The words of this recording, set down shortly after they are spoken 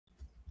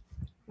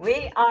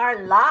We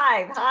are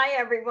live. Hi,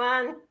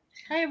 everyone.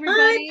 Hi,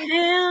 everybody. Hi,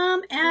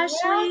 Pam,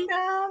 Ashley,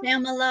 Welcome.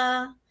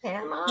 Pamela,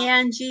 Pamela,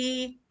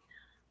 Angie,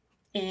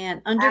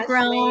 and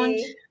Underground,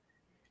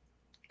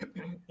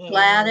 Ashley,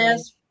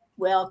 Gladys.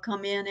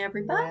 Welcome in,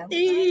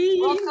 everybody.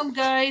 Welcome,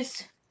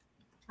 guys.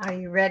 Are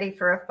you ready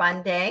for a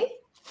fun day?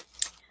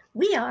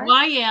 We are. Well,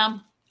 I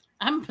am.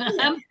 I'm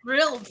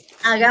thrilled.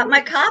 I got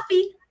my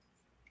coffee.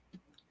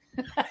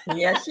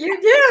 Yes, you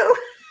do.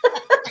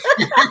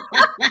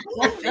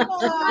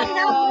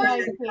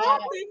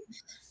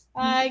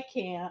 I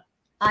can't.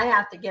 I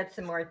have to get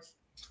some more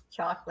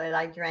chocolate.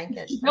 I drank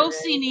it.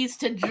 Josie needs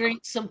to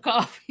drink some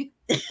coffee.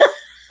 Yeah,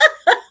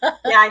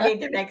 I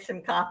need to make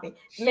some coffee.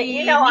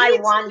 You know, I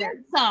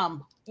wander.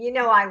 Some. You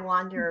know, I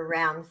wander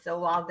around. So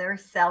while they're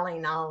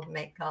selling, I'll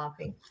make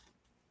coffee.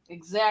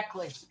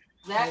 Exactly.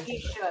 That you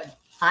should.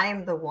 I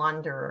am the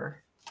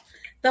wanderer.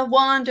 The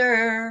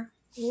Wanderer.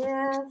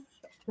 Yes,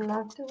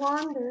 love to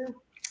wander.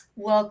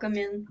 Welcome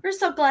in. We're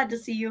so glad to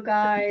see you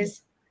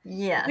guys.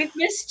 Yes. We've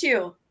missed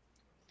you.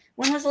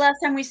 When was the last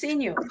time we seen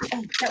you?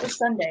 Oh, that was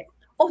Sunday.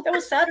 Oh, that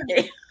was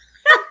Saturday.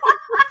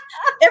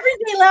 Every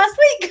day last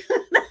week.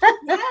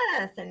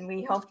 Yes, and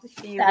we hope to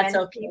see you That's Wednesday,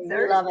 okay.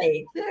 We love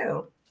Thursday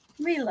too.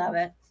 We love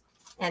it.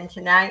 And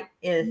tonight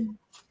is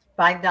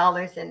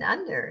 $5 and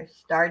under,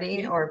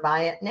 starting or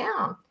buy it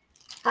now.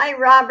 Hi,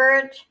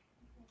 Robert.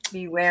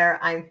 Beware,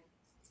 I'm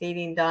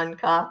feeding Don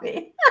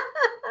coffee.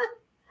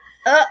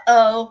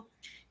 Uh-oh.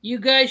 You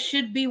guys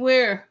should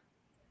beware.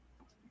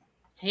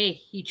 Hey,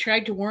 he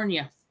tried to warn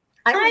you.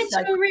 Hi,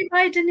 Jewelry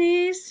by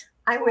Denise.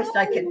 I wish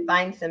I could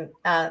find some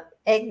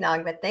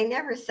eggnog, but they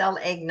never sell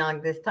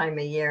eggnog this time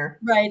of year.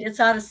 Right, it's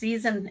out of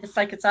season. It's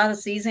like it's out of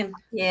season.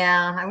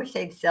 Yeah, I wish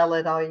they'd sell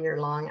it all year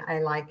long. I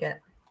like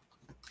it.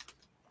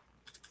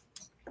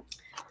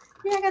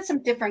 Yeah, I got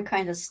some different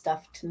kind of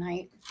stuff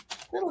tonight.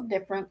 A little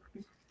different.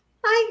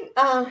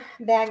 I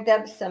bagged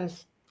up some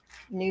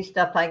new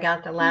stuff I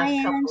got the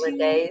last couple of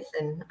days,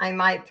 and I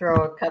might throw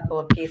a couple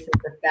of pieces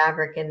of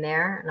fabric in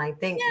there. And I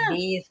think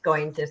Dee is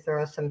going to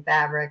throw some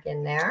fabric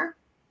in there.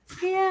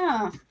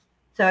 Yeah.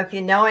 So if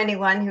you know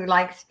anyone who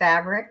likes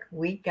fabric,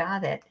 we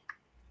got it.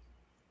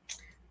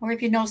 Or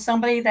if you know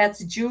somebody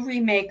that's jewelry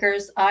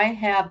makers, I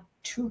have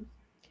two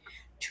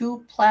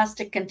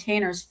plastic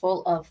containers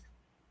full of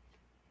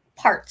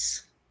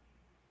parts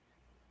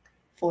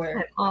for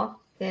I'm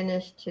all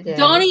finished today.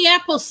 Donnie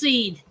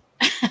Appleseed.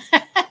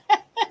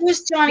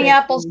 Who's Johnny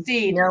Appleseed?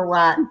 You know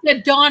what?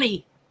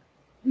 Donnie.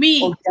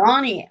 Me. Oh,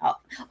 Donnie.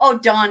 Oh,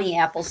 Donnie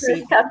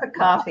Appleseed. Cup of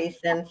coffee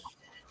since.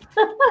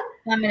 I'm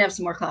going to have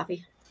some more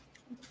coffee.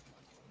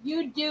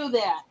 You do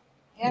that.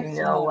 Absolutely.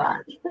 You know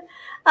what?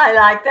 I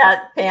like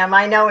that, Pam.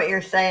 I know what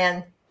you're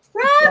saying.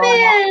 Robin.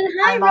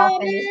 Hi, I'm Robin. all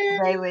finished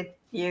today with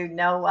you.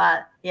 Know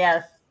what?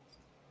 Yes.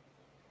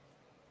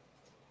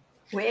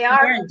 We are.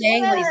 I'm wearing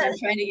danglies. I'm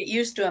trying to get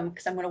used to them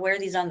because I'm going to wear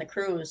these on the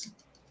cruise.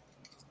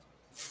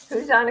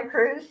 Who's on a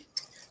cruise?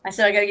 I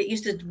said I got to get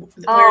used to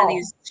wearing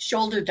these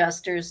shoulder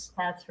dusters.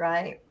 That's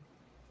right.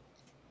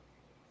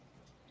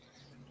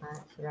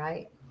 That's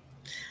right.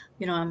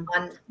 You know, I'm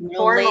on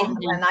formal,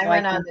 when I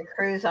went on the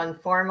cruise on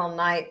formal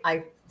night,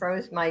 I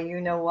froze my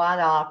you-know-what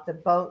off the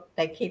boat.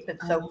 They keep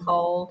it so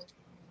cold.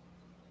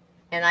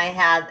 And I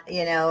had,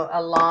 you know,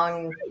 a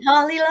long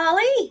Holly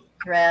Lolly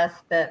dress,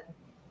 but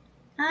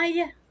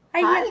hi,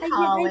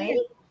 Holly.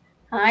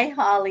 Hi,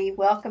 Holly.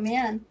 Welcome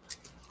in.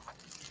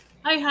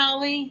 Hi,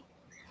 Holly.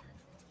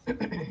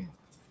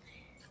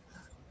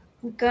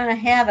 We're gonna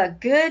have a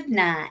good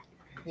night.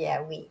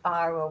 Yeah, we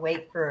are. We'll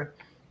wait for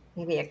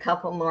maybe a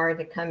couple more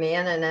to come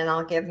in, and then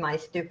I'll give my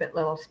stupid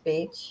little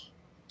speech.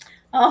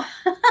 Oh,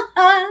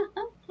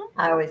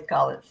 I always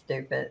call it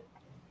stupid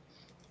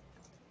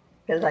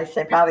because I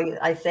say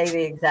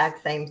the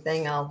exact same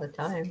thing all the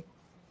time.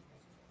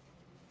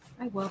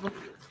 Hi, Wobble.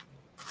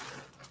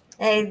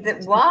 Hey,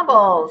 the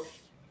Wobbles.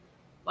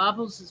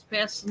 Wobbles is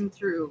passing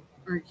through,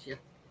 aren't you?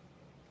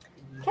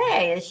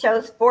 Okay, it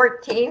shows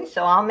 14,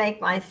 so I'll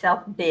make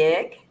myself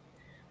big.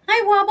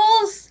 Hi,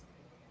 Wobbles.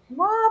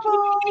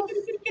 Wobbles.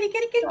 Kitty.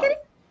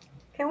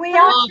 Can we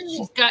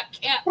she's got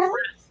cat breath.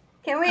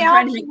 Can we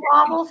auction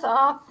Wobbles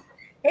off?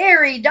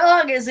 Harry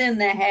Dog is in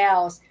the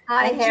house.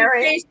 Hi,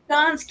 Harry.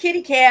 Don's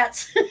kitty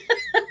cats.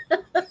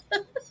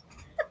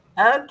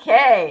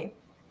 Okay.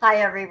 Hi,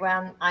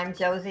 everyone. I'm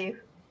Josie.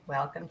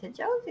 Welcome to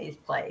Josie's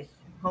Place.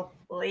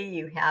 Hopefully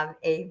you have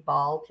a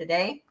ball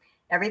today.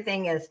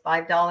 Everything is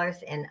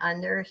 $5 and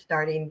under,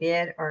 starting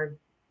bid or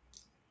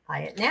buy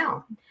it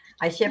now.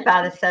 I ship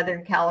out of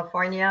Southern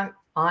California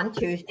on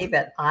Tuesday,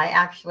 but I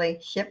actually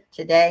ship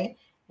today,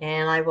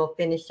 and I will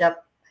finish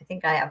up. I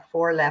think I have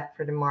 4 left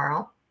for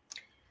tomorrow.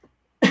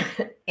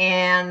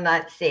 And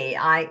let's see,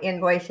 I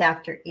invoice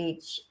after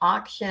each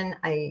auction.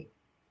 I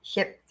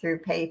ship through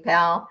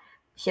PayPal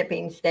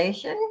shipping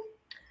station.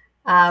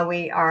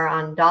 We are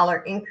on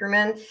dollar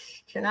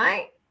increments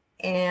tonight.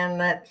 And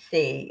let's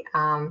see,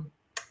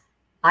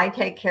 I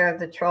take care of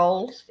the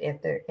trolls. If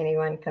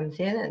anyone comes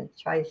in and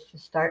tries to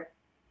start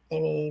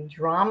any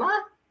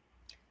drama,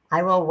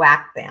 I will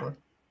whack them.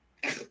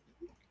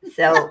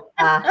 So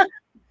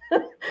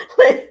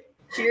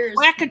Cheers.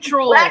 Whack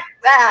control. Whack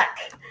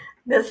back.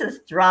 This is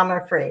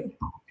drama free.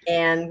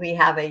 And we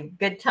have a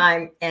good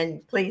time.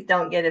 And please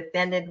don't get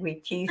offended. We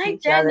tease Hi,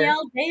 each other.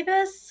 Danielle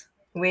Davis.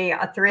 We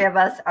three of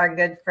us are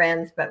good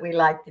friends, but we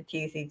like to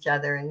tease each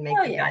other and make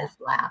you guys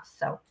laugh.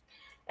 So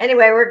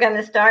anyway, we're going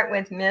to start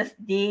with Miss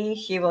D.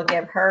 She will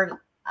give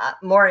her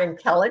more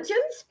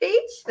intelligent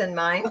speech than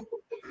mine.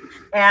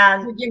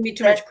 And you give me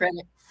too much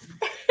credit.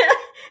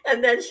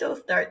 And then she'll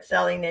start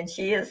selling, and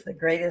she is the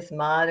greatest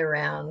mod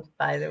around,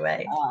 by the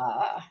way.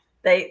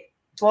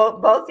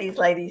 Both these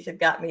ladies have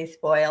got me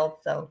spoiled,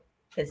 so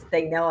because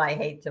they know I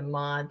hate to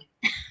mod.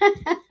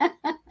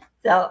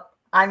 So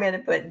I'm going to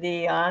put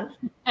D on.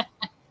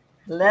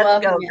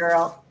 Let's go,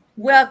 girl.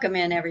 Welcome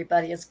in,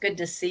 everybody. It's good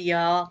to see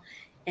y'all.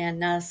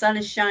 And sun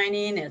is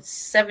shining. It's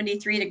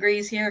 73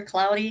 degrees here,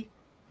 cloudy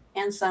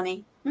and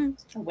sunny.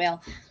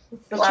 Well,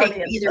 we'll take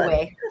it either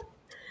way.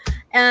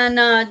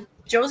 And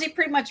Josie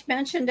pretty much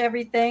mentioned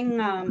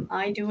everything.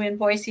 I do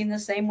invoicing the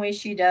same way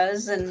she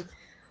does, and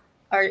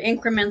our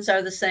increments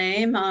are the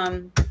same.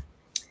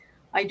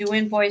 I do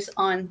invoice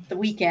on the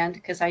weekend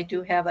because I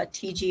do have a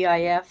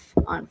TGIF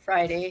on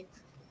Friday.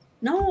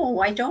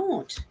 No, I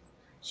don't.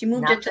 She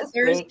moved it to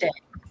Thursday.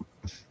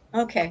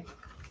 Okay.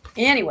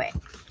 Anyway,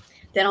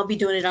 then I'll be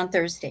doing it on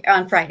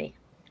Friday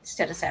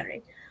instead of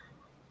Saturday.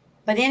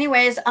 But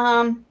anyways,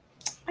 I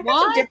got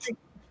some different.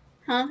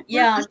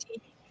 Yeah.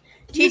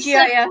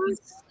 TGIF.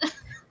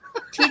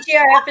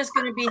 TGIF is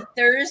going to be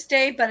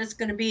Thursday, but it's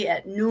going to be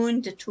at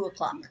noon to 2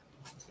 o'clock.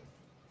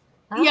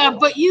 Oh. Yeah,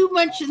 but you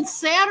mentioned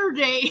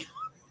Saturday.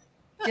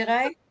 Did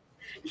I?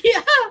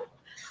 Yeah.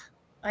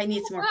 I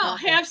need some more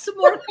coffee. Have some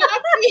more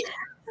coffee.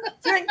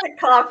 Drink the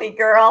coffee,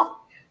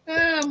 girl.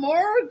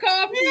 More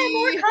coffee. Yeah,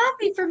 more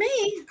coffee for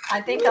me.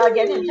 I think I'll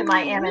get into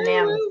my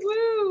M&Ms.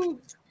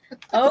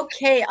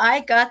 Okay,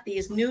 I got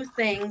these new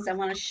things I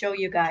want to show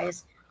you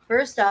guys.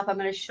 First off, I'm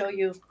going to show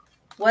you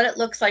what it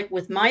looks like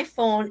with my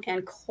phone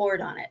and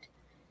cord on it.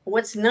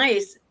 What's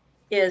nice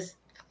is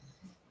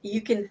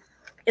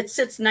it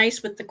sits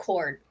nice with the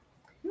cord.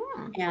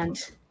 And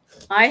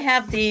I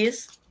have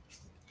these.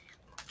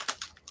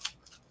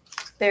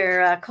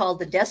 They're called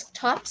the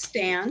desktop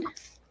stand.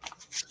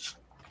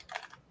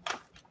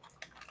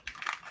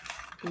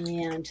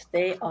 And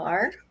they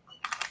are,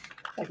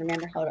 if I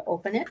remember how to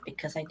open it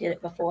because I did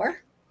it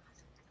before.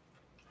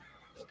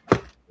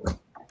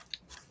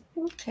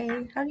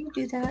 Okay, how do you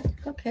do that?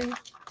 Okay,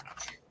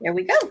 there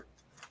we go.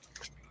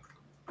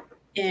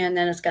 And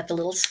then it's got the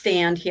little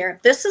stand here.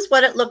 This is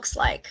what it looks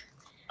like.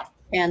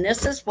 And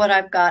this is what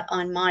I've got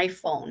on my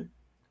phone.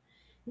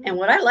 And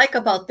what I like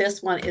about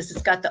this one is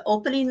it's got the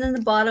opening in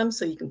the bottom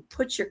so you can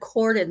put your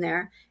cord in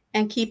there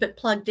and keep it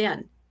plugged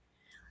in.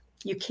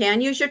 You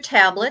can use your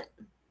tablet.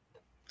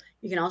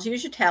 You can also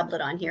use your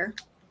tablet on here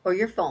or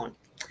your phone.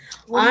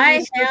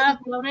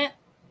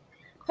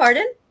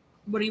 Pardon?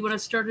 What do you want to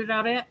start it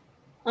out at?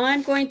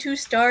 I'm going to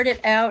start it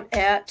out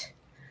at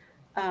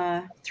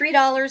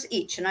 $3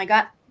 each, and I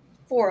got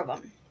 4 of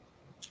them.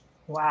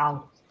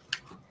 Wow.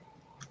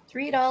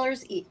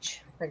 $3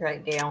 each. A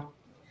great deal.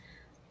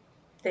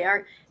 They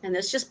are, and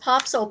this just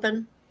pops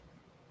open.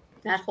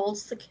 That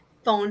holds the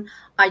phone.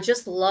 I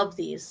just love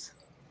these.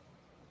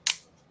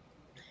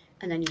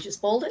 And then you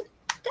just fold it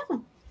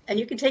down, and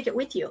you can take it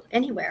with you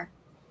anywhere.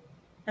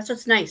 That's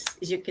what's nice,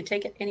 is you can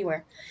take it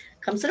anywhere.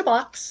 Comes in a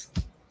box,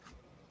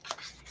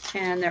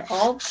 and they're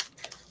all,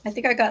 I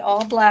think I got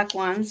all black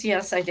ones.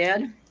 Yes, I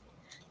did.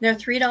 They're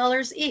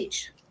 $3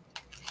 each.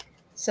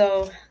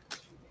 So,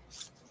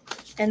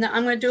 and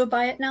I'm going to do a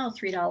buy it now,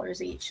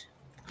 $3 each.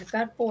 I've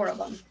got 4 of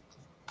them.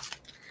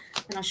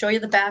 And I'll show you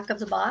the back of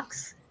the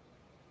box.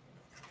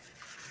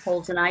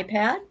 Holds an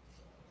iPad.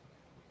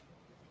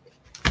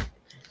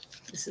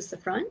 This is the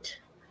front.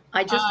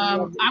 I just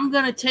I'm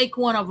going to take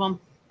one of them.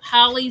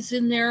 Holly's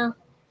in there.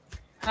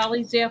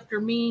 Holly's after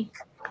me.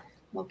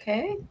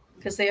 Okay,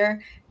 because they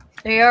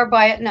are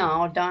buy it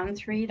now. Done,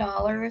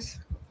 $3.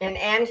 And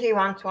Angie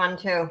wants one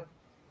too.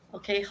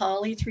 Okay,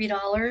 Holly,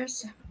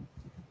 $3.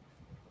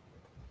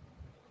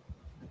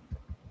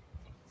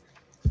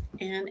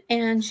 And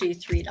Angie,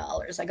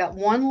 $3. I got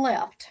 1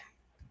 left.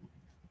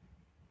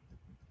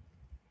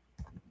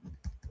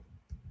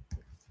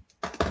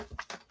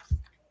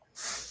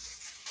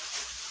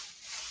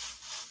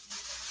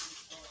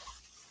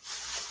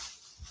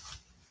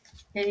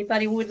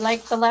 Anybody would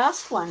like the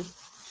last one?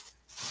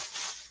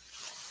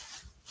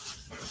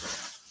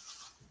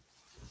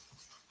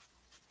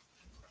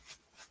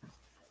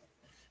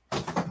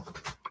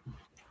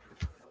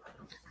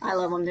 I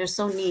love them. They're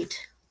so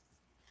neat.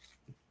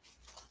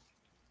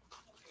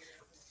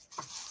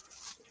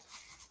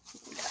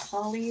 We got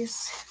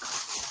Holly's.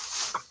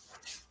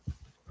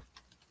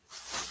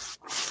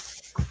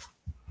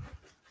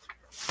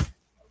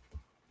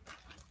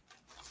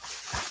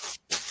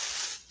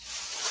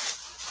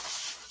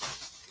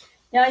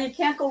 Yeah, you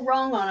can't go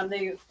wrong on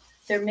them.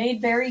 They're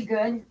made very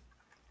good.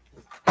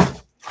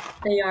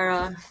 They are,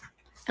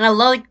 and I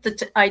like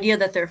the idea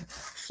that they're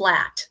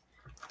flat.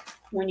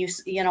 When you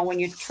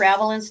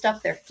travel and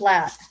stuff, they're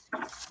flat.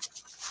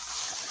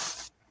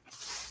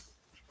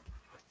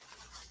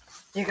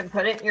 You can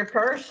put it in your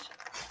purse.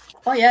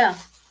 Oh yeah.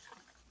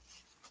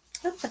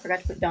 Oops, I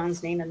forgot to put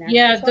Dawn's name in there.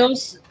 Yeah,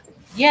 those.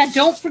 Yeah,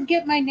 don't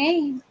forget my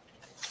name.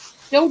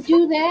 Don't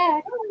do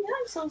that. Oh yeah,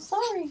 I'm so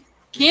sorry.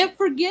 Can't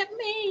forget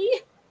me.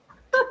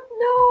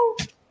 No.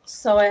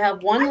 So I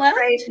have one Hi, left.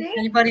 Tracy. If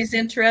anybody's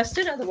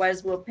interested,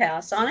 otherwise we'll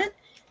pass on it.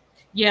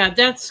 Yeah,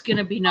 that's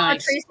gonna be Oh,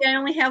 nice. Tracy, I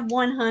only have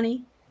one,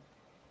 honey.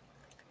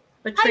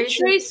 But Hi,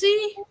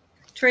 Tracy.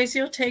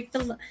 Tracy will take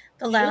the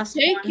She'll last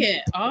take one.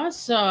 it.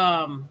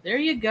 Awesome. There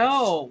you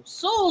go.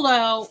 Sold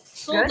out.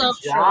 Sold Good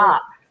out.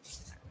 job.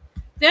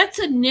 That's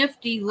a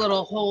nifty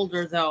little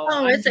holder, though.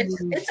 Oh, I it's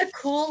mean, a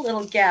cool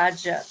little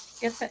gadget.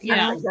 It's a, you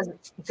Yeah. know,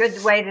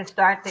 Good way to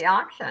start the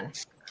auction.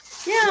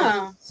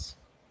 yeah.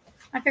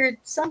 I figured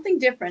something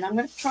different. I'm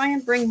going to try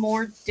and bring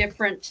more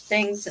different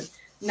things and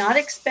not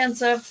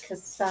expensive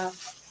because I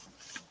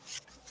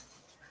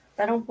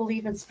don't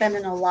believe in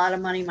spending a lot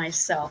of money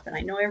myself. And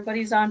I know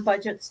everybody's on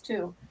budgets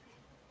too.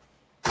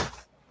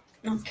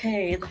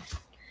 Okay,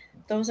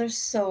 those are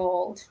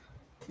sold.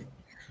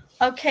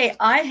 Okay,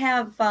 I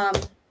have I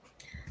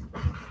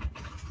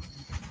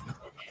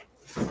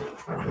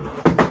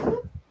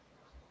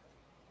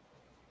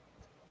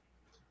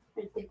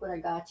think what I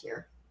got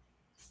here.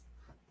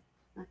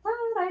 I thought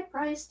I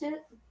priced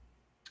it.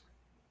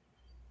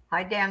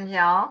 Hi,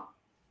 Danielle.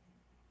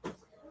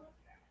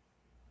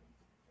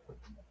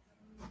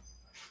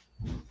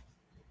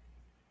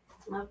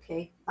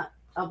 Okay,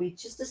 I'll be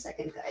just a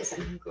second, guys.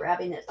 I'm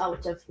grabbing it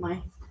out of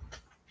my.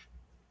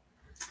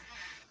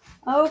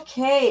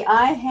 Okay,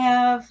 I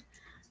have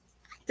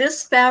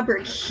this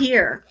fabric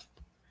here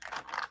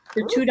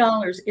for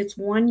 $2. It's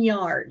 1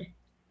 yard.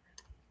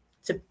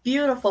 It's a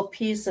beautiful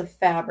piece of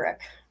fabric.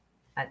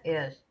 That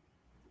is.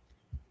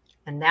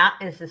 And that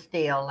is a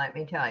steal, let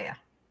me tell you.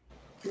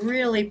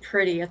 Really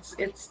pretty.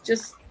 It's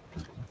just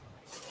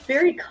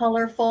very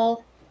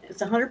colorful.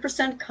 It's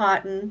 100%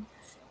 cotton,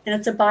 and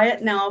it's a buy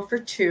it now for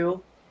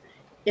 $2.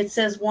 It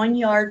says 1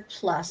 yard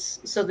plus,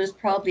 so there's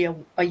probably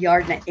a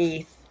yard and an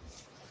eighth.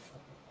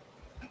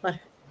 But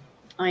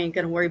I ain't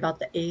gonna worry about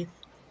the eighth.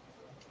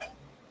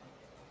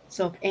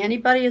 So if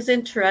anybody is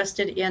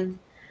interested in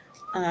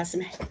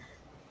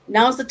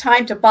now's the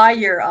time to buy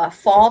your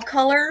fall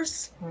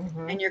colors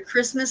and your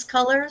Christmas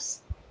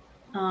colors.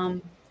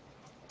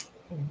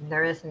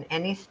 There isn't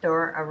any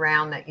store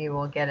around that you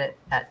will get it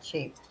that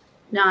cheap.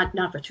 Not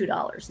for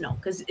 $2, no,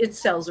 because it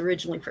sells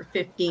originally for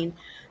 $15,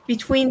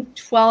 between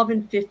 $12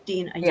 and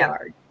 $15 a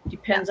yard.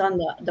 Depends on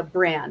the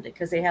brand,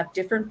 because they have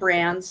different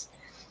brands.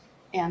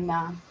 And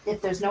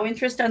if there's no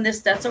interest on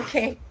this, that's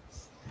okay.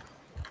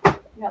 We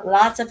got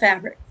lots of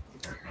fabric.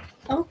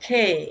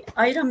 Okay,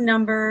 item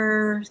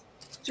number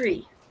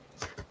 3.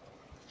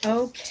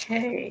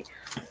 Okay,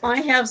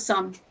 I have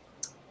some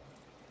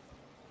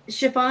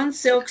chiffon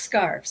silk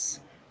scarves,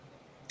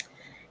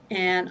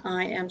 and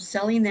I am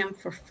selling them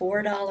for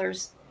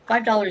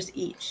 $5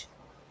 each.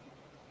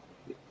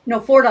 No,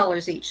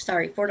 $4 each.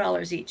 Sorry,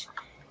 $4 each.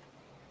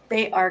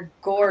 They are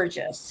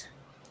gorgeous.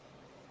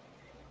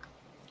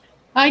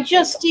 Hi,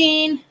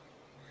 Justine.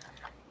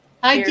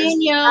 Hi,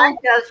 Danielle. Hi,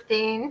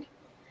 Justine.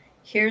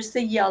 Here's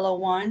the yellow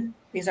one.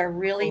 These are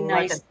really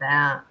nice. Look at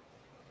that.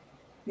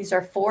 These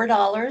are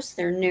 $4.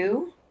 They're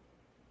new.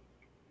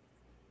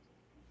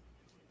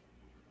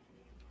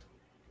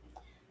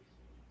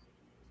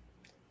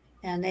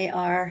 And they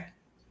are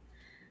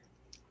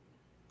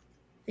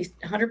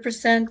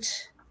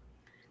 100%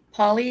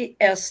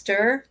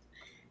 polyester,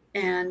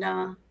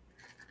 and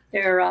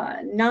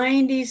they're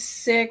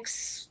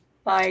 96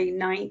 by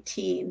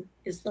 19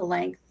 is the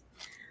length.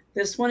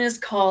 This one is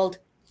called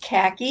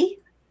Khaki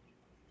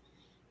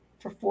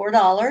for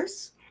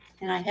 $4,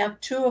 and I have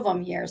 2 of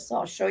them here, so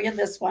I'll show you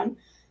this one.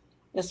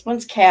 This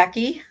one's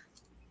Khaki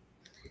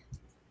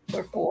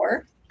for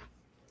 $4,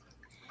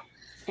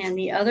 and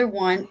the other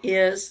one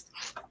is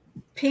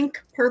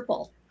Pink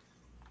Purple.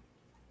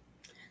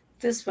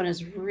 This one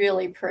is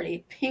really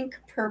pretty, pink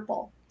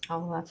purple.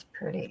 Oh, that's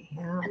pretty.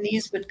 Yeah. And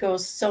these would go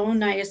so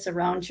nice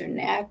around your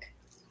neck,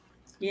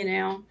 you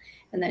know,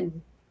 and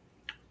then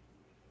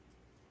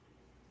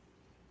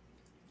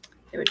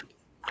it would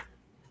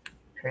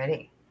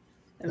Pretty.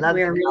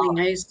 wear really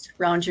nice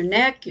around your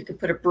neck. You could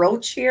put a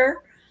brooch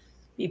here.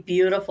 Be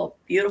beautiful,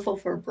 beautiful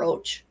for a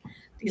brooch.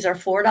 These are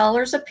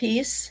 $4 a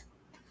piece.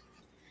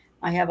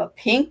 I have a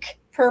pink,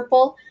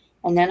 purple,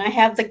 and then I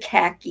have the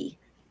khaki.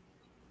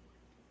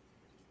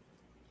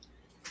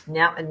 And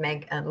that would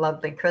make a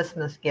lovely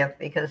Christmas gift,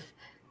 because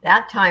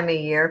that time of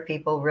year,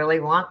 people really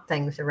want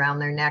things around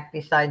their neck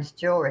besides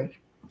jewelry.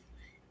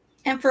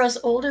 And for us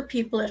older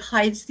people, it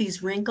hides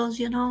these wrinkles,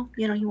 you know.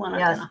 You want to.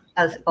 Yes,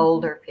 as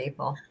older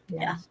people.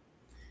 Yeah.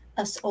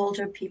 Us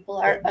older people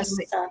are.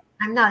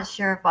 I'm not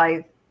sure if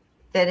I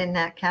fit in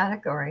that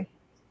category.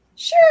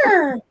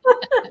 Sure.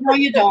 No,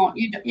 you don't.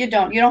 You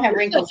don't. You don't have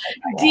wrinkles.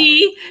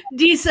 D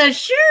says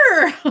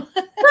sure. Sure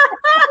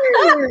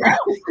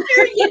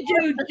you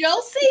do,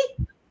 Josie.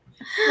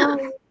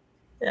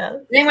 Yeah.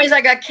 Anyways,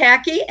 I got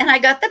khaki and I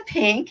got the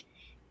pink,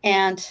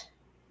 and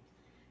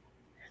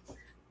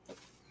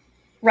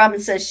Robin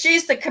says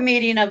she's the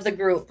comedian of the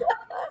group.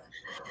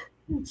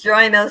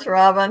 Join us,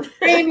 Robin.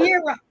 Same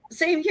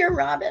here,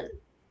 Robin.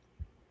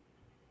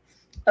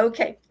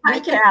 Okay, Hi,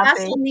 we can Kathy.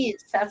 pass on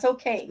these. That's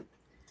okay.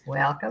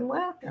 Welcome,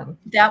 welcome.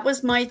 That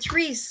was my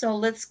 3. So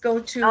let's go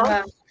to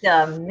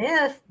the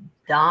Miss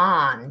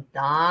Dawn.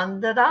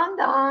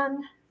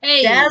 Dawn.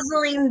 Hey.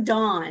 Dazzling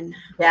Dawn.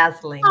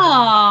 Dazzling.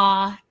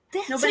 Aw,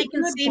 that's Nobody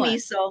can see me,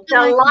 so the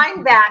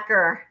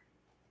linebacker.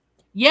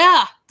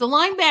 Yeah, the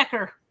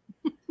linebacker.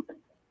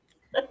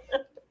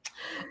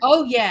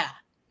 Oh yeah,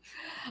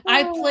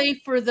 I play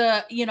for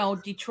the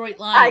Detroit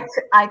Lions.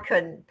 I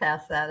couldn't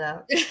pass that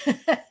up.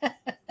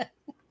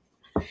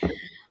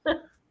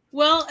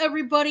 Well,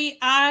 everybody,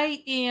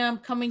 I am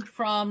coming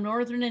from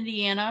Northern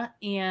Indiana,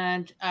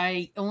 and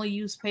I only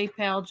use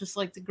PayPal, just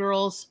like the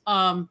girls.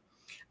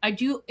 I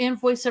do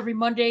invoice every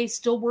Monday.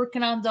 Still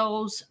working on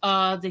those.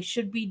 They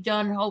should be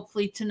done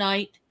hopefully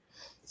tonight,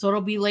 so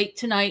it'll be late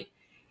tonight,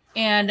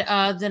 and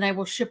then I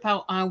will ship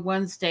out on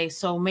Wednesday.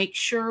 So make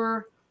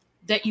sure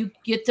that you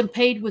get them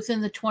paid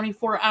within the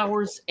 24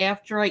 hours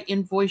after I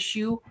invoice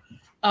you.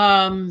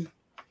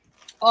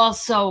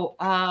 Also,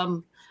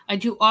 I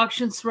do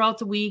auctions throughout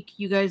the week.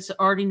 You guys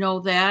already know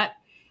that.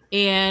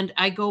 And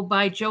I go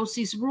by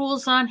Josie's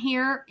rules on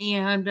here.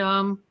 And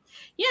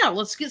yeah,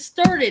 let's get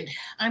started.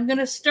 I'm going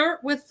to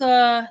start with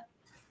a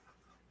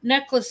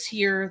necklace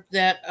here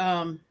that...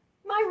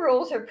 my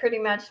rules are pretty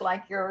much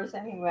like yours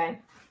anyway.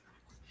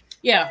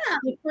 Yeah,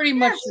 pretty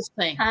much the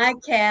same. Hi,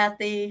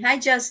 Kathy. Hi,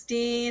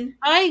 Justine.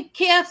 Hi,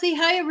 Kathy.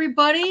 Hi,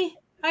 everybody.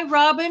 Hi,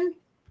 Robin.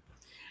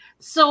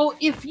 So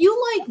if you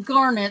like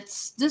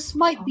garnets, this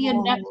might be a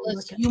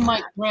necklace you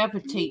might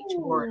gravitate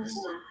towards.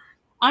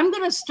 I'm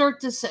going to start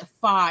this at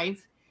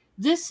 5.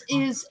 This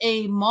is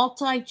a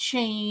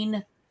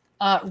multi-chain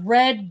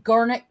red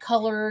garnet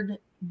colored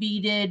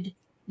beaded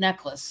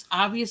necklace.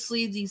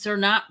 Obviously, these are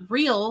not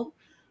real,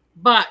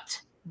 but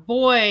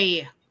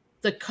boy,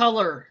 the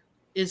color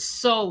is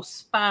so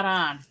spot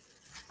on.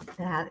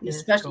 That is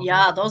especially,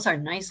 yeah, those are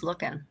nice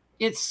looking.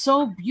 It's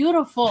so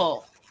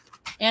beautiful.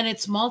 And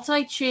it's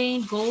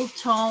multi-chain gold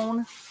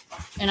tone.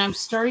 And I'm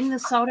starting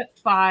this out at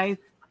 5.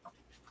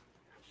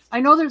 I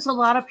know there's a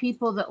lot of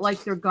people that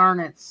like their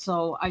garnets,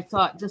 so I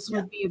thought this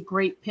would be a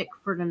great pick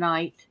for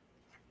tonight.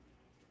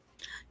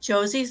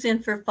 Josie's in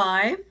for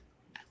 5.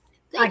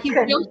 Thank you,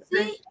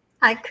 Josie.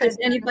 Does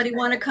anybody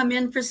want to come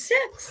in for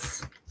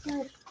 6?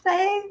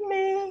 Save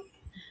me.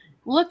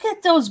 Look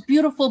at those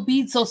beautiful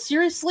beads. So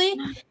seriously,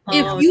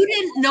 if you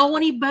didn't know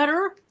any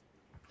better,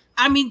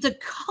 I mean, the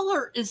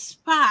color is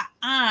spot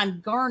on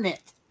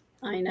garnet.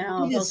 I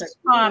know. Those are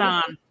spot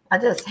on. I'll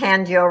just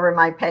hand you over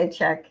my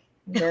paycheck.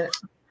 Okay,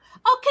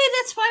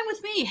 that's fine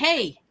with me.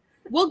 Hey,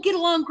 we'll get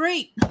along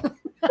great.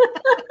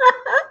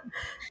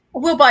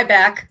 We'll buy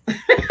back.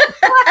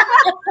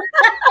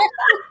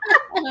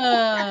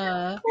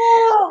 All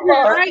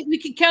right, we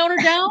can count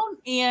her down.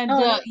 And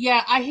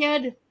yeah,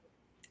 I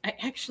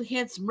actually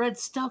had some red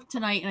stuff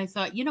tonight, and I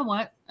thought, you know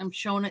what? I'm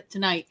showing it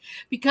tonight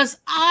because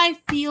I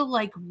feel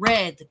like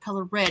red, the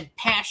color red,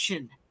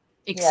 passion,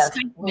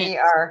 excitement. Yes, we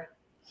are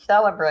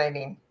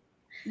celebrating.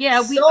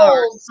 Yeah, we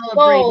are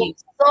celebrating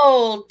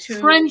sold to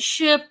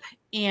friendship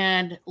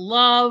and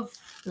love,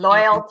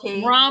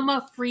 loyalty,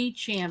 drama-free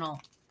channel.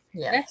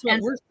 Yeah, that's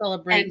what we're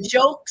celebrating. And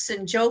jokes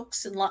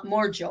and a lot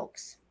more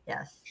jokes.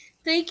 Yes.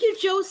 Thank you,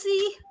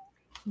 Josie.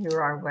 You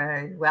are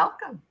very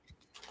welcome.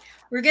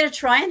 We're going to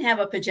try and have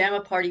a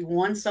pajama party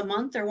once a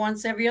month or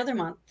once every other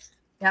month.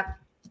 Yep.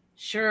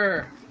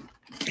 Sure.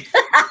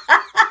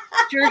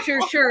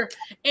 Sure.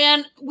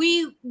 And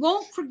we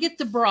won't forget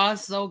the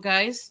bras, though,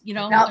 guys. You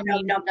know, no,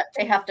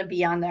 they have to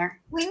be on there.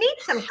 We need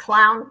some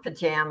clown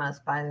pajamas,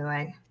 by the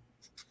way.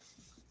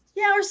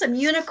 Yeah, or some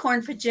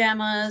unicorn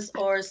pajamas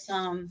or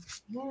some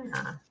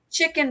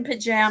chicken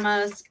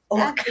pajamas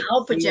or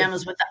cow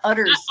pajamas with the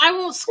udders. I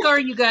won't scar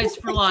you guys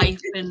for life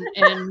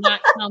and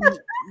not come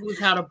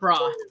without a bra.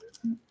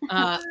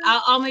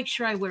 I'll make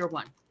sure I wear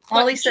one.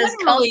 Holly says,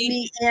 count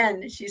me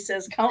in. She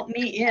says, count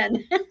me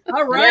in.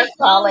 All right, yes,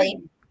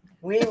 Holly.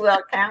 We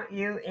will count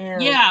you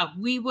in. Yeah,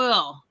 we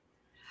will.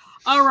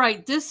 All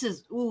right. This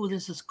is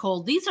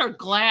cold. These are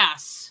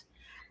glass.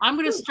 I'm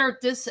going to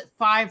start this at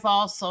 5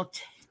 also.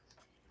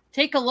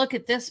 Take a look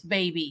at this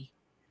baby.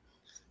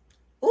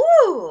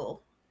 Ooh.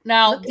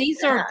 Now,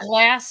 these are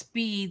glass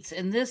beads,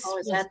 and this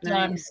was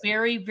done nice?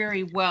 Very,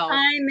 very well.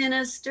 Hi,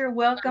 Minister.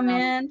 Welcome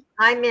in.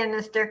 Hi,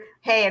 Minister.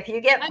 Hey, if you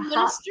get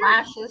hot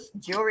flashes,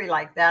 jewelry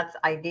like that's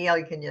ideal.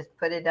 You can just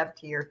put it up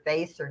to your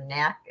face or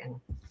neck, and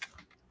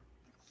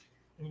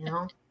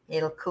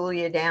it'll cool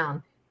you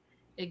down.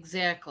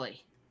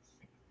 Exactly.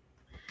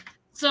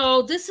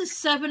 So this is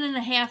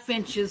 7.5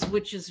 inches,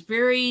 which is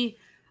very,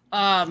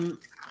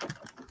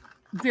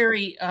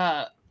 very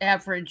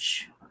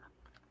average.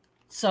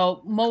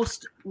 So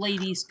most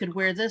ladies could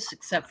wear this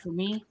except for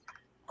me,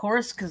 of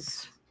course,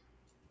 because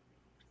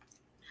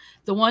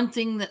the one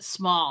thing that's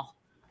small,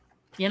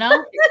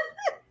 the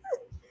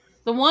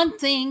one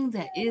thing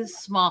that is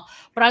small.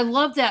 But I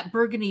love that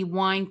burgundy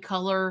wine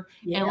color.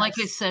 Yes. And like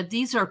I said,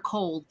 these are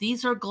cold.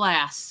 These are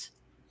glass.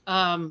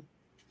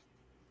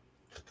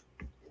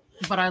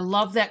 but I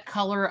love that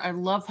color. I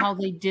love how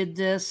they did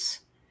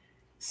this.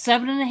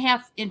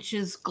 7.5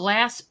 inches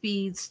glass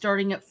beads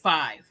starting at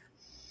 $5.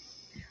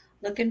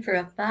 Looking for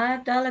a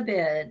 $5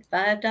 bid.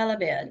 $5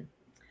 bid.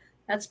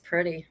 That's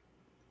pretty.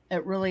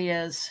 It really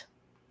is.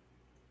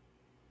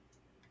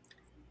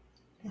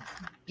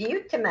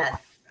 Beautimous.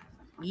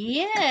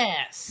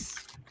 Yes.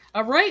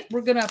 All right,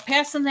 we're gonna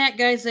pass on that,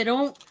 guys. I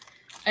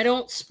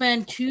don't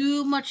spend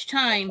too much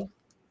time.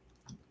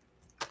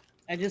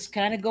 I just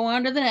kind of go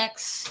on to the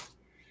next.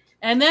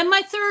 And then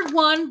my third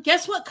one,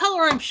 guess what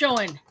color I'm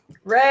showing?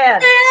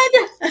 Red.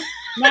 Red.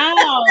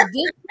 Now,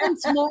 this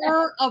one's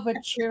more of a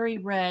cherry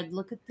red.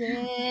 Look at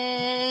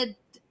that.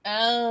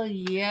 Oh,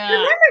 yeah.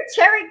 Remember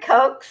cherry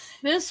Cokes?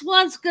 This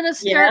one's going to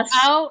start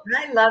out.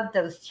 I love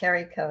those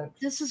cherry Cokes.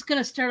 This is going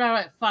to start out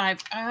at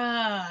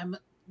 $5.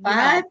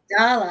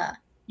 $5.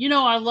 You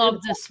know, I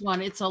love this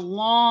one. It's a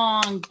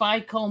long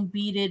bicone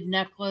beaded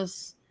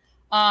necklace.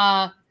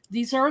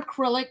 These are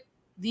acrylic.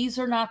 These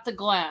are not the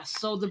glass.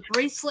 So the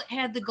bracelet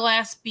had the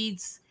glass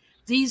beads.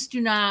 These do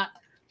not.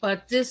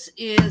 But this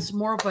is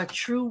more of a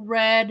true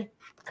red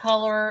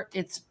color.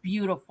 It's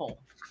beautiful.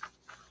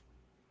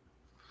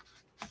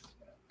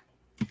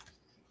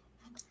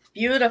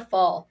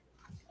 Beautiful.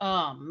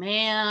 Oh,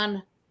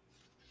 man.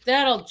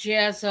 That'll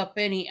jazz up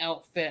any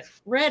outfit.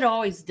 Red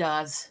always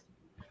does.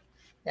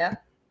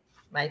 Yep.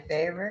 My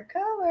favorite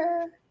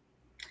color.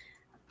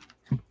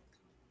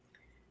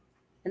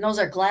 And those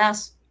are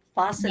glass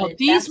faceted. No,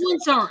 these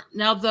ones aren't.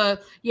 Now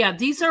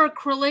these are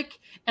acrylic,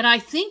 and I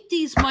think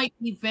these might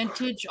be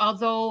vintage,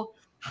 although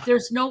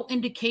there's no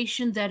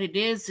indication that it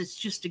is. It's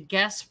just a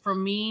guess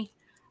from me.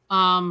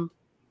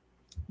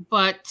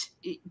 But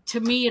to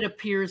me, it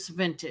appears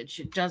vintage.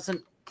 It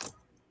doesn't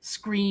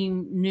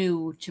scream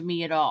new to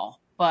me at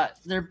all, but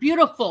they're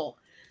beautiful.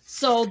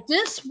 So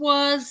this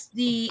was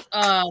the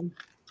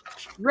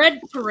Red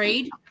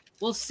Parade.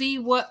 We'll see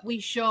what we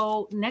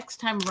show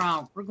next time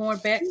around. We're going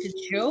back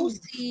to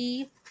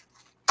Josie.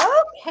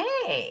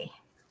 Okay.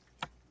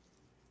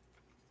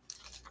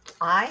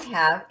 I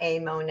have a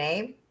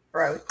Monet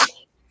brooch.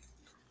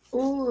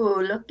 Ooh,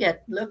 looky.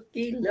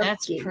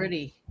 That's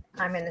pretty.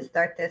 I'm going to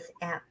start this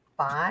at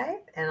 $5,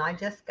 and I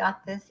just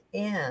got this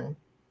in a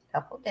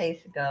couple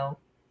days ago.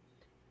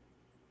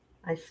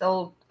 I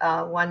sold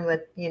one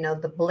with,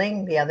 the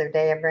bling the other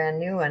day, a brand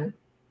new one.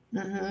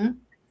 Mm-hmm.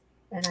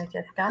 And I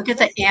just got Look at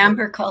the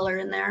amber color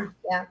in there.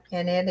 Yeah,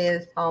 and it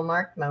is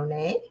Hallmark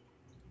Monet.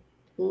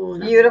 Ooh,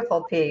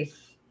 beautiful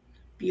piece.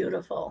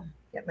 Beautiful.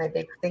 Get my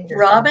big finger.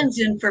 Robin's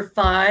in for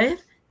 $5.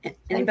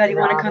 Anybody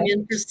want to come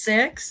in for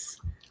 $6?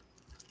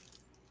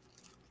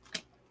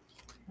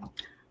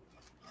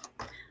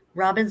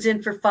 Robin's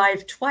in for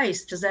 $5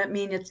 twice. Does that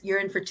mean you're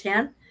in for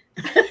 10?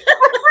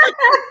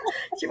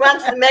 She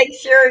wants to make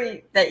sure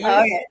that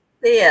you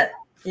see it.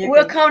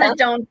 We'll count it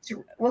down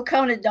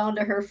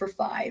to her for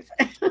 $5.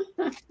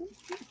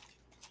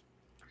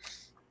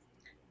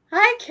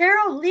 Hi,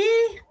 Carol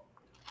Lee.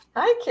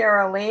 Hi,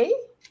 Carol Lee.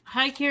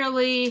 Hi, Carol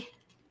Lee.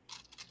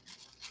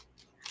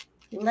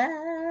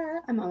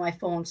 I'm on my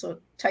phone, so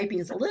typing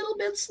is a little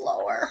bit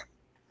slower.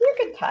 You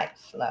can type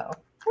slow.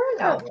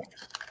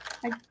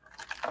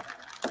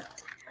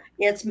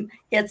 It's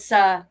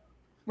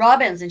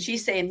Robin's, and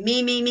she's saying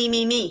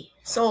me.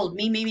 Sold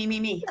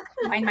me.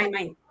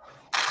 Mine.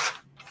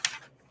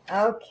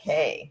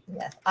 Okay.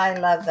 Yes, I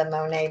love the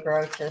Monet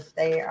brooches.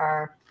 They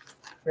are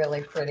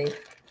really pretty.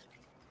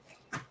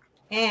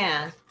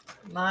 And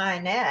my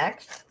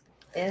next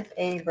is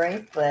a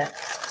bracelet.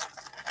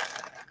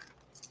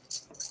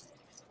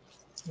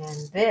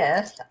 And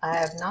this, I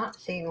have not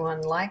seen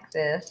one like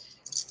this.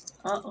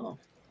 Uh-oh.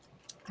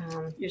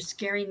 You're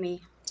scaring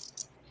me.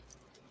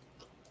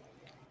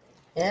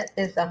 It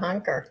is a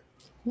hunker.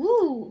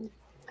 Ooh.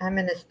 I'm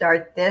going to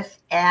start this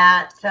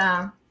at,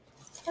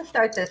 let's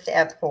start this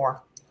at $4.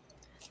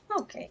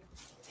 Okay.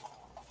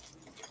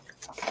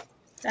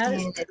 That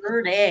is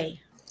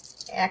pretty.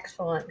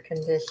 Excellent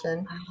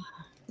condition.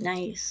 Oh,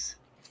 nice.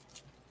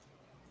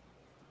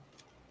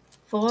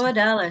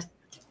 $4.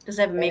 Does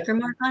it have a maker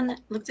mark on it?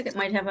 Looks like it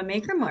might have a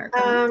maker mark.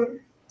 Yeah,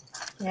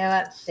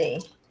 let's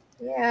see.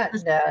 Yeah,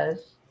 it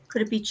does.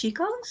 Could it be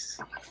Chico's?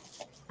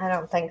 I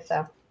don't think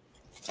so.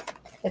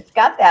 It's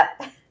got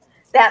that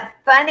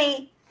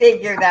funny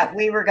figure that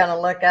we were going to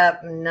look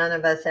up and none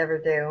of us ever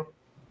do.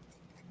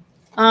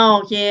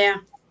 Oh, yeah.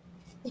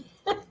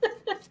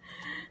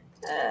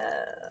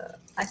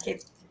 I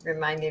keep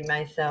reminding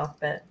myself,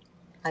 but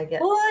I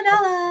get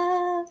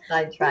 $4.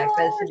 sidetracked.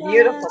 But it's a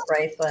beautiful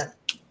bracelet.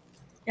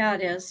 Yeah,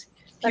 it is.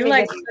 Let me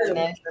give you the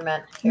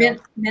measurement.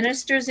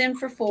 Minister's in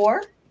for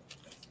 $4.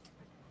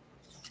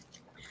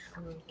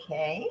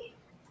 Okay.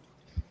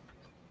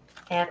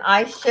 And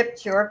I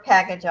shipped your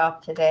package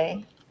off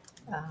today.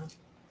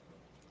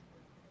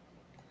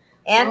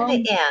 End to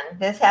end.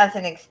 This has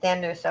an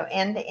extender, so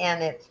end to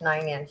end, it's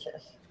 9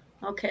 inches.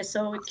 Okay,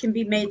 so it can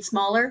be made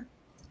smaller?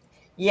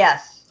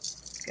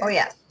 Yes. Okay. Oh,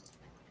 yes.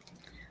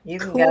 You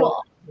can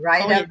go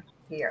right up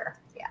here.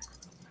 Yeah.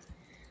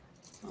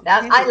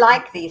 That I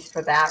like these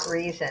for that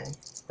reason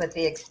with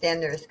the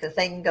extenders because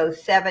they can go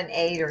 7,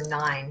 8, or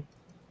 9.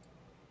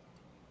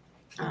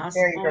 Awesome.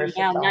 Very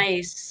versatile. Yeah,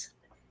 nice.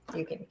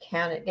 You can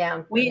count it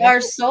down. We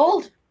are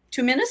sold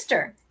to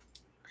Minister.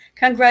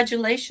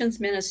 Congratulations,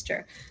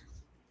 Minister.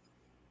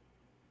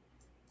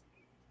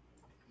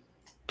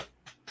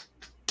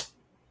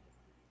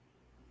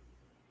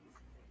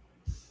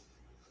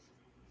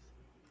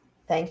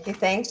 Thank you,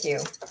 thank you.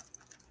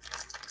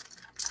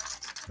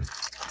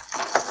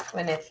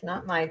 When it's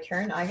not my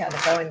turn, I got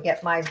to go and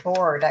get my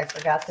board. I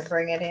forgot to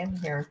bring it in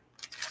here.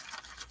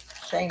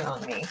 Shame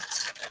on me.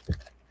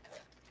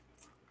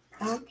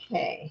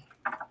 Okay.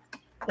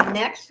 The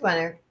next one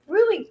are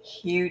really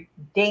cute,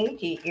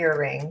 dainty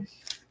earrings.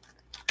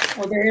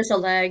 Well, there is a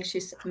lag,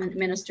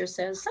 Minister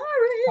says. Sorry.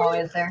 Oh,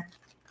 is there?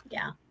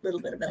 Yeah, a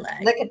little bit of a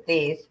lag. Look at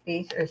these.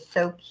 These are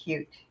so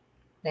cute.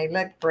 They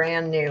look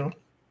brand new.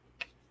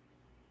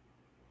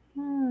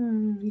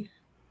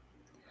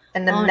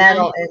 And the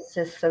metal is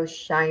just so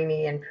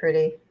shiny and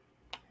pretty.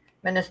 I'm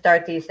going to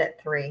start these at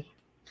 $3.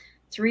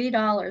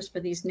 $3 for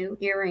these new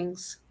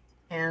earrings.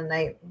 And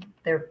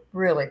they're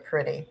really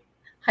pretty.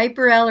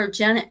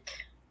 Hyperallergenic.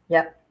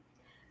 Yep.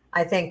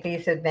 I think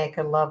these would make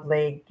a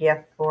lovely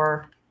gift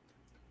for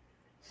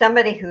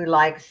somebody who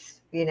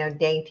likes, you know,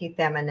 dainty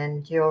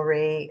feminine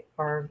jewelry,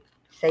 or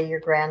say your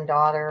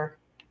granddaughter.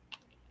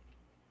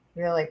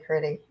 Really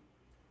pretty.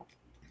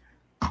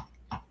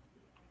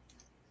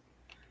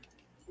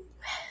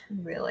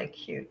 Really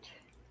cute.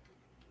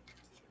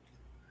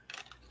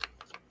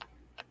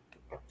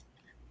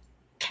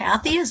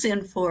 Kathy is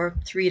in for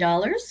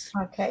 $3.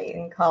 Okay, you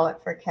can call it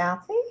for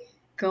Kathy.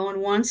 Going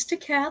once to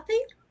Kathy.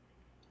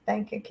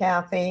 Thank you,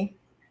 Kathy.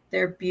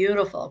 They're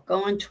beautiful.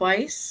 Going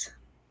twice.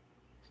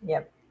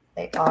 Yep,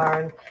 they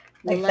are.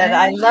 Like I said,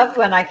 I love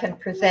when I can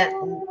present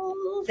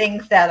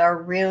things that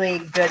are really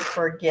good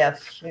for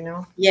gifts, you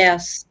know?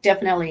 Yes,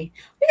 definitely.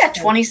 We got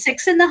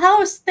 26 in the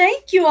house.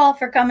 Thank you all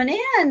for coming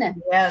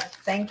in. Yes,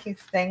 thank you.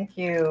 Thank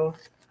you.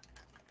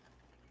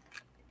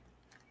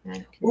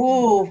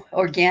 Ooh,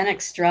 organic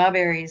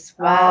strawberries.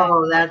 Wow.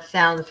 Oh, that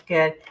sounds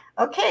good.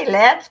 Okay,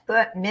 let's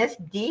put Miss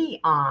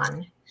D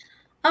on.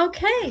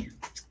 Okay.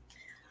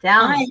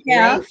 Sounds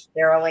great,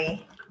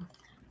 Shirley.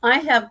 I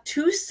have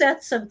 2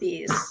 sets of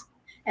these,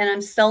 and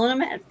I'm selling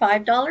them at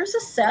 $5 a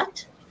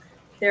set.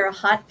 They're a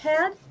hot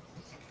pad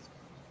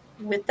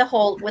with the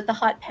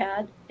hot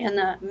pad and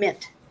the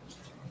mitt.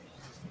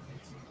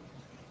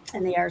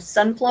 And they are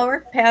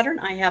sunflower pattern.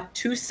 I have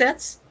 2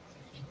 sets,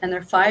 and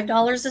they're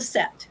 $5 a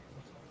set.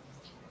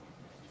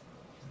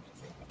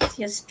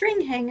 See a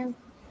string hanging.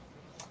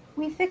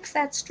 We fixed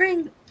that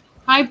string.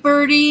 Hi,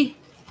 Birdie.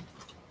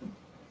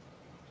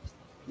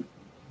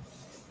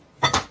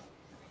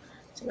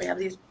 So we have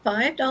these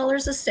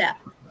 $5 a set.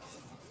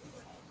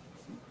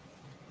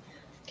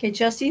 Okay,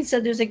 Justine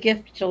said there's a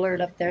gift alert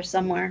up there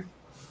somewhere.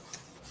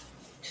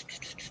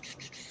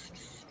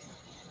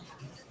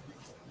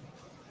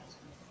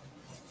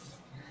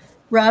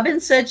 Robin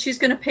said she's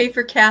going to pay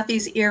for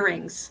Kathy's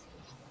earrings.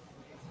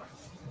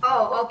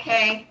 Oh,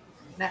 okay.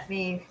 Let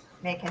me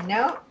make a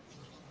note.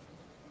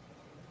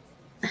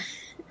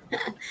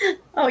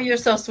 Oh, you're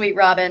so sweet,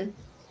 Robin.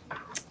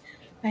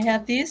 I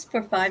have these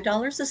for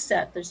 $5 a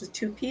set. There's a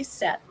 2-piece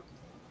set.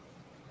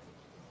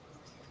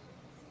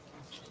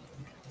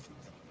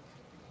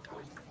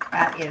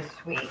 That is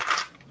sweet.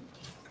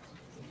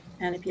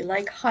 And if you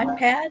like hot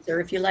pads, or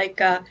if you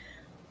like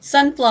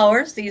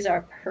sunflowers, these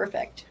are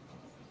perfect.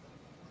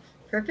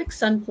 Perfect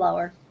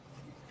sunflower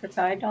for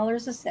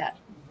 $5 a set.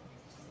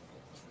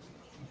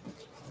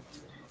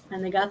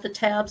 And they got the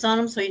tabs on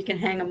them so you can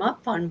hang them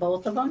up on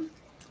both of them.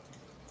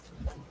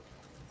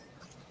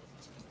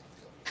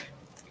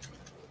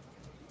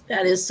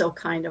 That is so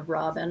kind of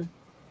Robin.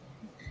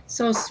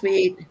 So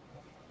sweet.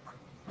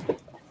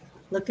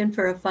 Looking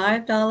for a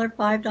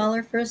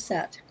 $5 for a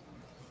set.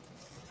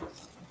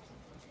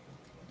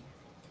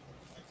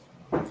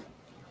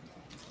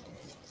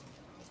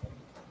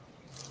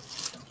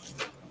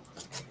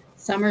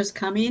 Summer's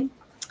coming.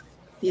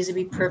 These would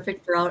be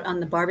perfect for out on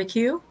the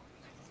barbecue.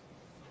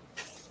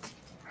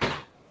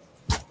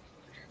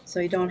 So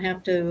you don't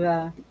have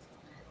to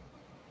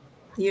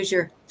use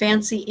your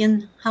fancy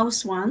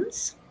in-house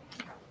ones.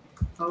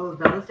 Oh,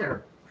 those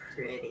are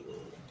pretty.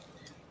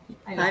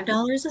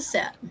 $5 a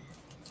set.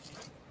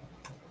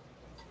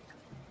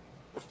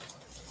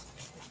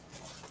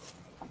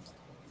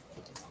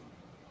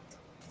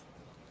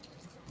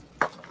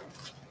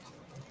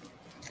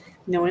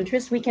 No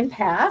interest, we can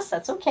pass.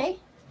 That's okay.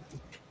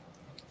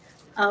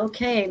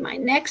 Okay, my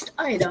next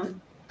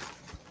item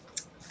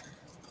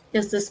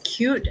is this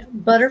cute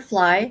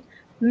butterfly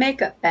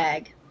makeup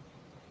bag.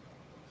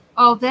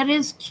 Oh, that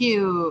is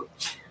cute.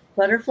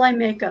 Butterfly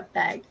makeup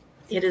bag.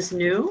 It is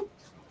new.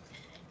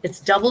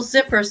 It's double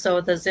zipper, so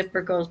the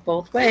zipper goes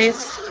both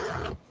ways.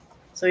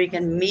 So you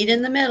can meet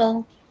in the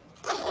middle.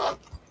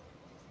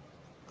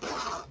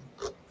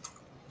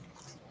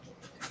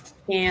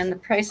 And the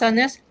price on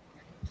this,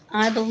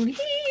 I believe,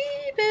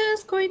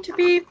 is going to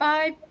be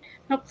 $5.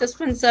 Nope, this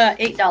one's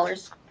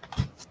 $8.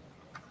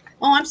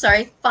 Oh, I'm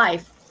sorry,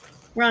 5.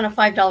 We're on a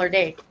 $5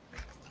 day.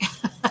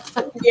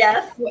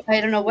 Yes. I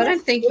don't know what I'm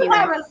thinking. You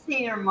have a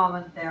senior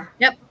moment there.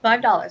 Yep,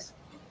 $5.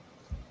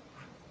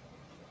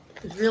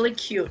 It's really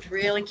cute,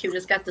 really cute.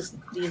 It's got these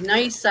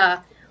nice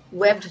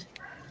webbed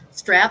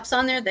straps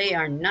on there. They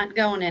are not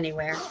going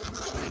anywhere.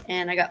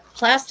 And I got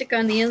plastic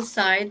on the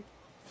inside.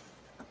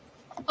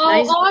 Oh,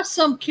 nice.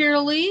 Awesome,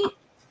 Carolee.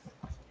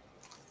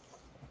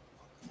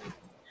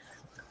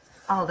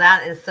 Oh,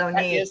 that is so neat.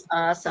 That is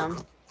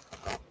awesome.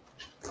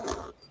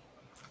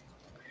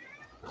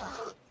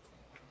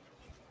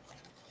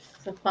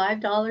 So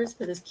 $5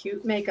 for this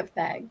cute makeup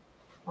bag.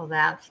 Oh,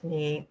 that's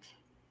neat.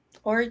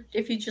 Or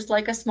if you just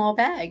like a small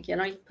bag, you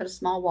know, you put a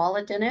small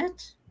wallet in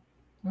it.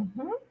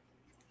 Mm-hmm.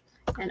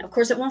 And of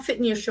course, it won't fit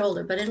in your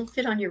shoulder, but it'll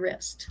fit on your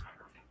wrist.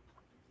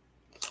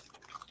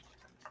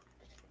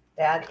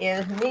 That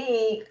is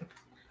neat.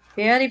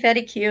 Very,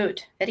 very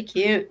cute. Very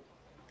cute.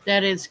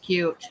 That is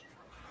cute.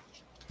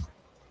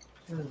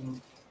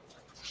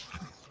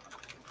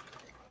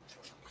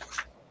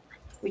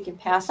 We can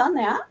pass on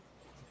that.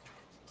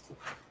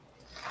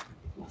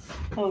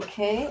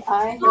 Okay.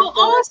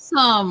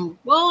 Awesome.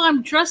 Well,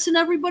 I'm dressing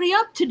everybody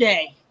up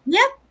today.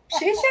 Yep.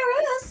 She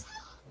sure is.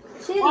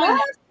 She is.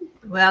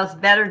 Well, it's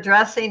better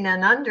dressing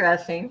than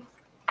undressing.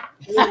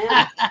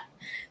 Yeah.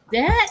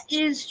 That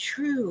is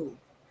true.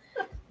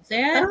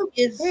 That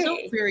is so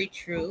very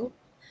true.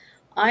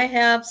 I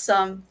have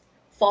some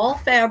fall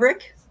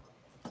fabric.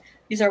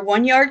 These are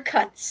 1-yard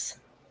cuts.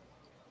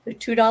 They're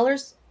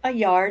 $2 a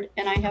yard,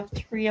 and I have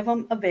 3 of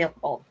them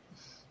available.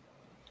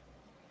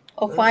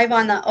 Oh, 5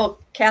 on the. Oh,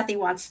 Kathy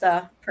wants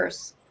the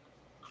purse.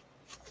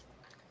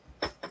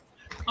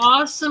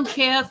 Awesome,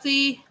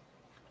 Kathy.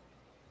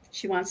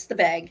 She wants the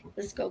bag.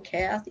 Let's go,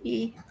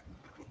 Kathy.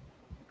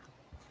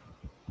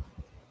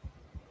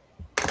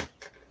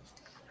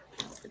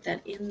 Put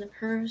that in the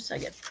purse. I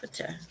get to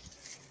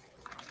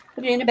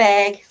put it in a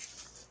bag.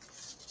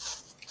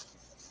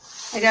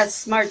 I got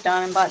smart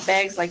done and bought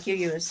bags like you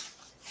use.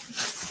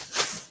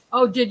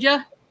 Oh, did you?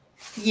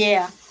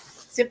 Yeah.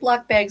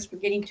 Ziploc bags were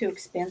getting too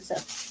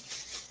expensive.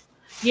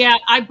 Yeah,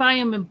 I buy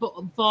them in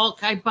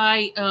bulk. I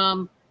buy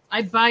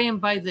them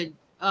by the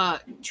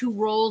 2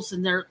 rolls,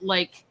 and they're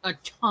like a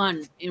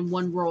ton in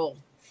 1 roll.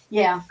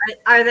 Yeah.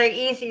 Are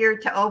they easier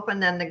to open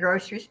than the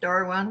grocery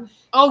store ones?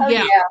 Oh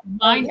yeah.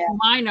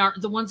 Mine are,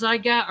 the ones I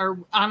got are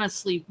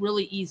honestly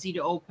really easy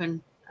to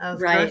open. Those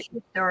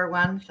grocery store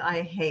ones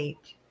I hate.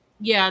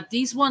 Yeah,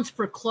 these ones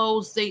for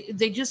clothes,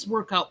 they just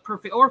work out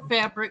perfect, or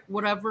fabric,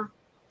 whatever.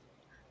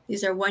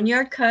 These are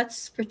 1-yard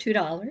cuts for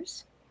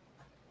 $2.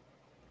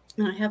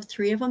 And I have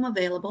 3 of them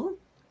available.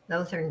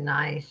 Those are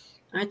nice.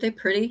 Aren't they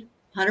pretty?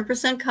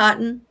 100%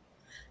 cotton.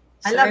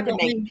 I love to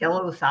make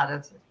pillows out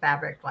of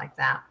fabric like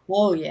that.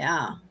 Oh,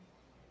 yeah.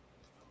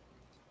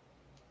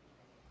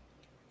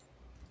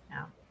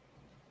 Yeah.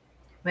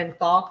 When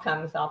fall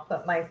comes, I'll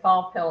put my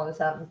fall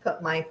pillows up and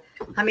put my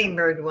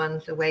hummingbird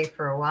ones away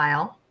for a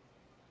while.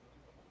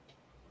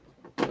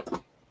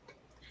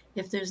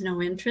 If there's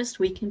no interest,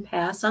 we can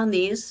pass on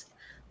these.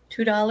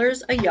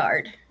 $2 a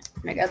yard.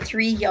 And I got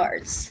 3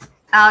 yards.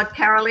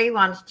 Carolee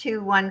wants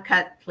 2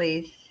 1-cut,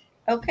 please.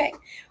 Okay.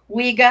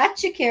 We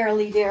got you,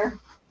 Carolee, dear.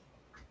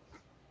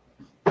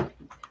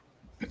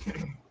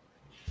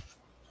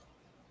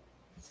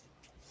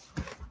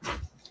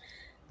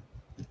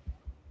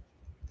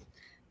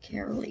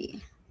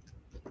 Carolee.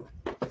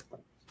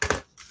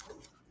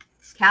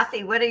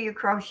 Kathy, what are you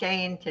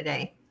crocheting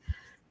today?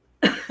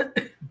 I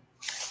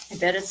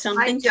bet it's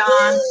something. Hi,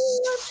 John.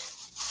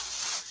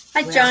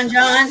 Hi, John.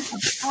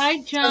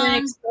 Hi,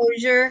 John.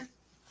 Exposure.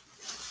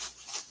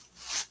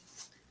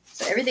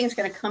 So everything's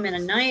going to come in a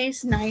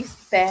nice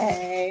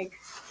bag.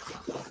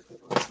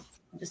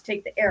 Just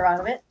take the air out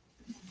of it.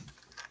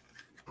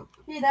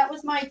 Okay, that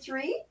was my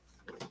 3.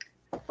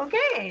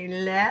 Okay,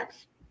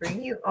 let's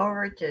bring you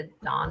over to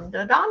Don.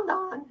 Don, Don,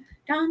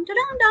 Don.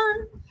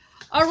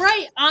 All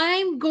right,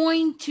 I'm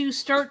going to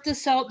start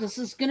this out. This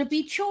is going to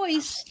be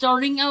choice,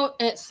 starting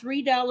out at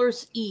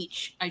 $3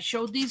 each. I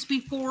showed these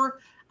before.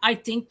 I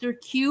think they're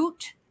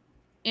cute,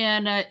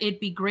 and it'd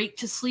be great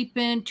to sleep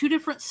in. 2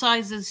 different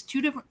sizes,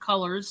 2 different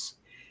colors.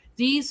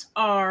 These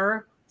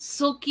are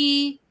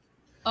silky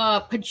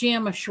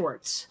pajama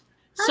shorts.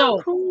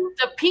 So cool.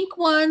 The pink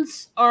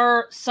ones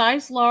are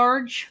size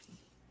large.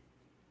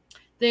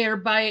 They are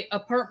by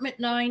Apartment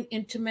 9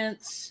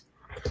 Intimates.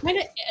 Kind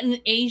of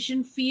an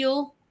Asian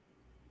feel.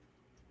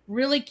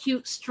 Really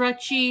cute,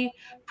 stretchy.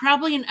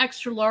 Probably an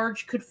extra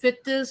large could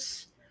fit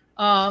this.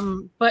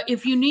 But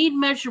if you need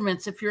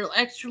measurements, if you're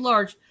extra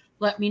large,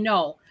 let me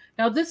know.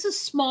 Now, this is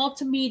small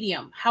to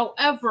medium.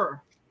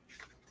 However,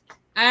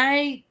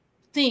 I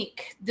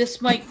think this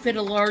might fit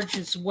a large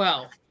as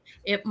well.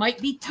 It might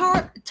be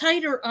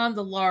tighter on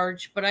the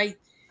large, but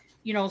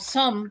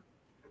some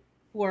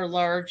who are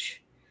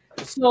large.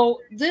 So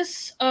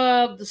this,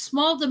 the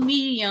small to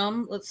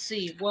medium, let's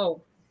see.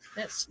 Whoa,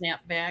 that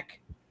snapped back.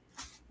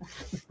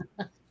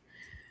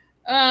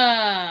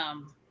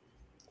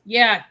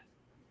 Yeah.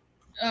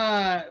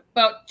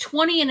 about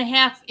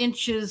 20.5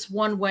 inches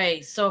one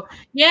way. So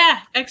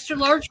yeah, extra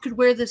large could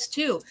wear this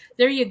too.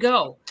 There you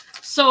go.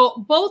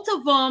 So both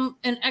of them,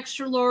 an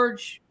extra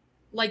large,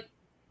 like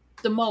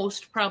the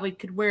most, probably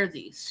could wear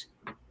these.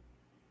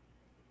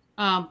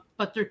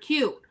 But they're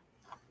cute.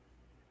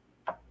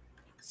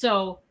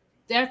 So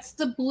that's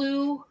the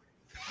blue.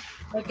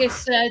 Like I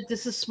said,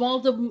 this is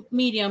small to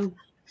medium,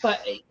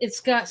 but it's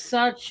got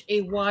such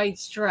a wide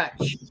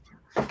stretch.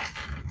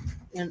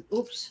 And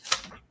oops,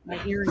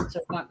 my earrings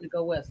are wanting to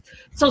go with.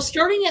 So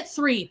starting at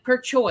 $3 per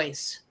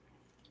choice.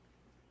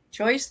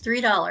 Choice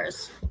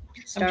 $3.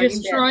 I'm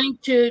just trying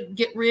to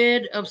get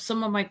rid of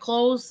some of my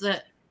clothes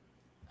that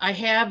I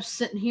have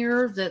sitting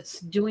here that's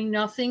doing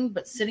nothing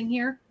but sitting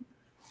here.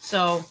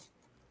 So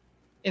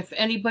if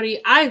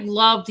anybody, I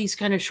love these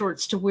kind of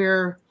shorts to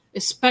wear,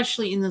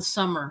 especially in the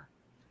summer.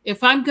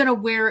 If I'm going to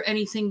wear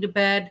anything to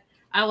bed,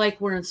 I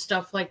like wearing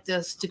stuff like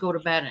this to go to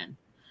bed in.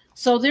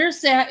 So there's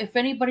that. If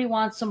anybody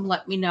wants them,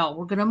 let me know.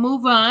 We're going to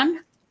move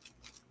on.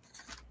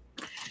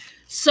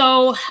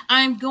 So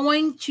I'm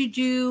going to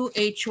do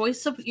a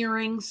choice of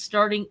earrings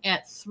starting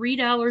at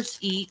 $3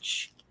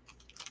 each.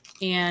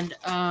 And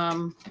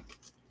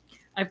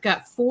I've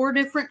got 4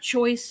 different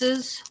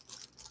choices.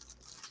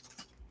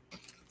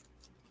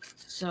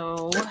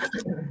 So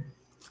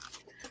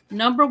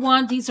number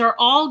 1, these are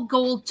all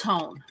gold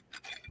tone.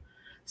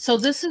 So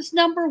this is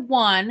number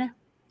 1.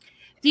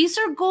 These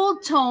are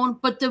gold tone,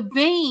 but the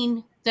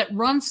vein that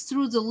runs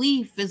through the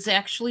leaf is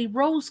actually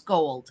rose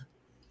gold.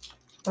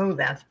 Oh,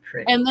 that's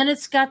pretty. And then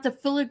it's got the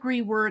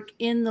filigree work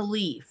in the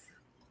leaf.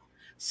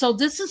 So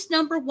this is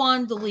number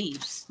 1, the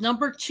leaves.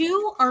 Number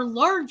 2 are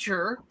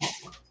larger.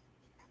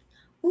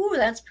 Ooh,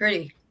 that's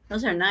pretty.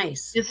 Those are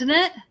nice. Isn't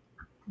it?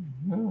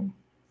 Mm-hmm.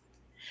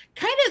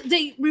 Kind of,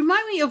 they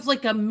remind me of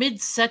like a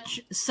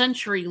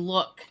mid-century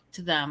look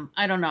to them.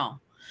 I don't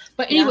know.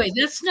 But anyway,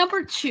 that's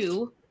number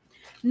 2.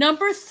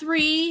 Number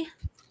 3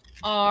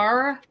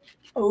 are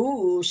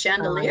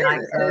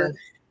chandelier.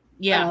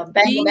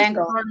 Bangle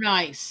bangle are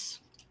nice.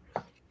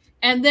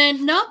 And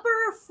then number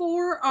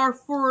 4 are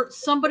for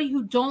somebody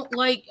who don't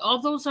like.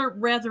 All those are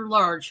rather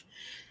large.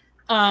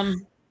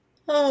 These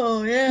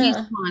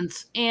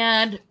ones,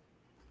 and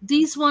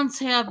these ones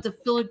have the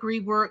filigree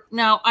work.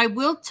 Now I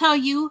will tell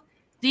you,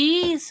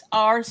 these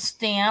are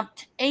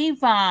stamped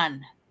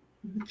Avon.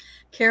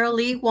 Carol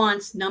Lee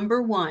wants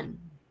number 1.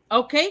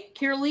 Okay,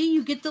 Carol Lee,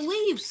 you get the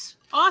leaves.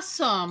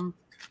 Awesome.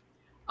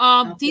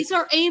 These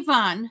are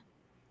Avon,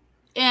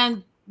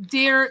 and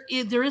there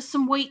is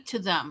some weight to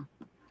them.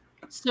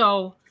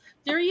 So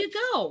there you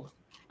go.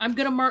 I'm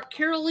going to mark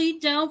Carol Lee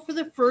down for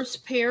the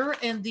first pair,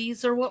 and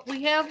these are what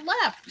we have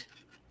left.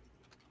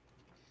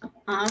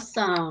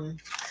 Awesome.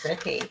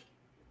 Pretty.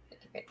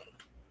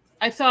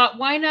 I thought,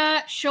 why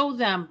not show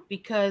them?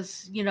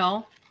 Because, you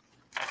know,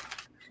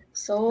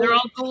 so they're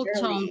all gold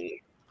tone.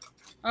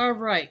 All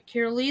right,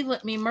 Carol Lee,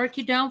 let me mark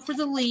you down for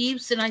the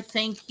leaves, and I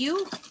thank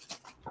you.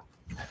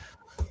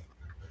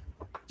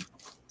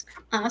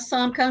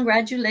 Awesome.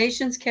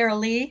 Congratulations, Carol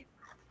Lee.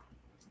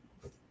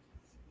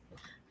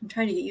 I'm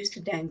trying to get used to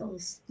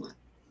dangles.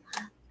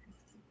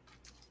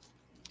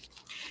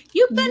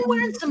 You've been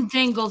wearing some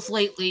dangles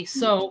lately,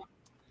 so.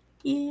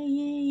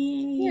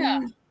 Yeah.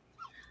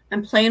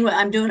 I'm doing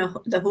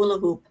the hula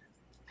hoop.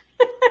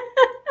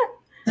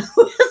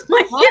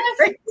 My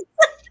earrings.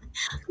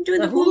 I'm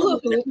doing the hula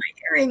hoop with my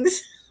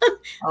earrings.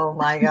 Oh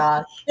my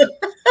gosh.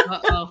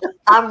 Uh-oh.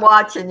 I'm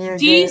watching you.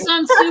 D's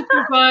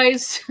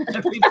unsupervised.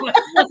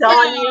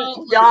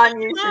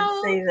 Dawn, you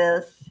should see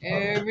this.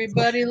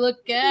 Everybody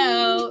look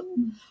out.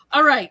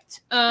 All right.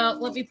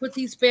 Let me put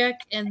these back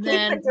and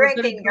then keep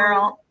drinking,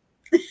 girl.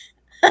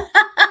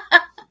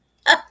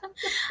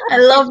 I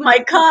love my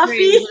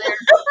coffee.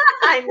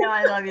 I know,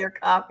 I love your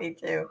coffee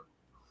too.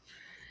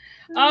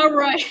 All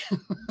right.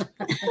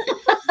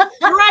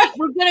 All right,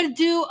 we're going to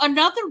do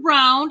another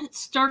round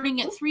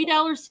starting at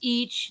 $3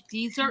 each.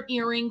 These are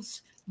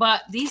earrings,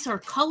 but these are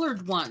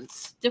colored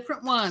ones,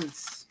 different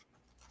ones.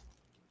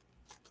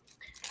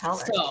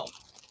 Color. So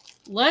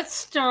let's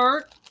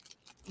start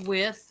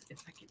with,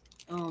 if I can,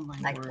 oh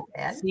my word.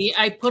 See,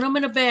 I put them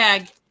in a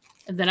bag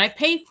and then I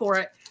pay for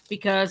it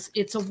because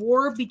it's a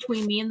war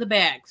between me and the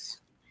bags.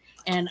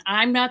 And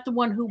I'm not the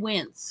one who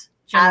wins.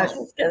 I was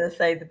just going to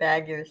say the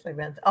bag usually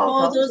wins.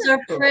 Oh, those are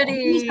cool. pretty.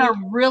 These are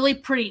really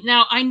pretty.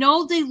 Now, I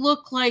know they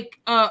look like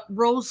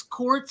rose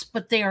quartz,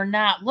 but they are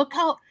not. Look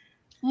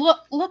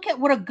at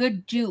what a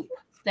good dupe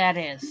that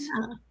is.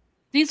 Yeah.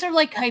 These are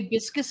like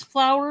hibiscus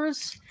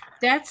flowers.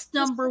 That's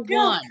number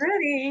 1.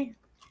 Pretty.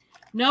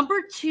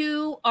 Number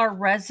 2 are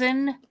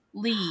resin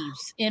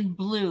leaves in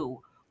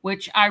blue,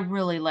 which I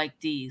really like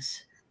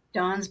these.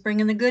 Dawn's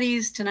bringing the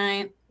goodies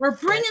tonight. We're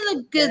bringing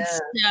the good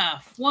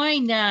stuff. Why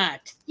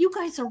not? You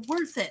guys are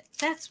worth it.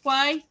 That's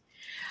why.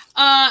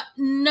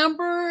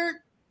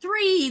 Number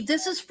 3.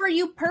 This is for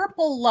you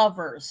purple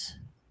lovers.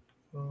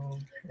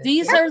 Okay.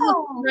 These are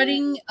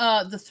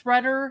the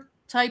threader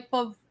type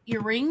of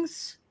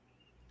earrings.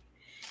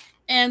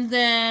 And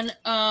then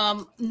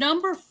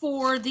number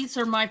 4, these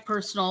are my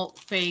personal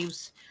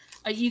faves.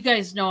 You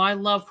guys know I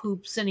love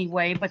hoops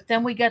anyway, but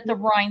then we got the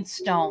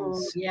rhinestones.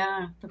 Oh,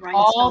 yeah, the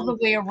rhinestones. All the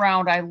way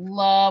around. I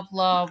love,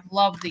 love,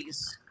 love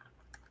these.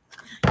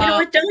 You know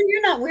what, Dawn?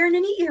 You're not wearing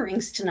any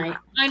earrings tonight.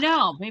 I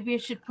know. Maybe I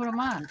should put them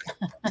on.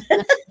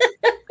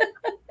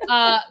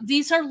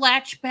 These are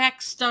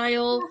latchback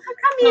style. How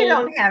come you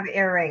don't have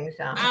earrings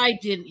on? I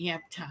didn't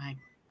have time.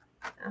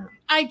 Oh.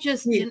 I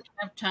just didn't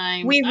have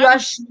time. We I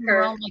rushed was her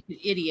around like an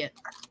idiot.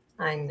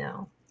 I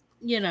know.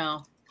 You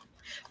know.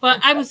 But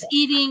I was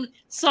eating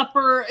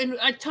supper and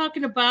I'm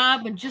talking to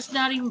Bob and just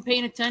not even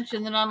paying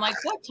attention. Then I'm like,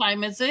 what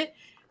time is it?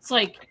 It's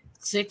like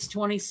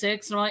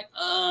 6:26. And I'm like,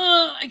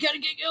 oh, I got to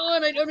get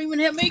going. I don't even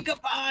have makeup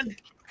on.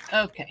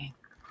 Okay.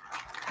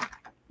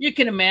 You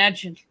can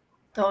imagine.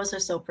 Those are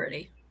so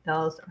pretty.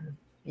 Those are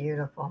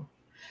beautiful.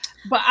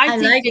 But I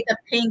think like the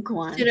pink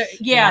ones. they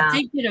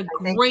did a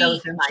great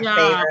those are my job.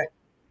 favorite.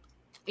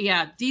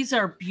 Yeah, these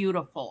are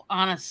beautiful.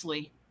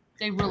 Honestly,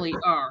 they really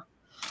are.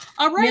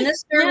 All right.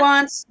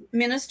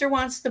 Minister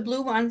wants the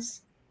blue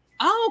ones.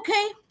 Oh,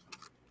 okay.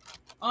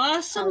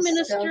 Awesome,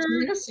 Minister.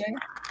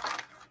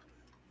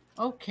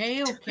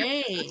 Okay.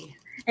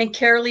 And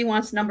Carolee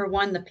wants number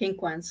 1, the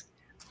pink ones.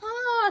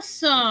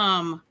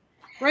 Awesome.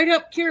 Right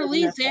up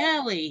Carolee's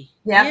alley.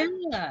 Yep.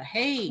 Yeah.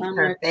 Hey.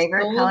 Her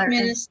favorite color.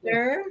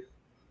 Minister.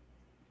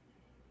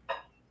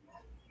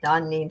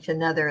 Dawn needs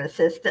another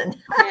assistant.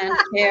 And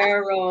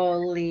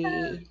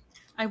Carolee.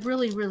 I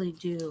really, really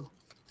do.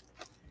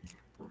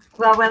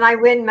 Well, when I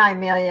win my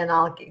million,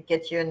 I'll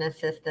get you an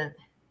assistant.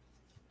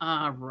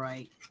 All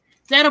right.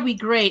 That'll be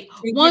great.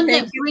 Thank One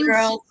you,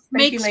 that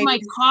makes my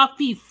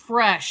coffee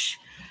fresh.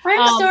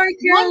 I'm sorry,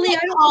 Carolee. One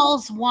that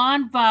calls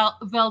Juan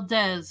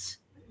Valdez.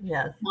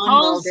 Yes.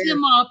 Calls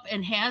him up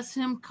and has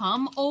him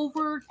come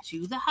over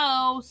to the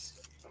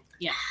house.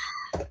 Yeah.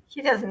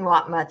 She doesn't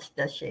want much,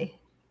 does she?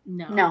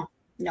 No.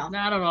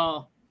 Not at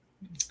all.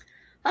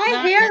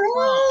 Hi,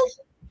 Harold.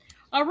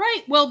 All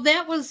right. Well,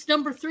 that was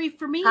number 3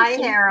 for me. Hi,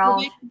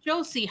 Harold.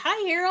 Josie.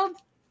 Hi, Harold.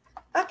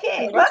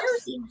 Okay.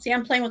 See,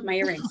 I'm playing with my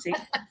earrings. See?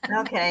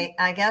 Okay.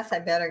 I guess I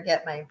better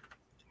get my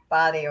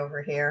body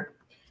over here.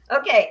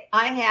 Okay.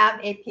 I have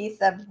a piece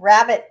of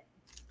rabbit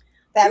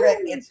fabric.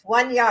 It's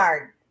 1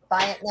 yard.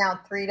 Buy it now,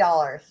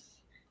 $3.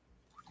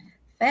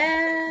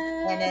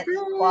 And it's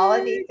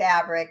quality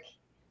fabric.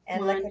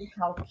 And look at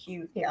how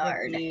cute it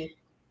would be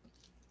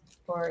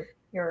for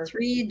your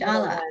 $3.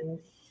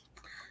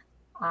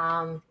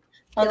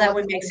 Oh, that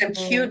would make some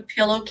cute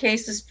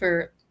pillowcases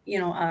for,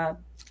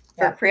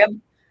 for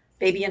crib,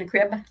 baby in a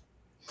crib.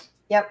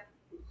 Yep.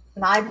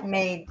 And I've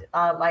made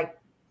like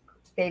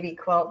baby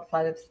quilts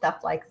out of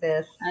stuff like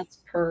this. That's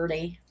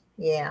pretty.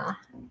 Yeah.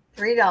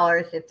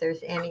 $3 if there's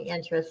any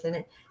interest in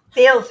it.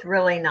 Feels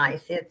really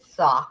nice. It's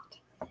soft.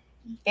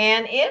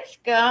 And it's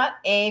got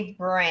a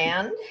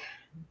brand.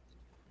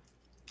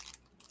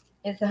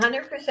 It's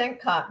 100%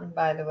 cotton,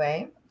 by the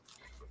way.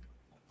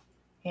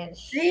 And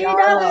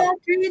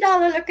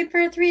 $3, looking for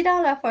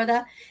 $3 for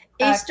the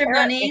Easter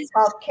bunnies. It's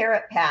called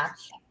Carrot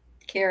Patch.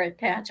 Carrot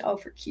Patch, oh,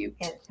 for cute.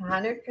 It's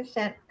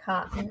 100%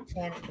 cotton,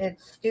 and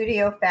it's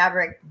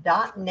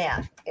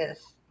studiofabric.net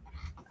is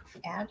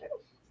address.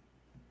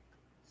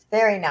 It's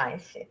very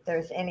nice. If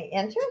there's any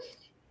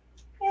interest,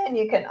 and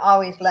you can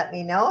always let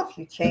me know if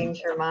you change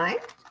your mind.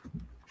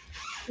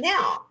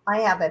 Now, I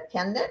have a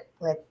pendant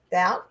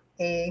without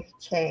a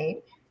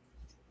chain.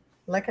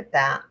 Look at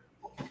that.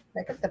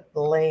 Look at the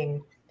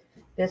bling.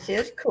 This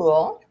is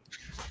cool.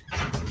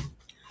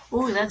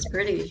 Oh, that's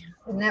pretty.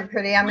 Isn't that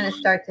pretty? I'm going to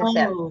start this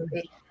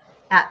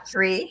at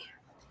 3.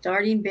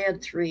 Starting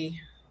bid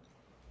 3.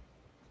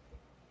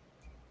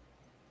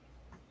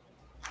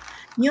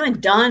 You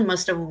and Don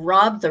must have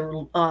robbed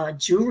the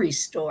jewelry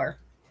store.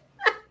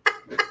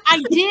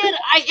 I did.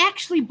 I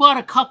actually bought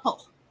a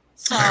couple.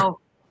 So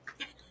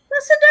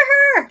listen to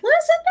her.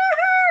 Listen to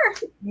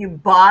her. You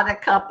bought a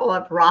couple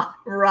of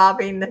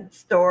robbing the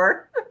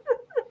store.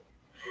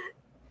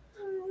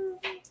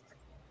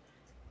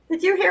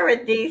 Did you hear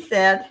what Dee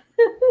said?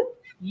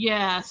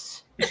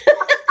 Yes.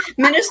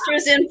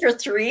 Minister's in for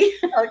 3.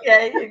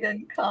 Okay, you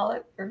can call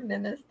it for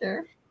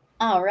Minister.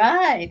 All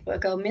right, we'll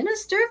go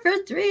Minister for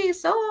 3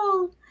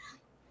 sold.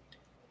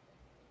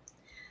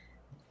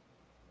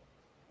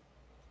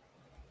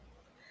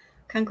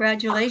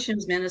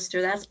 Congratulations, Minister.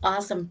 That's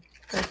awesome.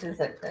 This is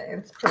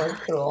it's pretty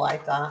cool, I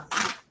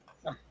thought.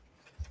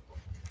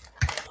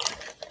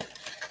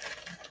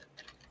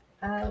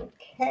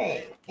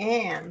 Okay,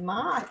 and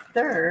my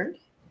third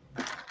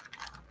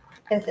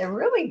is a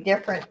really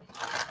different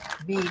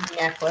bead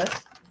necklace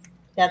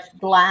that's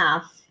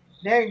glass,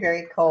 very,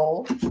 very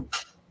cold.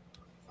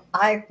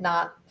 I've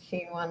not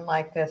seen one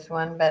like this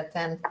one, but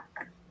then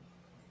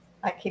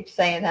I keep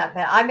saying that,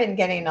 but I've been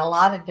getting a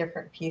lot of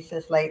different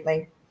pieces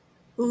lately.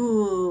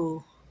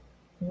 Ooh.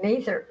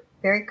 These are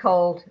very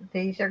cold.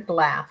 These are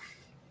glass.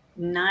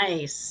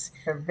 Nice.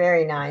 They're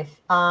very nice.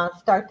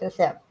 Start this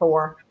at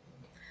 $4.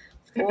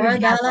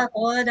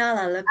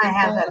 $4. I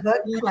have a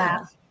hook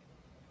clasp.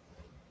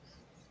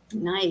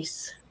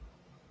 Nice.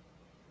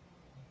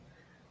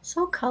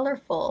 So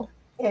colorful.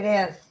 It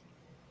is.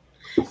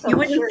 So You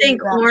wouldn't sure think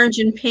you got- orange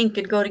and pink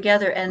could go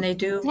together, and they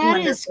do. That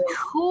is wonderfully.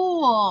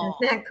 cool.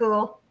 Isn't that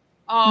cool?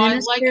 Oh, I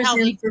like Minister's how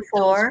they in for did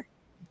those 4.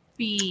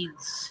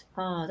 beads.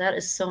 Oh, that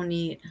is so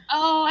neat.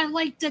 Oh, I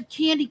like the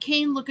candy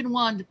cane looking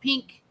one, the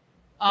pink.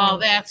 Oh,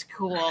 that's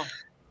cool.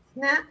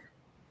 Nah.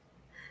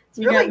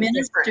 You got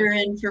Minister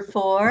in for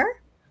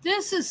 4.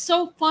 This is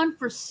so fun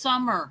for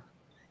summer.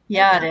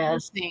 Yeah, I it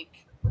is.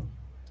 think.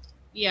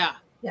 Yeah.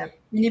 Yep.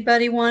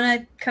 Anybody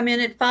want to come in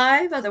at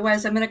 5?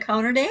 Otherwise, I'm going to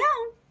count her down.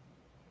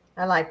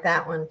 I like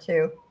that one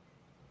too.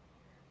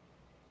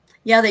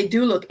 Yeah, they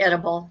do look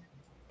edible.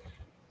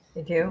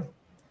 They do.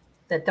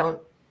 That don't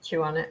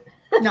chew on it.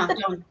 No,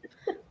 don't.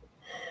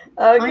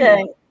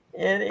 Okay.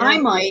 I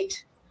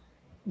might.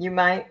 You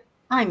might.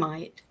 I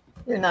might.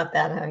 You're not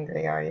that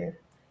hungry, are you?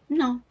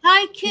 No.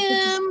 Hi,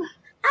 Kim.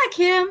 Hi,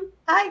 Kim.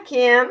 Hi,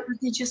 Kim.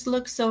 They just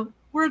look so.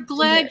 We're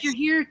glad Yes. you're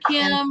here,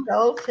 Kim. And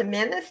go to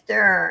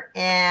Minister,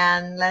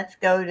 and let's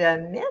go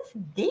to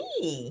Miss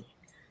D.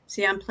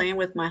 See, I'm playing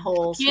with my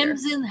holes here.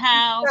 Kim's in the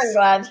house. I'm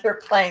glad you're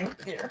playing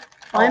with your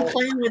I'm holes.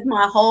 playing with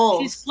my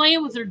holes. She's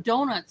playing with her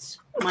donuts.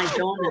 My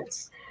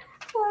donuts.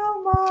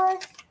 Oh my.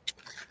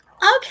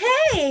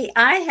 Okay,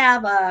 I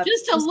have a.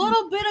 Just a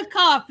little bit of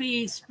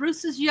coffee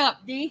spruces you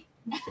up, D.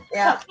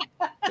 Yeah.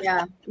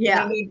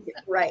 Yeah.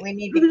 Right. We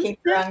need to keep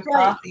her on Right.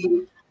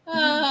 coffee.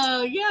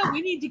 Oh, yeah,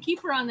 we need to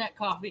keep her on that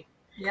coffee.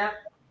 Yep.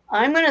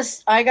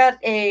 I got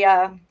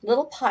a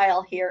little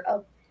pile here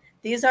of,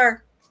 these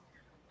are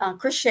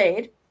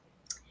crocheted,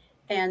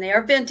 and they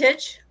are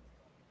vintage,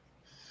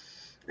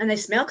 and they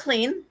smell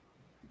clean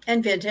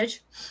and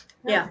vintage.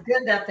 Yeah. It's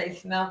good that they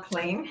smell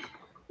clean.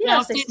 Now,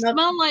 Yes, if they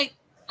smell like,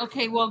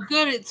 okay, well,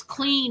 good, it's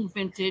clean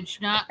vintage,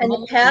 not and the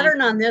moldy.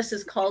 pattern on this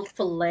is called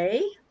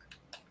filet.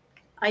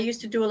 I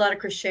used to do a lot of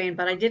crocheting,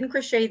 but I didn't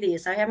crochet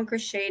these. I haven't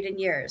crocheted in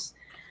years.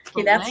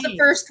 Okay, that's the Filet.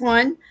 first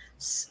one.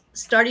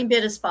 Starting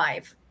bid is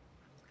 5.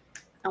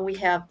 And we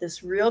have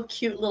this real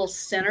cute little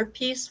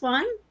centerpiece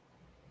one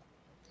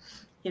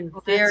in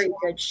Oh, very that's-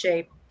 good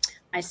shape.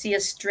 I see a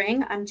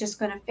string. I'm just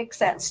going to fix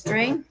that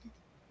string.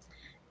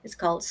 It's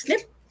called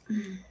Snip.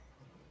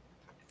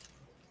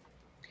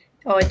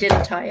 Oh, it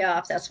didn't tie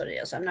off. That's what it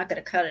is. I'm not going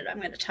to cut it. I'm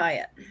going to tie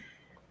it.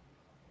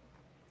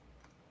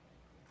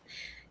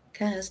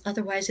 Because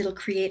otherwise it'll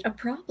create a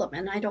problem,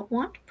 and I don't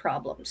want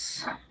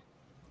problems.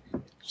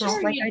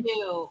 Sure like you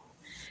do.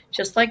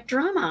 Just like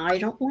drama. I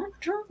don't want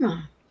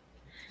drama.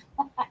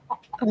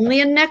 Only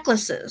in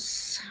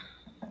necklaces.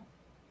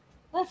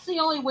 That's the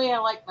only way I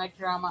like my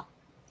drama.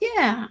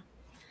 Yeah.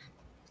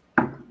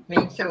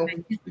 Me too.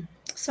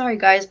 Sorry,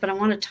 guys, but I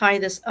want to tie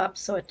this up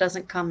so it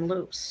doesn't come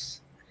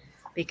loose,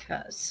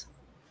 because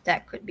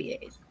that could be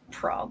a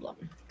problem.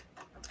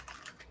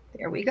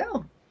 There we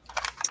go.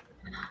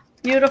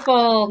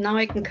 Beautiful. Now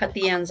I can cut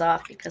the ends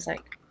off because I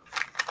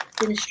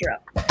finished her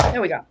up.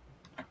 There we go.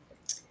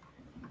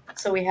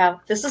 So we have,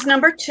 this is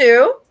number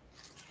 2.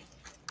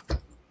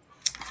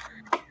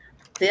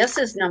 This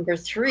is number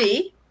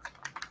 3.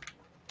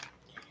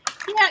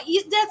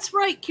 Yeah, that's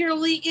right,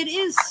 Carolee. It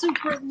is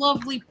super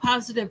lovely,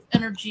 positive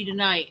energy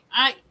tonight.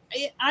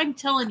 I'm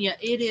telling you,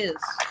 it is.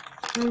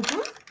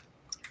 Mm-hmm.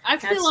 I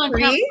feel That's on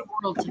top of 3. the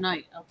world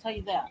tonight. I'll tell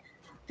you that.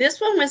 This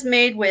one was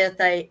made with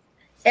a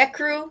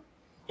ecru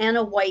and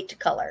a white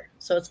color.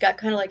 So it's got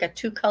kind of like a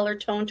 2-color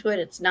tone to it.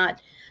 It's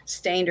not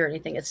stained or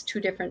anything. It's 2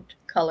 different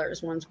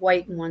colors. One's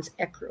white and one's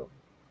ecru.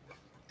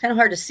 Kind of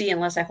hard to see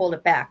unless I hold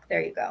it back.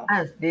 There you go.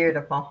 That's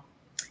beautiful.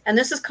 And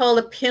this is called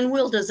a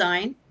pinwheel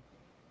design.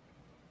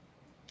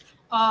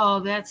 Oh,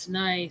 that's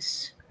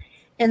nice.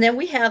 And then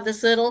we have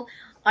this little,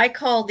 I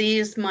call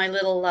these my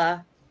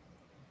little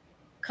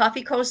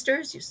coffee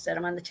coasters. You set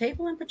them on the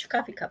table and put your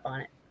coffee cup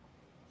on it.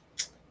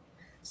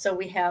 So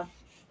we have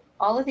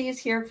all of these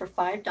here for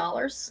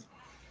 $5.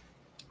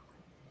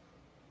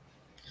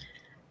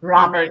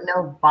 Robert,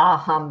 no bah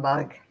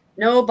humbug.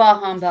 No bah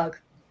humbug.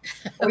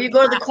 Or you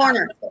go to the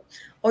corner.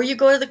 Or you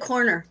go to the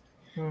corner.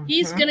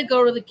 He's Mhm. going to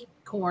go to the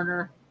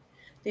corner.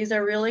 These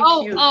are really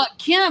cute.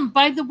 Kim,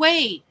 by the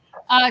way,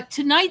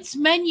 tonight's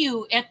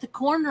menu at the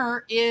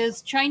corner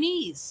is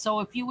Chinese. So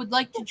if you would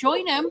like to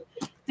join him,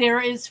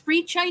 there is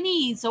free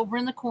Chinese over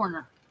in the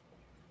corner.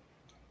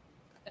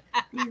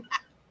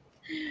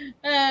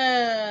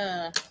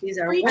 These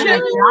are free 1,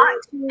 Chinese.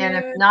 2, And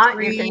if not,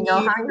 you 3, can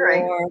go hungry.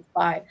 4,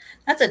 5.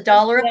 That's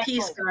 $1 a Exactly.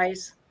 piece,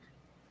 guys.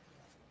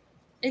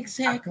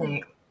 Exactly.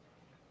 Okay.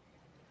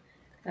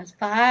 That's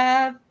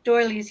 5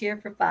 doilies here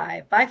for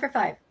 5. 5 for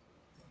 5.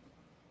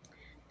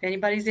 If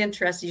anybody's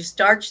interested, you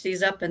starch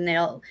these up, and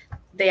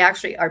they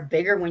actually are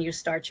bigger when you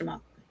starch them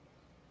up.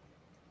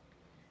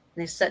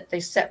 They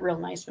set real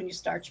nice when you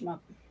starch them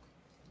up.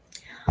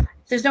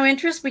 If there's no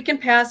interest, we can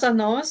pass on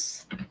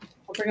those.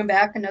 I'll bring them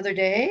back another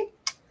day.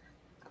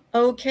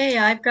 Okay,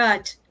 I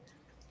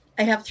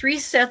have 3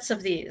 sets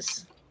of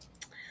these.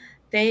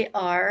 They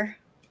are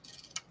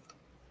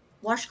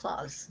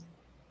washcloths,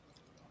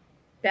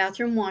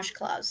 bathroom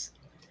washcloths.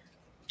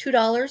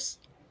 $2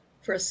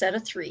 for a set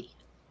of 3.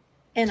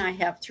 And I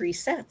have 3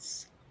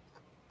 sets.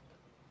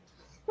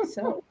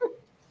 So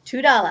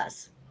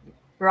 $2.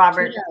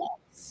 Robert,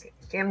 $2.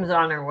 Kim's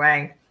on her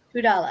way.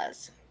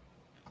 $2.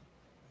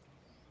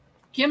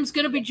 Kim's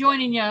going to be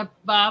joining you,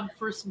 Bob,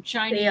 for some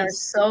Chinese.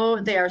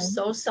 They are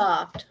so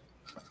soft.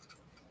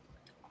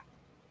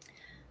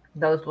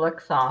 Those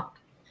look soft.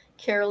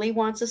 Carolee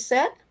wants a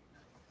set.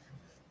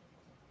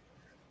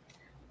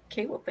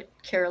 Okay, we'll put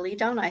Carolee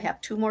down. I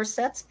have 2 more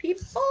sets,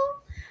 people.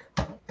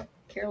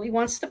 Carolee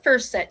wants the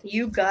first set.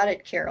 You got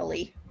it,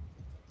 Carolee.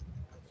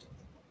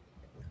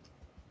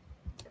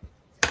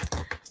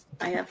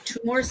 I have 2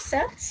 more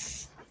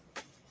sets.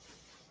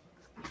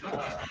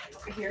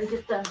 Here,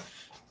 get the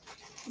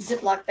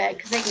Ziploc bag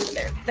because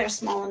they're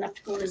small enough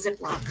to go in a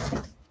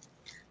Ziploc.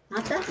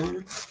 Not that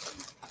one.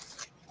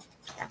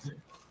 That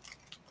one.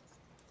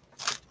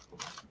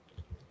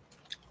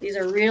 These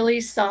are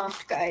really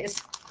soft,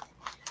 guys.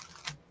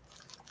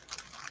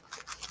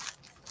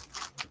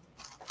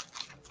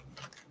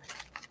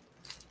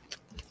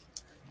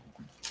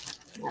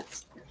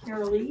 That's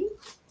Carolee.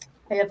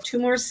 I have 2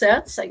 more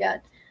sets. I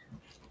got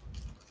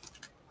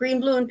green,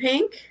 blue, and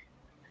pink.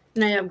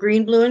 And I have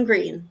green, blue, and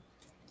green.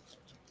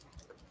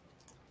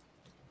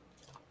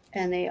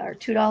 And they are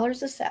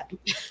 $2 a set.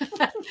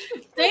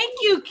 Thank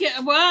you,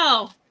 Kim.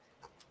 Wow.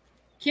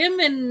 Kim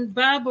and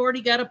Bob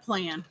already got a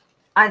plan.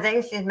 I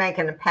think she's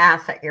making a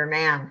pass at your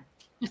man.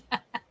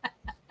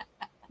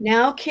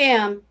 Now,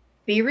 Kim,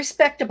 be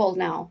respectable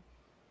now.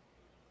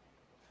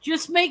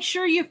 Just make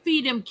sure you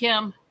feed him,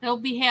 Kim. He'll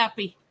be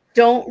happy.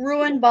 Don't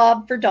ruin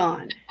Bob for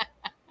Dawn.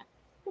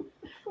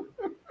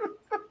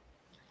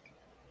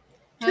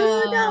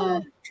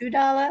 $2,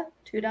 $2,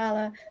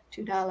 $2,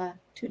 $2,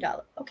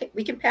 $2. Okay,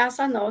 we can pass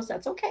on those.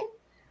 That's okay.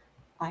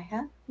 I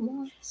have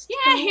more.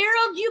 Yeah,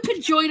 Harold, you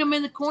can join them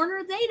in the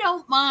corner. They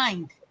don't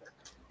mind.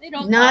 They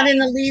don't. Not mind. in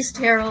the least,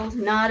 Harold.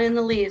 Not in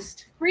the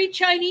least. Free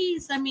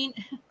Chinese. I mean,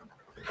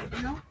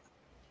 you know,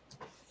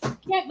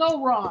 can't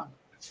go wrong.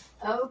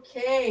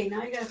 Okay,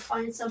 now you got to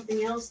find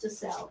something else to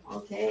sell.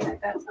 Okay, I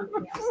got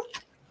something else.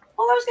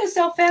 Oh, I was going to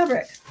sell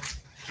fabric.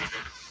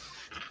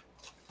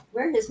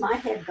 Where has my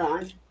head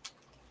gone?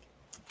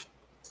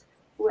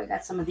 Oh, I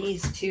got some of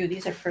these too.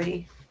 These are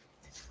pretty.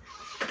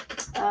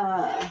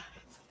 I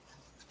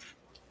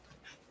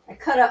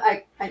cut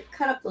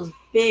up those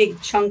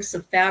big chunks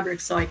of fabric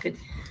so I could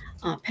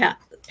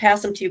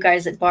pass them to you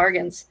guys at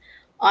bargains.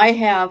 I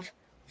have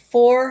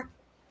 4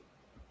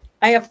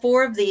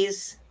 of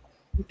these.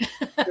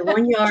 They're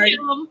 1 yard,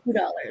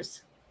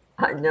 $2.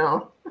 I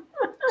know.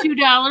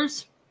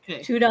 $2.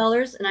 Okay.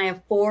 $2, and I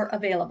have 4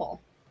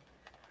 available.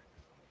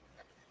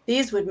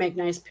 These would make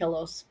nice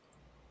pillows.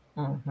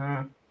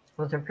 Mm-hmm.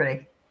 Those are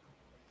pretty.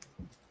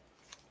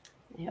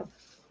 I have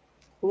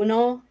 1,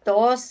 2,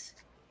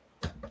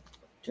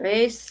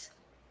 3, 4.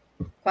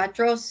 5.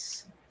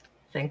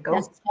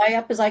 As high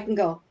up as I can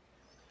go.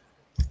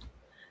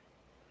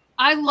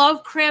 I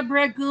love crab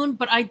ragoon,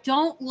 but I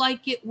don't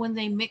like it when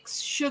they mix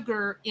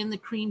sugar in the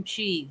cream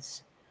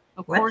cheese.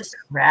 Of course,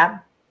 crab.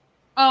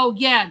 Oh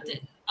yeah,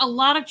 a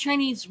lot of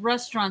Chinese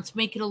restaurants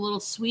make it a little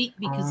sweet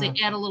because they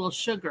add a little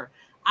sugar.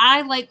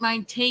 I like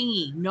mine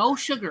tangy, no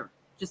sugar,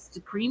 just the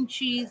cream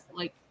cheese.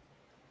 Like,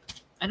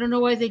 I don't know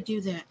why they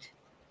do that.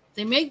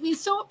 They make me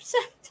so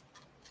upset.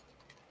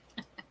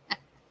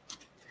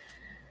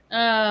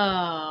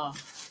 Oh.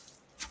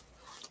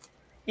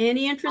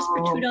 Any interest for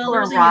 $2?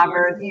 Poor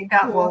Robert, you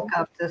got woke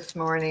up this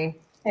morning.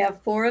 I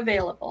have 4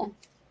 available.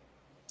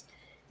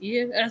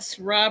 Yes,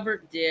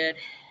 Robert did.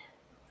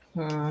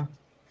 4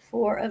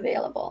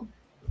 available.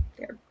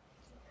 They're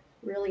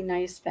really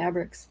nice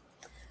fabrics.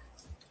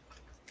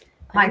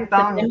 My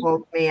phone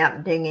woke me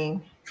up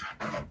dinging.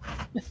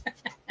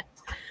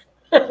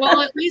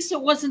 Well, at least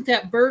it wasn't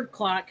that bird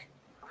clock.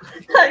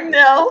 I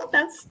know,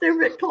 that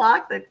stupid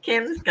clock that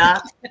Kim's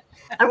got.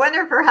 I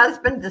wonder if her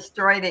husband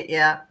destroyed it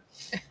yet.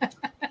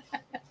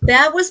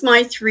 That was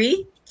my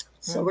 3.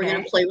 So we're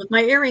going to play with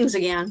my earrings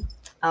again.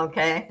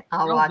 Okay,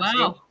 I'll watch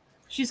you.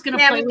 She's going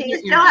to play with do you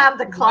your still have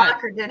the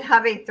clock, or did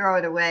hubby throw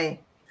it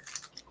away?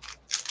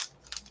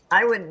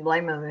 I wouldn't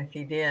blame him if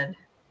he did.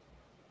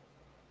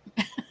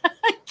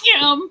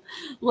 Kim,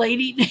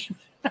 lady.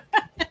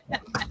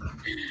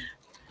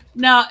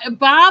 Now,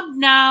 Bob,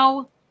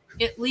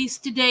 at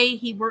least today,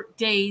 he worked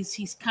days.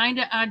 He's kind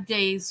of on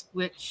days,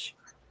 which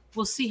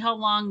we'll see how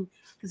long,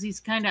 because he's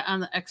kind of on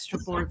the extra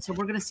board. So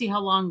we're going to see how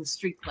long the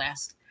streak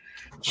lasts.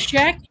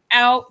 Check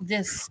out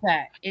this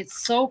set. It's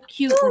so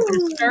cute. We're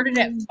going to start it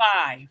at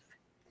 5.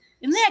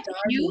 Isn't that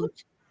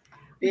cute?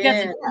 We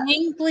got the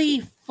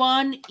tingly,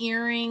 fun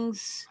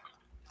earrings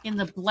in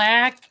the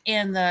black,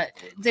 and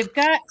they've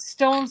got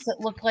stones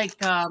that look like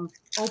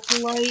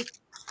opalite.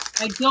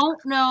 I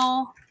don't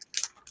know.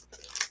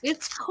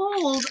 It's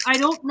cold. I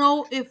don't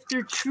know if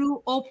they're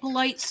true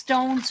opalite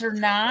stones or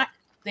not.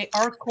 They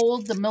are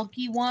cold, the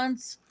milky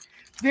ones.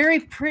 Very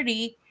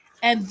pretty.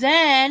 And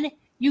then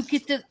you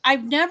get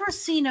I've never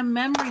seen a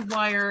memory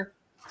wire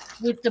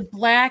with the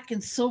black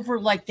and silver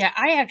like that.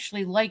 I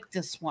actually like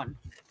this one.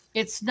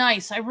 It's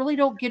nice. I really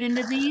don't get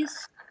into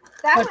these.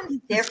 That one's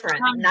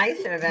different,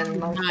 nicer than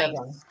most of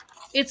them.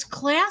 It's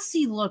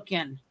classy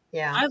looking.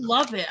 Yeah. I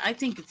love it. I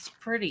think it's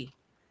pretty.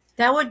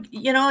 That would,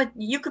 you know,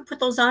 you could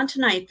put those on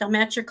tonight. They'll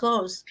match your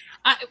clothes.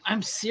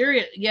 I'm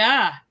serious.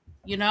 Yeah.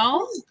 You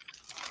know?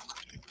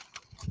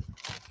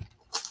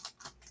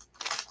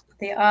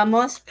 They are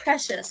most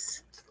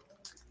precious.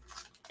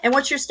 And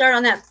what's your start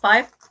on that?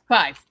 5?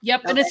 5.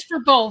 Yep. Okay. And it's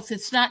for both.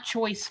 It's not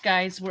choice,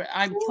 guys.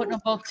 I'm putting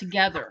them both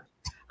together.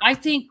 I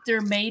think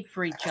they're made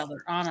for each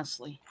other,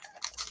 honestly.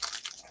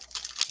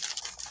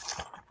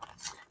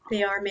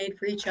 They are made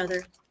for each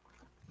other.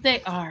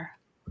 They are.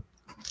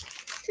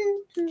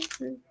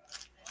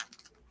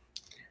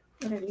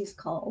 What are these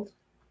called?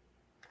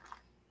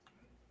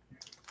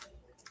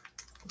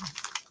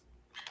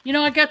 You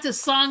know, I got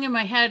this song in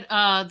my head.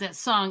 That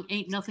song,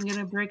 "Ain't Nothing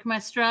Gonna Break My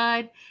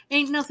Stride.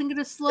 Ain't nothing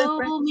gonna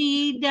slow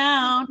me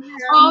down.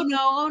 Oh no,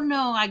 oh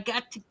no, I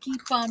got to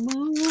keep on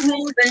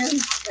moving."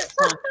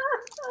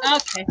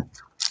 Okay.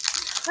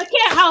 I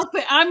can't help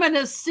it. I'm in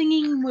a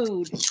singing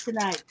mood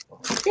tonight.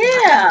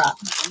 Yeah.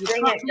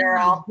 Sing it,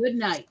 girl. Good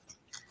night.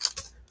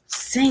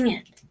 Sing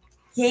it.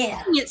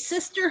 Yeah. Sing it,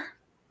 sister.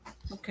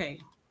 Okay.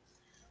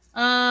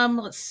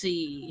 Let's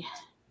see.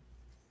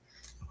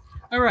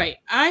 All right.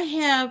 I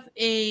have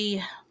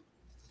a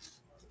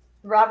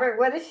Robert,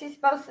 what is she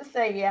supposed to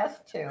say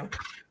yes to?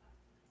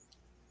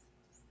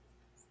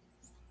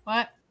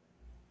 what?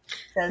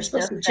 You're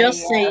supposed to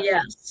just say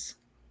yes.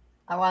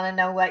 I want to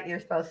know what you're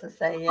supposed to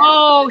say yes.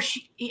 Oh,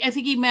 I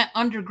think he meant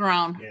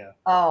underground. Yeah.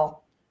 Oh.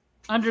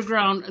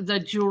 Underground, the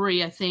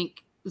jewelry, I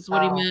think, is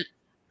what he meant.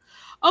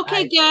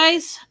 Okay,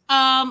 guys.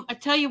 I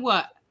tell you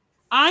what.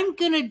 I'm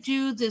gonna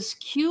do this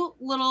cute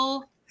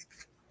little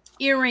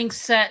earring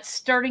set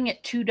starting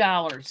at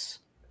 $2.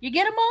 You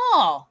get them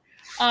all.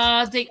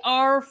 They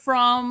are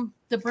from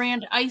the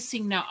brand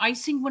Icing. Now,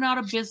 Icing went out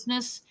of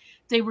business.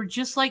 They were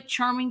just like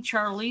Charming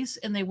Charlie's,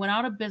 and they went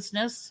out of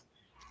business.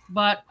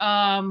 But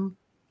the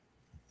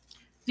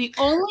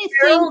only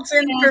Harold's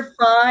thing in for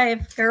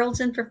 5.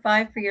 Harold's in for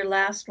 5 for your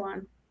last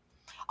one.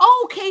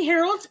 Oh, okay,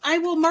 Harold. I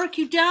will mark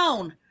you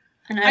down.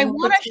 And I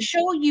want to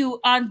show you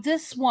on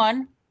this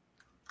one.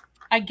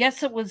 I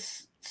guess it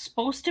was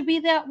supposed to be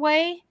that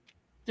way.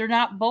 They're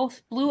not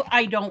both blue.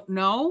 I don't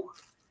know.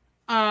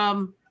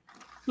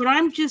 But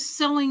I'm just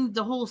selling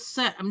the whole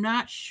set. I'm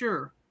not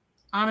sure.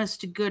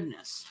 Honest to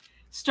goodness.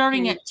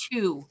 Starting at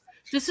 2.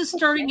 This is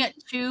starting at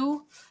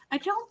 2. I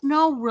don't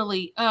know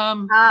really.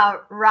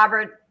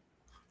 Robert,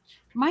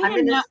 I'm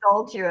going to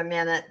scold you a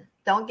minute.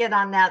 Don't get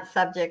on that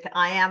subject.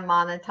 I am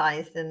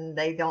monetized and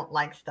they don't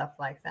like stuff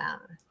like that.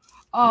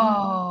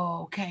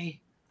 Oh, okay.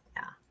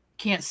 Yeah.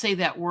 Can't say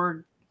that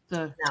word.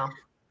 No.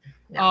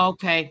 Oh,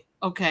 okay.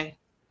 Okay.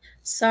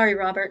 Sorry,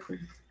 Robert. Guys,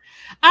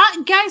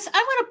 I'm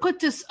going to put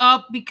this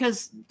up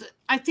because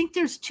I think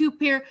there's 2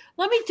 pair.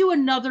 Let me do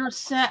another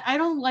set. I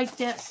don't like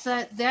that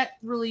set. That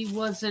really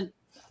wasn't.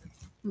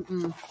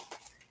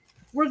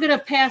 We're going to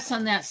pass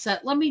on that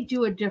set. Let me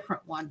do a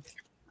different one.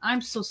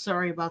 I'm so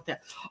sorry about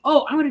that.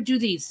 Oh, I'm going to do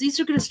these.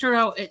 These are going to start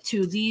out at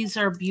 2. These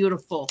are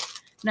beautiful.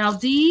 Now,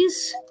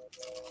 these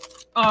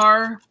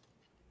are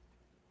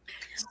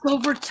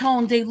silver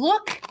tone. They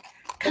look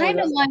kind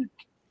of like,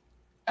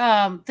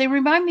 they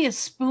remind me of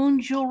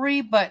spoon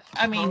jewelry, but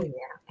I mean.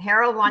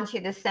 Harold wants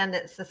you to send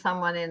it to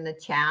someone in the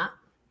chat.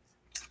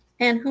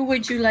 And who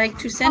would you like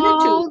to send it to?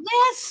 Oh,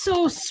 that's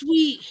so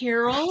sweet,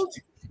 Harold.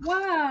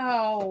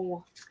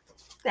 Wow.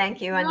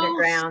 Thank you,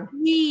 Underground.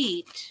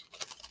 Sweet.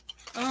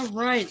 All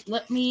right,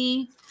 let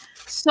me.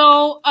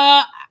 So,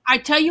 I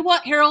tell you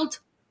what, Harold,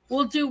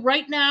 we'll do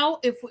right now.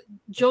 If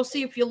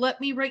Josie, if you let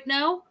me right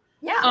now.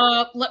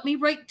 Yeah. Let me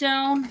write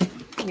down.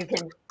 You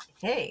can.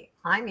 Hey,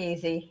 I'm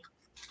easy.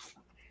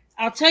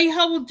 I'll tell you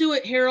how we'll do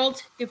it,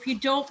 Harold. If you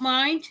don't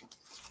mind,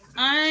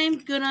 I'm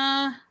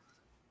gonna.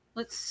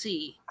 Let's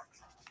see.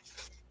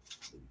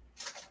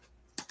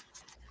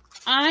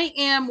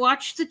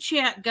 Watch the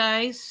chat,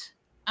 guys.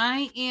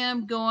 I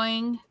am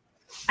going.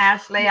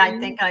 Ashley, I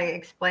think I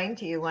explained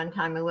to you one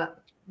time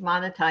what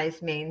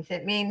monetize means.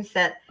 It means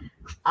that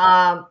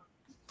I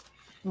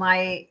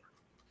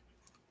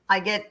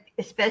get,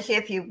 especially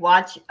if you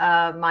watch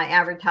my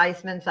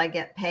advertisements, I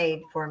get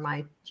paid for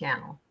my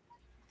channel.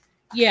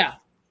 Yeah.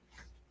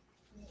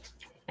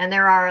 And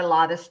there are a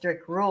lot of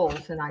strict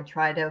rules, and I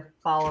try to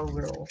follow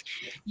rules.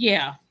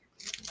 Yeah.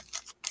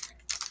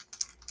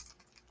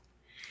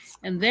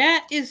 And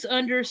that is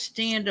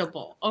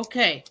understandable.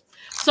 Okay.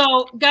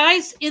 So,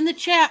 guys, in the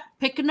chat,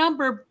 pick a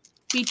number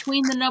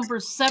between the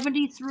numbers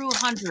 70 through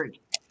 100.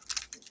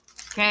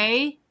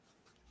 Okay?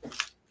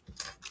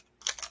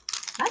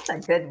 That's a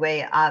good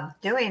way of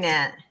doing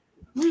it.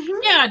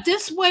 Yeah,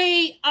 this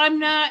way I'm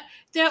not,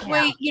 that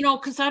way, you know,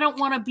 because I don't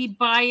want to be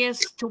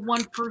biased to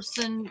one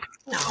person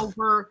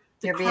over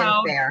the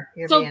crowd. Being fair.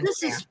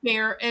 This is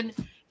fair. And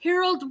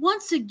Harold,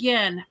 once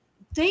again,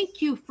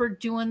 thank you for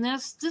doing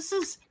this. This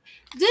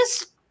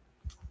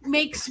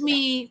makes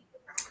me.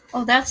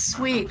 Oh, that's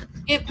sweet.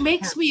 It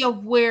makes me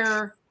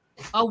aware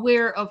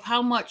of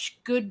how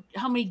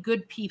many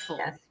good people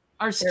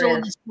are still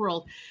in this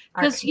world.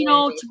 Because, you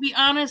know, to be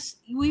honest,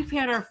 we've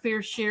had our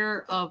fair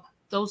share of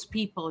those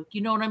people.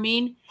 You know what I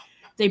mean?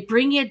 They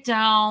bring it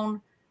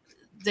down.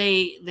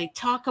 they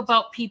talk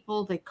about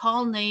people, they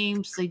call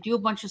names, they do a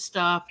bunch of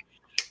stuff.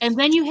 And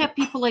then you have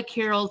people like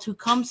Harold who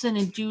comes in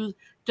and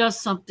does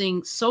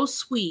something so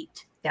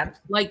sweet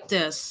like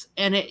this.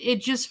 And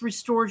it just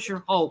restores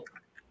your hope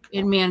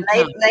in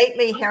mankind.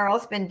 Lately,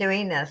 Harold's been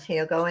doing this.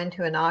 He'll go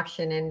into an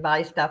auction and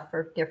buy stuff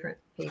for different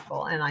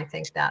people. And I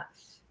think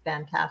that's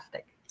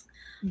fantastic.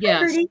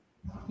 Yes.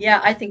 Yeah,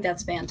 I think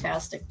that's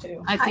fantastic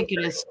too. I think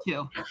it is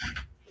too.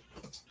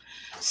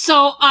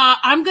 So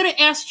I'm going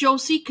to ask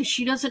Josie because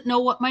she doesn't know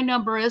what my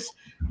number is.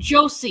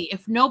 Josie,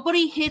 if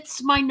nobody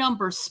hits my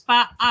number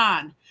spot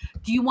on,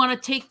 do you want to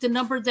take the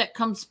number that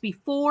comes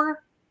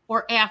before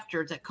or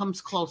after that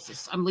comes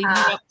closest? I'm leaving it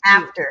up to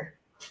after.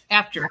 You.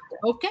 After.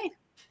 Okay.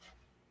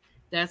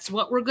 That's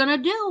what we're going to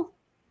do.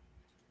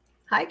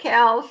 Hi,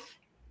 Kels.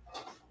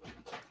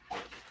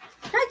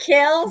 Hi,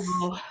 Kels.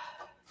 Oh.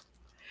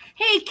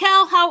 Hey,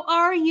 Cal, how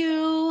are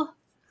you?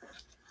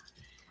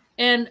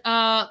 And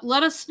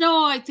let us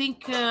know. I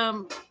think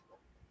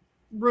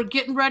we're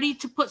getting ready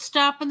to put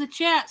stop in the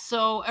chat.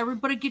 So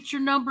everybody get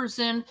your numbers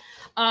in.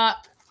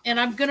 And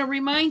I'm going to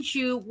remind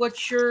you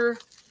what your...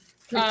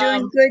 We're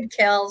doing good,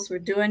 Kels. We're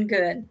doing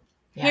good.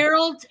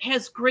 Harold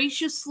has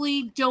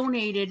graciously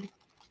donated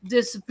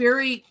this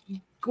very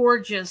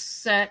gorgeous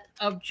set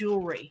of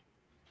jewelry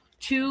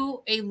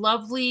to a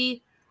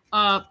lovely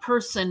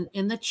person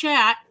in the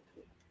chat,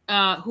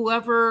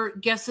 whoever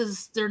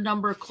guesses their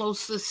number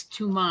closest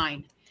to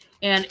mine.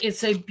 And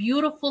it's a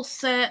beautiful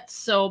set,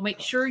 so make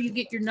sure you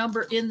get your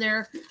number in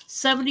there,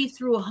 70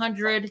 through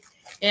 100,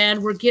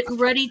 and we're getting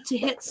ready to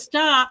hit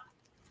stop.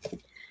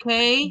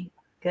 Okay?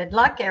 Good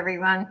luck,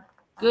 everyone.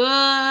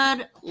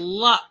 Good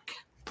luck.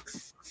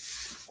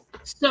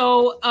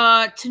 So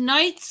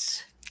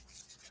tonight's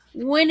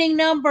winning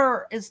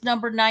number is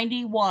number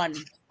 91.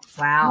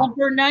 Wow.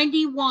 Number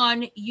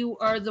 91, you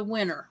are the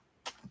winner.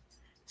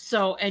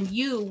 So, and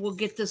you will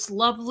get this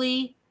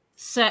lovely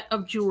set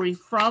of jewelry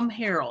from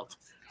Harold.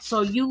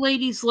 So you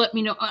ladies let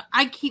me know.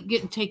 I keep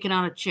getting taken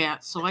out of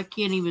chat, so I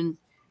can't even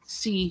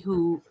see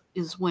who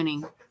is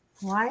winning.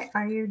 Why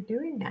are you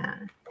doing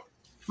that?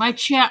 My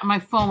chat, my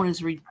phone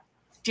is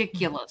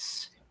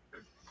ridiculous.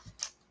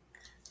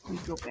 Let me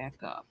go back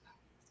up.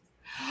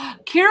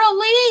 Carol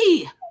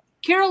Lee!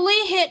 Carol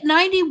Lee hit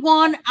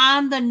 91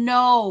 on the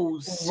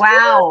nose.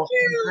 Wow.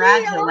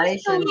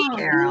 Congratulations,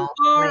 Carol.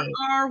 You are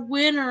our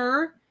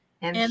winner.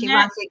 And she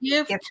wants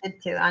it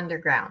gifted to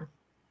Underground.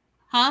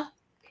 Huh?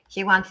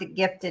 She wants it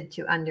gifted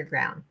to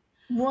Underground.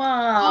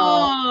 Wow.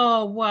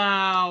 Oh,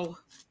 wow.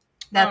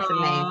 That's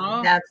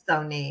amazing. That's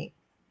so neat.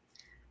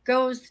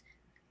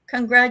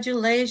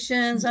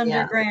 Congratulations,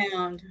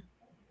 Underground.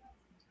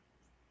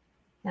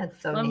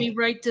 That's so neat. Let me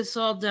write this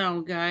all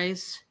down,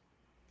 guys.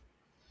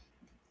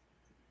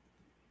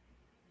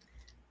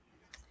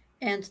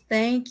 And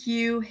thank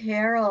you,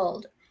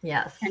 Harold.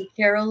 Yes. And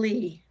Carol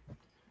Lee.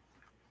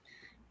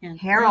 And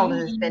Harold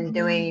has been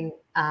doing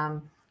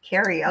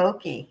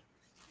karaoke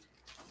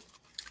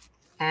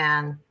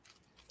and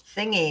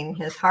singing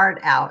his heart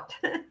out.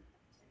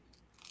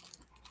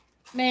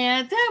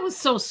 Man, that was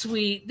so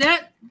sweet.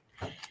 That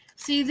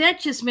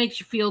just makes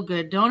you feel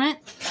good, don't it?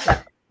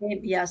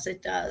 Yes,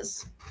 it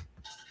does.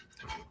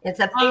 It's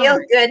a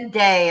feel-good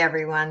day,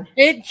 everyone.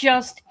 It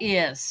just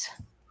is.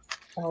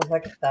 Oh,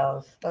 look at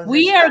those.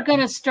 We are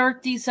going to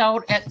start these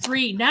out at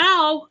 3.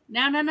 Now.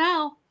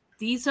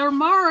 These are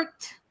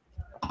marked.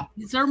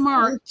 These are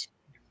marked.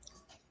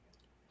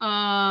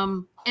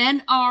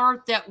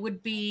 NR, that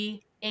would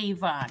be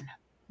Avon.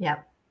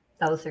 Yep.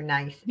 Those are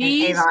nice.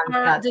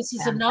 This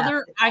is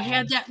another. I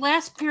had that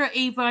last pair of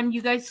Avon.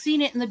 You guys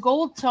seen it in the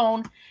gold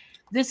tone.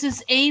 This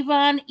is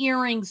Avon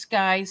earrings,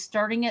 guys,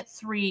 starting at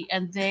 3,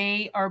 and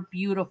they are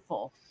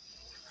beautiful.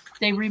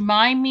 They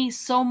remind me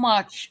so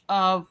much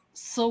of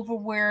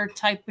silverware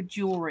type of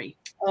jewelry.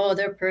 Oh,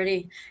 they're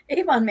pretty.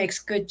 Avon makes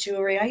good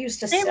jewelry. I used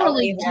to sell Avon. They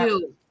really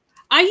do.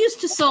 I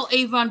used to sell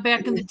Avon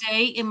back in the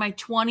day in my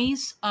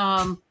 20s.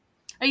 I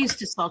used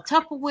to sell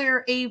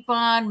Tupperware,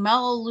 Avon,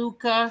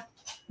 Melaleuca.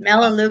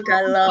 Melaleuca,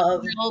 I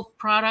love.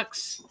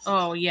 Products.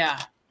 Oh, yeah.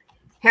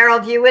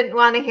 Harold, you wouldn't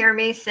want to hear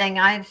me sing.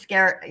 I'd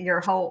scare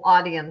your whole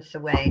audience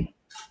away.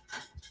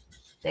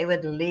 They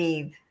would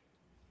leave.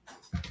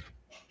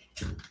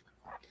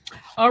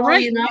 All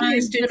right. You know, I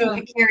used to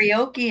do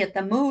karaoke at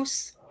the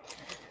Moose.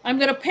 I'm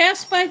going to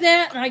pass by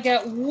that, and I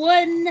got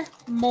one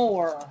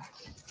more.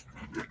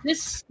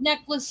 This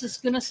necklace is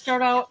going to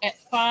start out at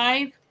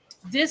 5.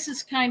 This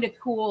is kind of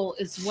cool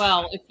as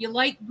well. If you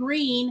like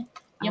green,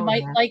 you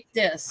might like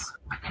this.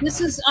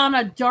 This is on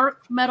a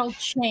dark metal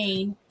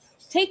chain.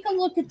 Take a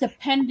look at the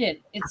pendant.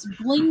 It's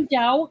blinged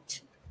out.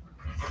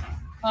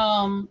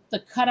 The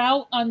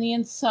cutout on the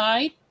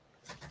inside.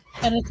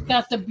 And it's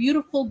got the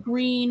beautiful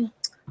green.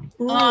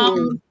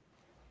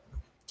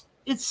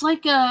 It's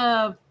like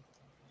a...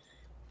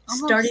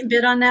 Starting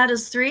bid on that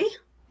is 3?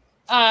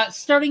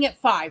 Starting at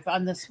 5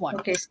 on this one.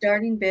 Okay,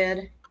 starting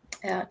bid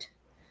at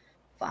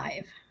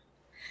 5.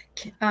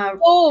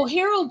 Oh,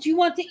 Harold, do you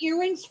want the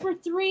earrings for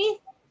 3?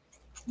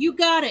 You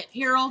got it,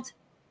 Harold.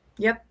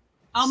 Yep.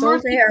 I'll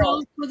mark the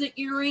code for the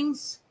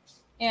earrings,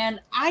 And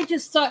I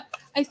just thought,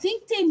 I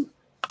think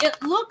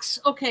it looks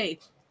okay.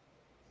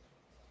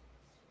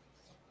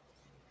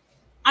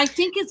 I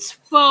think it's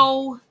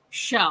faux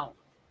shell.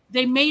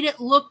 They made it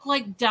look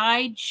like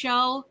dyed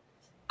shell.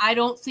 I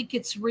don't think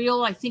it's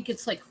real. I think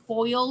it's like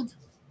foiled.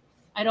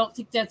 I don't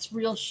think that's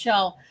real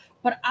shell.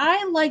 But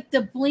I like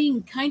the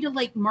bling, kind of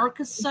like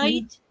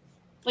marcasite,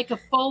 like a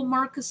faux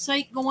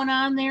marcasite going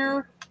on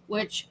there,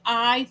 which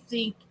I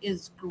think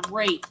is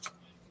great.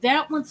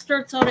 That one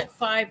starts out at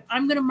 $5.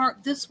 I'm going to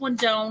mark this one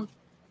down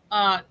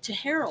to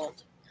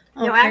Harold.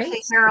 Okay. No,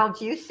 actually,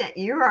 Harold,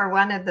 you are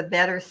one of the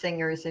better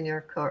singers in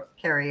your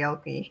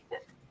karaoke.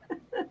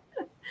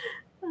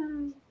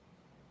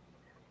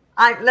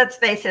 Let's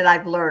face it,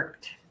 I've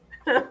lurked.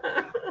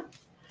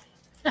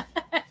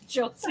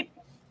 Josie.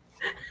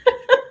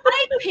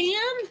 Hi,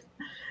 Pam.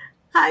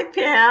 Hi,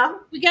 Pam.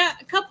 We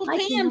got a couple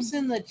Pams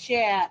in the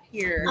chat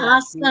here.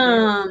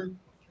 Awesome.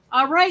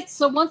 All right.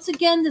 So once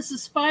again, this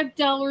is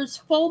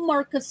 $5 faux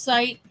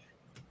marcasite,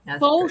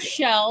 faux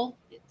shell.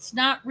 It's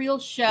not real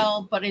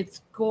shell, but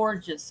it's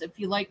gorgeous if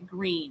you like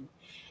green.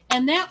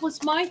 And that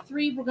was my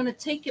 3. We're going to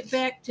take it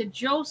back to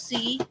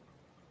Josie.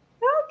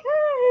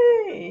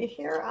 Okay,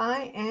 here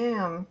I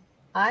am.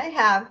 I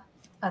have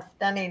a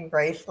stunning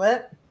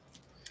bracelet.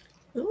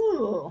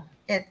 Ooh.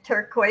 It's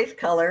turquoise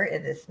color.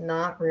 It is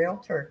not real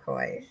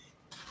turquoise.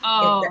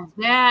 Oh,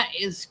 that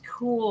is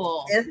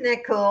cool. Isn't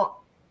it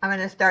cool? I'm going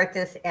to start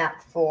this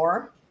at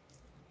 4.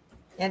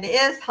 It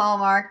is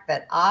Hallmark,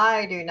 but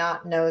I do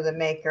not know the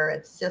maker.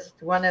 It's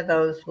just one of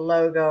those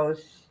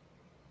logos.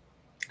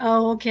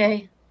 Oh,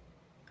 okay.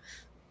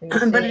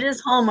 But it is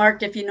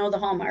Hallmarked if you know the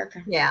Hallmark.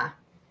 Yeah.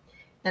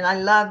 And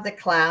I love the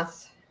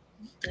clasp.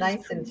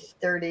 Nice and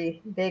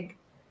sturdy, big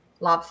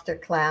lobster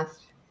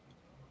clasp.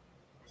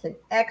 It's in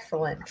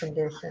excellent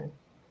condition.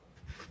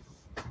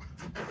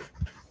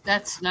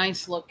 That's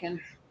nice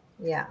looking.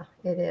 Yeah,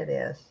 it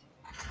is.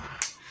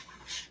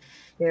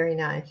 Very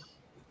nice.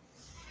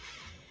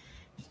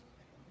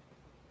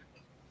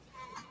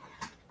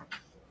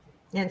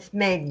 And it's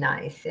made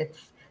nice.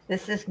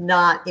 This is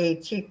not a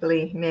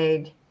cheaply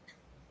made.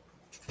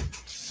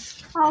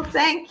 Oh,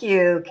 thank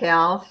you,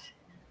 Cal.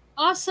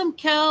 Awesome,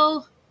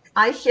 Kel.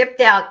 I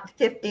shipped out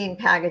 15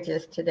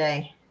 packages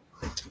today.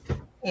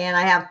 And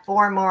I have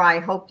 4 more I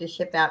hope to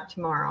ship out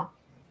tomorrow.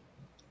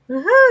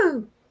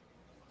 Woohoo!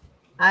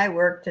 I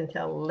worked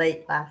until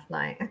late last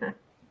night.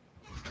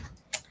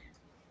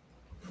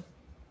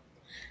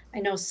 I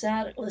know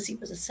let's see,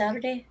 was it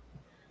Saturday?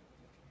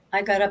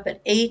 I got up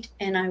at 8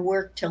 and I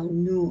worked till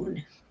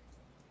noon.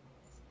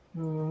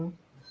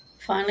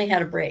 Finally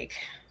had a break.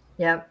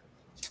 Yep.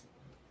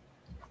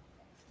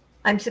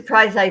 I'm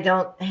surprised I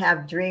don't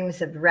have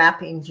dreams of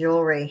wrapping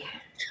jewelry.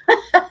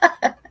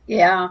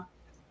 Yeah.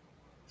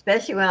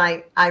 Especially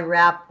when I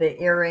wrap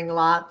the earring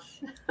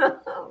lots.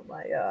 Oh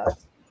my God.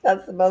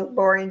 That's the most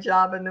boring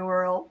job in the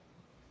world.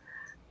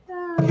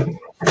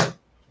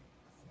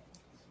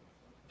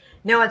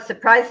 No, it's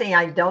surprising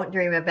I don't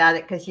dream about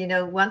it because,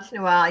 once in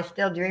a while I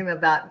still dream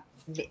about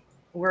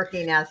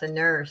working as a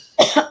nurse.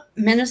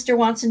 Minister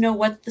wants to know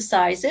what the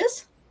size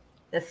is.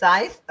 The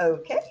size?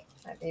 Okay.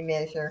 Let me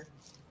measure.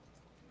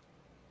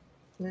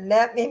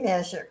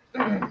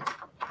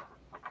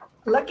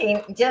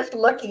 Just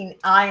looking,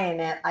 eyeing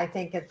it, I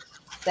think it's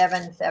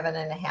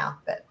 7.5,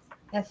 but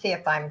let's see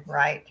if I'm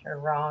right or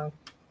wrong.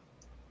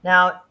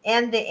 Now,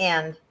 end to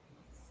end.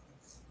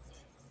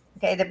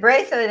 Okay, the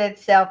bracelet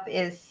itself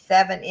is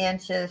 7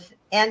 inches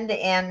end to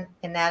end,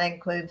 and that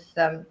includes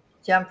some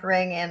jump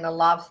ring and the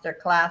lobster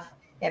clasp.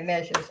 It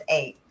measures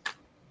 8.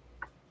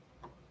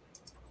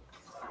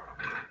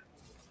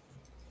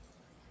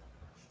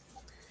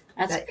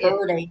 That's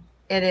pretty.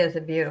 It is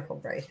a beautiful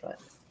bracelet.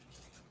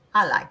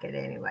 I like it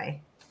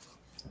anyway.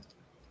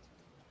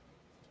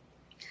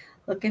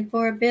 Looking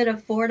for a bid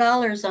of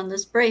 $4 on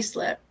this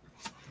bracelet.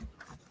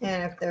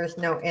 And if there's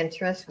no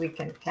interest, we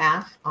can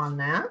pass on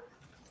that.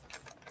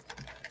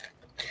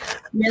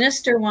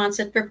 Minister wants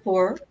it for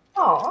 4.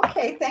 Oh,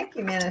 okay. Thank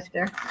you,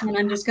 Minister. And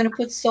I'm just going to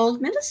put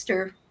sold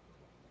Minister.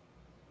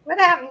 What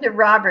happened to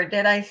Robert?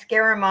 Did I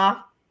scare him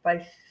off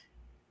by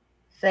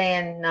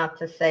saying not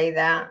to say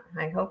that?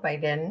 I hope I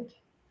didn't.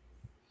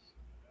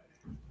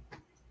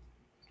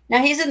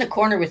 Now he's in the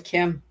corner with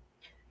Kim.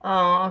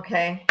 Oh,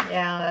 okay.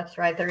 Yeah, that's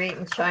right. They're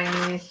eating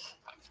Chinese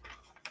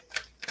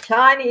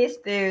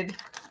food.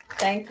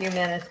 Thank you,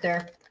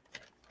 Minister.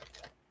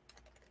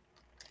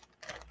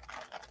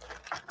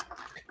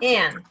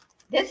 And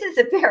this is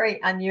a very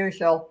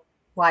unusual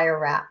wire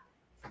wrap.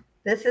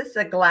 This is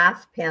a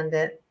glass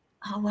pendant.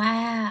 Oh,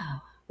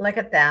 wow. Look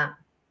at that.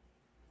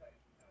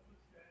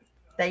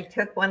 They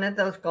took one of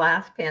those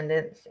glass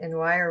pendants and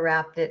wire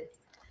wrapped it.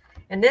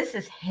 And this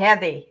is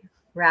heavy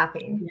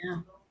wrapping. Yeah.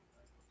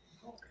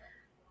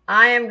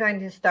 I am going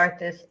to start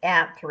this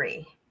at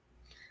 $3.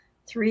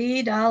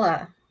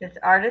 $3. It's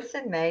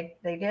artisan made.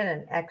 They did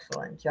an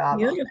excellent job.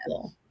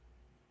 Beautiful.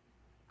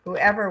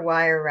 Whoever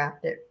wire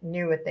wrapped it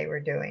knew what they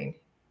were doing.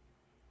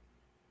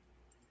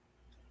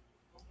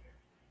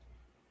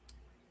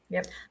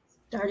 Yep.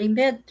 Starting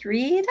bid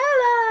 $3.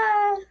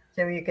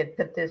 So you could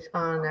put this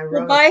on a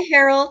Well, rose. bye,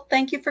 Harold.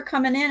 Thank you for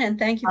coming in, and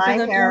thank you for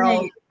the Harold.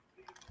 donation.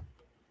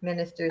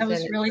 Ministers That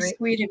was in really 3.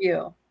 sweet of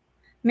you.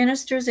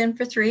 Ministers in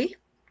for 3.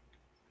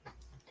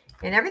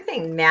 And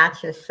everything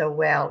matches so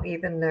well,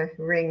 even the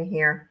ring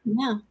here.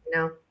 Yeah. You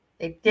know,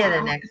 they did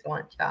an Wow.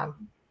 excellent job.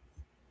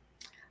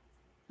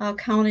 I'll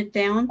count it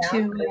down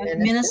to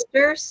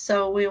minister.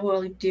 So we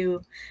will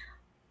do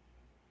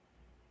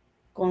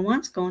going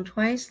once, going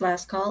twice,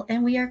 last call,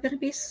 and we are going to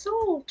be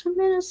sold to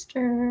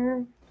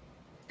minister.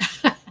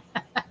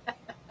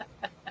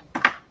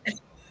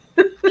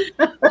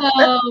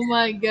 Oh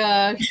my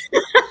gosh.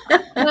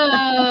 Didn't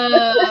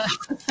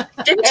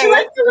you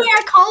like the way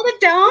I called it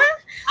down?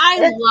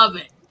 I love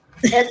it.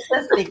 It's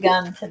just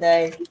begun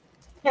today.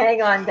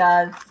 Hang on,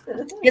 guys.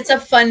 It's a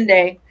fun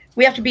day.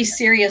 We have to be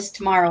serious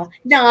tomorrow.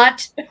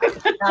 Not.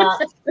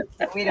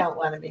 We don't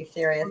want to be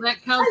serious. Well,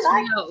 that counts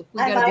me out. We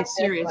got to be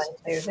serious.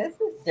 This is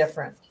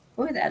different.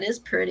 Oh, that is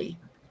pretty.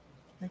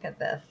 Look at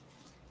this.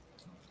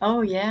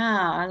 Oh,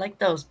 yeah. I like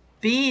those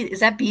beads. Is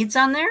that beads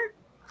on there?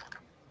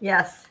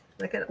 Yes.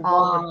 Look at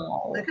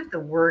all. Look at the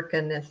work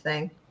in this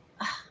thing.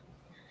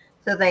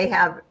 So they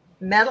have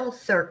metal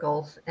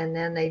circles, and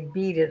then they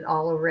beat it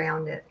all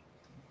around it.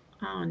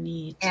 Oh,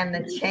 neat. And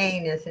the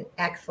chain is in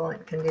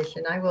excellent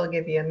condition. I will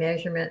give you a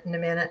measurement in a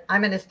minute.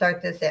 I'm going to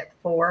start this at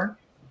 4.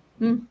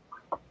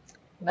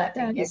 Let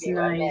me give you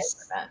a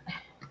measurement.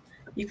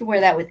 You can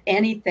wear that with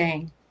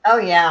anything. Oh,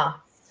 yeah.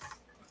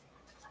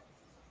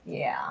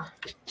 Yeah.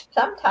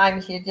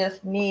 Sometimes you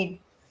just need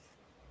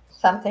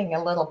something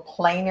a little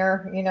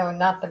plainer, you know,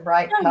 not the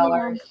bright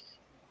colors.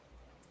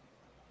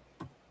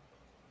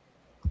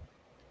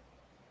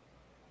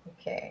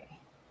 Okay.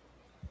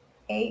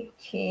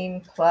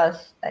 18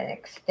 plus an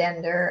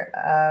extender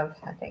of,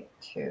 I think,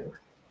 2.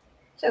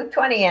 So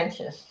 20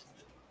 inches.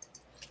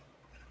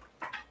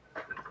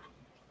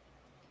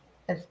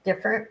 It's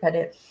different, but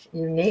it's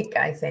unique,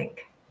 I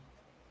think.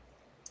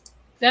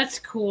 That's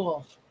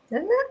cool.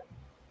 Isn't it?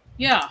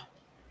 Yeah,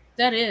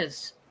 that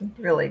is. It's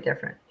really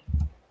different.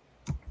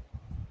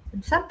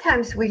 And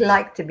sometimes we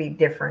like to be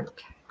different.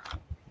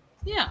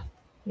 Yeah.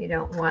 You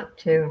don't want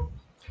to.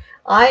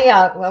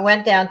 I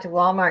went down to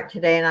Walmart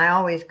today, and I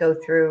always go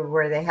through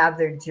where they have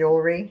their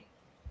jewelry.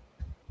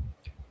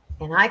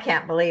 And I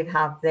can't believe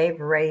how they've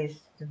raised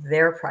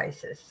their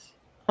prices.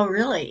 Oh,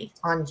 really?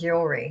 On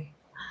jewelry.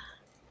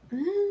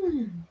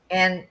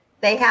 And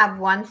they have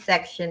one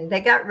section.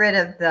 They got rid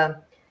of the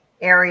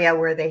area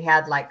where they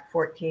had like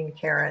 14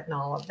 karat and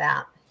all of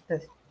that. The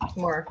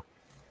more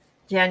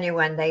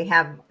genuine, they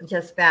have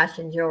just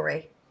fashion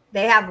jewelry.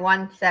 They have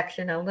one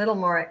section a little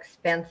more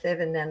expensive,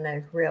 and then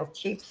the real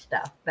cheap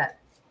stuff, but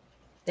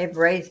they've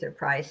raised their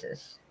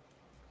prices.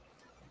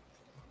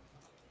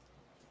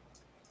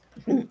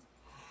 Okay,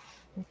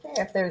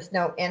 if there's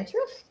no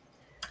interest,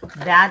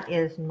 that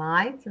is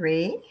my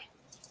 3.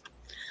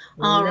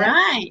 All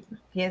right.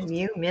 Give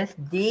you Miss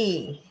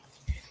D.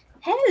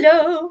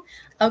 Hello.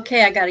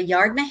 Okay, I got 1.5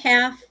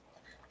 yards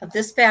of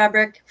this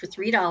fabric for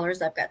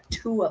 $3. I've got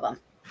 2 of them.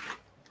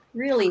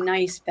 Really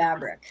nice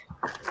fabric.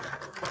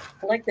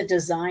 I like the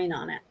design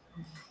on it.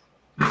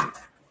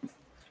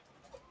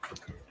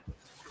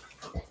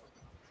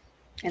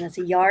 And it's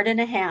 1.5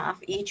 yards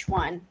each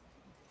one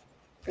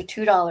for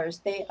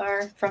 $2. They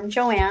are from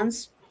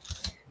Joann's.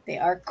 They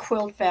are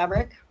quilt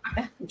fabric.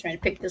 I'm trying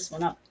to pick this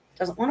one up.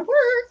 Doesn't want to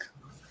work.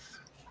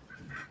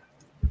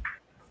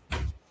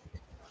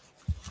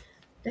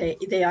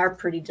 They are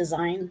pretty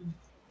design.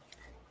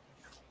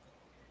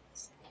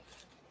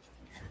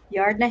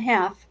 1.5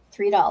 yards,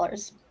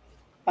 $3.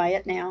 Buy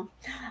it now.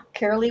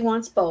 Carol Lee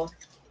wants both.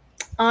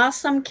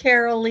 Awesome,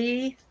 Carol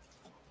Lee.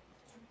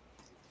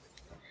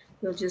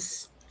 We'll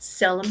just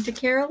sell them to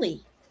Carol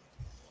Lee.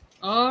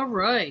 All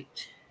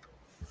right.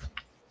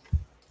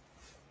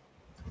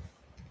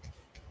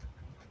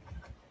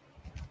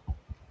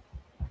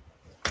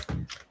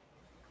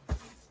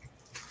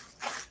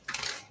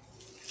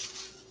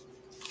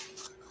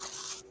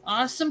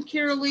 Awesome,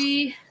 Carol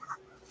Lee.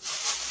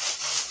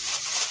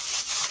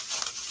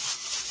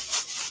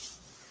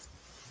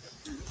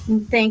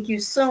 Thank you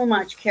so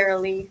much,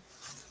 Carol Lee.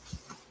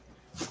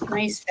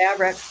 Nice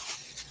fabric.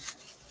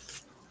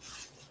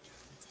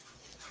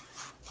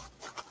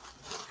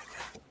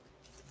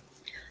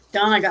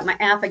 Dawn, I got my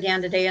app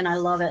again today, and I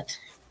love it.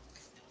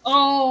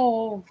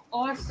 Oh,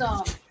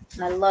 awesome.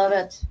 I love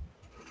it.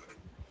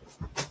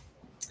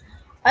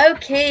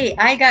 Okay,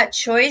 I got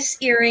choice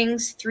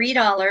earrings,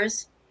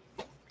 $3.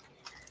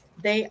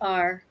 They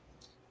are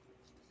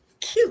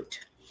cute.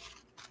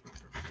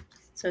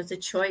 So it's a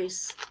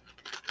choice.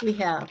 We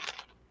have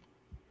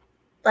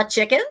the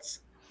chickens.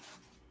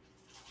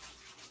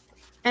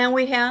 And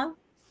we have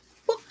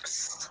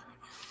books.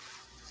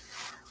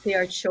 They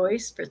are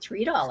choice for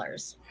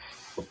 $3.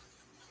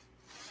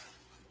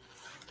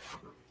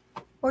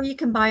 Or you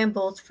can buy them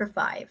both for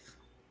 $5.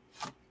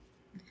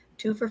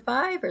 2 for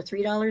 $5 or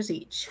 $3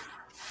 each.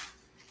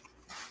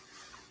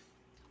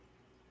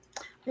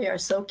 They are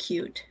so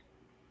cute.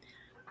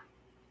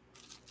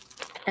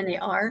 And they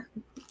are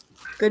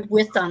good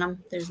width on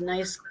them. There's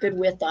nice good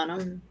width on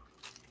them.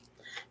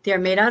 They're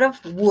made out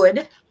of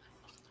wood.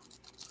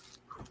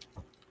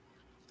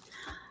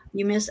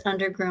 You miss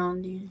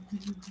underground.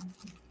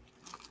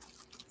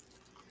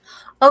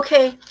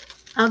 Okay,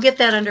 I'll get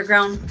that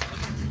underground.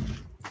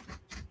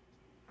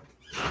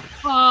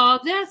 Oh,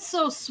 that's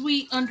so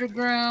sweet,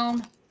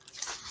 underground.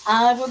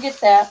 I will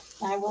get that.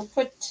 I will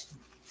put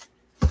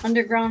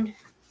underground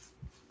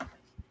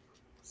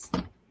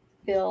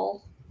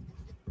bill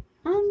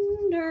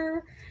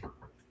underground.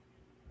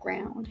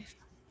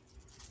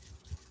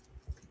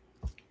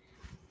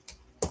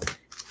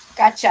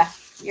 Gotcha.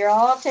 You're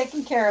all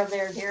taken care of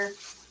there, dear.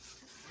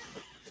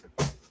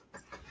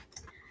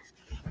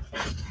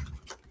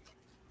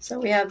 So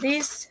we have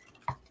these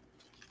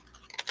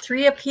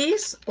 3 a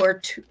piece or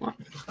 2.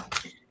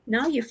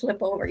 Now you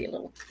flip over, you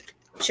little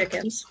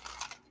chickens.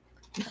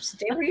 Now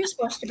stay where you're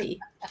supposed to be,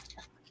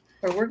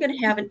 or we're going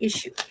to have an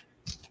issue.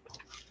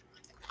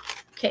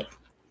 Okay.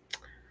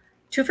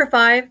 2 for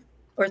 $5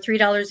 or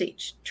 $3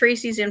 each.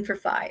 Tracy's in for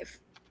 $5.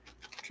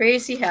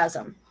 Tracy has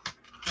them.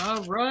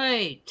 All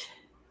right.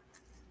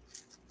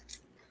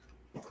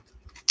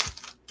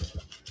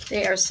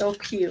 They are so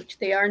cute.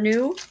 They are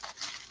new.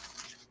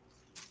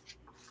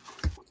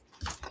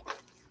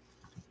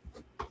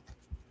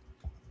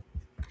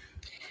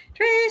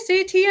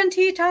 Tracy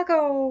TNT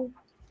Taco.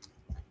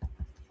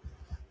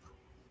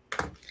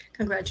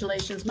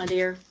 Congratulations, my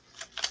dear.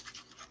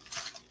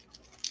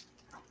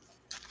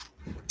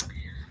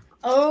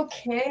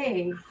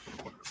 Okay.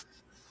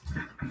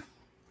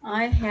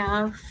 I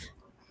have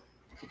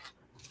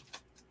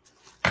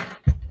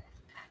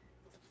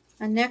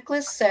a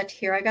necklace set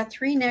here. I got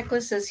 3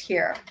 necklaces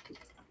here.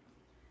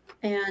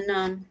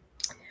 And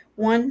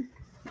one,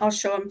 I'll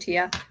show them to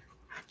you.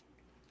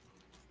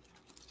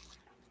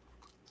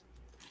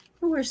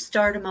 We'll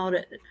start them out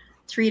at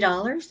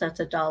 $3. That's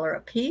 $1 a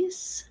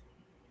piece.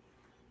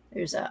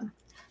 There's a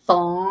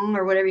thong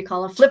or whatever you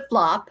call it,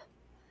 flip-flop.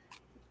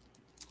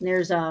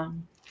 There's a...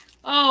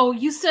 Oh,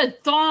 you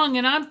said thong,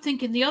 and I'm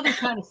thinking the other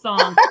kind of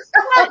thong.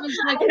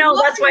 I know,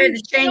 that's why I had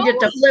to change it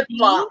to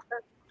flip-flop.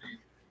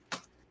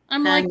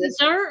 I'm like, is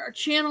our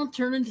channel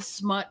turn into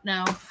smut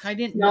now? I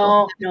didn't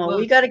know. No,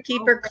 we got to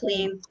keep her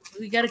clean.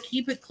 We got to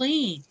keep it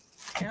clean.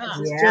 Yeah.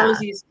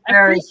 Josie's.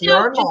 Where's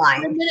your For a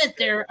line? minute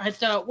there, I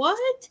thought,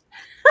 what?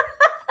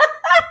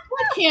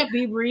 That can't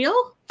be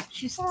real.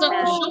 She's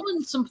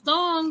showing some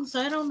thongs.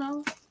 I don't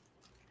know.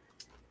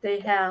 They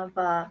have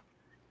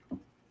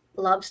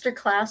lobster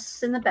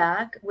clasps in the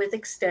back with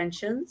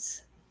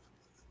extensions.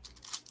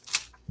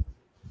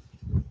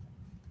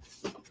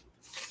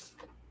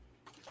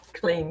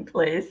 Clean,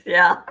 please.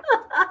 Yeah.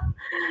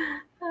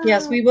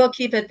 Yes, we will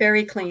keep it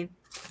very clean.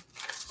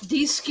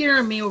 These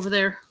scaring me over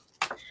there.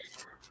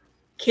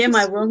 Kim,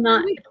 I will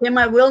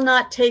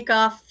not take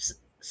off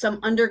some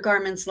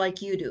undergarments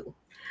like you do.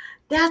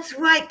 That's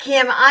right,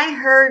 Kim. I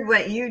heard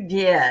what you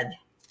did.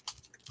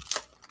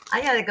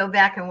 I got to go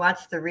back and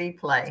watch the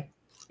replay.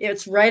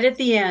 It's right at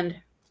the end.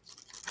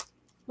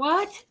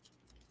 What?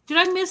 Did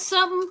I miss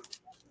something?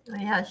 Oh,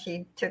 yeah,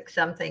 she took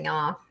something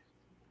off.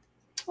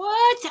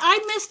 What? I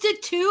missed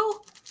it too?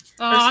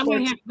 I'm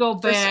going to have to go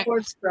back.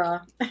 Sports bra.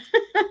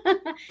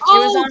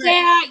 Oh,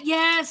 that.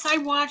 Yes, I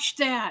watched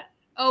that.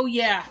 Oh,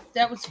 yeah.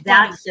 That was funny.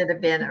 That should have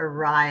been a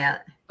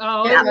riot.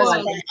 Oh, it it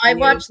was. was. I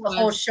watched the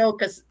whole show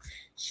because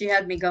she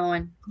had me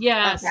going.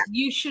 Yes, Okay.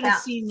 you should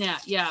have seen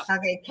that. Yeah.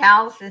 Okay,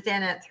 Cal's is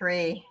in at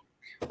 3.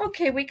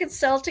 Okay, we could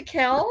sell to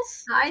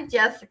Cal's. Hi,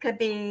 Jessica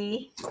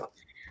B.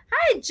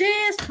 Hi,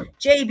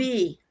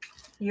 JB.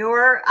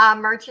 Your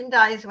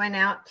merchandise went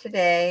out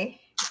today.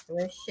 It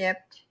was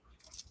shipped.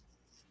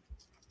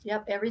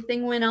 Yep,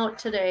 everything went out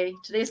today.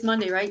 Today's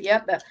Monday, right?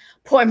 Yep.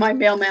 Boy, my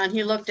mailman,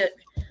 he looked at,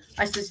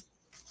 I says,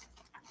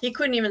 he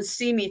couldn't even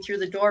see me through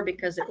the door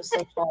because it was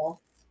so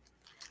tall.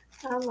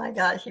 Oh my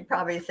gosh, he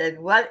probably said,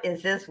 "What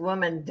is this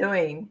woman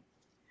doing?"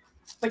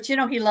 But you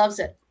know, he loves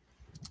it.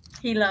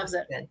 He loves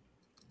it. Good.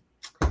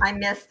 I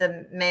miss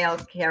the mail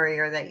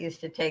carrier that used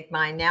to take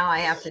mine. Now I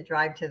have to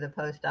drive to the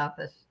post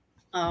office.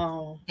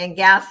 Oh. And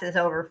gas is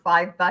over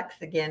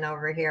 $5 again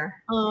over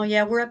here. Oh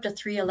yeah, we're up to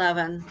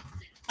 $3.11.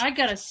 I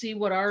got to see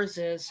what ours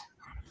is.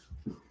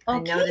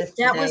 Okay,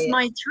 that was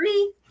my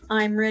 3.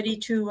 I'm ready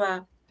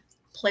to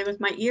play with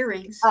my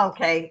earrings.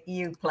 Okay,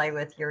 you play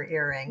with your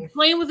earrings.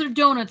 Playing with her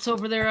donuts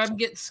over there, I'm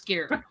getting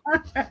scared.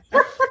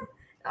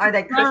 Are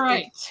they All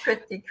right.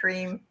 Krispy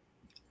Kreme?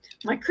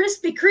 My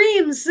Krispy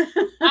Kremes.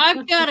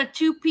 I've got a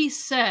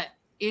 2-piece set.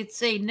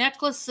 It's a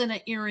necklace and an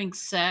earring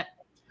set.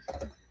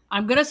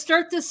 I'm going to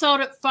start this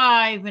out at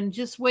 5 and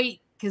just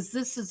wait because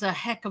this is a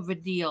heck of a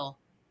deal.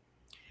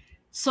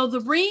 So the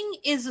ring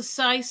is a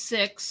size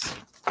 6.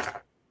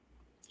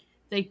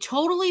 They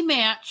totally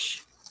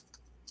match.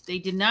 They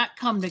did not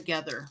come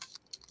together.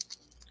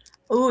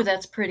 Oh,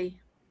 that's pretty.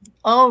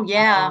 Oh,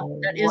 yeah.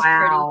 That is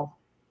pretty.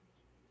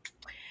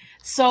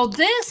 So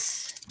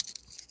this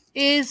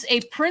is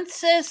a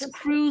Princess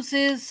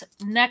Cruises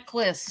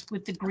necklace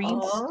with the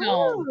green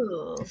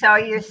stone. So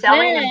you're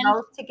selling them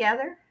both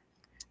together?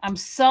 I'm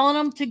selling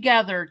them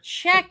together.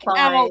 Check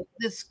out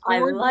this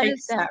gorgeous I like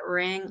that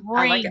ring. ring.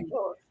 I like it.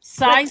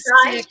 Size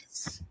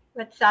 6.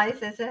 What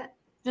size is it?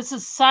 This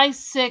is size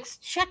 6.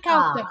 Check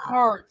out the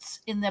hearts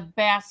in the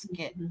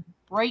basket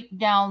right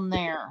down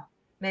there.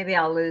 Maybe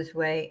I'll lose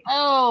weight.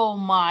 Oh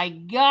my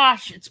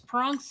gosh, it's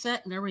prong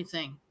set and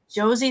everything.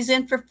 Josie's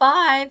in for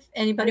 5.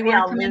 Anybody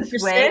want to come in for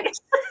 6?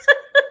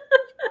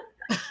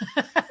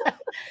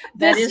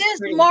 This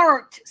is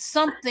marked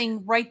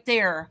something right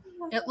there.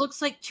 It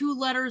looks like 2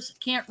 letters.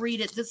 Can't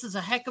read it. This is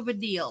a heck of a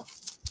deal.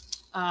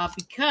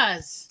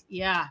 Because,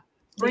 yeah,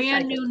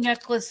 brand new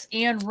necklace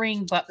and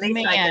ring, but at least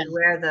man, I could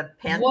wear the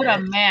pendant. What a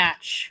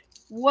match.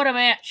 What a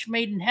match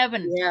made in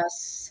heaven.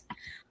 Yes.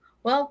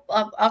 Well,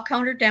 I'll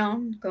count her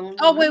down.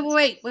 Oh,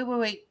 wait.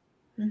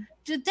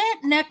 Did that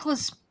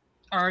necklace,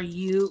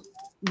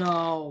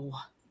 no.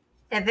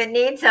 If it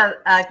needs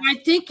I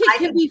think it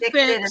can be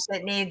fixed. If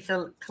it needs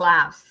a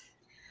clasp.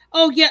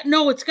 Oh, yeah.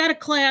 No, it's got a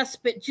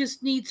clasp. It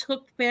just needs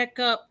hooked back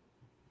up.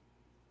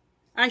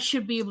 I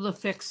should be able to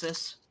fix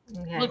this.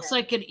 Okay. Looks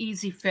like an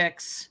easy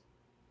fix.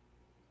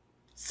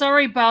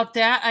 Sorry about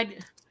that.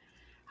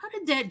 How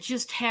did that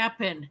just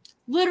happen?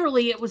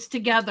 Literally, it was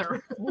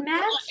together.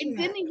 Magic. It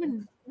didn't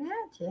even...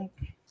 Magic.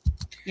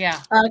 Yeah.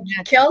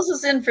 Kels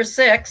is in for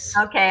 6.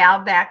 Okay,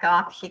 I'll back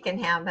off. She can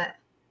have it.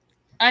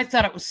 I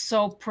thought it was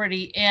so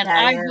pretty, and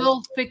I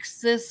will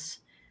fix this.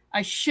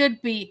 I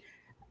should be.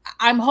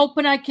 I'm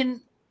hoping I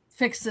can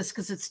fix this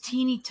because it's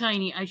teeny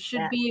tiny. I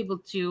should be able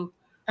to.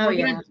 We're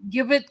gonna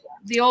give it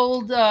the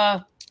old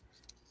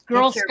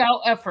Girl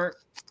Scout effort.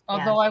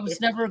 Although I was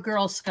never a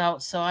Girl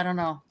Scout, so I don't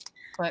know.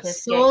 But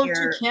sold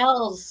to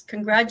Kels.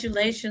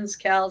 Congratulations,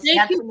 Kels.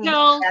 Thank you,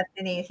 Kel. That's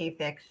an easy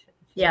fix.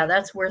 Yeah,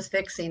 that's worth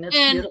fixing. It's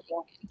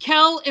beautiful.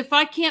 Kel, if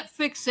I can't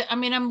fix it, I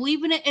mean, I'm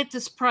leaving it at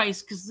this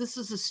price because this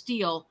is a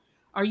steal.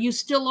 Are you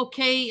still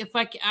okay? If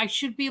I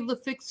should be able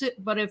to fix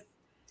it, but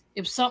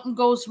if something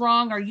goes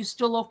wrong, are you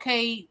still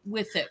okay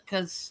with it?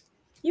 Because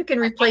you can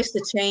replace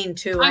the chain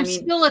too. I'm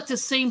still at the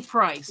same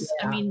price.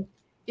 Yeah. I mean,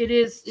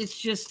 it's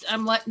just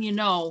I'm letting you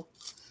know.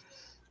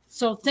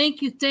 So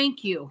thank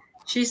you.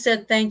 She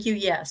said thank you,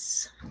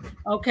 yes.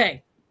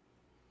 Okay.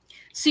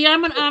 See,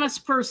 I'm an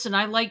honest person.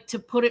 I like to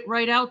put it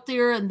right out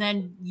there, and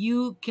then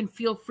you can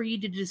feel free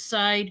to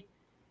decide,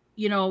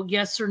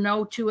 yes or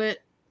no to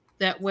it.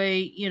 That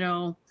way,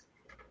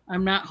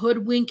 I'm not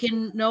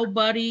hoodwinking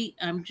nobody.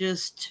 I'm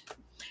just,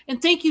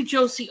 and thank you,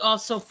 Josie,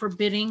 also for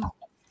bidding.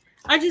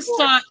 I just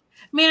thought,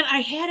 man,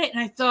 I had it, and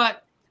I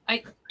thought,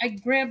 I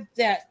grabbed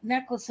that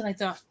necklace, and I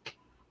thought,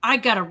 I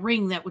got a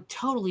ring that would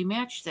totally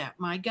match that.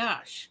 My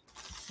gosh.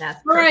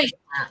 That's right.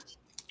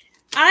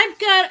 I've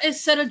got a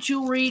set of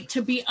jewelry.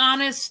 To be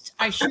honest,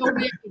 I showed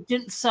it. It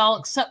didn't sell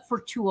except for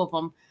 2 of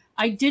them.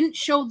 I didn't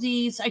show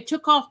these. I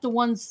took off the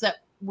ones that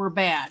were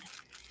bad.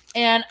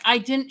 And I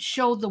didn't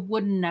show the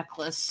wooden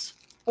necklace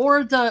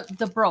or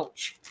the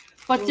brooch.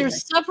 But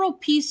there's several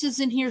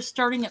pieces in here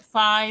starting at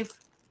 5.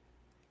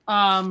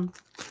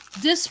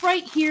 This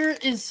right here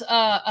is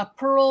a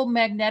pearl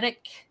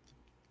magnetic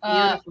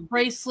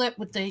bracelet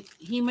with the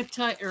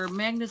hematite or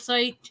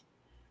magnesite.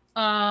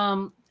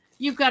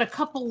 You've got a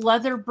couple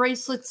leather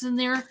bracelets in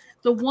there.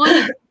 The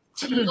one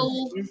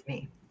teal,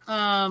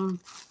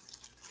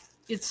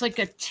 it's like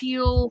a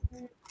teal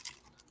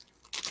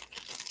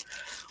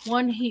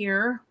one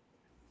here,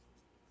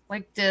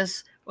 like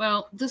this.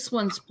 Well, this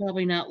one's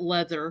probably not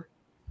leather.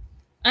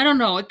 I don't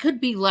know. It could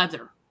be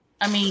leather.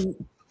 I mean,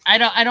 I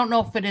don't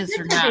know if it is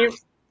or not.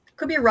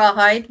 Could be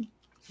rawhide.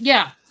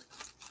 Yeah.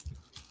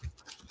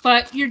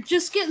 But you're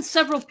just getting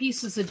several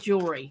pieces of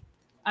jewelry.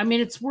 I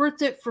mean, it's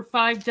worth it for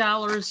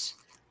 $5.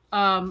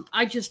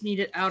 I just need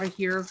it out of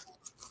here,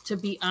 to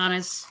be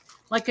honest.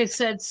 Like I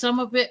said, some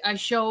of it I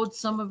showed,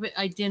 some of it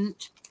I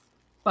didn't.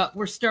 But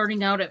we're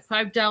starting out at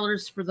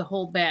 $5 for the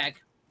whole bag.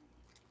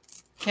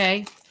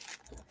 Okay.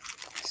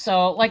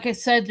 So, like I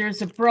said,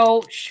 there's a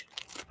brooch.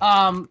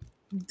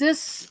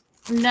 This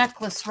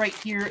necklace right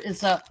here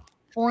is a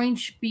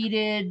orange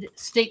beaded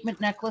statement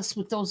necklace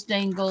with those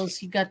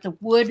dangles. You got the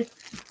wood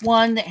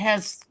one that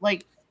has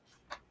like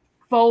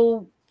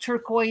faux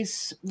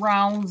turquoise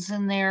rounds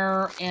in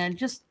there, and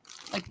just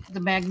like the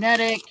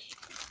magnetic.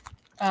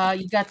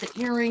 You got the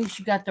earrings.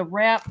 You got the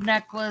wrap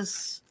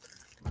necklace.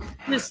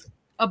 Just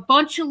a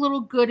bunch of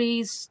little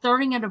goodies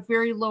starting at a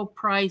very low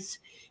price.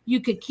 You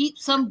could keep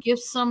some,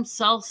 gift some,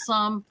 sell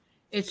some.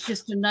 It's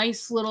just a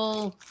nice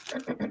little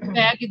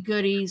bag of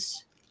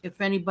goodies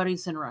if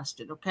anybody's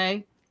interested,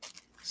 okay?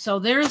 So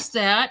there's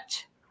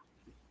that.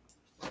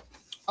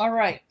 All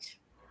right.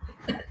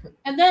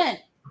 And then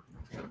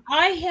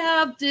I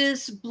have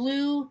this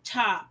blue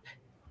top.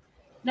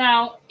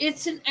 Now,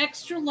 it's an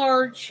extra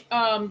large.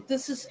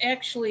 This is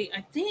actually,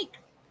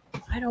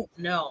 I don't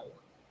know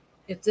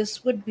if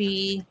this would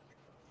be,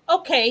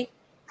 okay,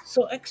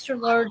 so extra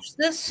large.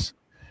 This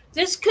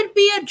could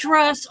be a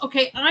dress.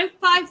 Okay, I'm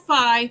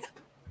 5'5".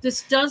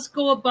 This does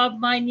go above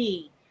my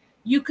knee.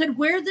 You could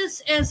wear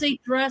this as a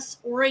dress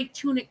or a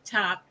tunic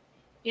top.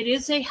 It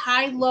is a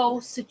high-low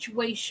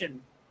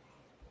situation.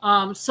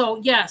 So,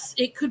 yes,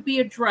 it could be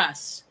a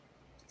dress.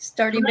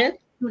 Starting bid?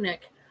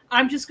 Tunic.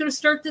 I'm just going to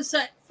start this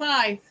at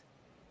 5.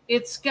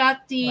 It's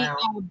got the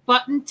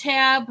button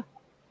tab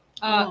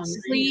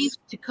sleeve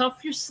to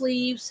cuff your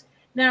sleeves.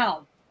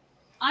 Now,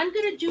 I'm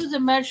going to do the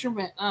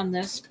measurement on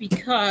this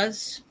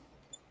because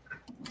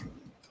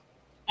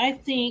I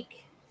think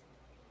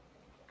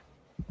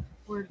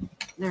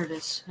there it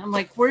is. I'm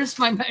like, where's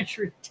my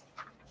measuring tape?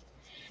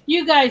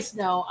 You guys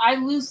know I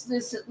lose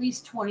this at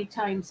least 20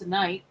 times a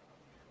night.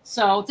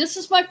 So this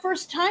is my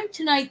first time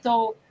tonight,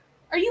 though.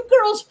 Are you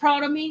girls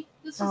proud of me?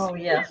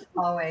 Yes,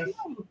 always.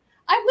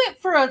 I went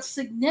for a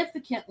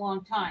significant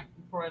long time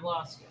before I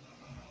lost it.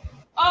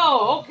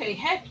 Oh, okay.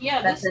 Heck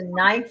yeah. But the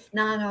night's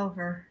not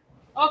over.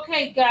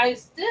 Okay,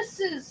 guys. This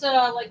is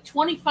like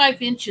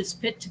 25 inches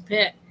pit to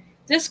pit.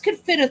 This could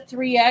fit a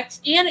 3X,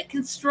 and it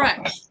can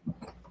stretch.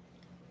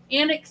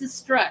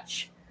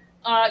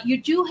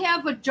 You do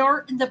have a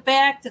dart in the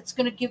back that's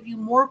going to give you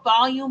more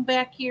volume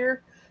back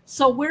here.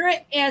 So wear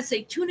it as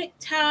a tunic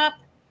top.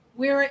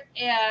 Wear it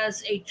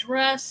as a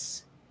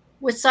dress.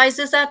 What size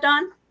is that,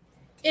 Dawn?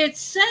 It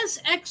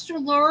says extra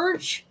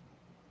large,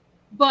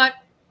 but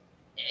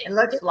it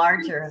looks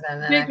larger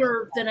than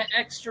bigger than an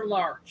extra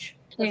large.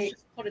 Okay.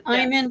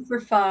 I'm in for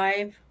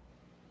 5.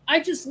 I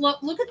just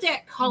look at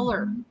that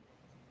color. Mm-hmm.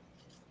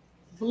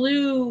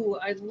 Blue.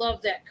 I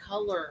love that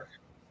color.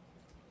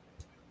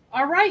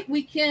 All right,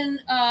 we can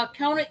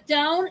count it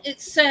down.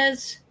 It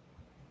says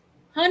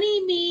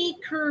Honey Me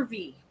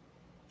Curvy.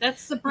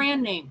 That's the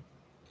brand name.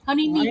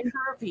 Honey Me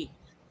Curvy.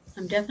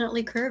 I'm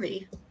definitely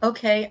curvy.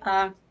 Okay,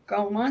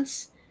 going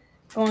once,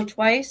 going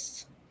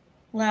twice.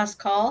 Last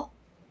call.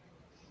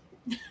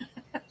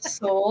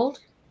 Sold.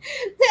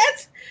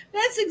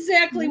 That's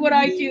exactly what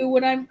I do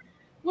when I'm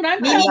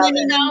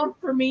counting down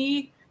for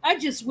me. I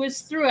just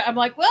whisk through it. I'm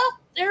like, well,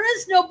 there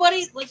is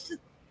nobody. Let's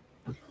just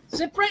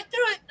zip right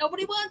through it.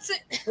 Nobody wants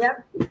it.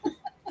 Yep.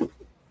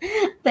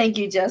 Thank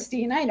you,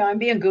 Justine. I know I'm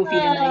being goofy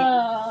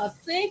tonight.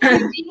 Thank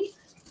you.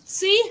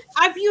 See,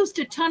 I've used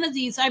a ton of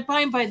these. I buy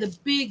them by the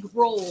big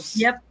rolls.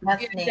 Yep.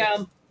 That's neat.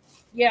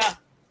 Yeah.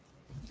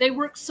 They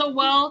work so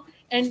well.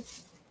 And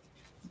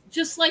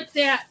just like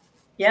that.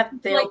 Yep.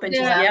 They open.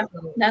 Yep.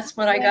 That's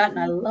what I got, and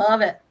I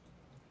love it.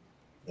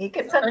 You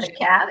could put the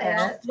cat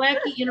in it.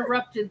 Blackie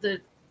interrupted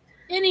the...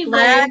 Anyway.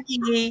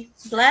 Blackie.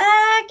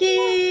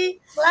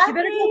 You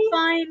better go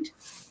find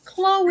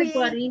Chloe. Hey,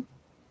 buddy.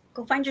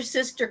 Go find your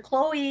sister,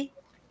 Chloe.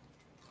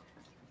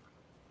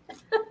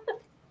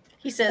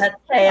 He says,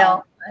 that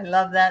tail. I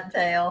love that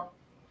tail.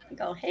 I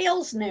go,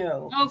 Hail's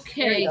new.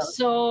 Okay,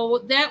 so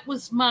that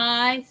was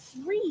my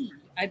 3,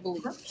 I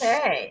believe.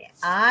 Okay,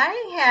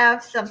 I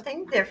have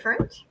something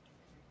different.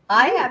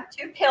 I have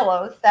 2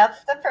 pillows.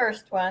 That's the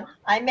first one.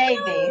 I made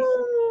these.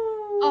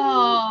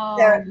 Oh.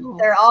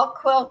 They're all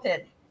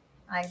quilted.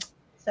 I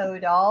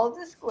sewed all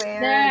the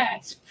squares.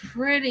 That's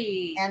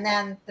pretty. And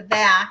then the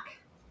back.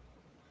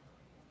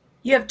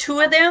 You have 2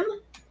 of them?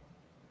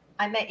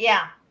 I made,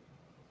 yeah.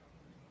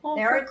 Oh,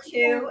 there are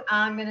 2.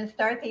 I'm going to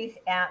start these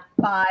at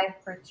 5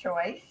 for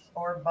choice,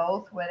 or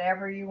both,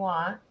 whatever you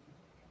want.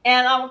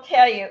 And I'll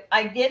tell you,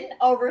 I didn't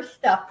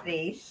overstuff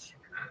these.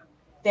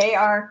 They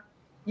are,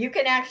 you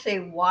can actually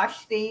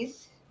wash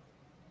these.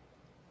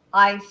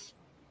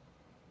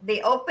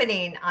 The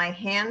opening I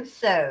hand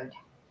sewed.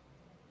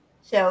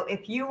 So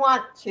if you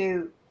want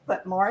to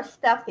put more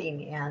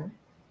stuffing in,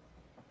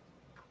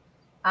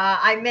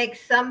 I make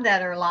some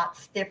that are a lot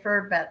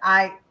stiffer, but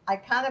I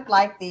kind of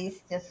like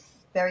these just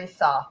very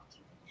soft.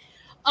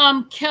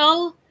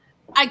 Kel,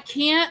 I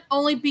can't,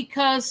 only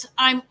because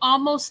I'm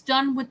almost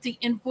done with the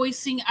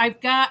invoicing.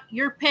 I've got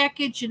your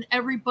package and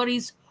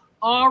everybody's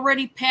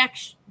already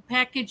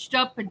packaged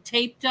up and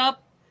taped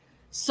up.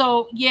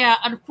 So yeah,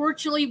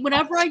 unfortunately,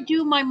 whenever I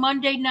do my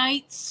Monday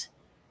nights,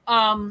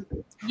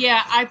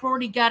 yeah, I've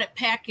already got it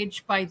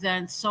packaged by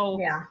then. So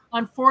yeah,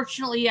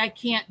 unfortunately, I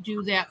can't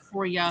do that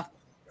for you.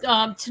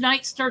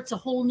 Tonight starts a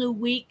whole new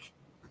week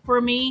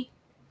for me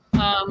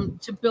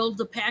to build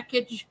the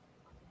package.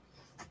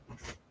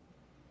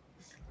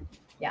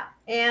 Yeah,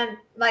 and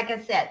like I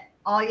said,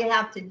 all you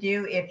have to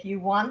do if you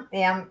want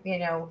them,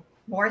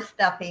 more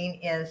stuffing,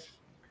 is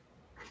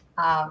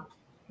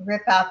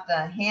rip out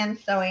the hand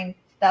sewing,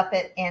 stuff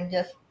it, and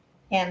just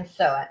hand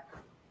sew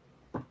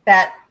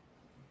it.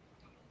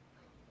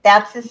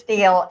 That's a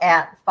steal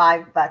at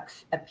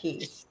 $5 a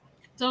piece.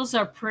 Those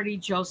are pretty,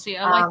 Josie.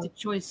 I like the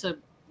choice of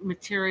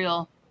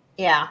material.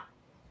 Yeah.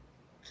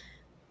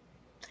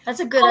 That's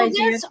a good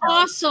idea. That's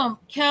awesome,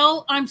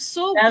 Kel. I'm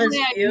so glad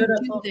you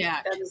do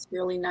that. That is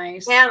really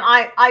nice. And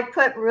I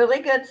put really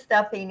good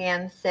stuffing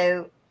in,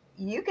 so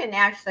you can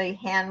actually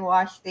hand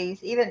wash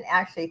these, even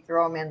actually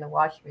throw them in the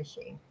wash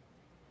machine.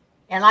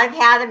 And I've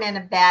had them in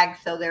a bag,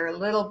 so they're a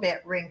little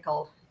bit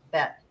wrinkled,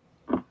 but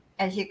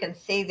as you can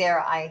see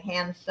there, I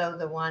hand sew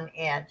the one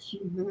edge.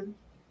 Mm-hmm.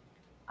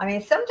 I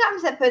mean,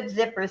 sometimes I put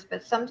zippers,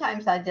 but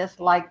sometimes I just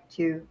like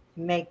to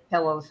make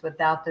pillows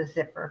without the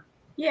zipper.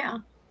 Yeah.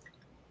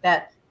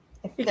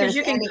 Because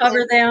you can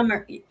cover them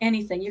or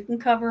anything. You can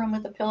cover them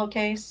with a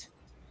pillowcase.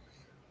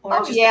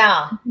 Or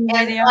yeah.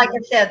 And like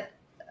I said,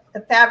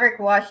 the fabric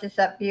washes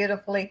up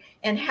beautifully.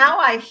 And how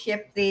I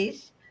ship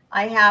these,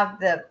 I have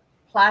the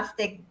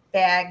plastic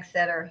bags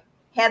that are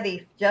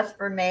heavy just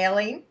for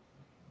mailing.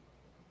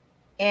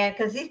 And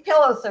because these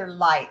pillows are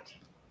light,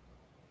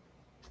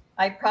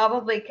 I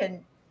probably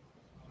can,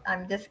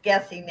 I'm just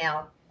guessing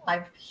now.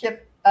 I've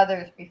shipped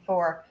others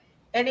before,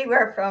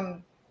 anywhere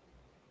from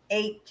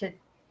 $8 to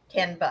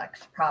 $10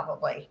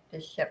 probably to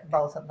ship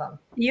both of them.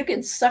 You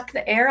can suck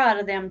the air out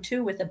of them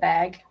too with a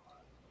bag.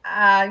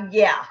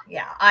 Yeah.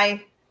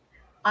 I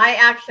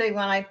actually,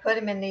 when I put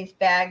them in these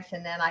bags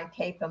and then I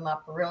tape them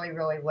up really,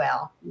 really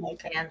well.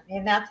 Okay.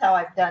 And that's how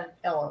I've done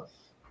pillows.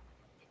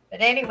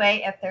 But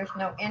anyway, if there's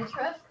no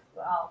interest,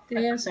 well,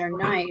 These are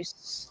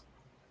nice.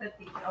 Put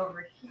these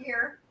over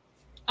here.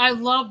 I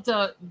love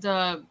the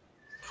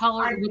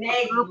color I with the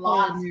make purple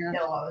lots in of there.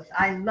 pillows.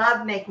 I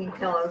love making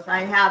pillows. I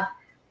have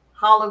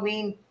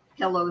Halloween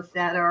pillows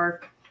that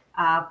are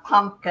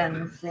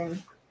pumpkins,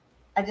 and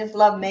I just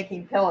love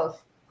making pillows.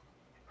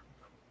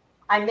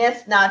 I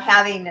miss not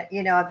having,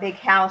 a big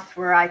house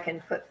where I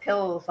can put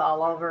pillows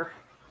all over,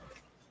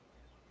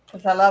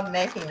 because I love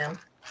making them.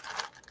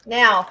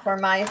 Now for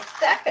my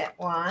second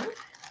one.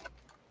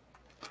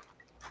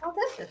 Oh,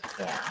 this is,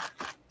 yeah.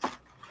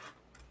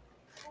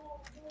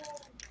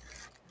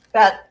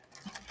 But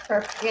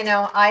for,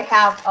 I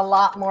have a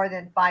lot more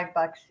than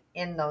 $5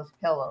 in those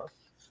pillows.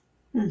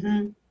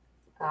 Mm-hmm.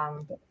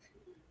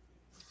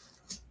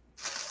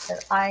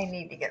 But I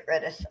need to get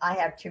rid of. I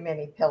have too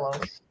many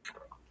pillows.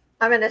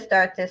 I'm going to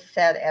start this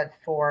set at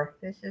 4.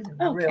 This is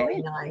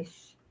really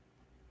nice.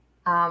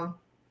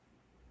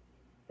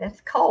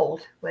 It's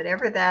cold,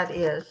 whatever that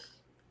is.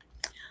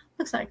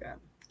 Looks like a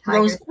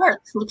rose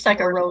quartz. Looks like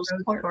a rose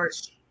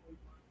quartz.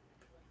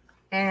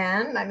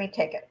 And let me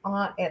take it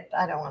on.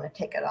 I don't want to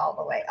take it all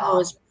the way off. Oh,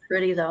 it's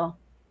pretty though.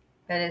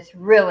 But it's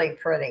really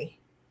pretty.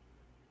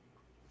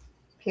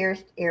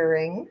 Pierced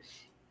earrings.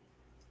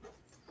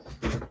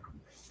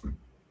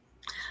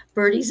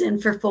 Birdie's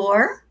in for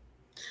 4.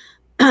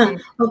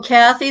 Oh,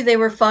 Kathy, they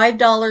were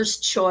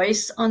 $5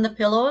 choice on the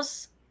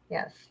pillows.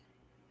 Yes.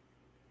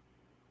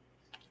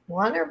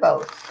 One or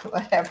both,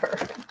 whatever.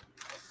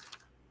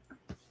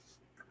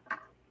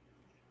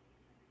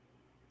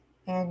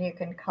 And you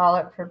can call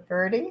it for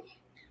Birdie.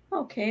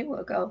 Okay,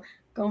 we'll go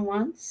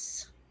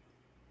once,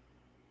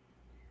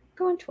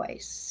 going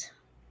twice.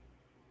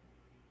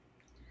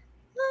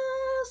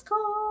 Last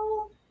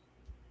call.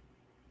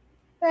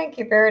 Thank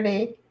you,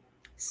 Birdie.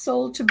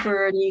 Sold to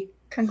Birdie.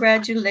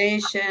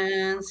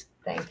 Congratulations.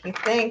 Thank you.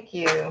 Thank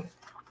you.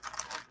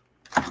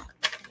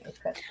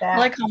 Put that. I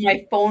like how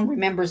my phone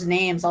remembers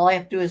names. All I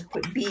have to do is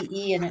put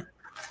BE in it.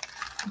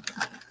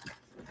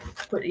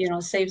 Put,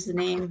 saves the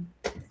name.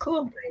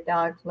 Cool. My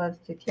dog loves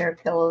to tear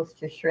pillows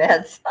to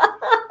shreds.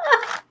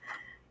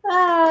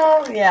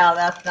 Oh, yeah,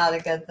 that's not a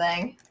good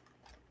thing.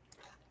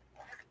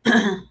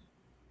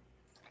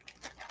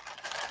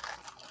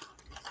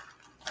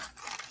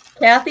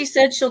 Kathy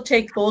said she'll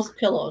take both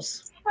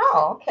pillows.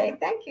 Oh, okay.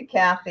 Thank you,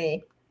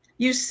 Kathy.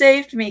 You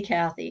saved me,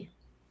 Kathy.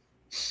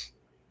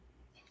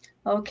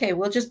 Okay,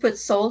 we'll just put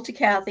sold to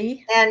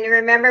Kathy. And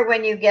remember,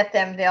 when you get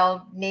them,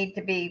 they'll need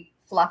to be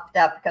fluffed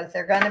up because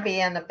they're going to be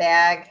in a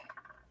bag.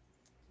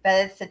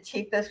 But it's the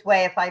cheapest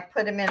way. If I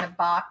put them in a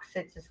box,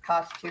 it just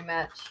costs too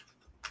much.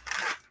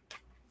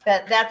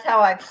 But that's how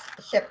I've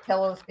shipped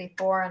pillows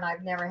before, and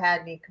I've never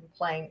had any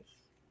complaints.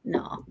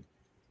 No.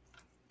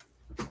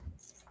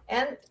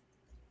 And,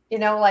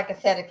 like I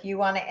said, if you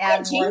want to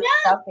add more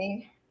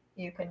stuffing,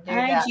 you can do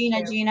that. Hi, Gina.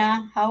 Too.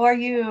 Gina, how are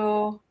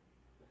you?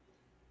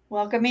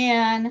 Welcome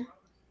in.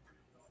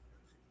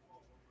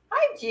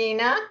 Hi,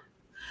 Gina.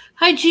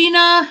 Hi,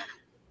 Gina.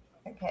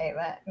 Okay,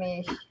 let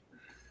me.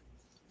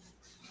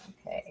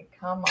 Okay,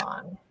 come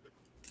on.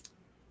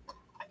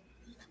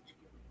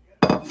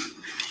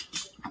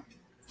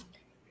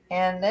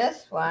 And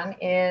this one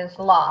is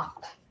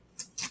Loft.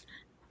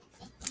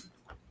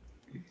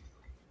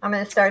 I'm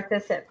going to start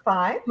this at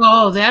 5.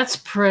 Oh, that's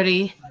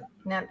pretty.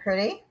 Isn't that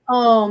pretty?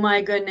 Oh,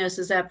 my goodness.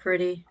 Is that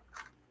pretty?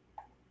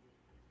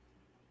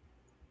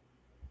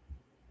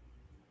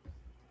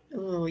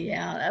 Oh,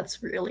 yeah.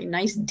 That's really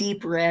nice,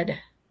 deep red.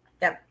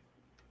 Yep.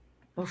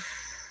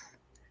 Oof.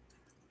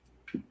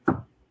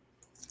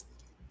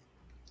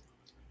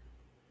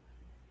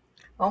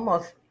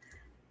 Almost.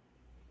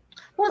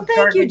 Well,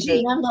 thank you,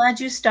 Gina. I'm glad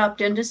you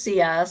stopped in to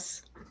see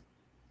us.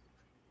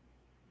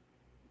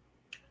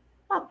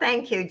 Well,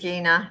 thank you,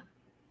 Gina.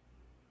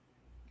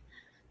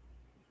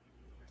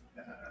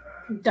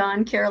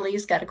 Don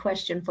Carolee's got a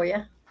question for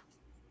you.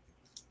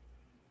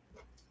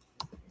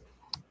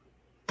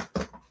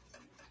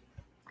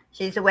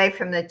 She's away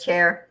from the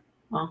chair.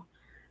 Oh.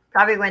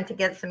 Probably went to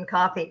get some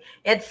coffee.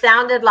 It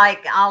sounded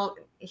like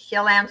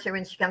she'll answer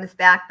when she comes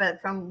back,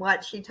 but from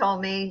what she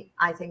told me,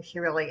 I think she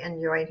really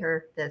enjoyed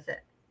her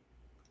visit.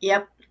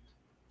 Yep.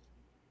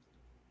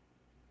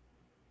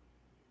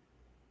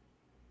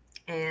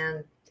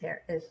 And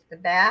there is the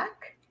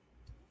back.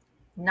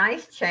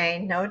 Nice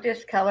chain, no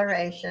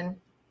discoloration.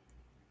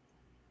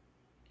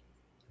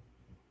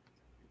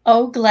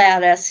 Oh,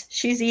 Gladys,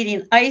 she's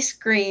eating ice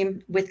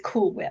cream with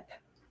Cool Whip.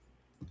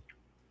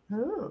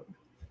 Ooh.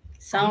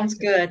 Sounds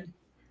good.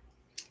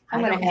 I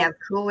don't have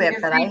Cool Whip,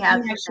 but I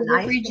have an ice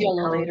cream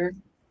Jello cone. later.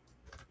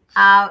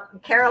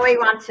 Carolee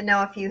wants to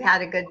know if you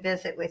had a good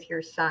visit with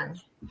your son.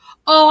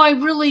 Oh, I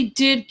really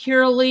did,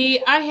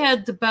 Carolee. I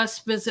had the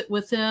best visit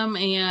with him,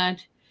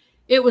 and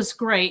it was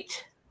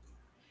great.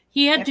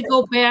 He had to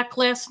go back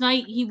last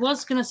night. He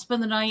was going to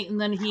spend the night, and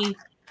then he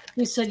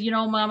said, you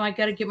know, Mom, I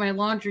got to get my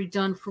laundry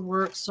done for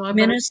work. So I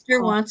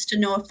Minister wants to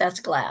know if that's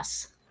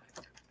glass.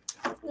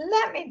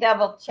 Let me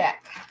double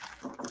check.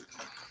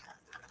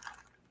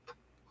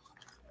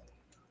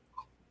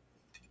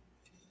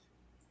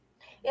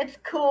 It's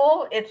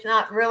cool. It's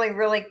not really,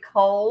 really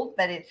cold,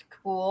 but it's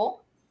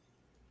cool.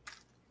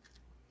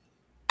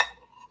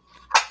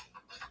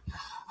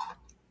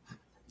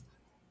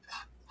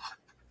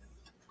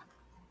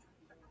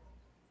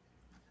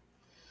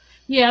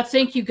 Yeah,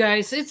 thank you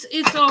guys.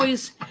 It's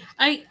always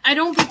I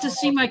don't get to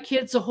see my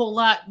kids a whole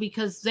lot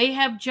because they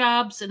have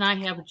jobs and I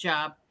have a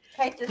job.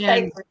 Hate to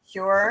say for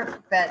sure,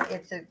 but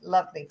it's a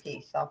lovely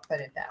piece. I'll put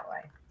it that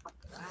way.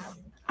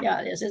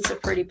 Yeah, it is. It's a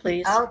pretty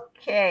piece.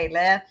 Okay,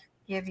 let's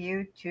give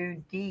you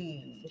to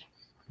Dee.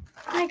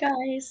 Hi,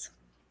 guys.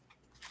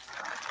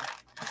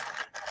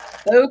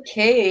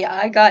 Okay,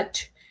 I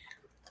got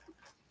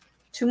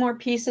two more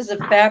pieces of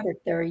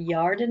fabric. They're a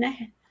yard and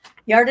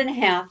a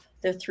half.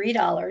 They're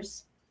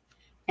 $3,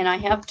 and I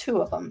have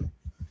two of them.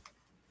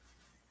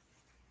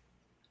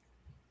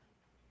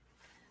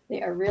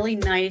 They are really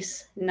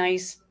nice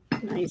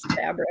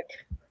fabric.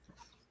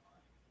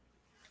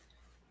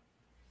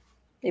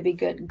 They'd be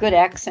good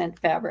accent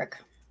fabric.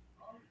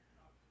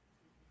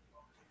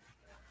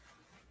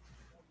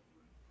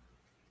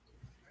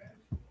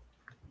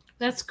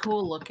 That's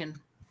cool looking.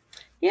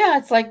 Yeah,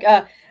 it's like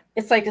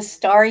a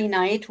starry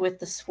night with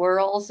the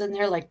swirls in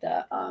there, like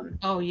the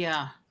oh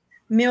yeah,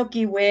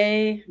 Milky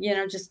Way. You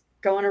know, just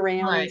going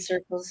around in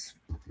circles.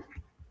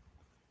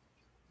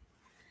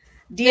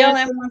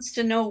 DLM wants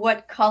to know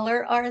what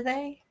color are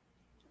they?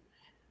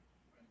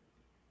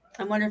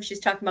 I wonder if she's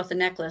talking about the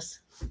necklace.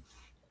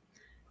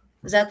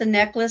 Is that the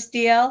necklace,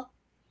 DL?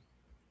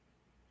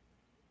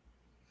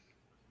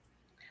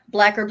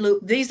 Black or blue?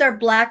 These are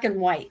black and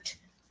white.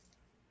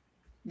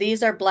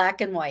 These are black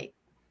and white.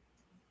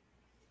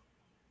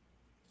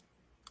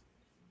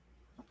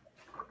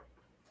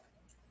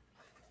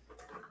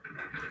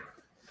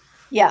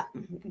 Yeah,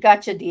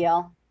 gotcha,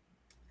 DL.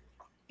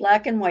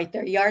 Black and white.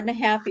 They're a yard and a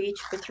half each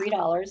for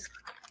 $3.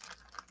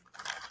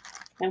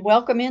 And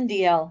welcome in,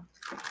 DL.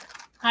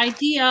 Hi,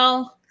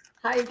 DL.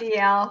 Hi,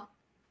 DL.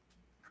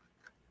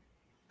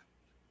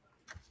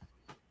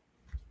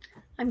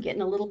 I'm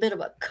getting a little bit of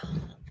a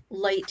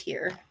light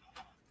here.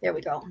 There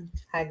we go.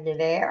 Are you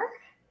there?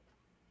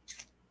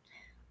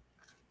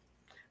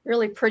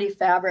 Really pretty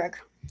fabric.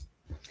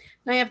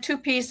 And I have two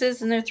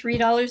pieces, and they're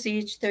 $3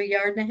 each. They're a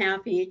yard and a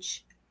half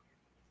each.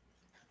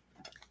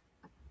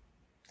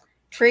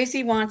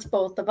 Tracy wants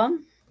both of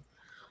them.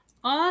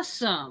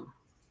 Awesome.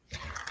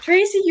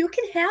 Tracy, you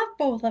can have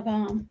both of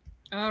them.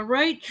 All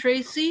right,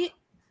 Tracy.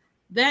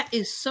 That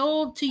is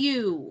sold to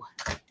you.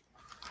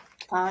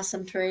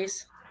 Awesome,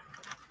 Trace.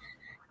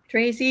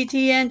 Tracy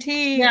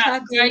TNT. Yeah,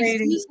 guys,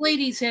 these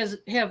ladies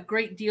have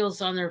great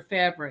deals on their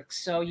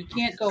fabrics, so you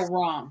can't go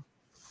wrong.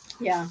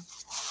 Yeah.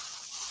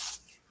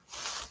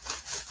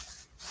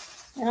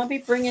 And I'll be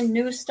bringing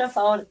new stuff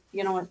out.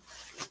 You know,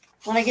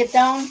 when I get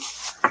down,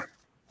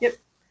 get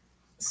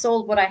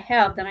sold what I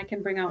have, then I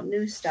can bring out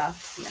new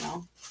stuff, you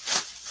know.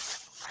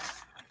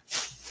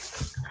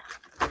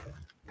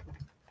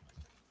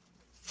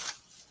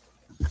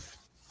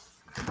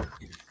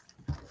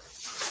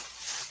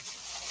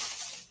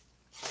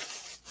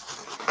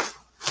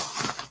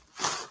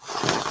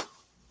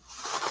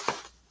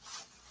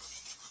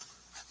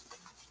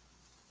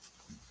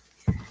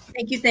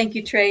 Thank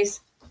you, Tracy.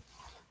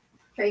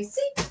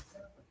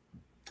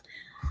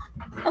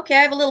 Okay,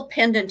 I have a little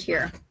pendant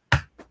here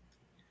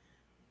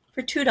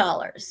for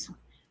 $2.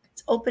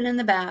 It's open in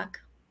the back.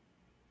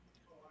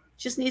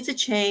 Just needs a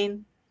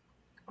chain.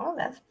 Oh,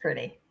 that's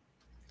pretty.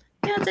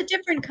 Yeah, it's a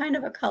different kind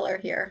of a color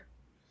here.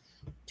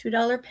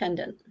 $2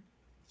 pendant.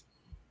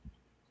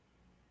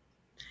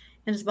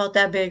 And it's about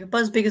that big,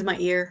 about as big as my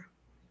ear.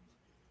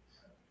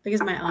 Big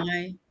as my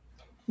eye.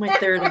 My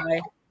third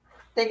eye.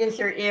 Big as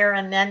your ear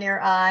and then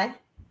your eye.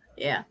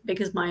 Yeah, big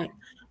as my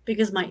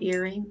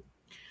earring.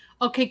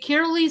 Okay,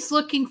 Carolee's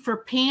looking for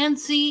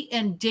pansy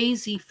and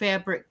daisy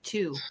fabric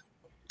too.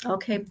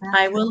 Okay,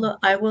 I will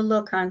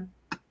look, hon.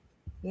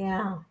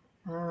 Yeah.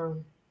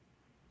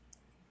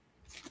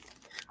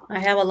 I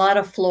have a lot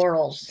of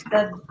florals.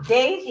 The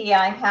daisy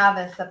I have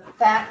is the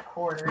back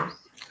quarters.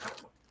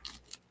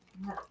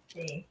 Let's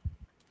see.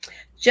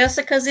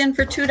 Jessica's in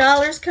for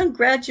 $2.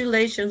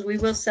 Congratulations. We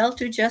will sell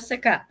to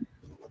Jessica.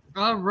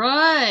 All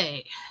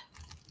right.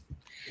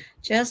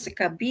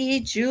 Jessica B.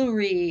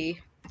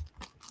 Jewelry.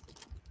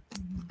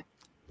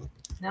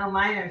 No,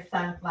 mine are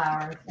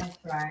sunflowers. That's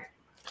right.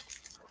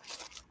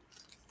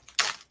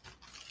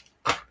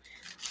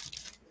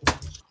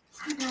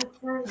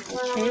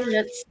 Okay,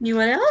 let's see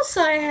what else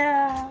I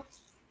have.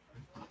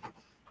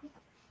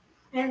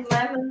 And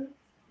lemon.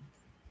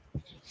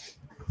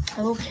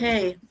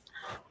 Okay.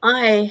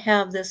 I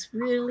have this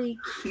really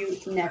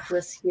cute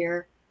necklace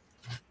here.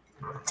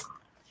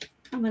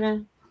 I'm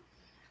gonna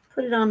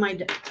put it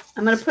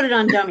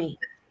on dummy.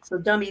 So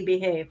dummy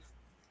behave.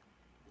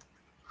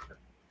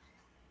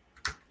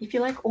 If you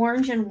like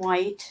orange and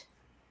white,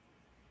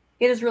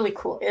 it is really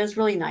cool. It is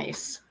really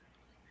nice.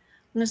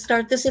 I'm gonna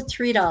start this at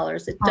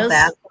 $3. It does.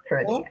 That's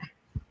pretty.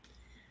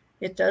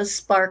 It does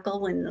sparkle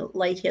when the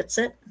light hits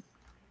it,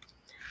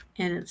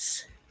 and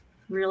it's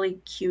really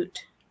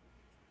cute.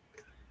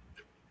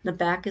 The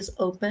back is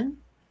open,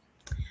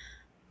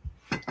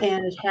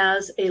 and it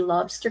has a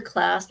lobster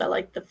clasp. I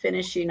like the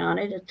finishing on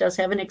it. It does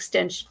have an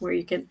extension where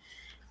you can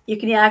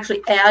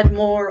actually add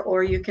more,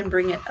 or you can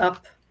bring it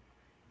up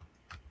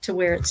to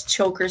where it's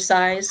choker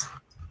size.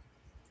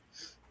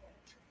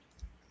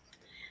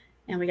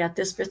 And we got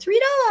this for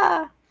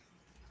 $3.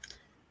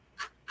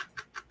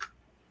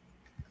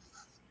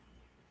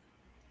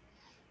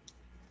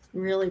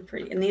 Really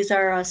pretty. And these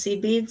are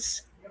seed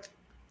beads.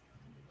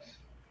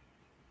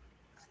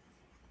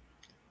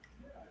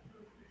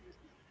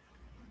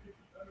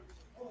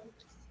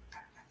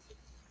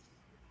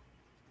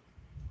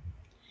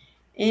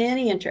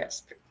 Any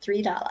interest?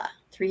 $3.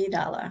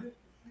 $3.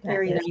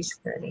 Very nice.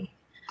 Pretty.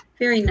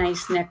 Very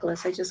nice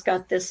necklace. I just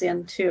got this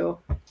in too.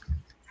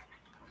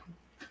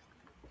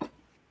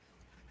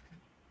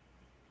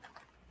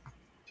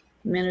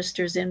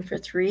 Ministers in for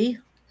 $3.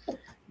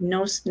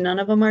 No, none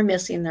of them are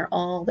missing. They're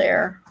all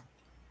there.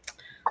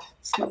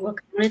 So we'll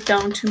count it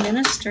down to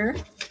minister.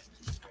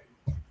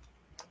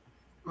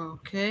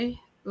 Okay.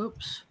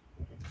 Oops.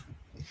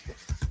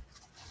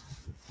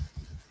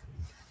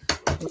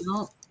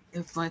 Well,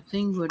 if my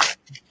thing would.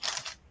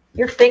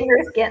 Your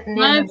finger's getting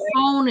My in the way.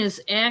 phone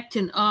is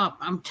acting up.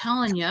 I'm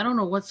telling you, I don't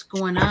know what's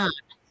going on.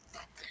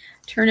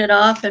 Turn it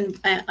off and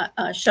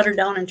shut her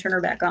down and turn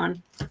her back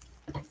on.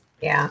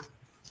 Yeah.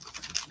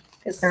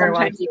 Because Every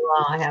sometimes once in a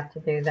while, I have to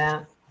do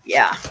that.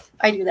 yeah,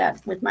 I do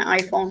that with my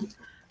iPhone.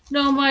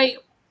 No,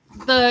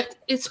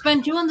 it's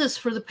been doing this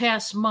for the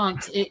past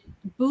month. It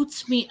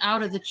boots me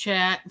out of the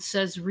chat and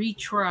says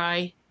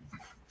retry.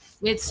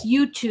 It's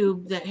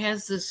YouTube that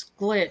has this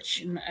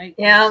glitch, and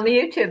Yeah, on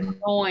YouTube.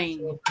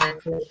 annoying.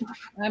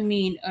 I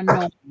mean,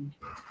 annoying.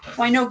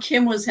 Well, I know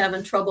Kim was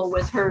having trouble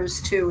with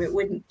hers too. It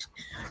wouldn't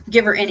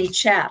give her any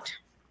chat.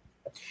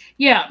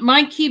 Yeah,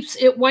 mine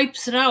it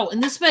wipes it out,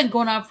 and this has been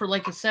going on for,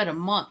 like I said, a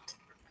month.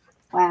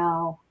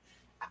 Wow.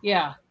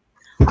 Yeah.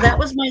 That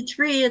was my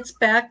 3. It's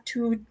back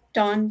to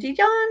dun dee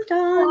dun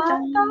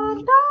dun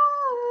dun.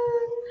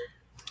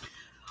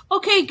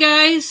 Okay,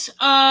 guys,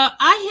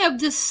 I have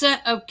this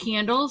set of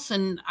candles,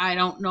 and I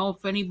don't know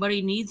if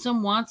anybody needs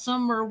them, wants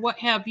them, or what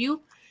have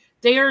you.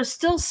 They are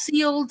still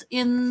sealed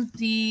in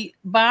the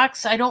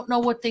box. I don't know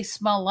what they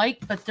smell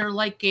like, but they're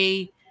like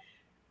a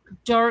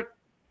dark,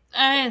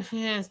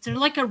 they're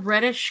like a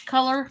reddish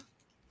color.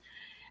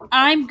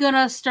 I'm going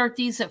to start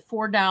these at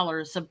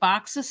 $4. A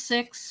box of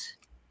 6.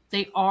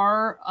 They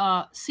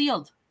are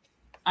sealed.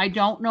 I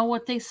don't know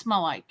what they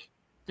smell like.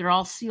 They're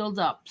all sealed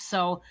up.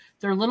 So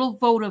they're little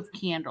votive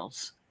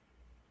candles.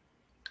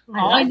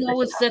 All I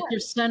know is that they're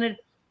scented.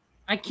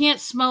 I can't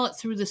smell it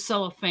through the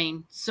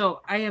cellophane,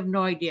 so I have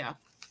no idea.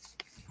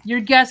 Your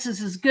guess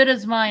is as good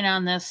as mine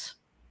on this.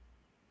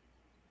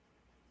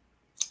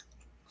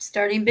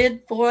 Starting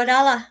bid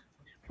 $4.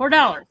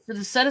 $4 for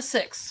the set of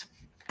 6.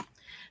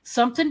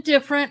 Something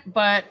different,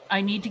 but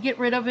I need to get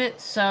rid of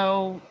it.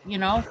 So, you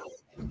know.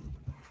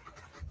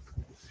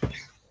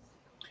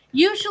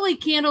 Usually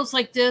candles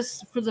like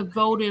this for the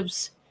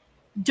votives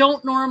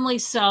don't normally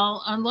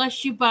sell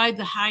unless you buy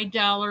the high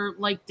dollar,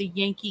 like the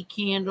Yankee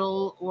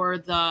Candle or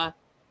the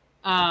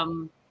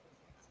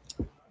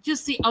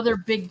just the other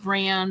big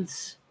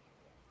brands.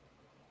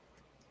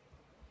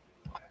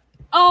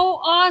 Oh,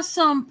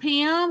 awesome,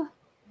 Pam.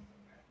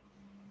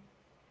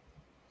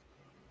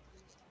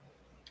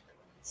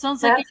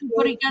 Sounds like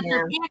everybody got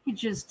their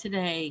packages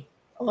today.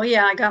 Oh,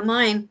 yeah, I got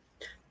mine.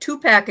 2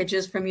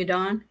 packages from you,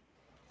 Dawn.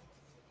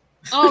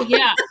 Oh,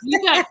 yeah.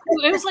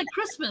 It was like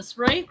Christmas,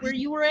 right? Where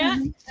you were at?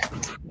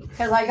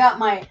 Because I got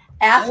my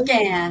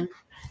Afghan.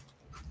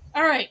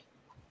 All right.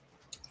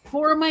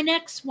 For my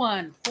next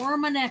one.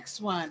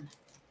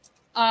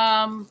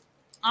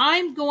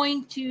 I'm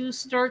going to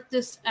start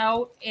this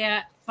out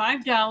at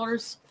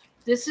 $5.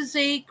 This is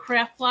a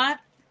craft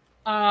lot.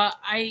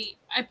 I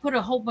put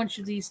a whole bunch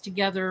of these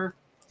together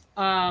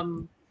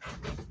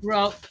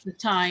throughout the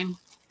time.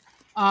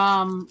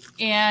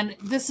 And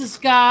this has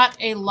got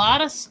a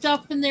lot of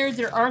stuff in there.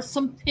 There are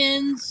some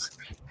pins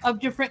of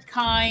different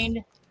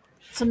kind,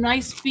 some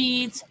nice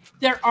beads.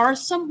 There are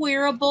some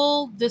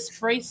wearable. This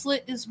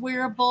bracelet is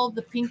wearable.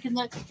 The pink and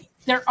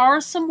there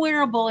are some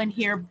wearable in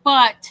here,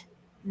 but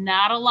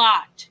not a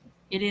lot.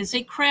 It is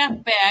a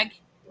craft bag,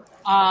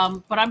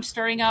 but I'm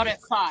starting out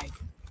at $5.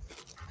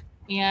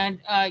 And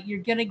you're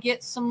gonna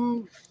get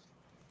some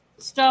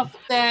stuff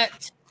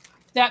that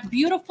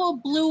beautiful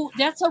blue,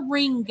 that's a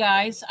ring,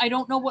 guys. I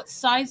don't know what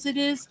size it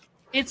is.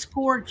 It's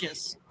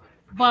gorgeous,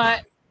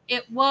 but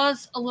it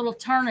was a little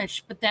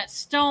tarnished, but that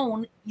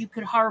stone you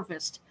could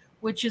harvest,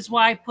 which is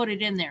why I put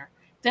it in there.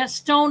 That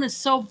stone is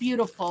so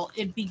beautiful.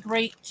 It'd be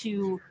great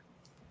to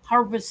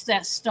harvest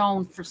that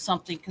stone for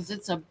something because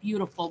it's a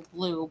beautiful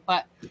blue.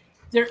 But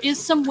there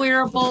is some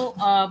wearable.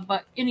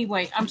 But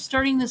anyway, I'm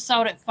starting this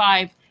out at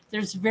 5.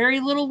 There's very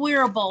little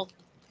wearable.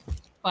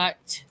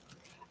 But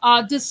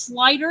this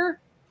slider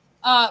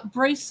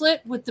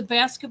bracelet with the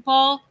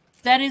basketball,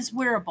 that is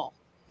wearable.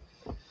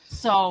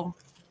 So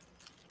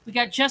we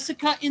got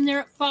Jessica in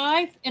there at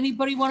 5.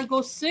 Anybody want to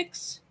go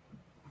 6?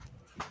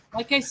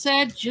 Like I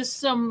said, just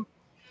some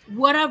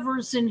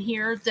whatever's in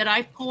here that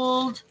I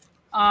pulled.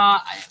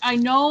 I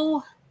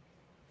know.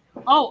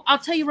 Oh, I'll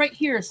tell you right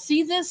here.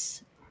 See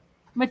this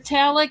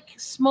metallic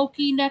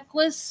smoky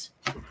necklace?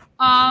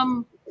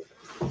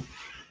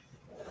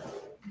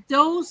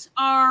 Those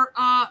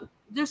are,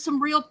 there's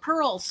some real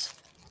pearls.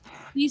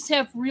 These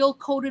have real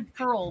coated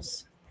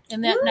pearls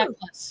in that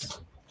necklace.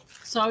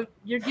 So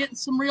you're getting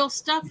some real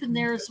stuff in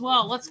there as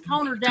well. Let's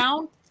count her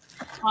down.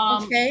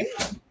 Okay.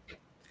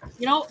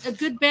 You know, a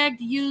good bag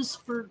to use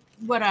for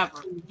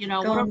whatever. You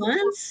know, Going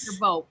whatever once. your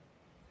boat.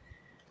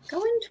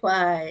 Going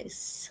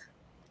twice.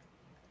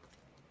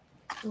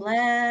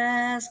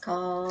 Last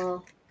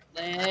call.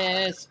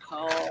 Let's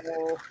call.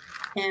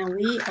 And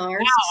we are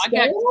I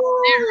got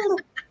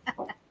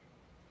there.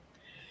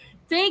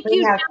 Thank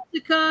you,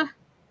 Jessica.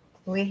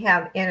 We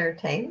have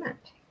entertainment.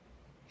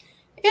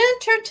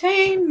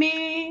 Entertain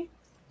me.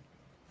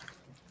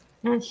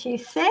 And she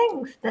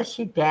sings. Does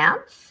she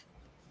dance?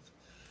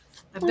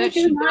 I bet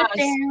she does.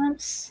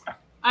 Dance.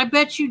 I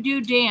bet you do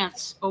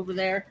dance over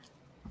there.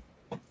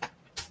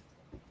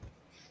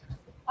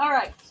 All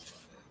right.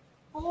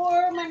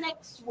 For my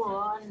next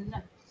one,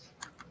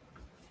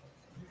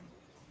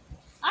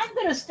 I'm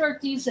going to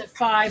start these at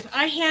 5.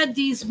 I had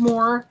these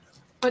more,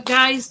 but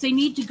guys, they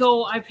need to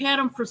go. I've had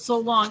them for so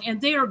long, and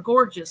they are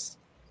gorgeous.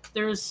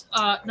 There's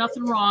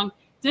nothing wrong.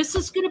 This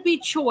is going to be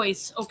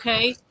choice,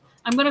 okay?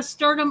 I'm going to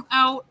start them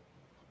out.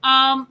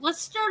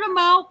 Let's start them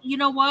out. You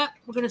know what?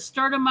 We're going to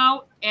start them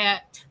out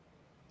at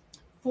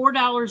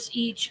 $4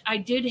 each. I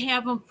did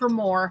have them for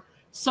more.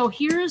 So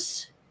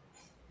here's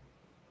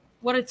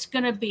what it's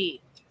going to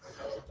be.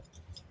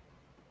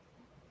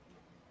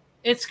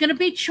 It's going to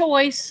be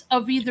choice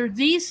of either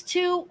these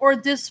two or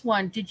this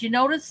one. Did you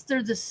notice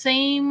they're the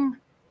same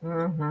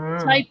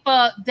type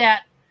of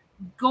that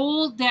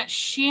gold, that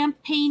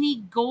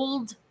champagne-y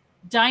gold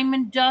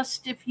diamond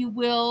dust, if you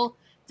will.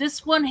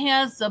 This one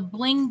has the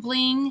bling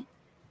bling,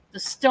 the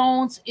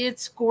stones.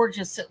 It's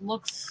gorgeous. It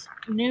looks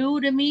new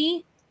to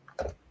me.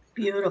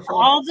 Beautiful.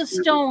 All the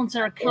stones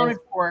are accounted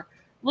for.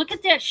 Look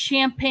at that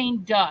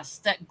champagne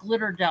dust, that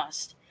glitter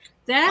dust.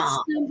 That's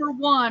number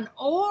 1.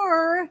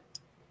 Or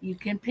you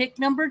can pick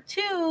number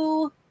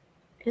 2.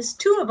 There's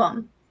 2 of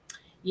them.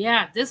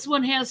 Yeah, this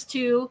one has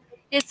 2.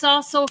 It's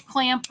also a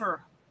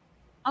clamper.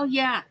 Oh,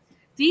 yeah.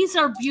 These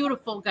are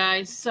beautiful,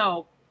 guys.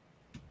 So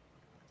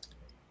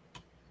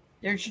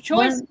there's your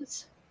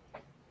choices.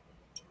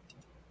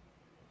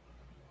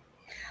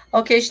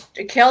 Okay,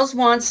 Kels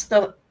wants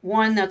the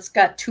one that's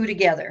got 2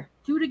 together.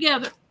 2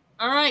 together.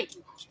 All right.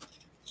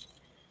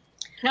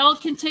 Kel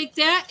can take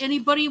that.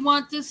 Anybody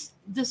want this?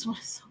 This one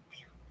is so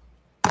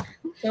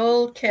beautiful.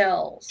 Gold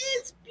Kels.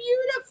 It's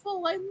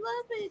beautiful. I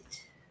love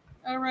it.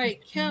 All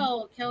right,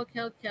 Kel.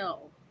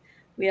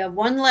 We have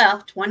 1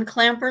 left, 1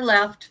 clamper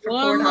left for $4.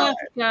 One left,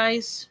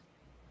 guys.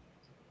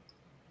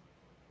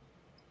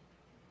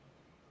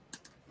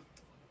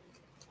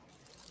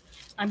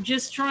 I'm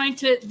just trying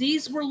to,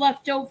 these were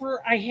left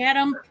over. I had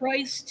them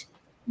priced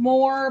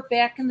more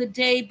back in the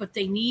day, but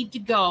they need to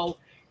go.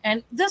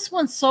 And this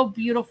one's so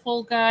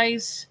beautiful,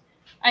 guys.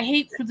 I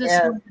hate for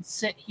this one to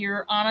sit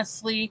here,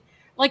 honestly.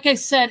 Like I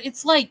said,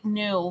 it's like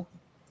new.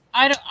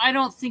 I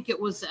don't think it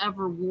was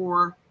ever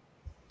wore.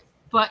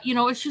 But, you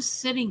know, it's just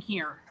sitting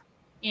here.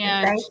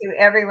 And thank you,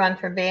 everyone,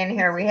 for being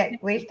here.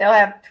 We still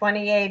have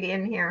 28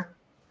 in here.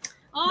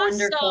 Awesome.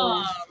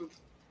 Wonderful.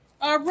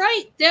 All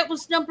right. That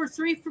was number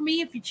 3 for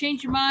me. If you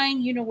change your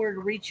mind, you know where to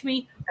reach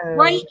me.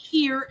 Right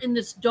here in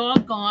this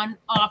doggone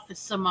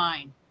office of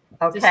mine.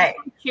 Okay. This is my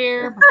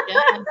chair, but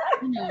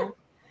you know.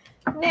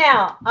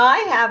 Now, I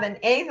have an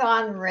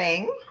Avon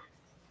ring.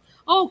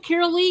 Oh,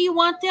 Carol Lee, you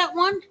want that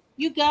one?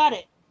 You got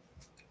it.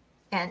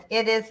 And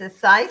it is a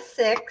size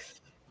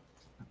 6.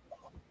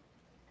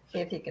 See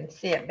if you can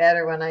see it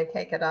better when I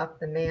take it off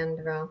the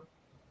mandrel.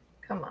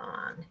 Come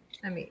on.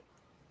 Let me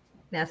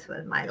mess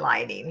with my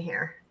lighting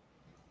here.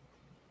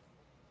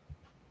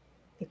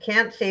 You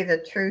can't see the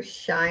true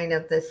shine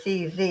of the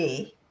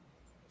CZ.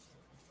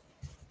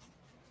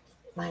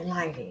 My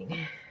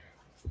lighting.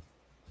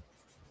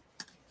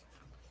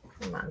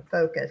 Come on,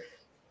 focus.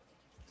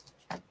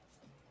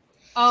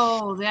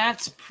 Oh,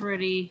 that's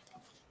pretty.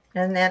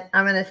 And then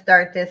I'm going to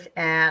start this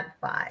at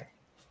 5.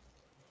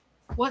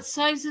 What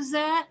size is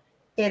that?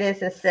 It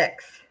is a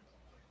 6.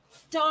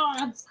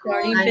 Dog.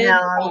 I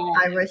know.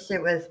 I wish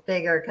it was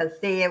bigger because,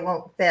 see, it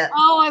won't fit.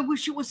 Oh, I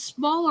wish it was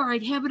smaller.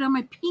 I'd have it on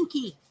my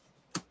pinky.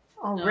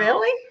 Oh,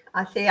 really?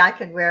 I see. I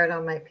could wear it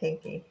on my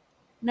pinky.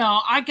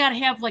 No, I got to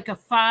have like a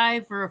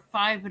 5 or a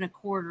 5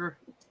 1/4.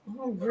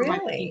 Oh,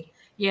 really?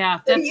 Yeah,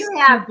 that's you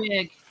have, too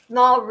big.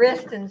 small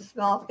wrist and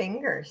small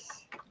fingers.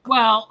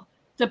 Well,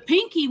 the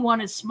pinky one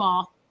is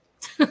small.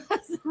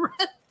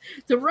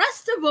 The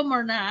rest of them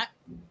are not.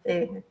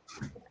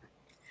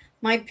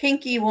 My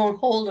pinky won't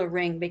hold a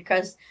ring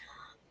because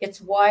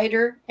it's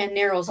wider and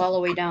narrows all the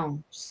way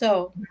down.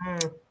 So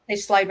they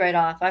slide right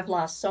off. I've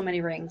lost so many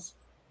rings.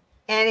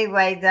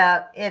 Anyway,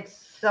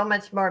 it's so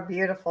much more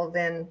beautiful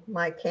than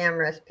my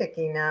camera is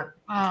picking up.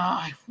 Oh,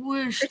 I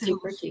wish.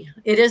 Pretty.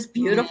 It is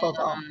beautiful,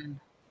 though.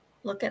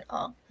 Look at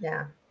all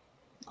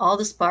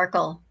the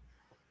sparkle.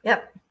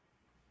 Yep.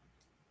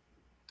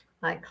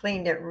 I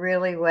cleaned it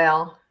really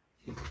well.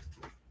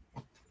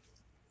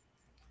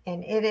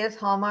 And it is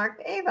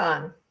Hallmark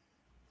Avon.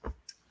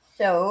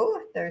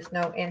 So if there's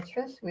no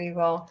interest, you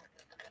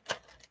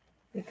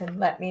can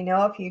let me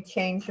know if you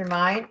change your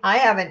mind. I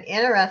have an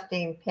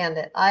interesting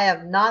pendant. I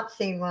have not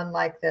seen one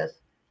like this.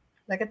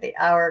 Look at the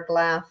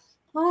hourglass.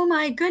 Oh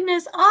my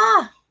goodness.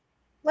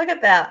 Look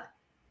at that.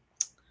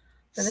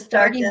 I'm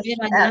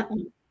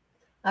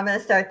going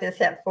to start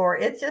this at 4.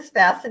 It's just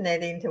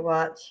fascinating to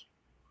watch.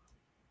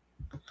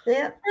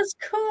 Yeah. That's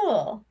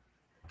cool.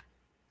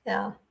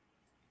 Yeah.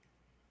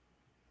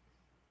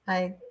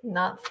 I've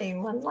not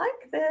seen one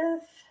like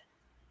this.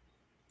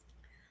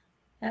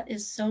 That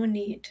is so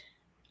neat.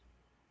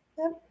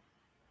 Yep.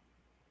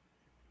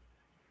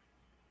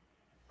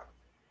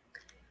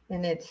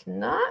 And it's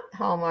not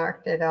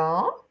hallmarked at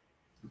all.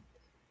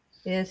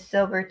 It is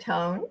silver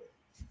tone.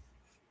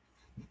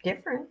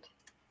 Different.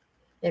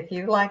 If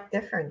you like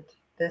different,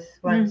 this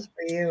one's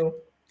for you.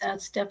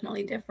 That's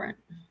definitely different.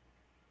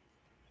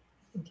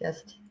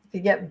 Just if you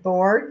get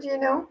bored,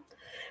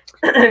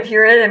 if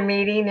you're at a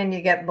meeting and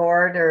you get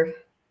bored or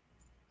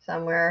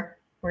somewhere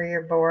where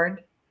you're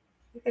bored,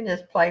 you can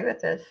just play with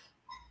this.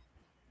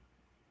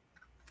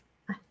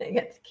 I think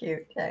it's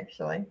cute,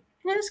 actually.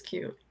 It is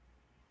cute.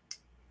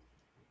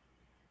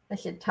 I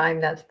should time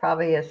that's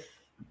probably a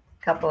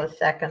couple of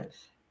seconds.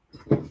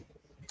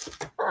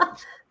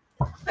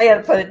 I got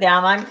to put it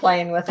down. I'm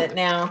playing with it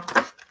now.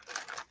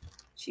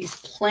 She's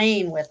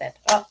playing with it.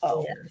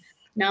 Uh-oh. Yes.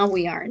 Now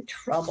we are in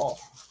trouble.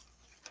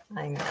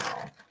 I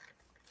know.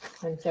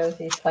 And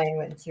Josie's playing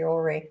with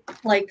jewelry.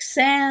 Like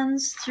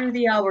sands through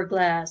the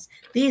hourglass.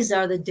 These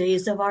are the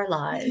days of our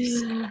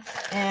lives.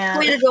 And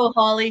way to go,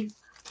 Holly.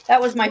 That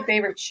was my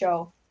favorite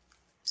show.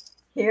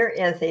 Here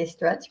is a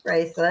stretch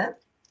bracelet.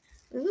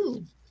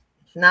 Ooh.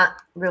 It's not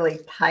really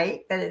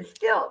tight, but it's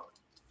still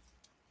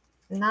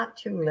not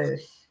too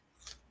loose.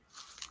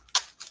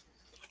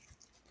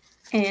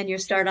 And your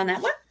start on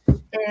that one?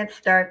 And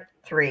start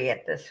 3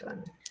 at this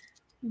one.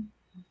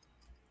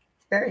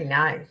 Very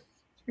nice.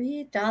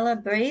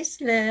 $3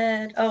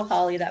 bracelet. Oh,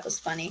 Holly, that was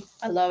funny.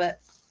 I love it.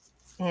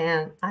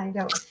 And I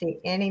don't see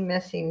any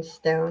missing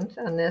stones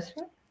on this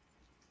one,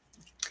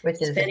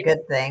 which is a very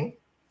good thing.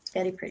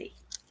 Very pretty.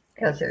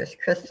 Because there's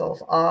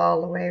crystals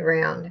all the way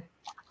around.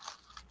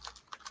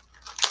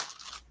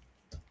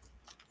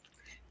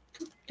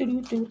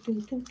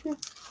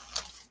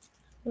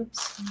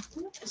 Oops,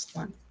 not this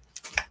one.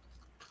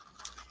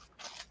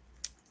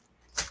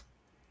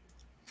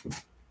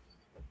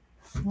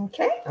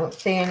 Okay, I don't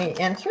see any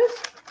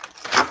interest.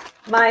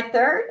 My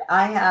third,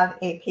 I have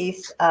a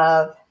piece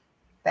of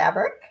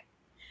fabric.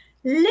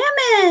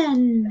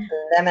 Lemons.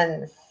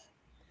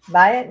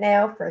 Buy it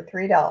now for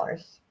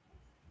 $3.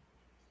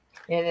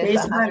 It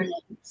is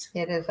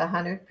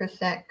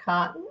 100%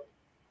 cotton.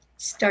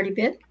 Starty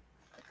bid.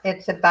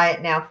 It's a buy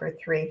it now for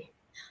 $3.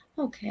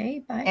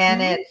 Okay, buy it and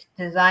now. It's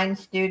Design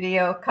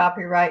Studio,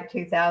 copyright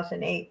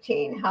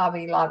 2018,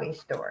 Hobby Lobby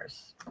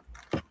stores.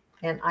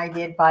 And I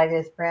did buy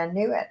this brand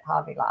new at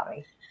Hobby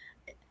Lobby.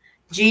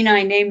 Gina,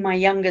 I named my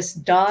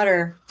youngest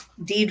daughter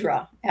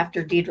Deidre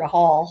after Deidre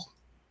Hall.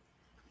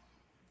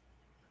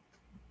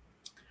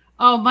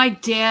 Oh, my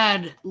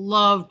dad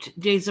loved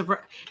Days of.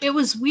 It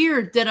was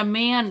weird that a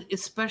man,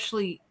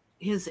 especially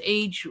his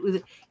age,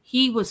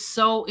 he was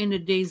so into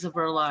Days of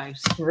Our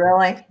Lives.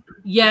 Really?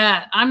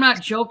 Yeah, I'm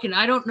not joking.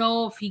 I don't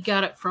know if he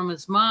got it from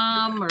his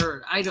mom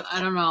or I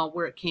don't know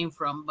where it came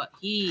from, but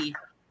my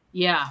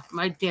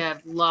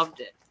dad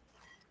loved it.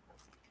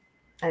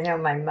 I know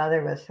my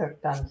mother was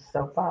hooked on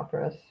soap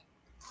operas.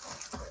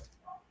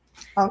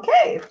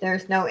 Okay, if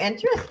there's no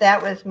interest,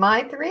 that was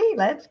my 3.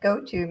 Let's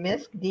go to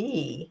Miss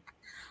D.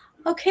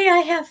 Okay, I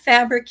have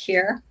fabric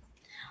here.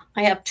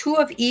 I have 2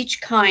 of each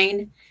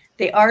kind.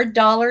 They are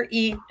 $1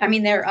 each. I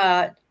mean,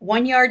 they're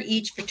 1 yard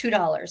each for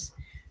 $2.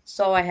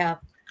 So I have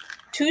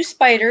 2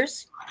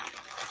 spiders,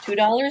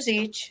 $2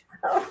 each.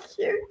 Oh,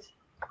 cute.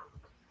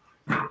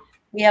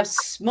 We have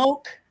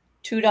smoke,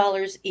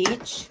 $2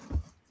 each.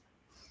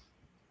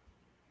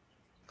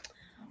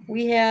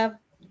 We have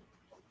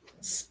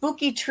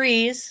spooky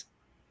trees,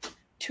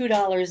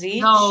 $2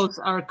 each. Those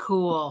are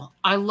cool.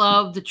 I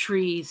love the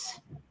trees.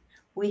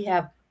 We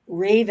have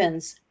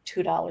ravens,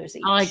 $2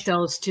 each. I like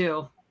those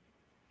too.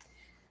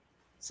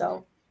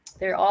 So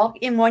they're all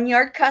in 1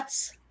 yard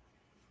cuts.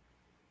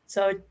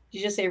 So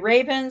you just say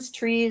ravens,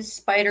 trees,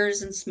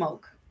 spiders, and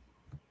smoke.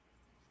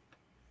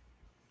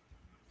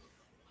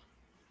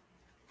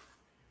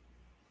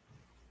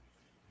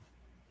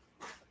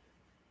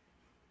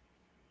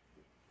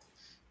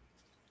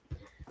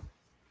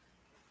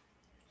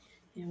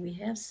 And we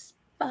have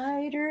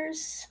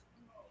spiders.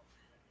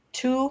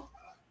 2.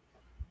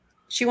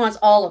 She wants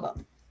all of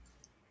them.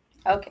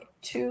 Okay,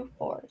 2,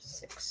 4,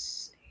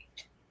 6,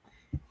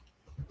 8.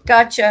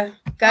 Gotcha.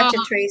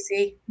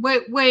 Tracy.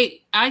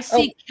 Wait. I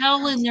see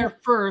Kel in there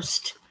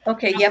first.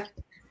 Okay, yep.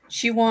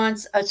 She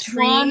wants a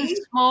tree. 1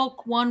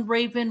 smoke, 1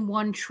 raven,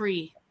 1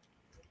 tree.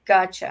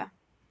 Gotcha.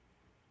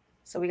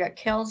 So we got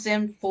Kel's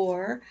in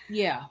 4.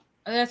 Yeah,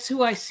 that's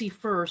who I see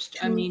first.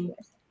 2. I mean,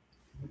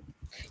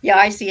 yeah,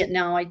 I see it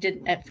now. I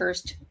didn't at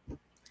first.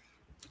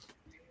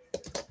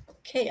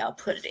 Okay, I'll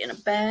put it in a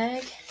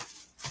bag.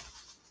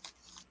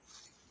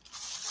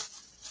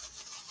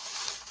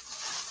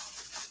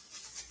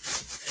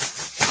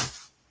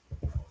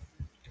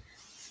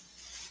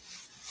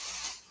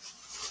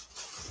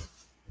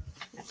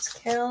 That's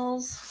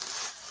Kel's.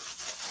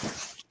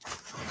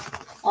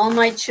 All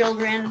My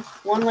Children,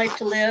 One Life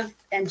to Live,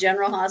 and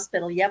General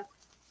Hospital. Yep.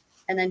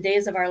 And then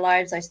Days of Our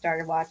Lives I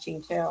started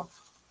watching too.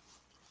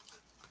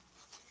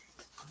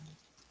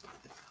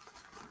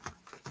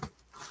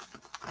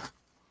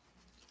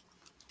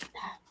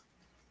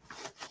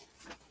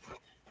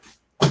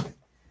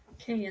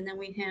 Okay, and then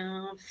we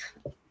have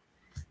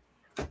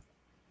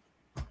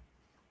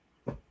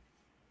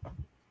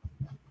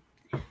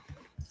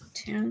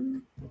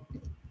Tim,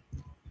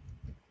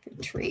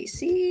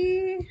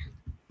 Tracy.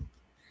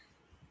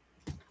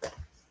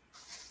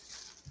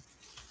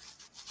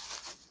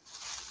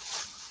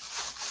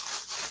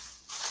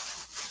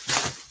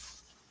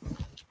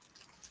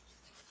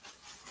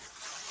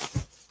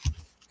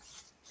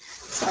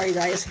 Sorry,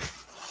 guys.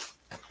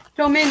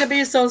 Don't mean to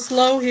be so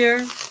slow here.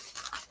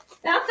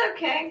 That's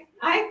okay.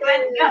 I've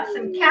been got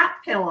some cat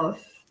pillows.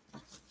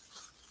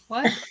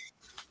 what?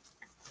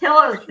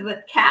 Pillows with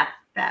cat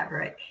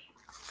fabric.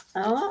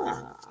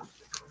 Ah.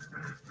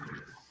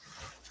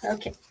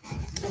 Okay.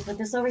 I'll put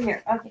this over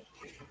here. Okay.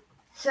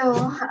 So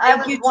I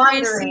was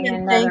wondering, Tracy, and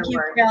in thank other you,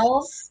 words.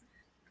 Kels.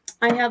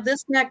 I have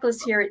this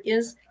necklace here. It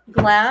is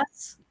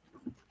glass.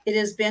 It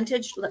is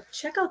vintage.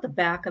 Check out the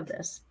back of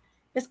this.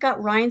 It's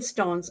got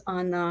rhinestones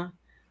on the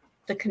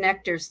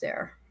connectors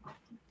there.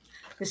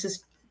 This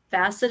is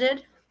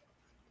faceted,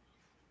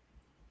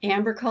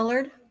 amber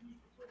colored.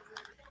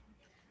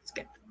 It's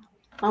got,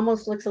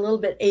 almost looks a little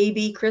bit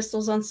AB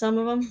crystals on some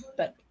of them,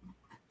 but.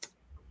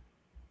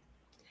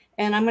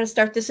 And I'm going to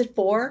start this at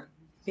 4.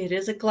 It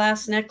is a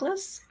glass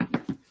necklace.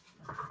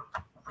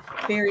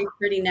 Very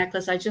pretty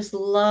necklace. I just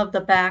love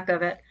the back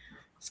of it.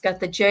 It's got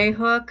the J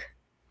hook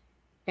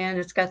and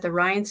it's got the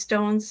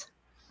rhinestones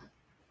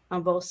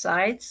on both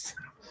sides.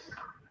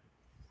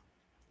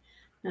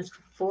 That's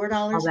for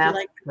 $4. Oh,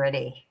 that's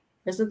pretty.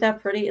 Isn't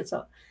that pretty? It's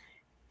a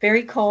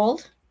very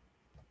cold.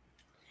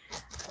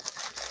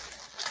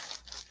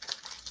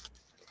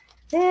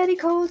 Very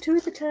cold to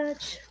the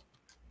touch.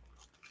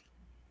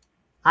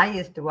 I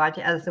used to watch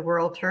As the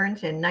World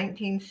Turns in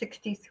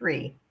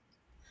 1963.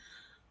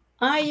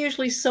 I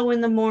usually sew in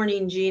the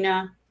morning,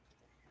 Gina.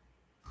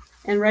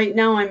 And right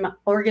now I'm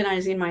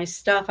organizing my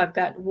stuff. I've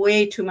got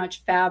way too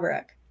much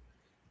fabric.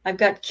 I've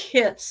got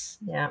kits.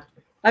 Yeah.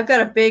 I've got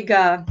a big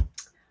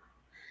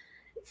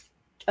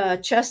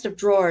chest of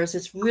drawers.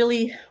 It's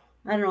really,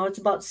 I don't know, it's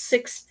about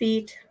 6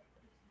 feet,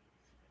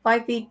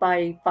 5 feet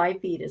by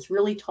 5 feet. It's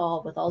really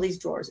tall with all these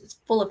drawers.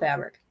 It's full of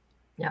fabric.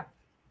 Yeah.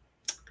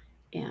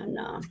 And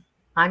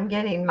I'm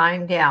getting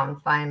mine down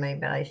finally,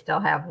 but I still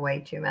have way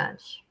too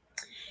much.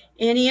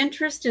 Any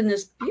interest in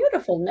this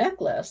beautiful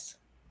necklace?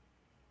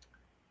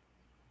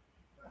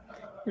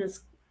 And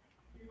it's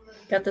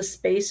got the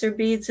spacer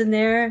beads in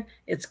there.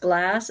 It's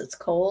glass. It's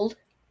cold.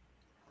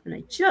 And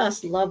I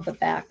just love the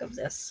back of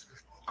this.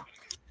 I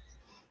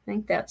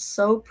think that's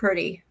so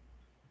pretty.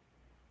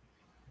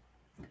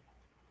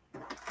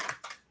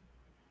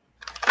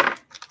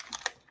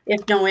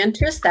 If no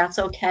interest, that's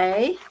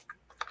okay.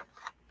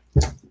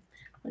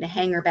 I'm going to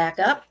hang her back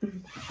up.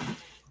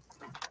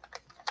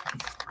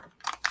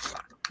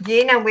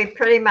 Gina, we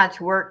pretty much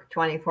work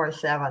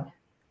 24/7.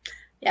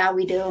 Yeah,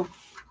 we do.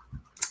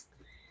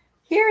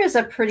 Here is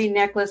a pretty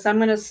necklace. I'm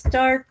going to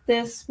start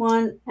this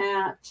one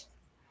at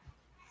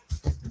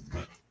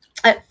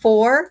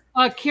 4.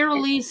 Carol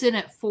Lee's in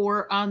at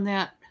 4 on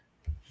that.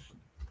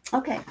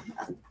 Okay.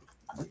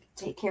 I'll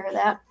take care of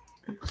that.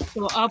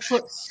 So I'll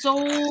put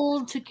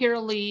sold to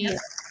Carol Lee. Yep.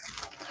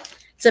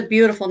 It's a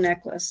beautiful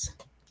necklace.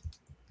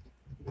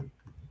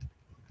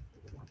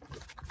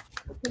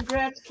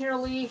 Congrats,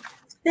 Carol Lee.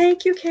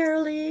 Thank you,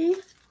 Carol Lee.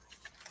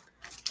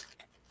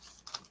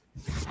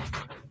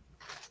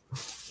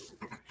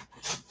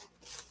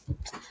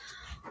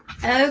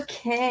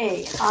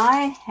 Okay,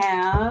 I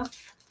have.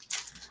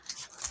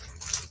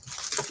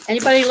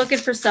 Anybody looking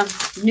for some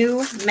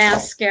new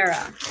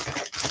mascara?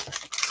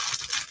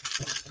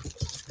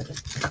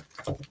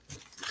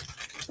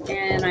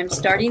 And I'm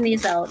starting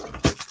these out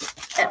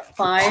at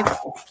 5.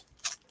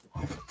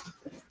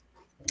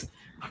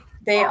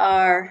 They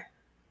are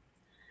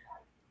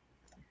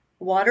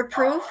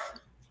waterproof,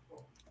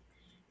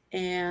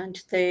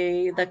 and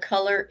the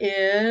color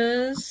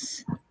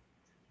is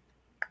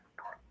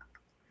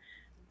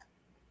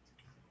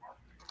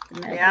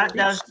Yeah, it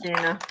does,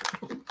 Gina.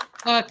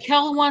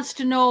 Kel wants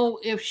to know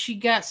if she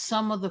got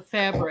some of the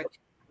fabric.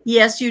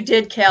 Yes, you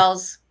did,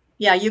 Kels.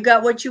 Yeah, you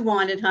got what you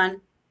wanted,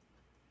 hon.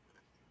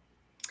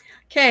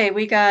 Okay,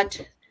 we got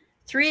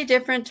 3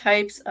 different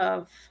types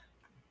of,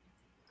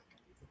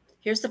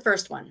 here's the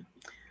first one.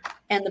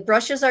 And the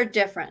brushes are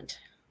different.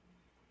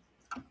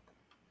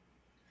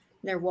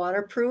 They're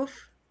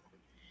waterproof.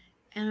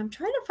 And I'm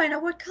trying to find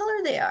out what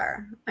color they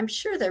are. I'm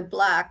sure they're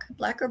black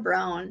or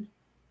brown.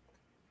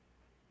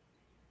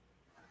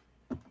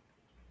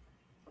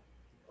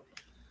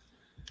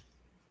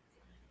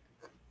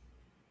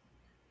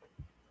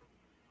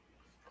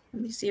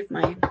 Let me see if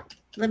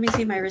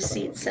my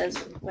receipt says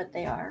what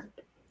they are.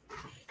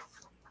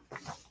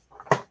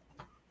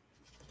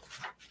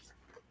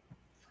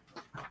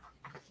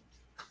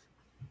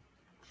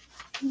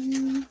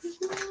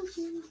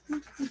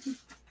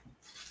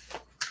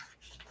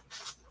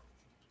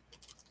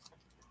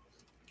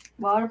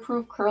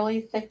 Waterproof,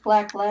 curly, thick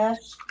black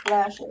lashes.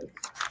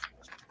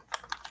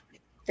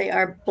 They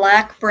are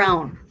black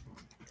brown.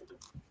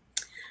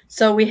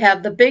 So we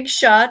have the Big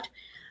Shot.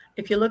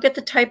 If you look at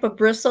the type of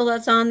bristle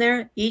that's on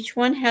there, each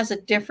one has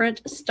a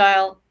different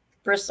style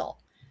bristle.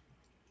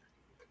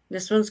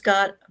 This one's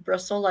got a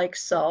bristle like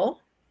so.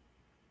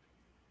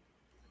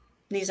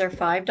 These are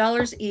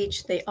 $5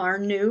 each. They are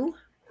new.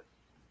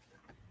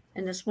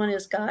 And this one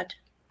has got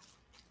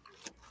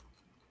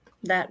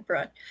that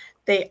brush.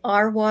 They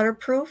are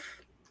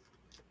waterproof.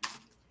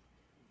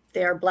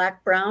 They are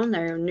black brown.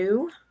 They're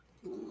new.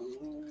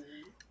 I'm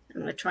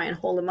going to try and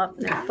hold them up.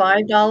 And they're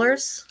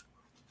 $5.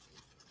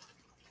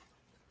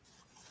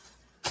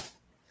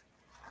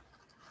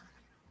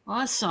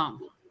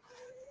 Awesome.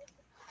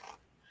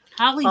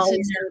 Holly's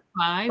in there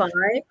 5.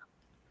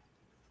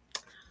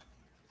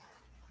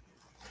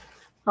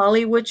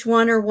 Holly, which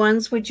one or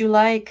ones would you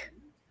like?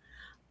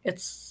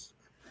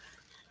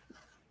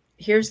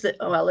 Here's the,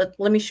 well,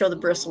 let me show the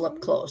bristle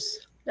up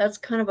close. That's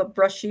kind of a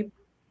brushy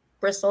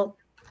bristle.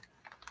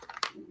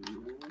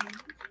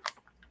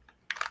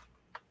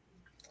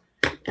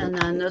 And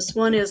then this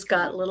one has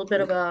got a little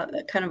bit of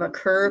a kind of a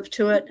curve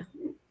to it.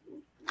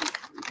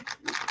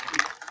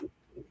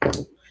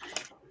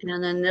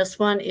 And then this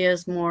one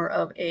is more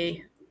of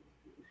it's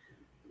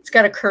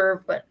got a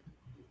curve, but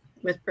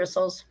with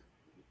bristles.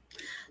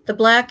 The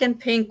black and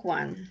pink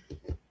one.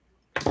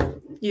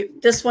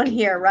 This one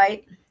here,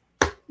 right?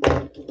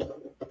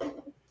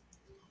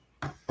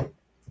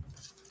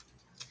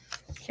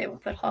 Okay, we'll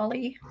put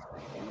Holly.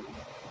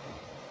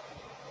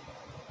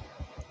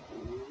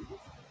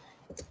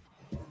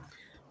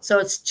 So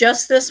it's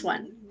just this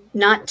one,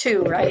 not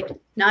 2, right?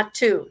 Not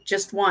 2,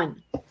 just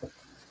 1,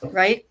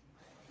 right?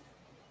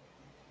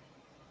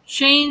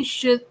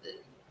 Change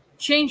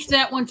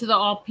that one to the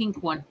all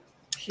pink one.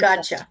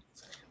 Gotcha.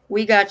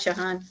 We gotcha,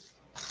 hon.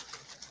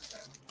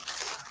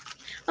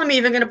 I'm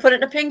even going to put it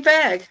in a pink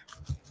bag.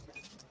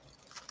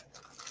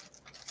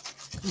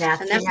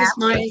 And that was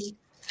my,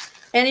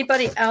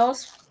 anybody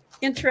else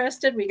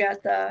interested? We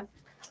got the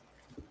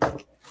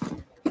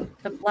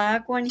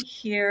black one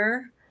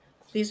here.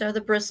 These are the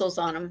bristles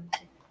on them.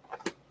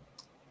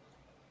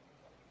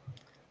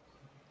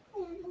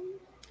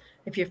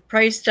 If you've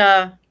priced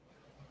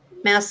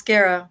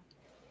mascara,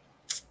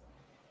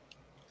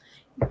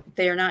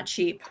 they are not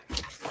cheap.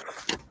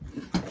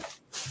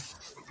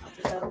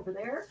 Put that over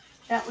there.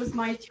 That was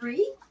my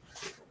 3.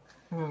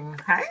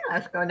 Okay,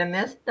 let's go to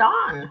Miss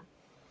Dawn.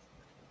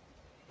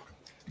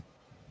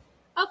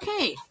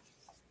 Okay.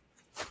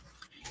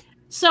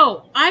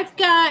 So I've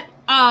got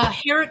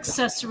hair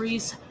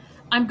accessories.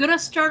 I'm going to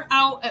start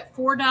out at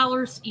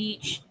 $4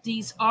 each.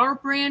 These are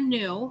brand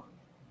new.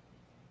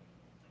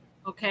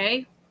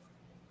 Okay.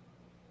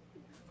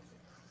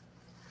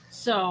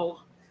 So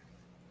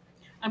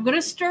I'm going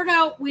to start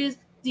out with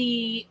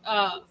the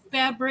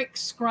fabric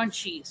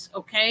scrunchies.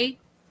 Okay.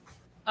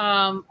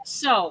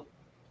 So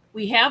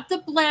we have the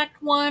black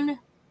one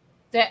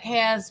that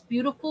has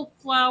beautiful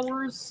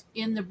flowers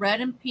in the red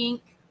and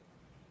pink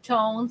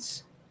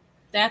tones.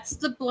 That's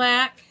the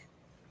black.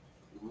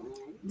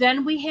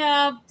 Then we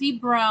have the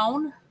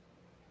brown,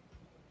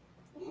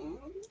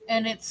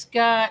 and it's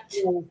got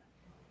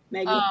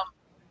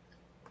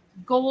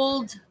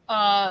gold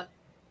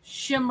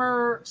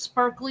shimmer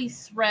sparkly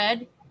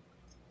thread.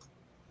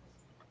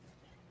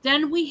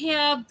 Then we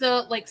have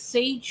the like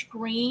sage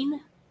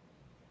green.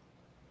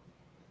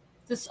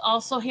 This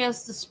also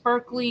has the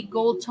sparkly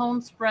gold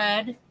tone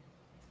thread.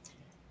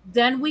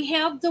 Then we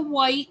have the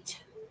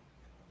white.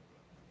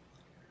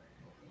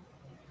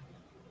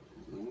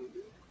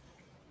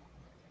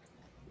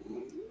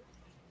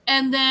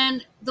 And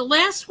then the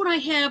last one I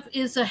have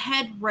is a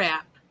head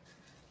wrap.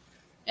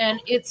 And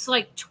it's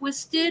like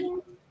twisted.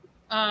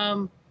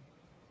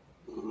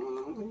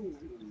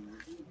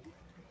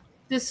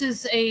 This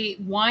is a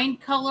wine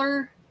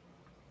color.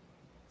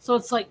 So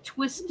it's like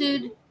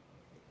twisted.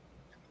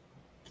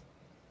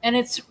 And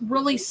it's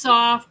really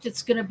soft.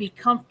 It's going to be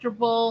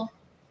comfortable.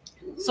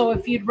 So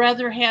if you'd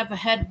rather have a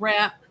head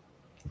wrap,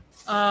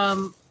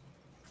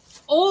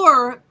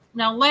 or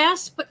Now,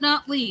 last but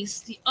not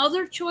least, the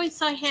other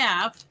choice I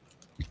have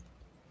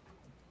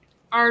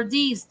are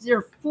these. There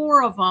are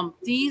 4 of them.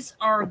 These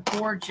are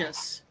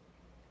gorgeous.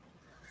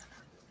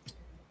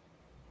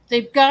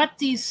 They've got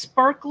these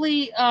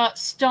sparkly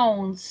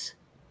stones,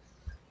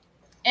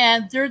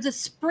 and they're the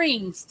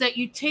springs that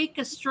you take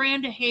a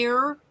strand of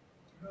hair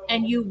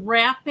and you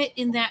wrap it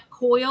in that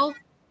coil,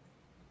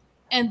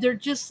 and they're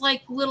just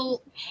like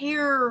little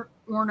hair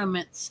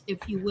ornaments,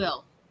 if you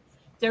will.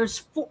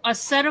 There's a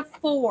set of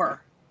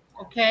 4,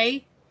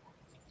 okay?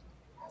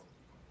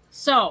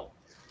 So,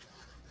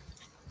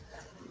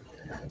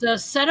 the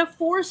set of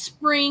 4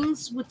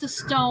 springs with the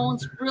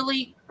stones,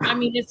 really, I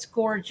mean, it's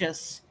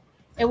gorgeous.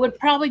 It would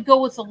probably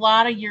go with a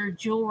lot of your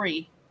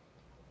jewelry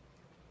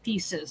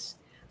pieces.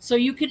 So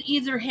you could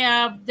either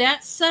have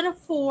that set of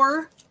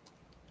 4,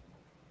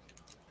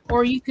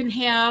 or you can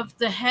have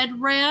the head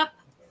wrap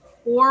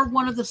or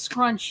one of the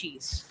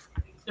scrunchies.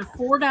 They're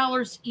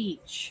 $4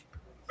 each.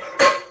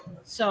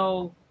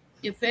 So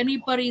if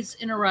anybody's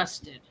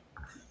interested.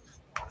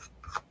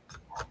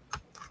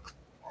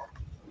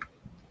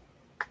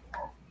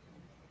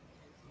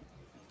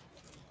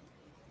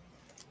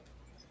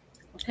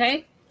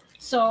 Okay,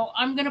 so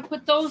I'm going to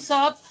put those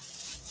up.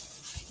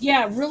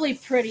 Yeah, really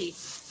pretty.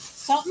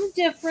 Something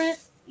different,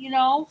 you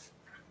know.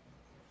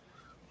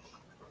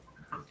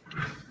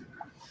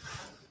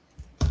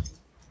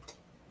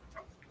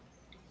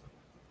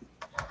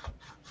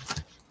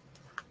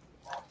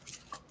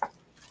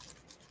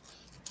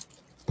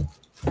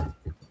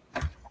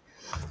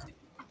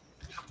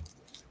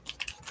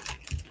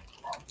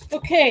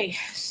 Okay,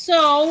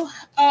 so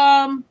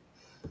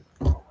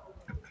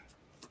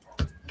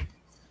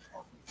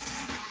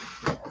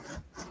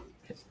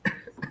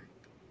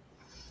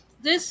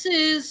this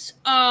is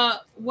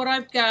what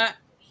I've got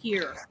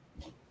here.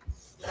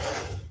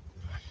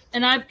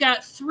 And I've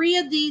got 3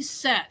 of these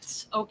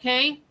sets,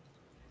 okay?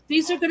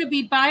 These are going to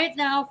be buy it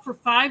now for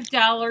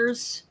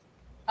 $5.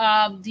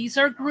 These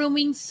are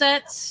grooming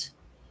sets.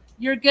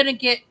 You're going to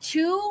get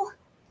 2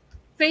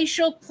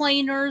 facial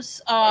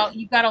planers.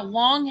 You've got a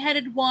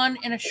long-headed one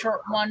and a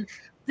short one.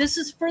 This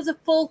is for the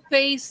full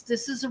face.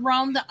 This is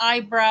around the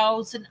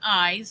eyebrows and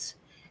eyes.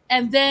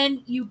 And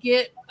then you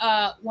get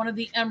one of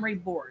the emery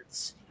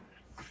boards.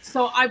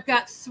 So I've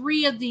got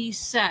 3 of these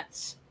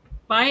sets.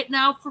 Buy it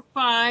now for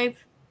 $5.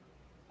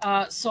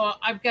 So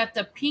I've got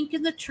the pink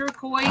and the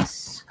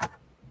turquoise.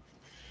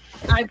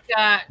 I've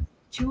got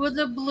 2 of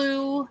the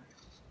blue.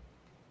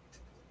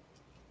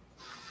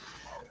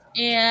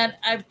 And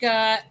I've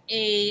got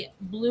a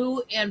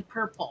blue and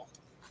purple.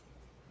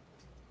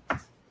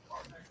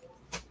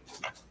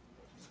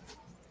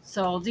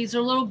 So these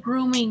are little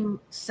grooming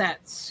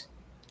sets.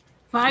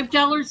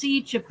 $5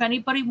 each if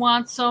anybody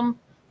wants them.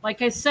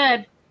 Like I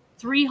said,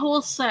 3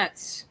 whole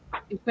sets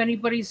if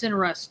anybody's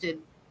interested.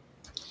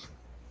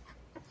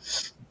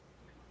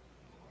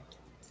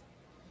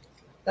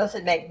 Those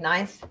would make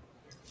nice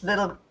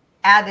little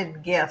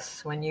added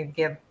gifts when you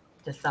give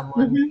to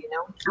someone, you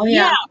know? Oh,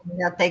 yeah.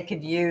 That they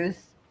could use.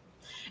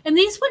 And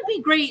these would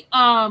be great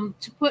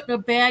to put in a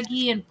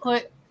baggie and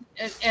put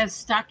as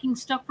stocking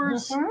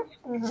stuffers.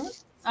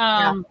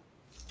 You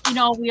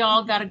know, we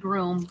all got a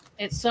groom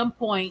at some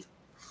point.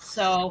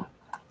 So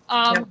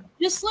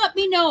just let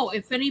me know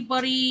if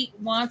anybody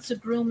wants a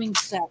grooming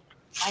set.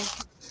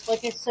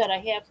 Like I said, I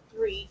have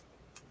 3.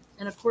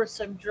 And, of course,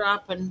 I'm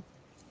dropping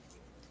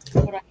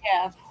what I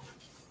have.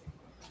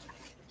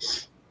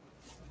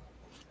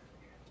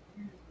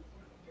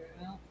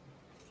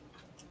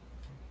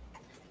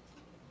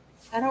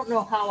 I don't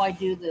know how I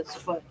do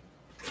this, but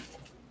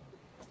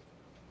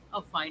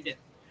I'll find it.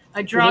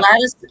 I dropped.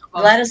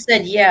 Gladys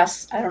said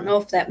yes. I don't know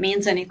if that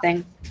means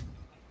anything.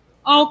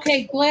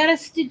 Okay,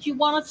 Gladys, did you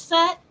want a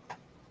set?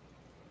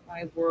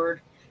 My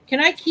word.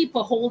 Can I keep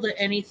a hold of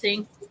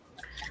anything?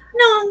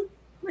 No.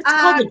 It's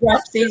called a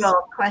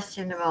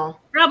questionable.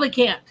 Probably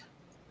can't.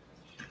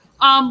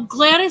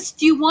 Gladys,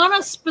 do you want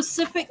a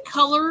specific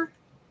color?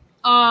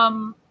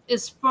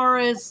 As far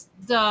as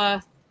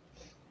the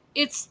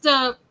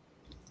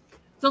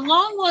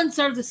long ones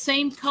are the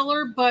same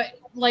color, but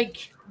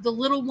like the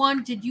little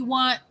one, did you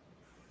want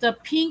the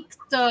pink,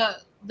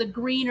 the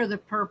green, or the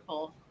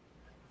purple?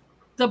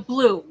 The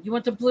blue. You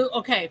want the blue?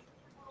 Okay.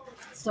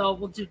 So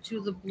we'll do 2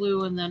 of the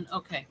blue and then,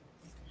 okay.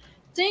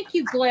 Thank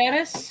you,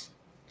 Gladys.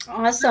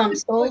 Awesome.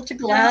 Sold to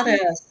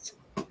Gladys.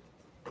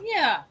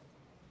 Yeah.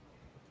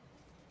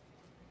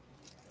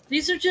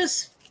 These are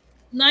just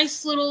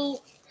nice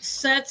little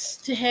sets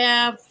to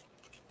have.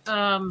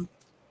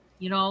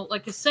 You know,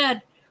 like I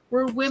said,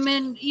 we're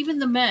women, even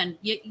the men.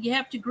 You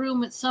have to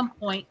groom at some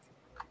point.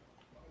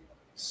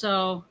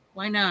 So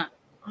why not?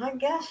 I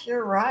guess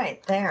you're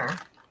right there.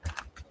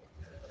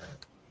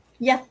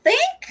 You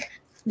think?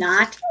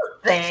 Not.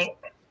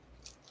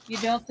 You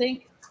don't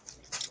think?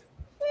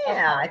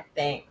 Yeah, I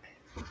think.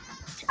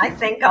 I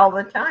think all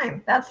the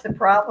time. That's the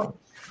problem.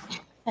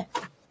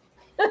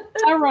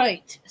 All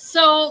right.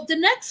 So the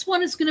next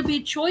one is going to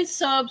be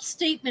choice of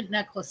statement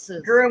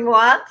necklaces. Groom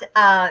what?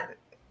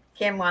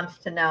 Kim wants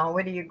to know.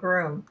 What do you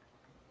groom?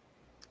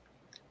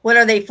 What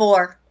are they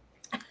for?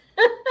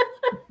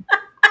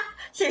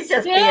 She's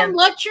just Kim,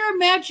 let your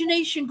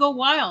imagination go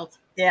wild.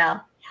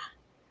 Yeah.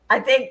 I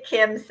think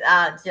Kim's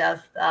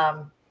just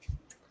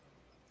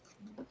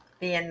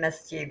being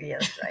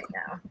mischievous right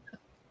now.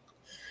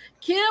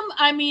 Kim,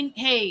 I mean,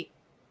 hey,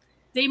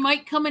 they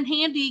might come in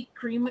handy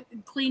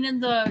cleaning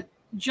the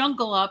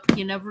jungle up.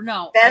 You never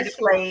know.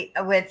 Especially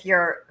with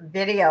your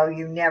video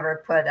you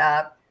never put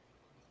up.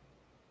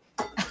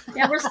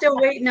 Yeah, we're still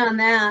waiting on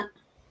that.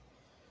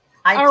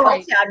 I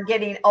told you I'm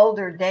getting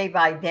older day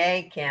by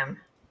day, Kim.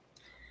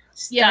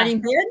 Starting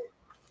bid?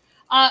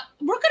 We're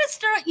going to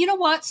start, you know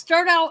what?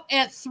 Start out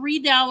at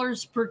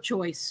 $3 per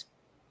choice.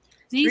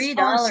 These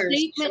are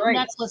statement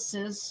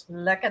necklaces.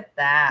 Look at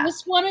that.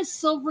 This one is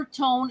silver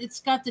tone. It's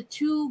got the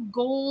 2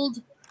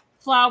 gold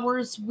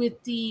flowers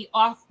with the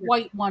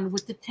off-white one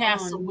with the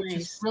tassel, which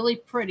is really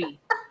pretty.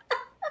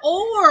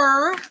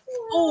 Or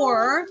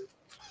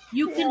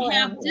you can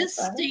have this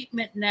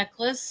statement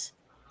necklace.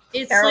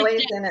 It's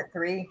like in at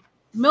 3.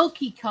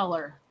 Milky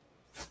color.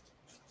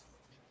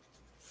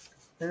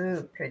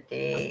 Ooh,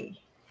 pretty.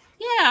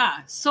 Yeah.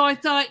 So I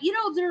thought, you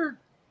know, they're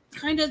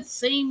kind of the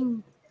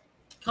same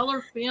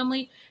color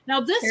family. Now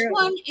this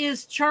one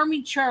is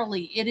Charming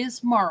Charlie. It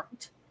is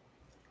marked.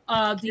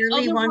 The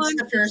other one's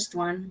the first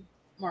one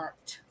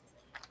marked.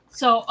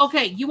 So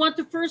okay, you want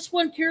the first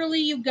one,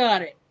 Carolee? You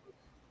got it.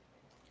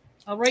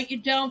 I'll write you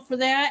down for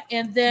that,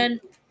 and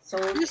then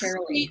this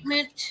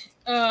statement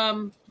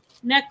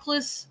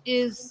necklace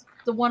is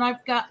the one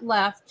I've got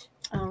left.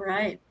 All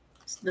right.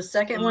 The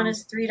second one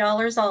is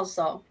 $3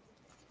 also.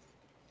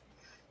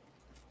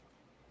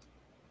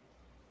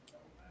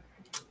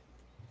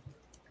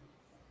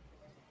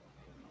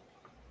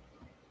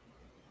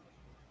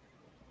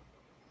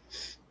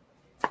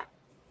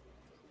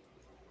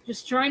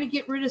 Just trying to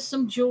get rid of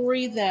some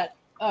jewelry that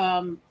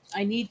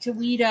I need to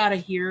weed out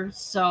of here.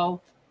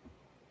 So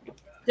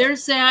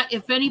there's that.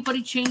 If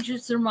anybody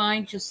changes their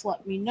mind, just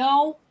let me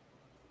know.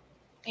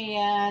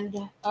 And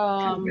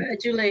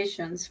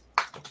congratulations,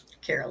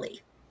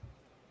 Carolee.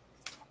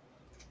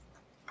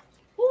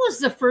 What was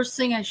the first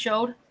thing I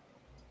showed?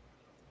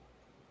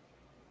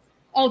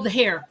 Oh, the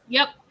hair.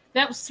 Yep,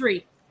 that was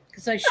 3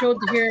 because I showed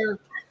the hair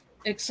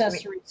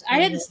accessories. I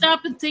had to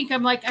stop and think.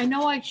 I'm like, I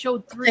know I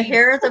showed 3. The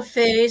hair, the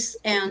face,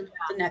 and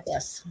the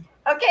necklace.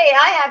 Okay,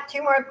 I have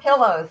 2 more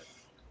pillows.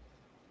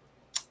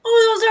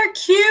 Oh, those are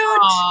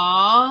cute.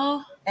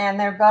 Aww. And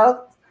they're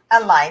both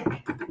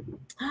alike.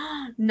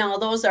 No,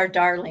 those are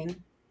darling.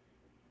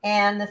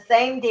 And the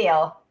same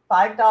deal,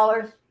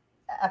 $5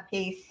 a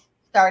piece,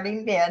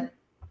 starting bid.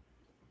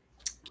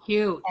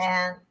 Cute.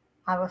 And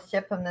I will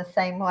ship them the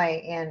same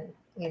way in,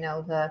 you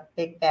know, the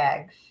big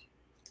bags.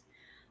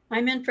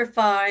 I'm in for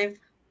 5.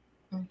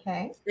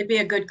 Okay. It'd be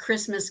a good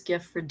Christmas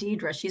gift for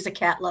Deidre. She's a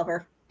cat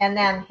lover. And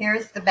then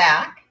here's the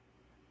back.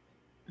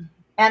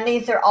 And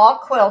these are all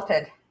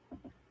quilted.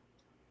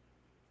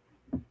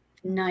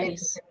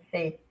 Nice.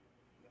 See.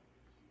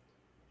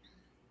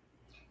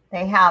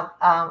 They have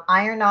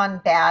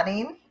iron-on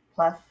batting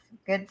plus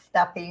good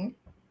stuffing.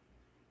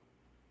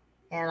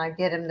 And I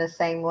did them the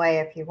same way.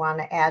 If you want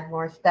to add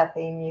more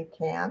stuffing, you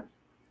can.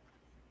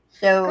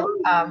 So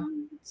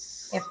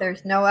if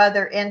there's no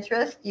other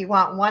interest, you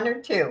want 1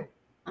 or 2?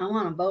 I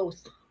want them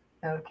both.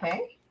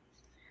 Okay.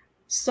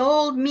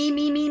 Sold. Me.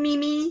 Me.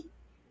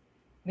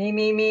 Thank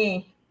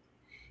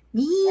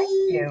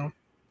you.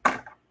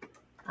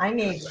 I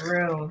need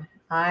room.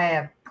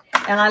 And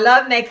I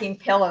love making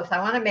pillows. I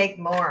want to make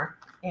more,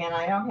 and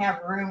I don't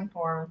have room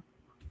for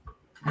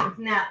them.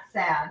 Isn't that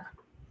sad?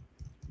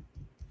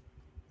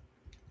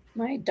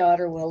 My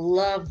daughter will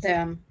love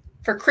them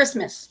for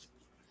Christmas.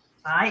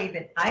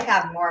 I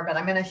have more, but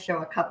I'm going to show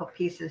a couple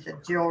pieces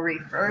of jewelry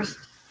first.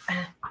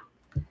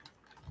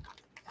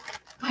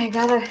 I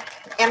got to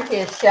empty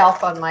a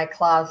shelf on my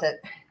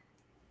closet.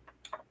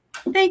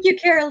 Thank you,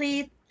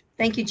 Carolee.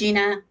 Thank you,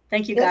 Gina.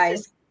 Thank you,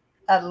 guys.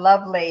 A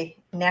lovely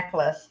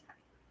necklace.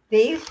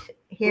 These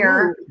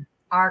here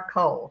are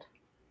cold.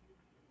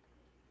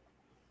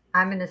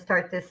 I'm going to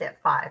start this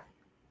at 5.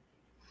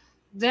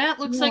 That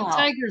looks like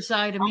tiger's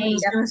eye to me. I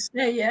was going to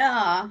say,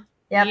 yeah.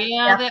 Yep,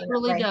 yeah, definitely. That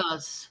really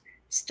does.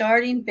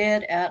 Starting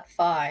bid at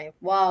 5.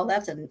 Wow,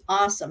 that's an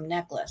awesome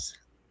necklace.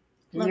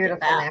 Beautiful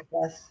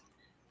necklace.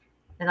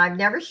 And I've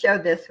never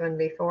showed this one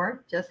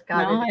before. Just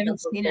got it. I haven't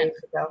seen it.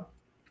 Ago.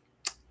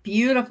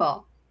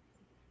 Beautiful.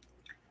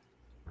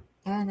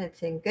 And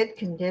it's in good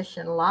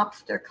condition.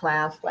 Lobster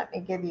clasp. Let me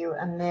give you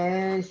a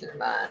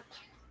measurement.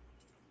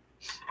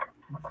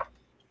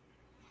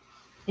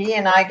 Dee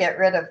and I get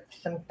rid of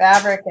some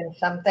fabric and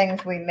some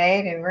things we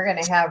made, and we're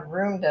going to have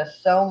room to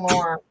sew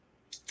more.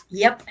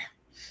 Yep.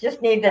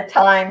 Just need the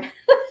time.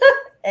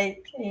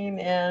 18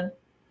 in.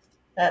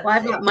 Well,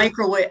 I've got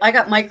microwave. I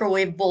got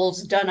microwave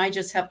bowls done. I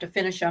just have to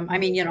finish them. I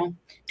mean, you know,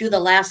 do the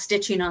last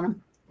stitching on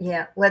them.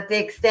 Yeah, with the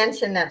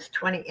extension, that's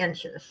 20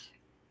 inches.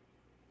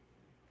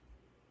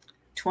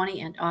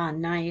 20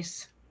 and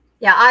nice.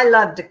 Yeah, I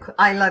love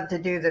to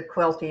do the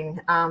quilting.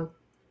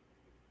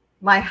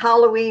 my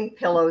Halloween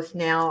pillows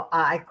now,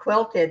 I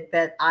quilted,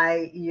 but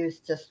I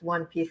used just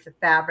one piece of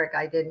fabric.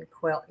 I didn't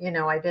quilt,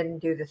 I didn't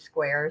do the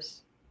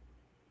squares.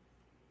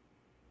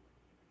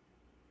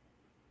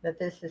 But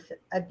this is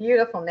a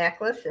beautiful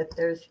necklace if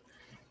there's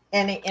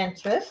any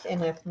interest,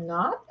 and if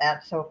not,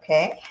 that's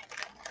okay.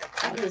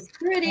 That was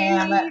pretty.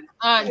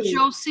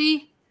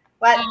 Josie,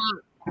 what?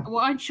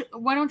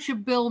 Why don't you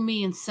bill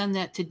me and send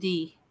that to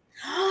Dee?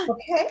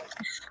 Okay.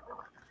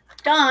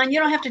 Dawn, you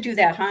don't have to do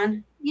that,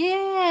 hon.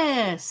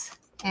 Yes.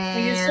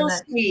 And you're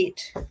so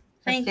sweet.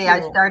 Thank you.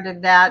 I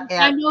started that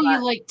at, I know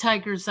you like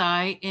Tiger's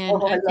Eye,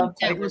 and I think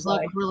that was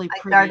like really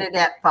pretty. I started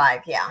at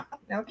 5, yeah.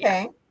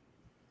 Okay.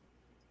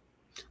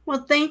 Yeah.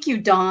 Well, thank you,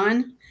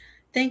 Dawn.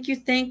 Thank you,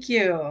 thank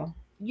you.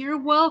 You're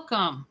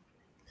welcome.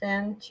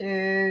 Send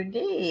to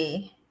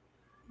Dee.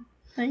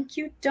 Thank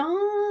you,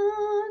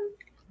 Dawn.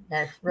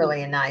 That's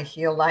really nice.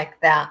 You'll like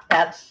that.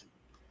 That's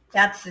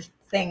the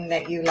thing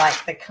that you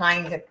like, the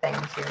kind of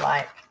things you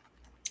like.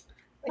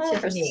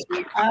 Which is neat.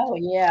 Oh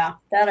yeah,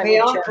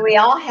 we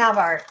all have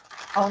our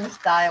own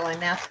style,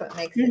 and that's what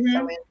makes it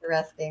so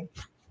interesting.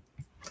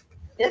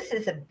 This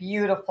is a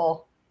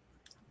beautiful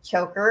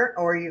choker,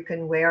 or you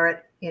can wear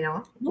it,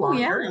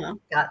 longer. Yeah.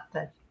 Got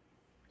the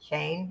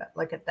chain, but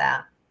look at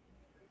that.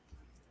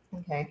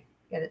 Okay,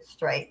 get it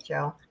straight,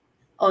 Joe.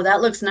 Oh,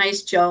 that looks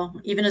nice, Joe.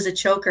 Even as a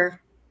choker.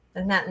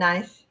 Isn't that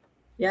nice?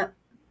 Yep.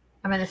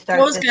 I'm going to start.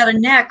 Joe's got a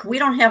neck. We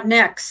don't have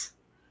necks.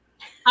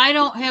 I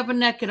don't have a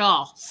neck at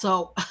all,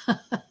 so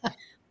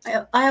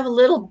I have a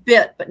little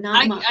bit, but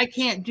not much. I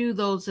can't do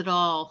those at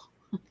all.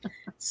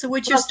 So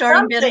would you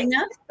start bidding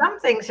that? Some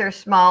things are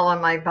small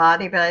on my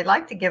body, but I'd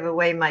like to give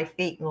away my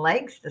feet and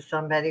legs to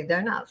somebody.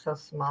 They're not so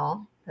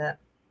small, but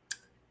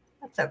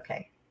that's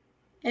okay.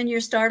 And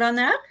your start on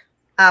that?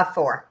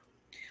 $4.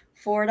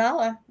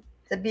 $4.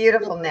 It's a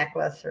beautiful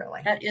necklace,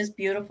 really. That is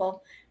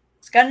beautiful.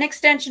 It's got an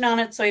extension on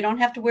it, so you don't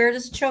have to wear it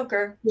as a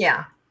choker.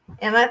 Yeah.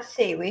 And let's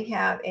see, we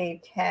have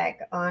a tag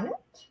on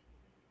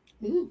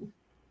it. Ooh.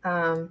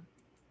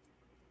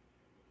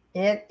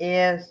 It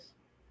is,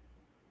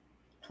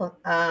 wait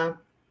a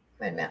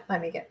minute, let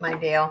me get my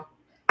deal.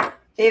 It's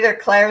either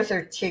Claire's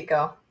or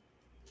Chico.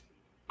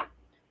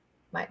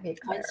 Might be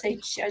Claire.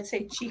 I'd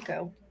say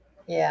Chico.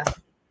 Yeah.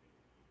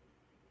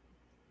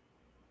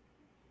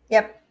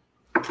 Yep.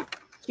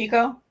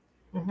 Chico?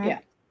 Mm-hmm. Yeah.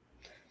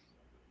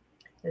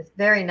 It's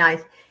very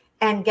nice.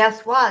 And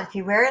guess what? If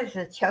you wear it as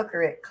a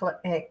choker, it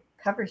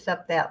covers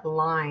up that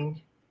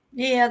line.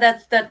 Yeah,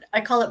 that's that.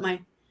 I call it my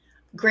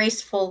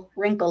graceful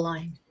wrinkle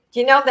line. Do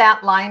you know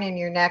that line in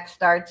your neck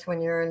starts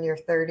when you're in your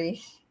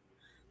 30s?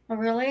 Oh,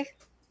 really?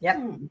 Yep.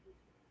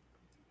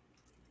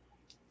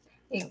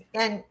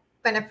 And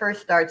when it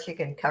first starts, you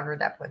can cover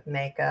it up with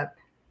makeup.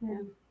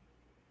 Yeah.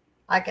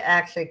 I can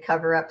actually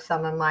cover up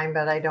some of mine,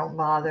 but I don't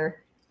bother.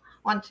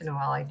 Once in a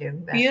while I do.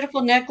 But.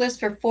 Beautiful necklace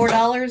for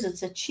 $4.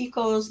 It's a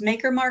Chico's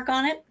maker mark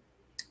on it.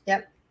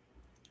 Yep.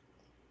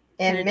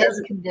 And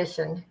mint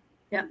condition.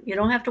 Yep. You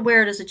don't have to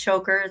wear it as a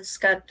choker. It's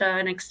got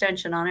an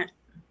extension on it.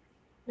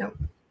 Nope.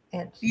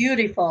 It's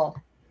beautiful.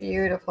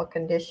 Beautiful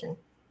condition.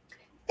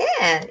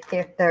 And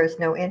if there's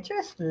no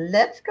interest,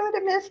 let's go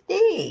to Miss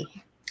Dee.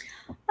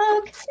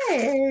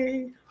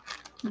 Okay.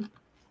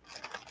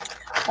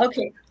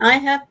 Okay. I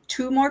have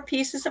 2 more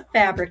pieces of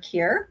fabric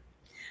here.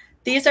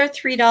 These are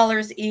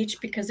 $3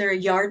 each because they're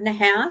 1.5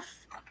 yards.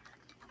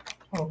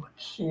 Oh,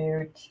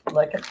 cute.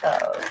 Look at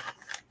those.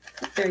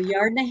 They're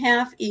 1.5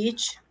 yards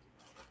each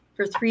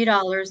for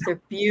 $3.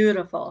 They're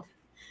beautiful.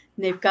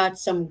 And they've got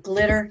some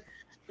glitter,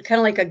 kind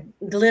of like a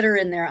glitter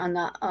in there on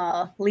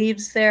the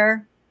leaves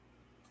there.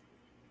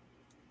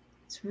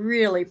 It's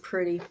really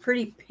pretty.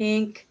 Pretty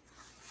pink.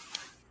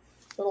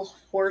 Little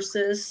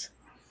horses.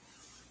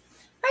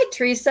 Hi,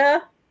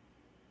 Teresa.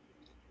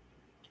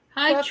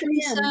 Hi,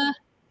 Teresa.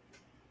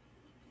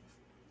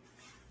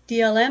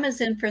 DLM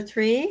is in for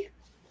 $3.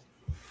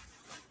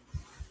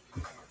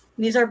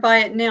 These are buy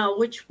it now.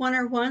 Which one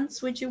or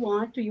ones would you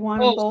want? Do you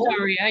want them both? Oh,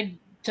 sorry, I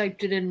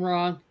typed it in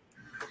wrong.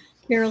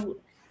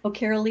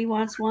 Carol Lee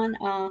wants one.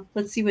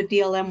 Let's see what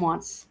DLM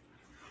wants.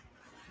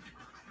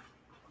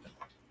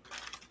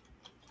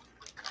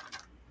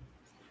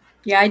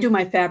 Yeah, I do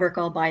my fabric.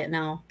 I'll buy it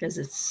now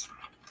because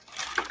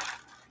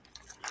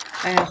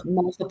I have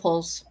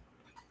multiples.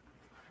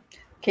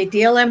 Okay,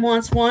 DLM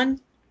wants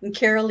one and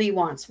Carol Lee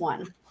wants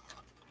one.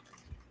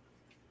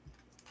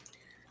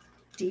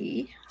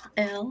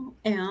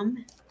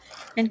 DLM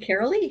and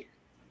Carol Lee.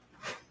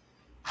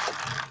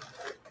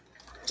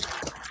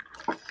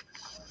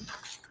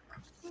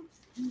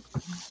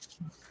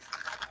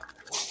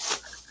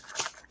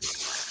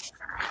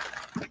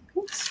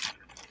 Oops.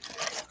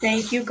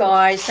 Thank you,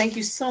 guys. Thank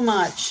you so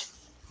much.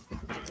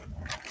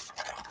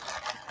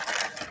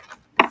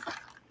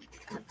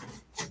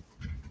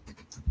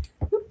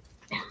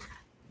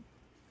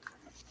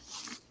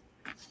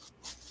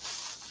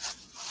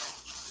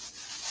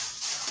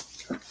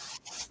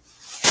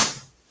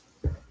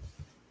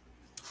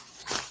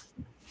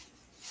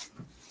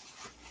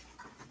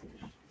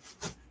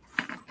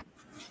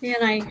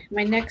 And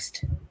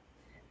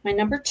my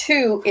number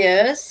 2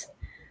 is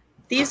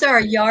These are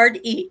a yard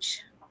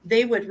each.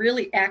 They would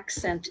really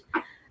accent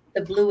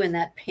the blue and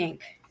that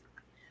pink.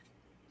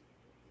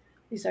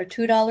 These are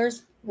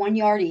 $2, 1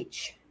 yard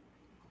each.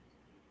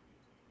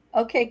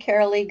 Okay,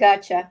 Carolee,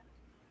 gotcha.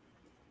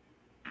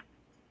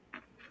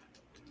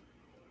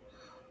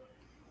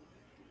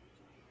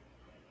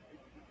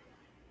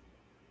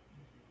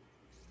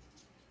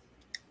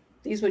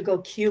 These would go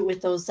cute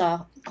with those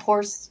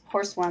horse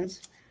ones.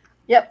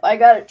 Yep, I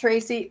got it,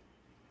 Tracy.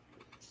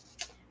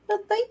 Well,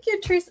 thank you,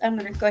 Tracy. I'm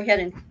going to go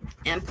ahead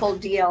and pull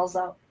DLs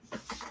out.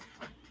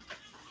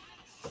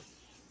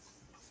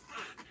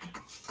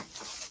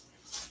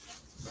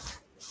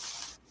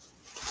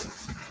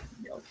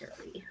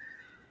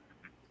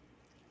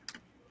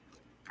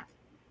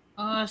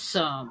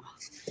 Awesome.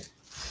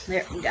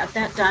 There, we got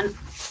that done.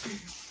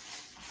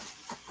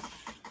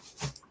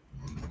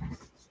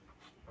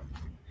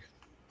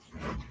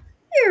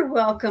 You're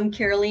welcome,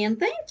 Carolee, and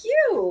thank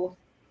you.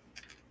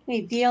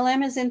 Okay,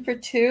 DLM is in for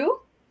 2.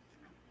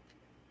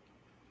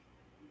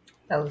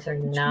 Those are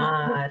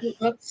not.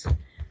 Oops.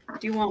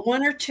 Do you want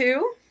 1 or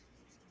 2?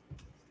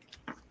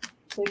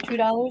 So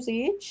 $2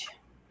 each.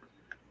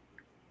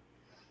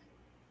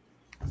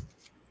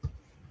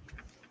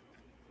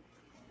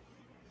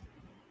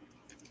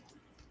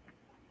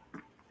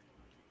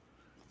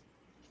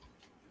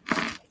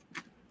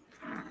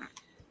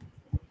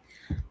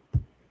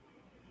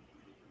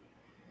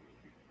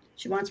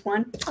 She wants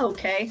 1?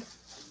 Okay.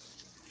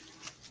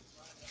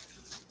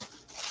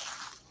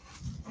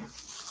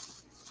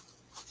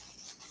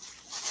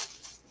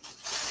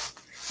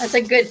 That's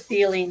a good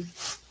feeling.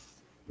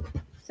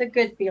 It's a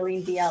good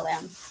feeling,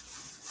 DLM.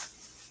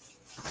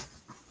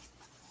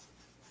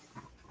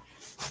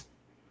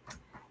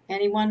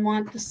 Anyone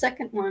want the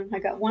second one? I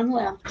got 1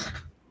 left.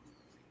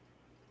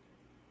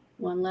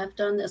 1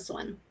 left on this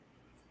one.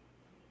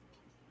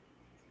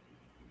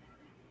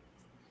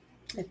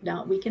 If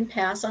not, we can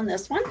pass on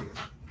this one.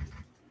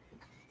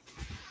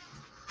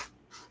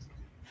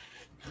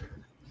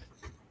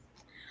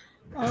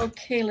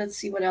 Okay, let's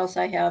see what else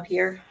I have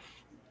here.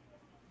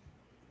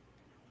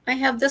 I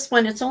have this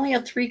one. It's only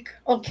a 3.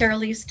 Oh,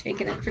 Carolee's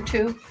taking it for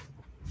 2.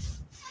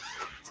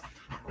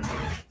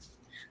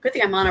 Good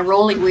thing I'm on a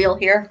rolling wheel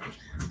here.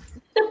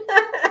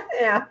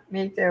 Yeah,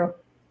 me too.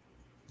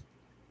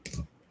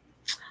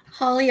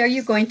 Holly, are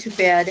you going to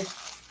bed?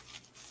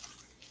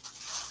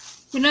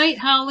 Good night,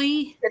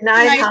 Holly. Good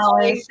night, Good night,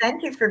 Holly. Holly.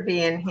 Thank you for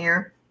being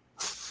here.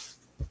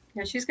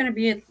 Yeah, she's gonna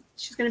be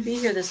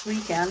here this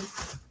weekend.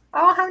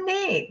 Oh, how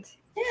neat.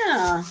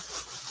 Yeah.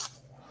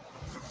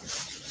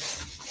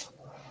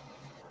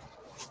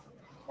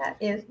 That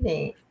is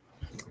neat.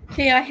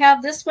 Okay, I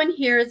have this one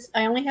here.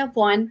 I only have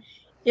 1.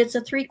 It's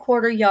a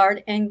 3/4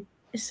 yard and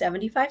it's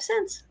 75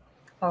 cents.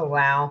 Oh,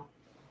 wow.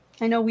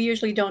 I know we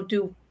usually don't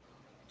do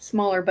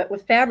smaller, but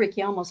with fabric,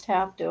 you almost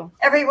have to.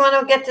 Everyone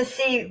will get to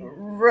see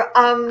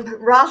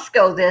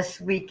Roscoe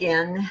this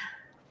weekend.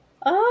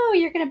 Oh,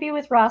 you're going to be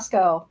with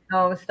Roscoe.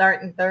 Oh,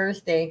 starting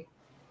Thursday.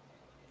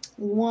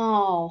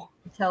 Wow.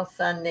 Until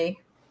Sunday.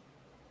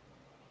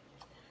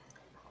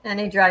 And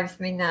he drives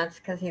me nuts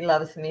because he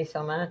loves me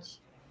so much.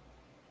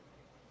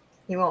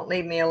 He won't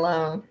leave me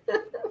alone.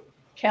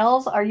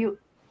 Kels, are you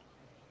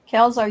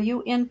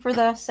in for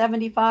the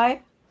 75?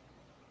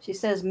 She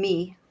says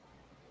me.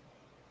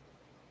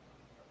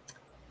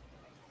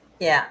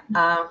 Yeah.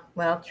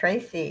 Well,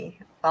 Tracy,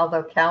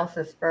 although Kels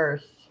is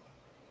first.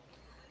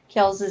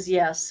 Kels is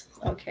yes.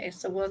 Okay,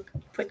 so we'll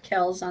put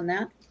Kels on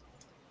that.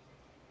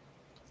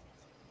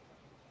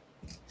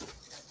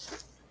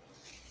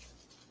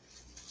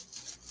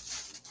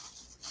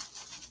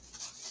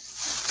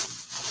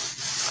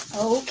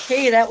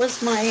 Okay, that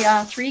was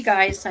my 3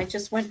 guys. I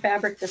just went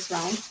fabric this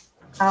round.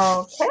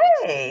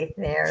 Okay,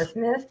 there's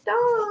Miss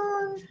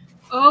Dawn.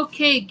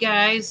 Okay,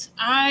 guys,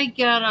 I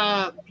got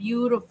a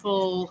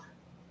beautiful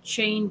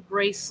chain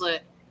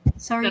bracelet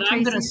Sorry, that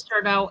I'm going to Tracy.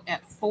 start out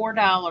at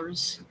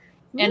 $4.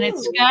 And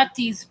it's Ooh. got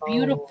these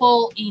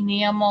beautiful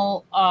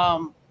enamel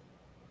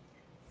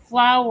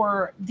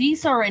flower.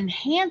 These are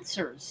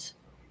enhancer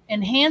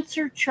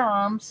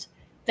charms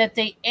that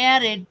they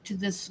added to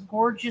this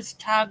gorgeous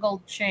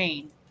toggle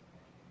chain.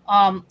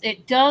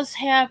 It does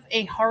have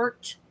a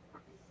heart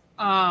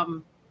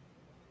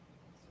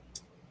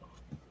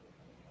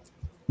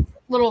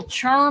little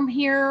charm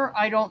here.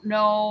 I don't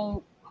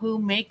know who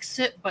makes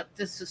it, but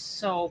this is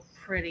so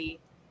pretty.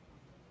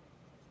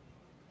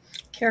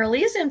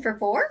 Carolee's in for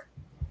 4.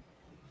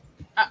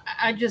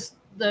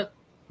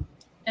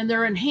 And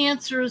they're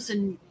enhancers,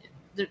 and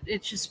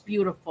it's just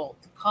beautiful.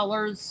 The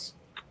colors,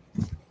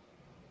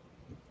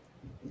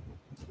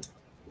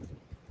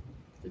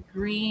 the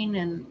green,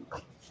 and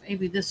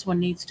maybe this one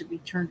needs to be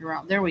turned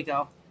around. There we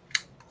go.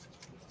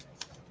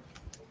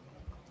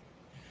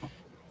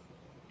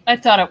 I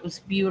thought it was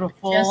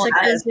beautiful.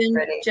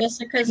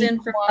 Jessica's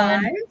in for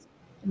 5.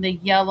 And the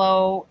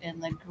yellow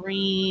and the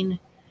green.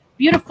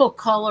 Beautiful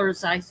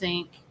colors, I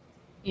think,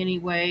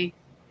 anyway.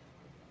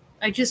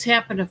 I just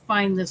happened to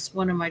find this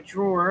one in my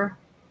drawer,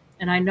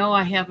 and I know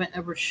I haven't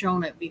ever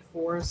shown it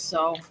before,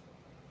 so.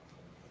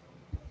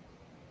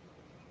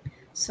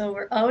 So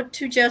we're out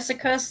to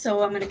Jessica.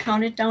 So I'm going to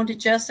count it down to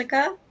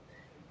Jessica.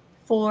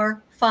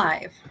 4,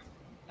 5.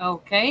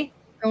 Okay.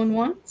 Going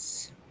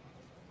once.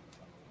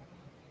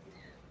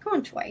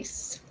 Going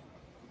twice.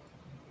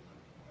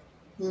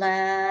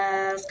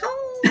 Let's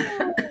go.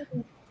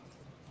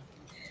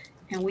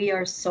 And we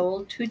are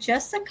sold to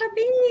Jessica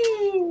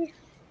B.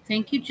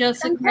 Thank you,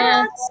 Jessica.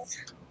 Congrats.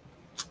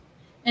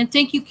 And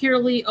thank you,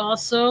 Kiralee,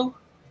 also.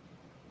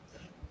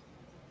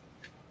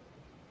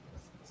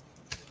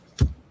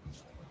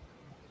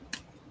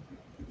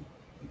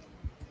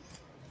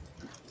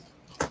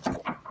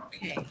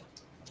 Okay.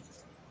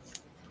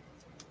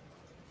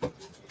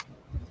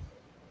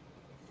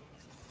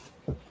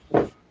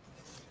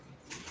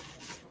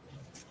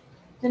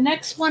 The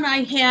next one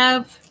I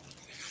have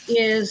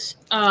is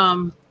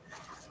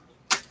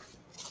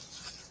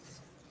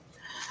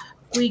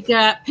we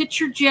got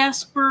Picture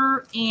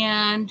Jasper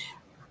and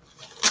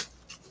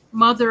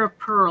Mother of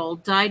Pearl,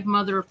 dyed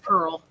Mother of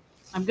Pearl.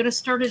 I'm going to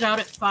start it out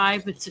at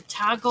 5. It's a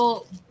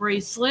toggle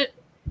bracelet.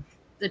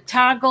 The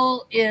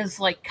toggle is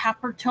like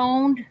copper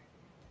toned.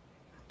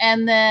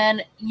 And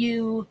then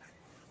you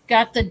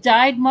got the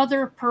dyed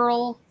Mother of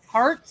Pearl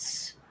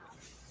hearts.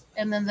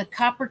 And then the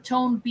copper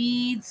tone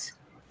beads.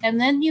 And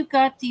then you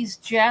got these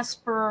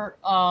Jasper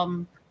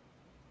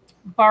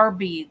bar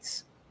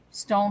beads,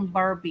 stone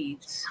bar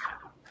beads.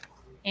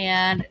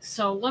 And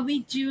so let me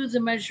do the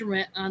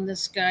measurement on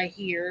this guy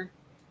here.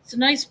 It's a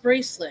nice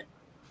bracelet,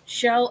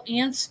 shell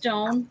and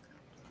stone.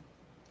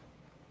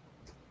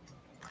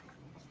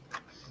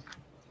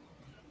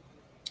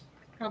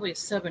 Probably a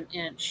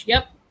 7-inch.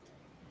 Yep.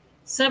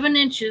 7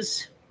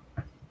 inches.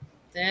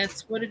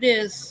 That's what it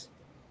is.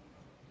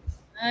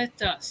 I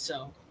thought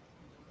so.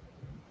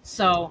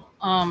 So,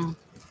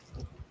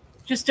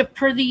 just a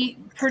pretty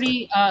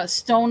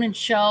stone and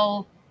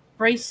shell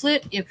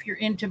bracelet if you're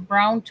into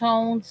brown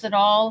tones at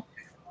all.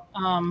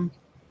 Oh,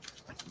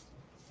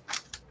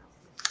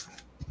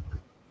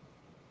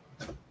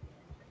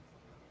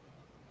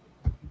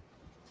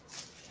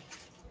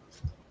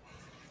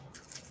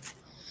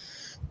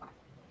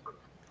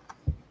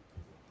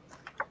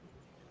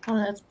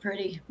 that's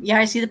pretty. Yeah,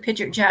 I see the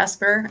picture,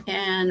 Jasper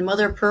and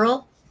Mother of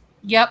Pearl.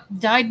 Yep,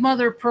 dyed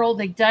Mother of Pearl.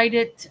 They dyed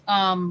it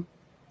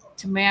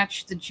to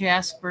match the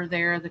Jasper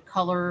there, the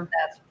color.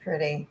 That's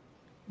pretty.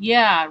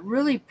 Yeah,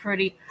 really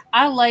pretty.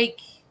 I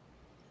like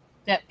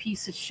that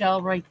piece of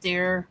shell right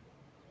there.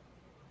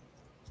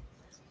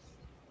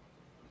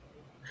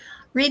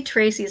 Read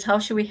Tracy's. How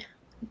should we?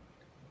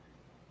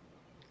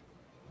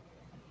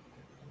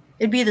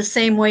 It'd be the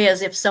same way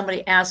as if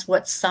somebody asked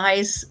what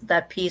size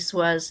that piece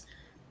was,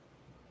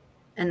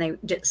 and they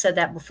said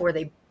that before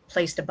they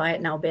placed a buy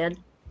it now bid.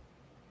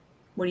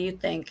 What do you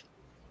think?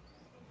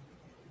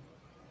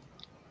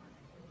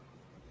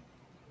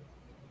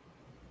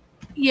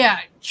 Yeah,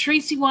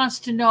 Tracy wants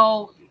to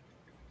know,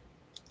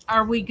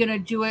 are we going to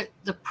do it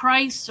the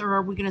price, or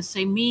are we going to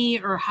say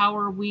me, or how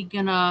are we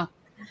going to?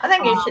 I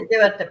think you should do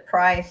it the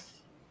price.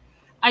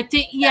 I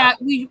think, yeah,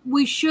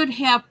 we should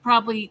have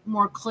probably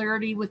more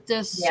clarity with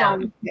this. Yeah.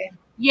 So,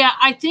 yeah,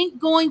 I think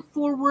going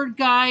forward,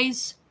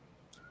 guys,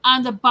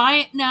 on the buy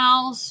it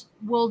nows,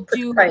 we'll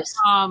do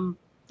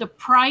the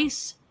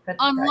price,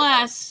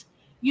 unless,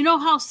 you know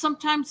how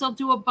sometimes I'll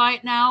do a buy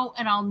it now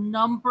and I'll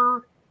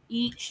number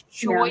each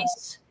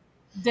choice,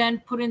 then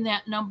put in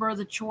that number of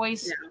the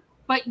choice. Yeah.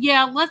 But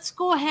yeah, let's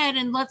go ahead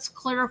and let's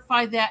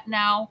clarify that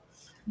now.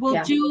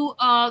 We'll do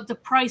the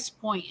price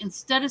point.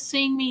 Instead of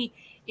saying me,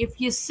 if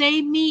you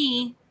say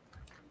me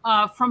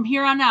from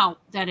here on out,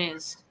 that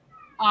is,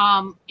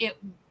 it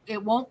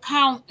won't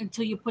count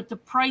until you put the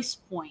price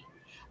point.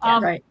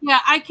 Yeah,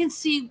 I can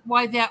see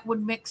why that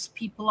would mix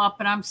people up,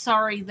 and I'm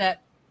sorry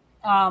that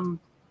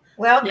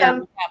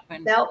welcome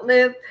Belt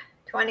Loop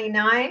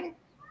 29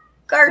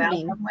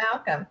 gardening.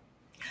 Welcome.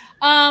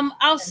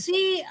 I'll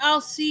see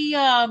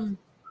and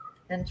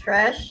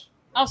Trish.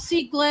 I'll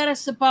see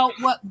Gladys about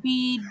what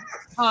bead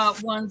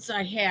ones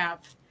I have.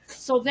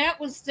 So that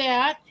was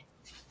that.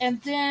 And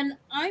then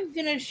I'm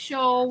gonna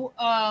show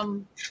hi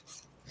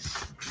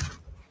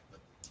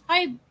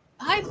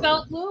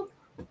Belt Loop.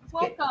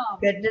 Welcome.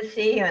 Good to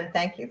see you, and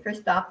thank you for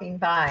stopping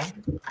by.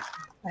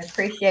 I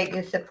appreciate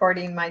you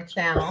supporting my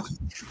channel.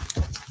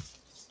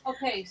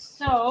 Okay,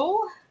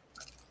 so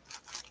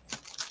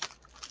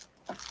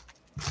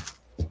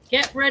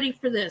get ready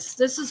for this.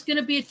 This is going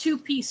to be a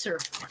 2-piecer.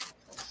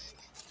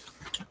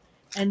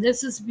 And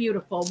this is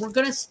beautiful. We're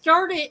going to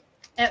start it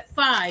at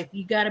 5.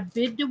 You got to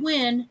bid to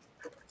win.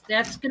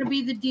 That's going to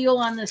be the deal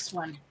on this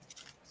one.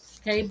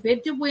 Okay,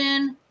 bid to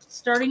win,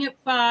 starting at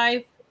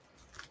 5,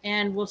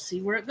 and we'll see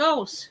where it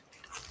goes.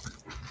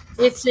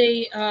 It's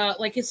a,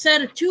 like I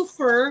said, a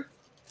twofer.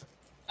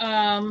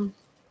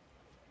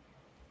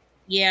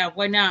 Yeah,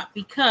 why not?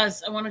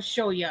 Because I want to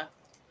show you.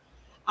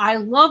 I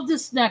love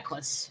this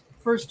necklace,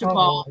 first of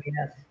all.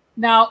 Yes.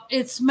 Now,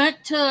 it's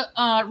meant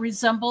to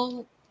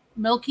resemble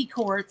Milky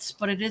Quartz,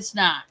 but it is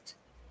not.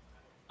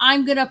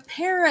 I'm going to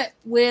pair it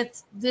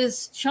with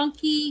this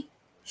chunky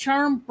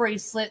charm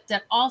bracelet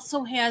that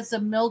also has a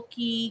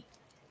milky,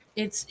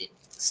 it's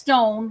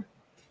stone,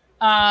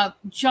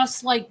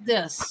 just like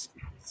this.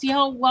 See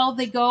how well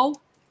they go?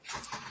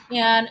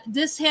 And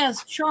this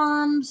has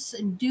charms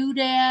and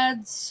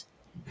doodads.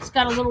 It's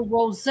got a little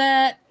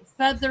rosette,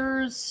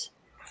 feathers.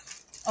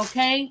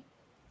 Okay.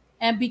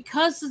 And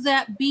because of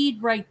that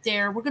bead right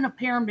there, we're going to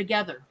pair them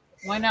together.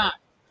 Why not?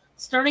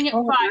 Starting at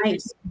 5,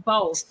 nice.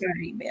 Both.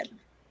 Starting bid.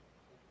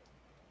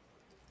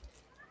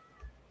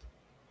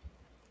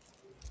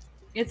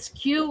 It's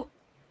cute.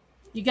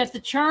 You got the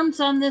charms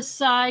on this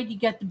side. You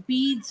got the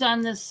beads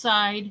on this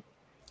side.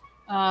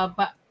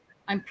 But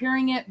I'm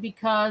pairing it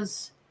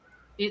because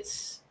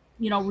it's,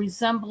 you know,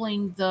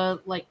 resembling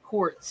the like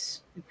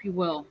quartz, if you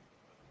will.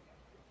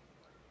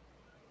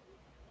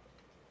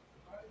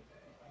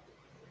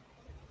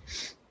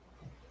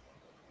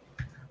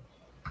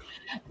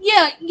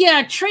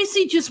 Yeah.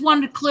 Tracy just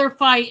wanted to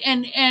clarify,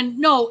 and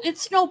no,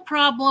 it's no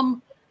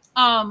problem.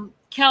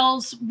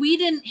 Kels, we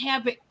didn't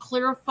have it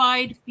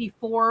clarified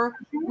before.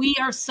 We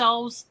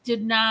ourselves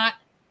did not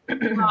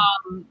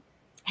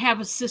have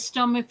a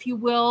system, if you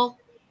will.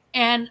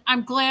 And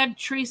I'm glad,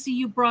 Tracy,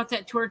 you brought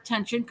that to our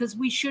attention because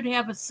we should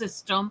have a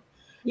system.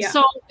 Yeah.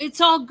 So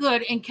it's all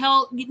good. And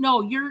Kel,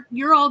 no,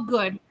 you're all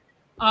good.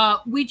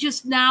 We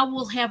just now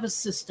will have a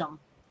system.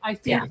 I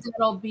think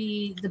that'll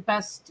be the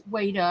best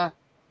way to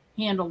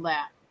handle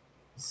that.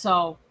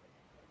 So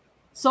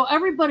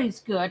everybody's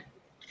good.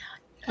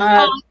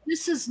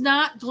 This is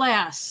not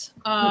glass.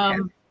 Okay.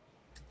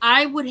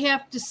 I would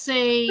have to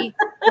say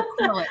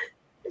acrylic.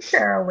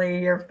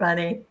 Carolee, you're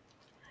funny.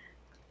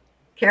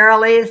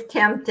 Carolee is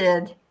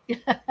tempted.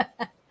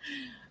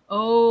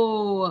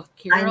 Oh,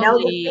 Carolee. I know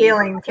the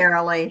feeling,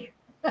 Carolee.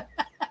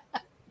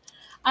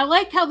 I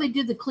like how they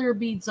did the clear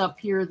beads up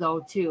here,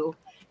 though, too.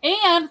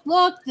 And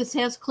look, this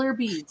has clear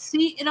beads.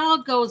 See, it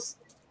all goes,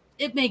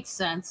 it makes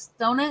sense,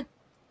 don't it?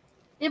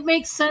 It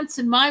makes sense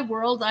in my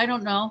world. I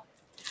don't know.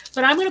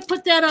 But I'm going to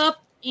put that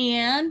up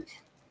and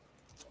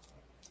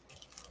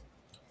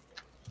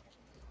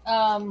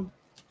I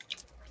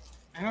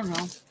don't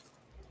know.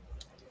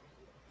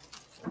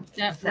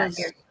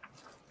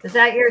 Is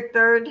that your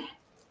third?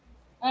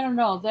 I don't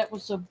know. That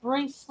was a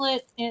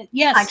bracelet. And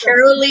yes.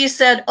 Carolee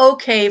said,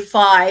 okay,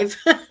 5.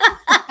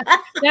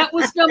 That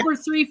was number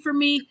 3 for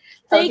me.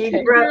 Thank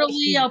you,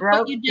 Carolee. I'll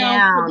put you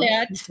down for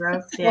that.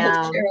 Broke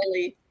down.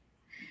 Carolee.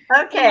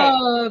 Okay.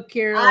 Oh,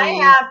 Carolee. I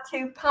have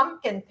 2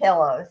 pumpkin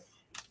pillows.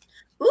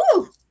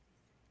 Ooh.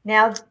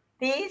 Now,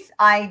 these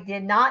I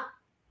did not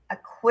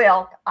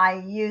quilt. I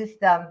used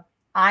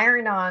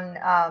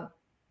iron-on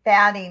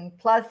batting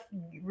plus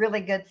really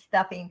good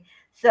stuffing.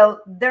 So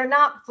they're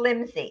not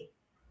flimsy.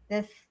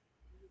 This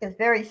is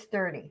very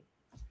sturdy.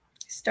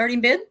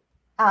 Starting bid?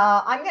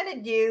 I'm going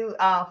to do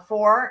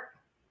 4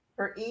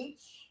 for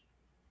each.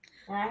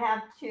 And I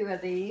have 2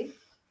 of these.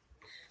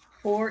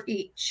 4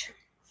 each.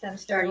 Some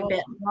starting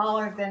bid.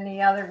 Smaller than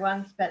the other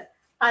ones, but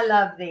I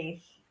love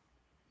these.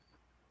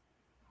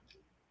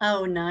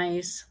 Oh,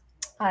 nice.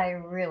 I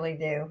really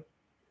do.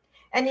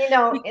 And you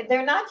know,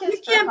 they're not just.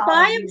 You can't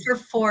buy them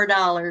for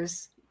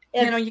 $4.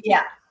 You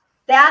know,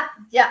 that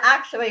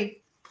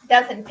actually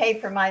doesn't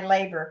pay for my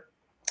labor.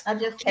 I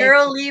just.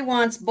 Carolee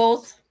wants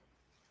both.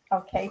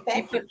 Okay,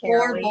 thank you,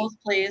 Carolee. 4 both,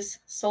 please.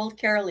 Sold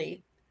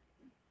Carolee.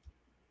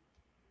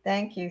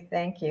 Thank you,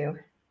 thank you.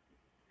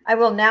 I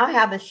will now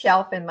have a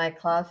shelf in my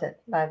closet.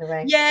 By the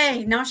way.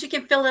 Yay! Now she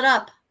can fill it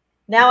up.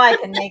 Now I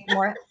can make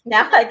more.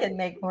 Now I can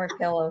make more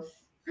pillows.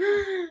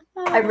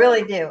 I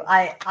really do.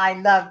 I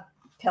love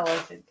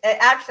pillows.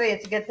 Actually,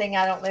 it's a good thing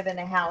I don't live in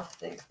a house.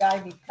 It's got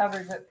to be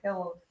covered with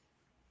pillows.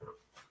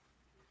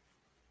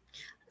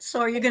 So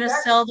are you going to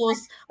sell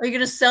those? Are you going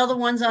to sell the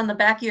ones on the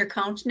back of your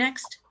couch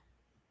next?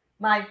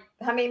 My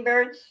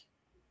hummingbirds?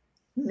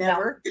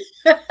 Never.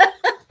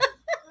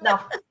 No.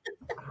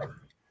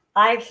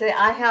 I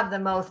have the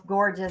most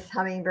gorgeous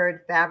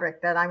hummingbird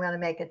fabric that I'm going to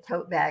make a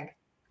tote bag.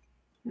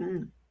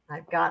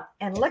 I've got,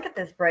 and look at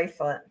this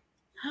bracelet.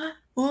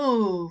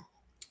 Ooh.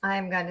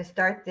 I'm going to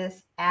start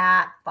this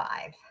at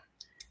 5.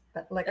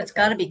 But look, that's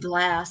got to be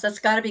glass. That's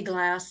got to be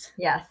glass.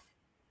 Yes.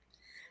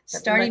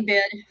 Starting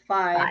bid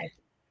 5.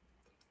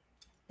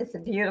 It's a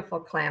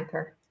beautiful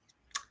clamper.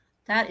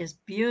 That is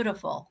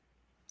beautiful.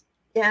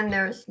 And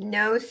there's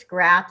no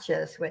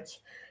scratches, which,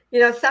 you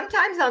know,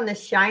 sometimes on the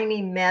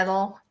shiny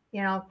metal,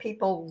 you know,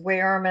 people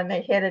wear them and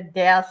they hit a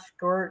desk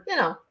or, you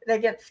know, they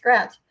get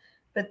scratched.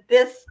 But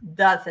this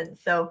doesn't.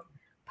 So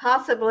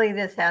possibly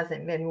this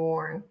hasn't been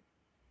worn.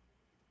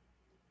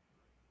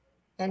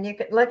 And you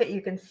can look at,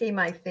 you can see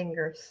my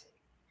fingers.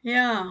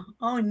 Yeah.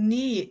 Oh,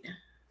 neat.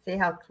 See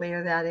how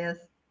clear that is?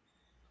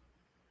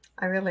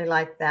 I really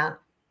like that.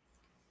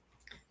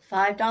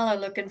 $5,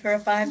 looking for a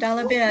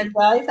 $5 bid. You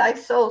guys, I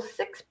sold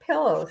 6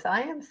 pillows.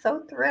 I am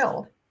so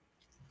thrilled.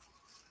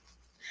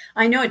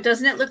 I know it.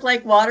 Doesn't it look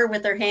like water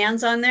with their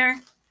hands on there?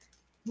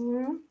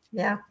 Mm-hmm.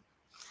 Yeah.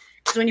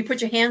 Because when you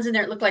put your hands in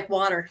there, it looked like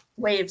water,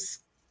 waves.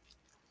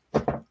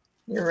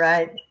 You're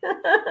right.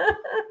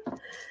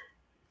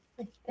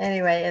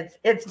 Anyway,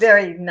 it's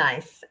very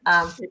nice.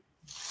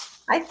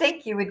 I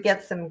think you would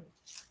get some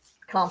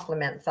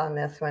compliments on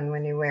this one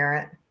when you wear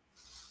it.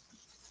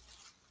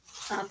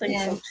 I think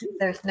so And too.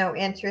 there's no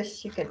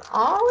interest, you can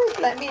always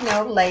let me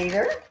know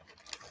later.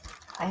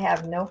 I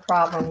have no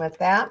problem with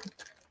that.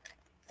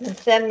 You can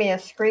send me a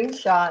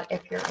screenshot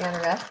if you're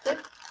interested.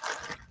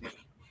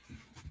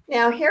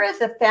 Now here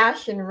is a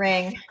fashion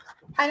ring.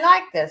 I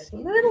like this.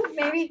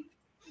 Maybe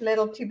a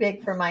little too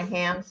big for my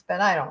hands,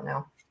 but I don't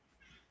know.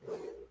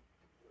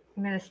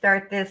 I'm going to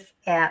start this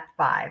at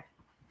 5.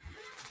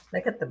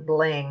 Look at the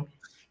bling.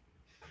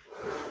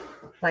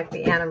 Like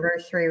the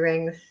anniversary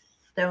rings,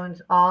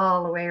 stones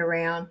all the way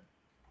around.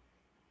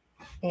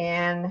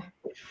 And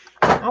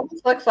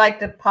almost looks like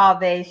the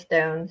pave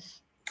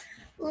stones.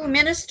 Ooh,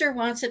 Minister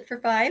wants it for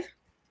 5.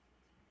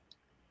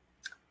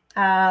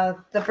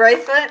 The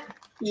bracelet?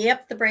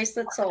 Yep, the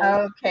bracelet sold.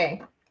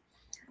 Okay.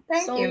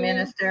 Thank you,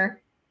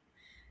 Minister.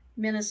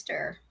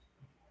 Minister.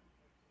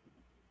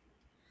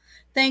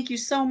 Thank you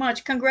so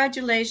much.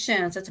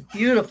 Congratulations. That's a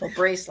beautiful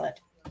bracelet.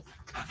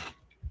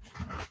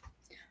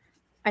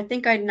 I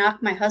think I'd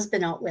knock my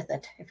husband out with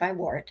it if I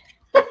wore it.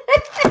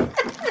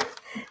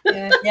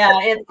 Yeah,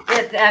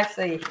 it's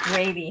actually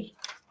weighty,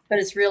 but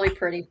it's really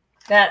pretty.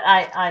 That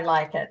I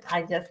like it.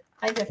 I just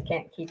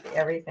can't keep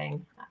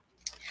everything.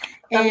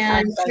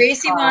 And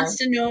Tracy wants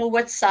to know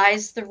what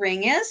size the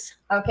ring is.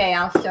 Okay,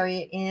 I'll show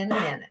you in a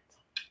minute.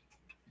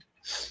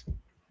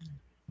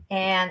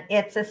 And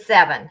it's a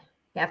 7.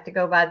 You have to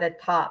go by the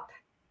top.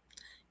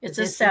 It's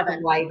a 7.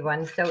 A wide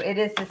one, so it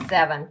is a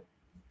 7.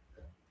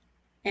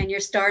 And your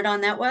start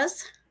on that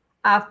was?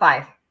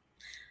 5.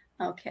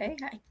 Okay,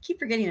 I keep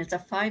forgetting it's a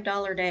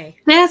 $5 day.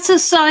 That's a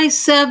size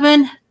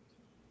 7.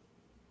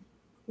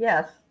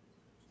 Yes.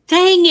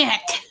 Dang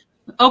it.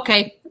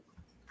 Okay.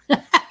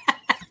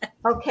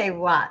 Okay,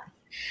 what?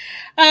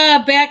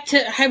 Back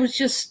to, I was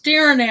just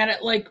staring at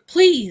it like,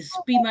 please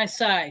be my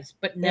size,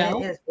 but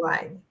no. It is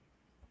wide.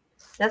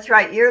 That's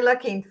right. You're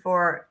looking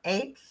for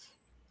 8s?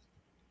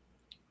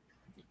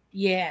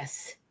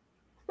 Yes.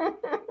 I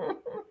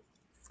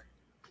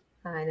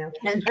know.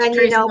 And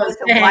you know, with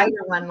a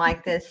wider one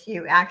like this,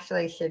 you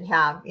actually should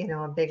have, you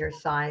know, a bigger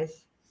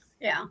size.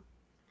 Yeah.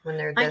 When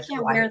they're this I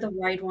can't wide. wear the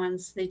wide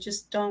ones. They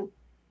just don't,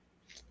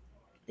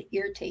 they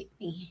irritate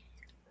me.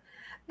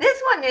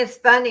 This one is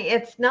funny.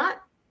 It's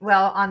not,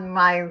 well, on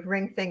my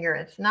ring finger,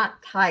 it's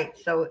not tight,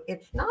 so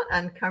it's not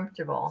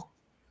uncomfortable.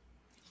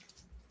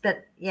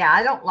 But yeah,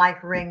 I don't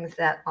like rings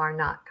that are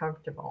not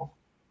comfortable.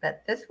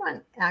 But this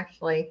one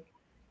actually,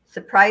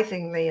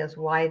 surprisingly, as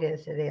wide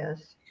as it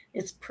is.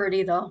 It's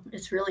pretty though.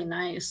 It's really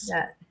nice.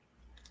 Yeah.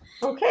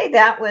 Okay,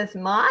 that was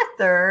my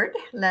 3rd.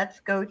 Let's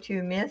go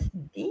to Miss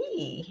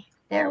D.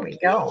 There we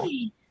go.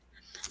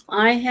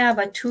 I have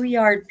a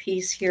 2-yard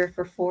piece here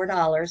for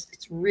 $4.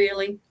 It's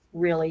really,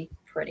 really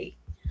pretty.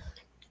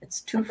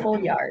 It's 2 full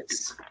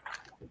yards.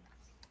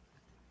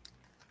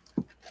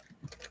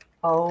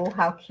 Oh,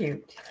 how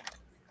cute.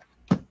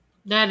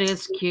 That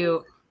is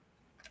cute.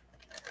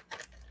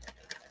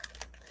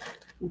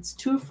 It's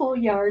 2 full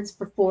yards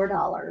for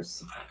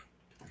 $4.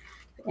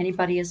 If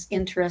anybody is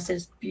interested,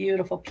 it's a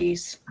beautiful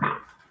piece.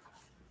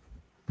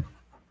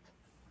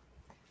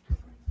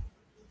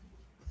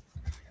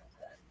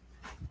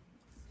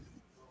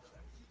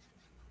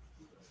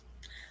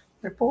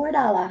 For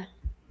 $4.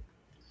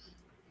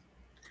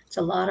 It's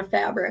a lot of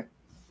fabric.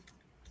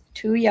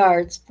 2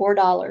 yards,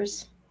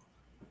 $4.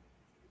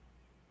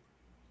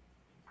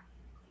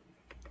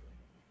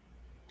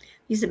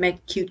 These would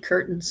make cute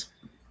curtains.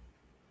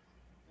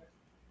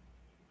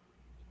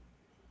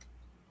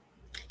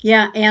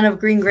 Yeah, Anne of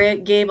Green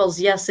Gables.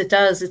 Yes, it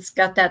does. It's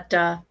got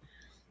that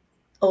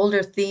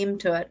older theme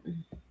to it.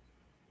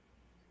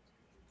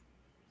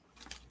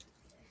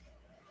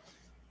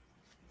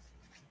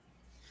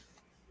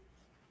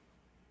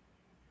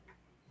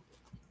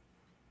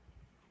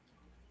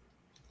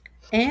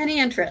 Any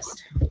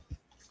interest?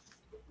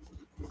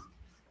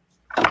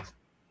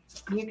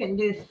 You can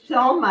do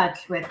so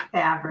much with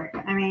fabric.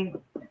 I mean,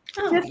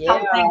 just yeah.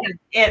 don't think of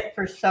it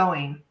for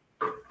sewing.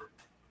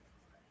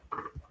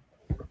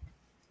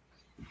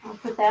 I'll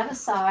put that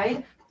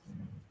aside.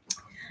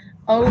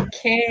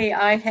 Okay,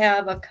 I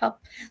have a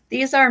cup.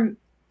 These are,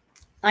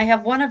 I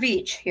have one of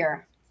each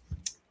here.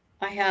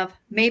 I have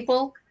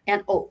maple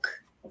and oak.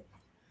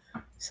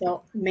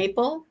 So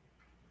maple,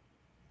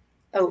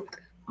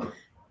 oak.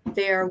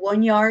 They are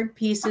 1 yard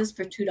pieces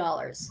for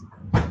 $2.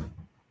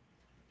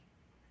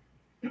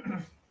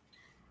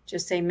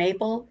 Just say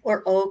maple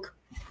or oak,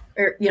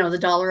 or you know, the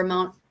dollar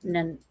amount, and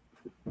then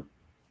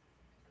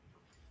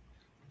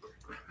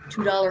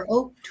 $2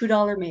 oak,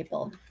 $2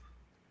 maple.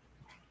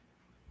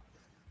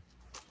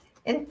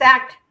 In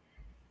fact,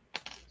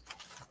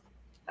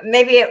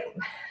 maybe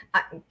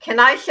can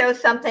I show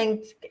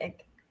something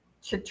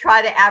to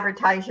try to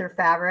advertise your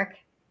fabric?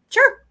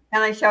 Sure.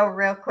 Can I show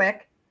real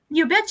quick?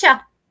 You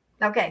betcha.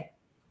 Okay.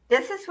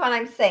 This is what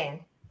I'm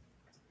saying.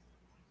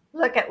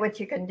 Look at what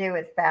you can do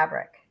with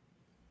fabric.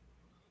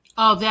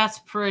 Oh, that's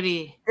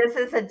pretty. This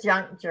is a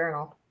junk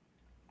journal.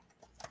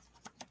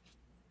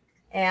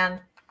 And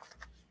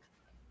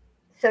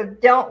so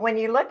when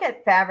you look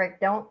at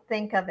fabric, don't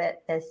think of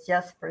it as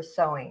just for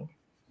sewing.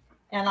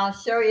 And I'll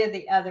show you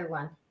the other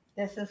one.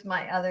 This is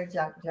my other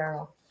junk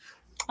journal.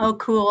 Oh,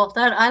 cool.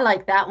 That I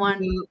like that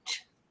one.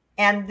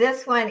 And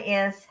this one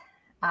is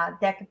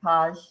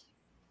decoupage.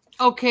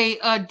 Okay,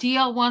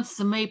 DL wants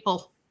the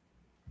maple.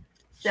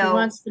 So, she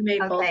wants the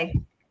maple. Okay.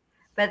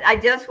 But I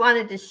just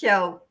wanted to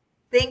show,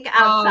 think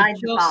outside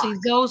the box. Josie,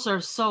 those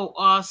are so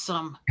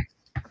awesome.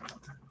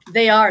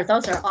 They are.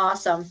 Those are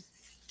awesome.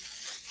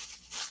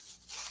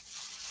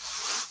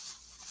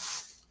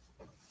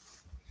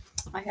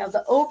 I have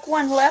the oak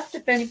one left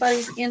if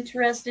anybody's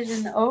interested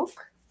in the oak.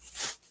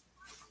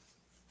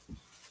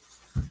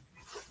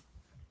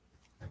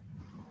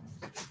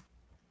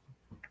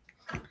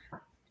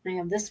 I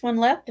have this one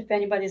left if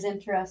anybody's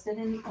interested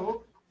in the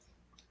oak.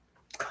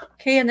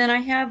 Okay, and then I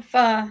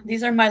have,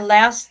 these are my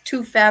last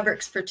two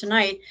fabrics for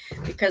tonight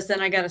because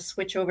then I got to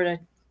switch over to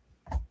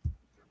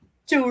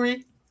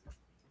jewelry.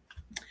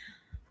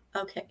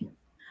 Okay,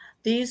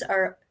 these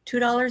are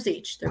 $2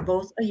 each. They're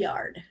both a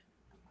yard.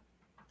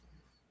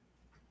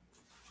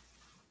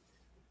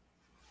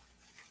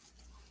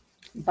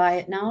 Buy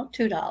it now,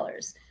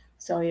 $2.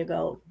 So you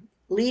go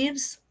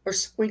leaves or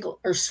squiggles.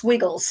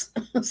 Squiggles.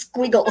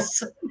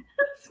 Squiggles.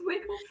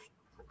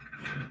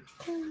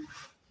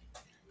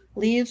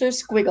 Leaves or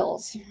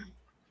squiggles.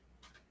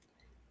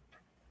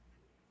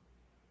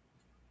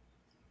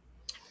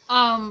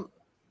 DL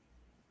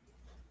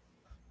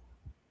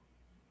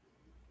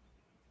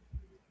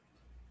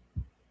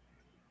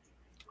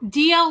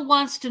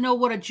wants to know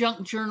what a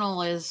junk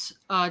journal is,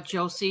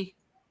 Josie.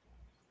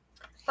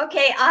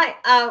 Okay,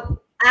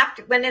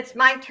 after when it's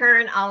my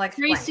turn, I'll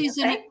explain. Tracy's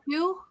in it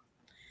too.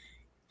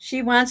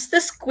 She wants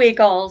the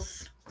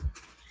squiggles.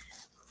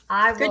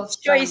 Good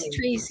choice,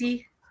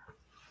 Tracy.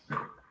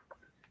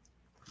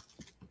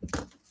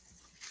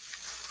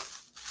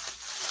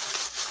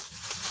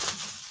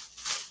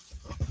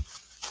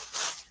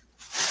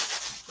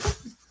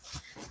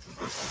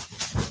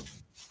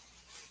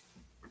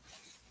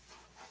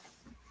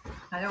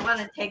 I don't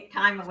want to take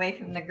time away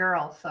from the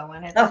girls, so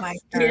when it's my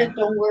turn.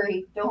 Don't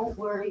worry. Don't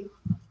worry.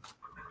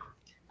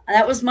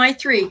 That was my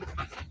 3. Okay,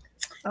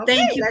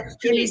 thank you,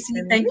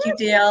 Tracy. Thank you,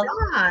 Dale.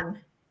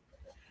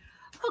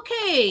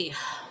 Okay.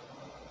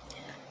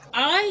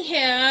 I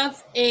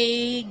have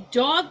a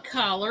dog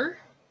collar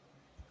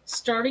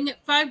starting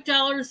at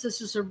 $5.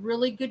 This is a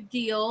really good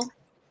deal.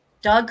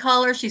 Dog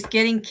collar, she's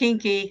getting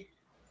kinky.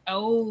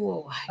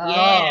 Oh,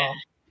 yeah.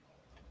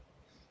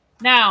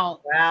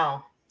 Now,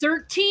 wow.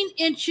 13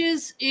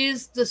 inches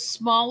is the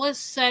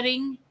smallest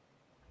setting.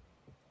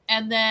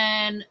 And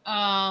then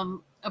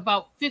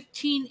about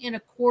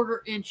 15¼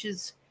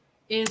 inches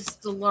is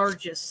the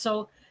largest.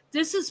 So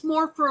this is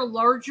more for a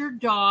larger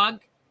dog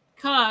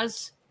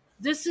because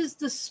this is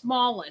the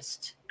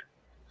smallest.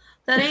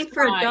 That ain't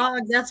for a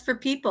dog. That's for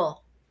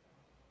people.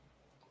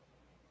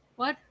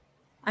 What?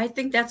 I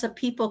think that's a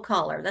people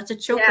collar. That's a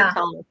choker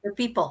collar for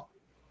people.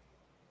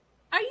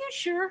 Are you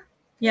sure?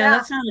 Yeah,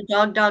 that's not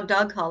a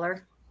dog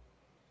collar.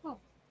 Oh,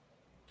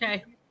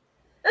 okay.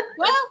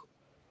 Well,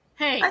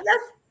 hey.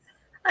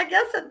 I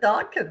guess a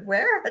dog could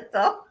wear it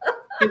though.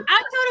 I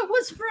thought it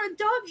was for a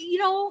dog. You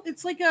know,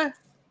 it's like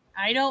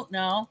I don't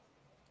know.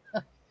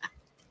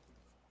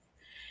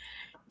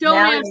 Don't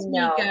ask me,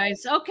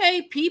 guys.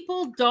 Okay,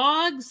 people,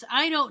 dogs,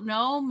 I don't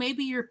know.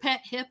 Maybe your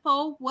pet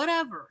hippo,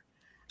 whatever.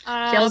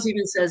 Kels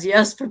even says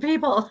yes for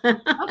people.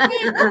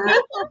 Okay, for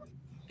people.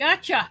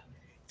 Gotcha.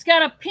 It's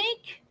got a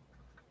pink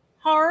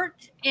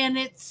heart, and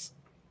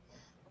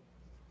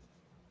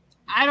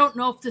I don't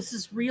know if this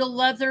is real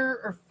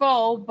leather or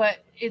faux,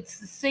 but it's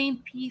the same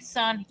piece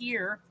on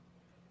here.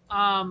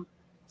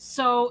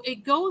 So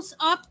it goes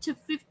up to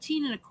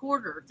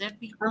 15¼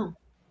 That'd be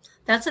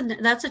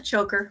that's a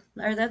choker.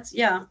 Or that's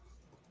Well,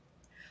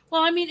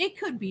 I mean, it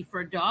could be for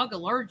a dog, a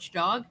large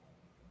dog.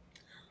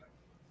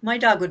 My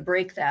dog would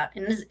break that,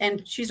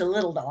 and she's a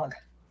little dog.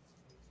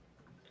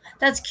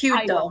 That's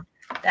cute though.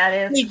 That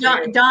is. Hey,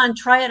 Dawn,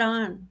 try it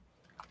on.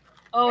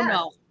 Oh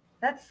no.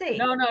 Let's see.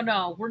 No.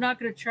 We're not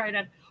going to try it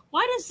on.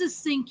 Why does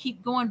this thing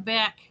keep going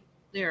back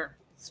there?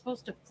 It's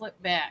supposed to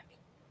flip back.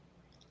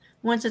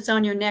 Once it's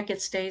on your neck,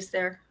 it stays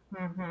there.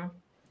 Mm-hmm.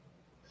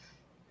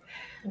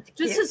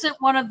 This isn't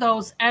one of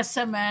those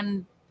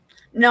SMN.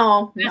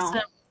 No.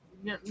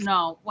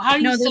 No. How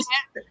do you say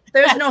it?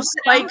 There's no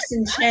spikes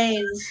and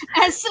chains.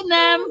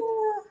 S&M,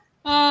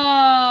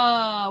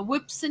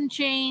 whips and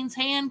chains,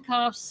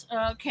 handcuffs.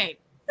 Okay.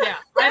 Yeah.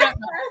 I don't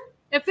know.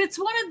 If it's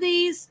one of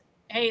these,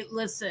 hey,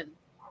 listen.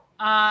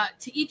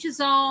 To each his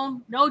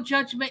own. No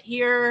judgment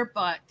here,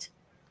 but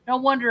no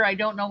wonder I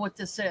don't know what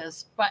this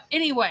is. But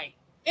anyway,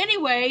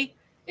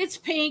 it's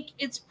pink.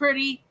 It's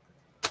pretty.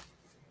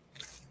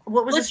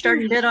 What was the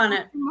starting bid on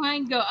it?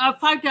 Mine go $5.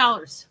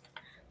 $5.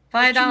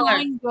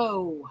 Mine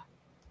go.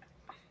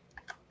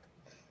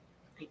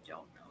 I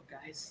don't know,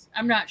 guys.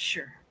 I'm not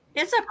sure.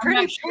 It's a pretty.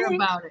 I'm not sure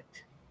about it.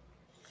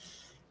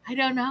 I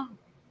don't know.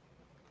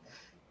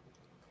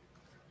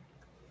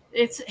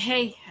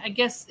 Hey, I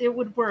guess it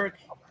would work.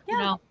 Yeah. You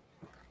know.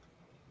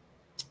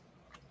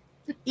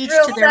 Each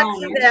to their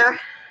own.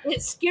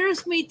 It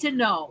scares me to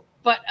know,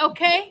 but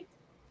okay.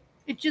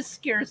 It just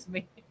scares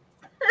me.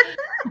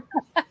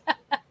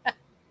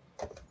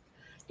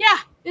 Yeah,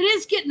 it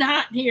is getting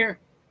hot in here.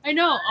 I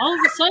know. All of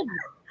a sudden,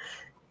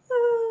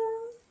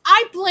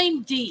 I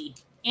blame Dee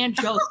and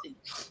Josie.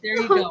 There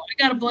you go. I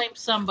gotta blame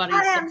somebody.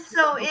 I am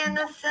so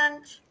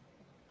innocent.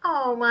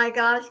 Oh my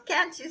gosh,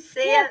 can't you see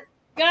it?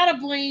 Gotta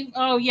blame.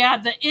 Oh yeah,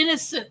 the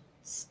innocence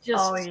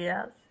just. Oh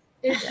yes.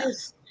 It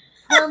just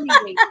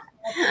permeates.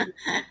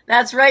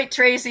 That's right,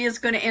 Tracy. It's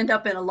going to end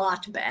up in a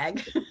locked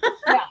bag.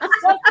 Yeah,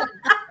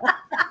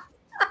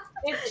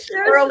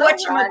 or a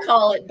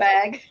whatchamacallit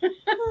bag.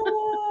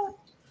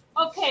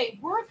 Okay,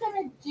 we're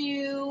gonna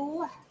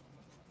do.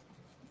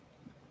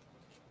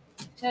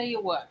 Tell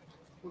you what,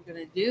 we're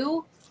gonna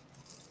do.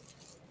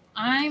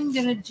 I'm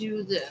gonna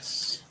do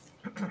this.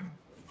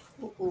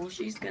 Oh,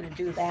 she's gonna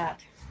do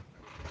that.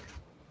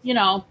 You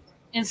know,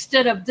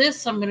 instead of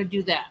this, I'm gonna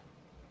do that.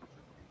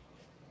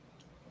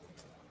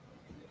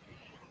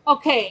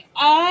 Okay,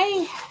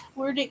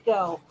 where'd it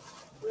go?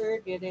 Where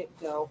did it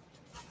go?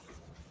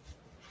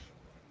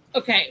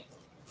 Okay,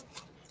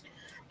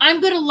 I'm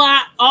gonna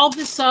lot all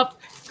this up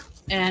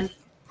and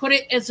put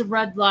it as a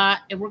red lot,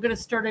 and we're gonna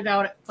start it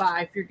out at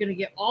 5. You're gonna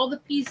get all the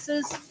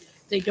pieces.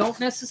 They don't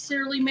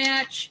necessarily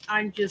match.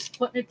 I'm just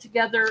putting it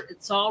together.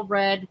 It's all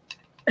red,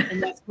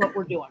 and that's what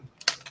we're doing.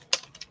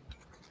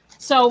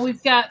 So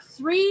we've got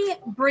 3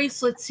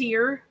 bracelets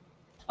here.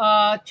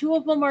 2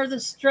 of them are the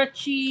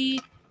stretchy,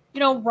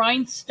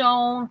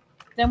 rhinestone.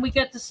 Then we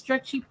got the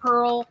stretchy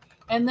pearl.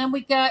 And then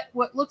we got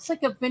what looks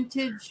like a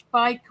vintage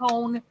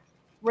bicone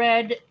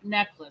red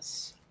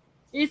necklace.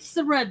 It's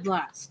the red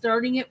lot,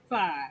 starting at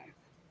 5.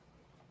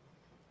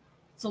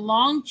 It's a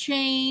long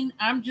chain.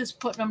 I'm just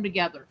putting them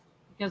together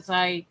because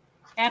I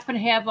happen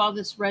to have all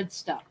this red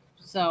stuff.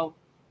 So,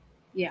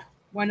 yeah,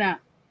 why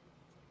not?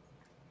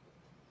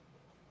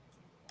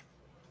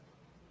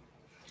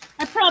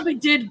 I probably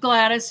did,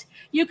 Gladys.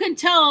 You can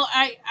tell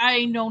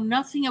I know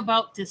nothing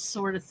about this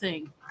sort of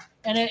thing.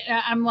 And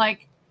I'm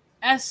like,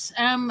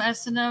 S&M,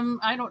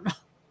 I don't know.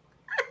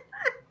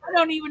 I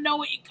don't even know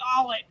what you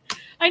call it.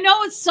 I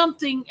know it's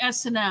something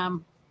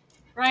S&M,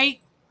 right?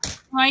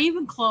 Am I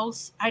even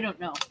close? I don't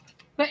know.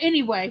 But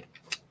anyway.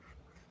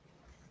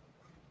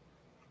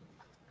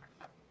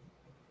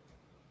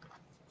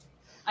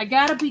 I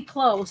got to be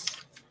close.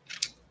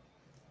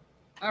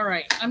 All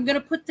right, I'm going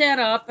to put that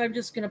up. I'm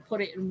just going to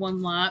put it in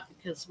one lot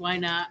because why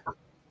not?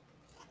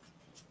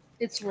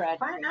 It's red.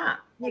 Why not?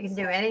 You can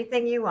do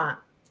anything you want.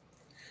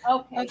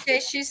 Okay,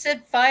 she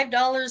said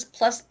 $5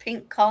 plus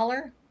pink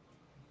collar.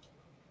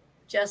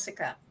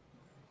 Jessica.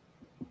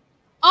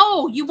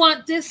 Oh, you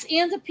want this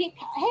and the pink?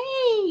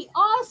 Hey,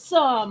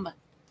 awesome.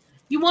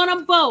 You want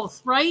them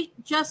both, right,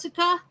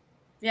 Jessica?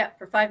 Yeah,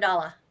 for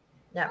 $5.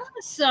 Yeah.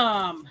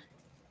 Awesome.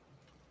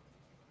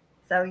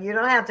 So you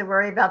don't have to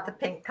worry about the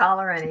pink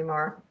collar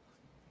anymore.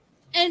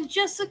 And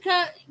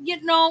Jessica, you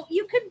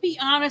can be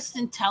honest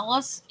and tell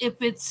us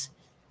if it's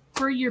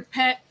for your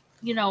pet,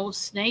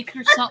 snake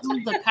or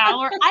something, the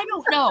collar. I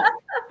don't know.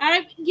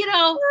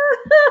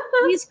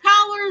 These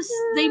collars,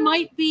 they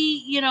might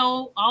be,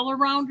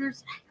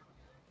 all-arounders.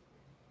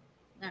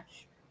 Not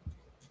sure.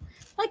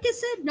 Like I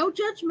said, no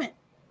judgment.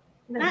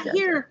 Not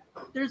here.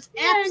 There's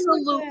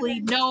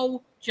absolutely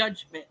no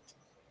judgment.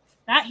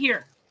 Not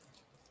here.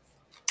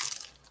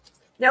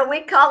 No,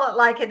 we call it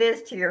like it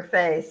is to your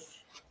face.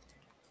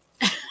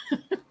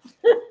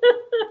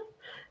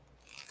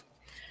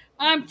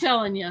 I'm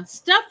telling you,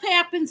 stuff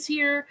happens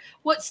here.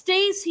 What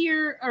stays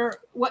here, or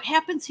what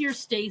happens here,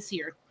 stays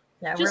here.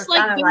 Yeah, just we're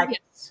like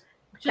Vegas.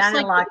 Kind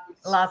of like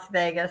Las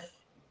Vegas.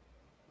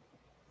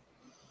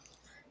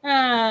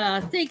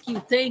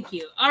 Thank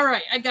you. All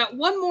right, I got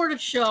one more to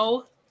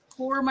show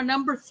for my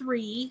number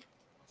 3,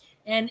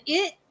 and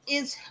it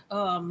is.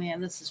 Oh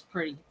man, this is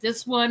pretty.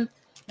 This one.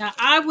 Now,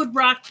 I would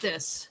rock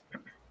this.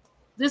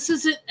 This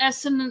isn't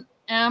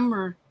S&M,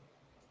 or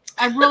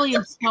I really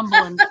am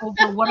stumbling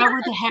over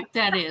whatever the heck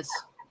that is.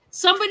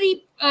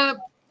 Somebody,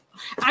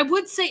 I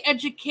would say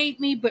educate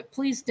me, but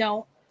please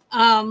don't.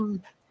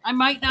 I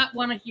might not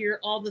want to hear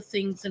all the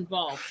things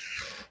involved.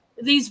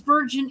 These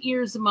virgin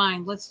ears of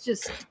mine, let's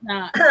just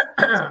not.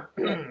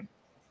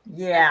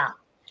 Yeah.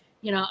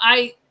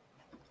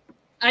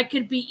 I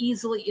could be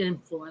easily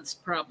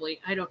influenced,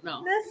 probably. I don't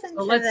know. Listen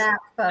to that,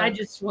 folks. I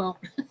just won't.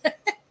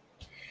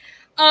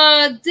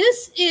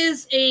 This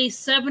is a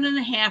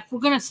 7.5. We're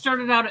going to start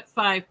it out at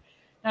 5.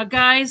 Now,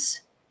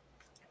 guys,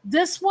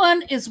 this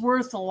one is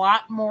worth a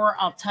lot more.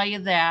 I'll tell you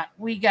that.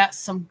 We got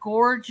some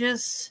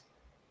gorgeous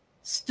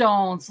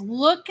stones.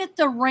 Look at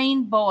the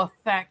rainbow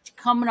effect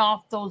coming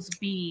off those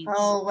beads.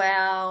 Oh,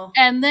 wow.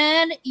 And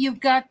then you've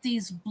got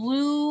these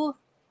blue,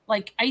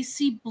 like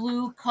icy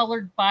blue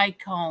colored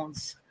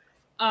bicones.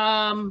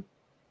 The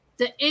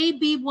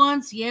AB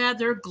ones, yeah,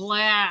 they're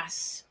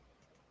glass.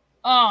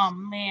 Oh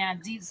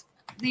man, these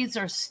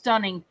are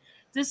stunning.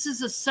 This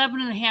is a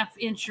 7.5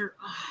 incher.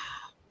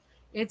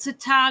 It's a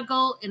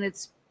toggle and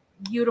it's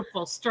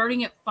beautiful.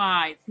 Starting at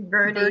 5.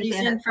 Birdie's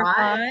in for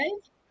 5.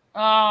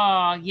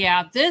 Oh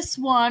yeah, this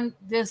one.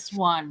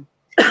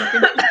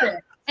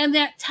 And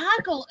that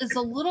toggle is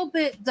a little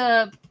bit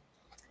the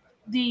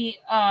the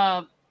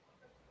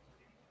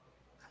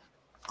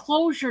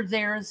closure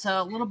there is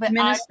a little bit.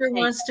 Minister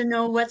wants to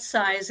know what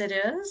size it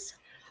is.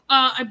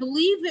 I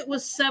believe it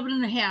was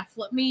 7.5.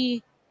 Let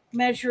me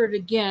measure it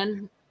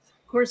again.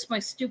 Of course, my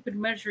stupid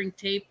measuring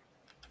tape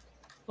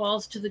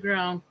falls to the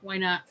ground. Why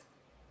not?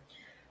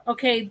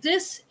 Okay,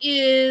 this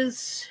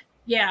is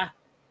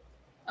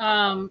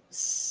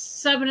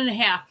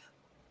 7.5.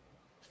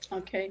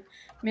 Okay,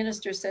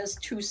 Minister says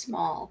too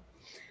small.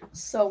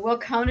 So we'll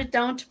count it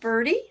down to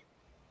Birdie.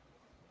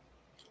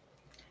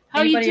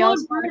 How you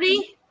doing,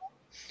 Birdie?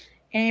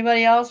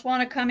 Anybody else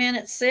want to come in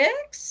at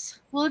 6?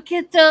 Look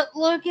at that.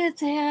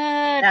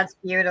 That's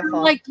beautiful.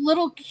 They're like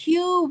little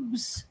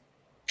cubes.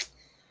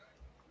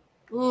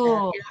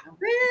 Oh,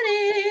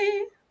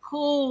 pretty.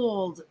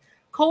 Cold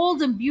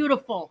and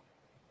beautiful.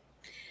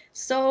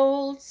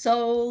 Sold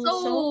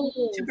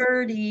to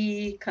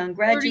Birdie.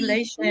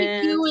 Congratulations. Birdie,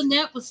 thank you. And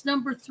that was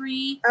number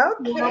 3.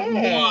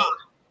 Okay.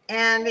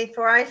 And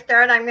before I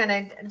start, I'm going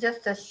to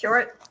just a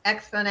short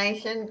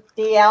explanation.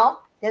 DL,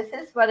 this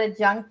is what a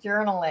junk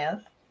journal is.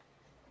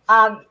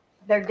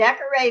 They're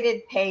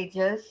decorated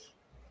pages,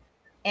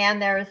 and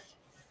there's,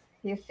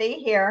 you see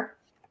here,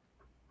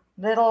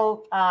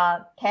 little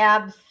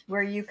tabs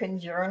where you can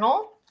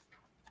journal.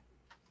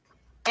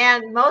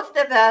 And most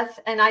of us,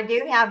 and I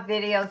do have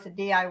videos of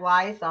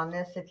DIYs on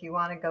this if you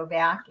want to go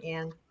back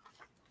in.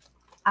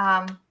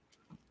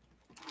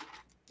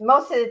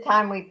 Most of the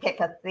time we pick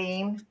a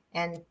theme,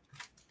 and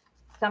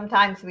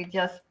sometimes we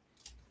just,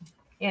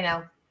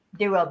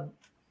 do a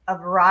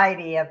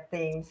variety of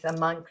themes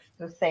amongst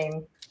the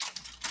same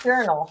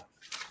journal.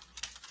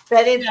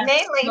 But it's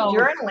mainly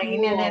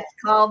journaling, and it's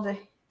called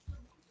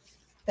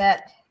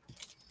that.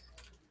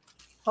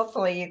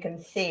 Hopefully you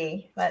can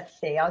see. Let's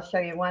see. I'll show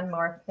you one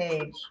more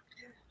page.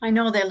 I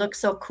know they look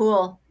so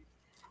cool.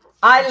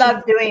 I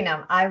love doing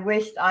them. I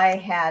wished I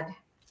had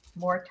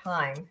more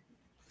time.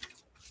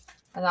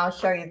 And I'll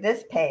show you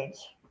this page.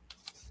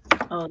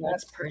 Oh,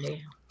 that's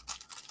pretty.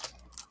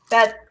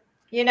 But,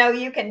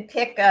 you can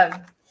pick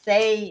a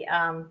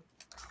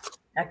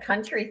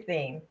country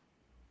theme.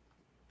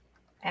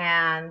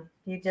 And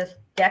you just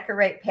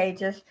decorate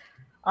pages.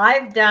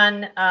 I've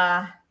done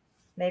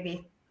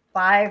maybe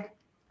 5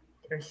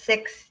 or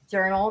 6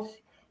 journals,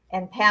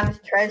 and Pam's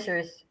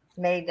Treasures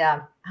made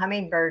a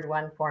hummingbird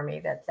one for me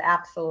that's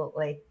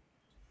absolutely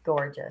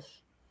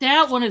gorgeous.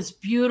 That one is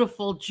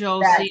beautiful,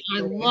 Josie. I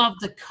love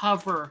the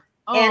cover.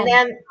 Oh, and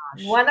then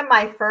one of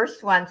my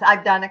first ones,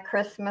 I've done a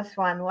Christmas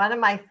one. One of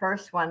my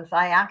first ones,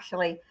 I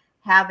actually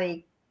have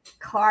a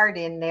card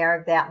in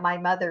there that my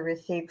mother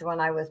received when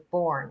I was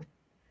born.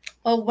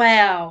 Oh,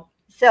 wow.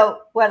 So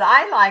what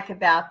I like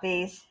about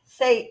these,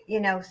 say,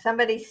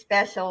 somebody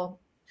special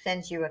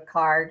sends you a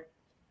card,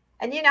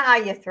 and you know how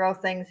you throw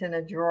things in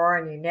a drawer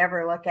and you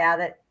never look at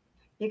it?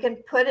 You can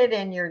put it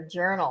in your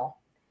journal.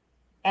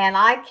 And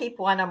I keep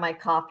one on my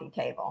coffee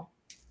table.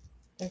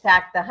 In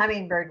fact, the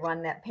hummingbird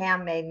one that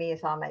Pam made me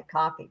is on my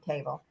coffee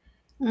table.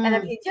 And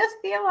if you just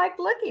feel like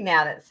looking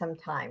at it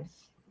sometimes.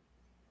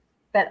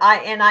 But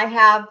I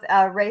have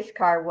a race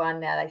car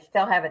one that I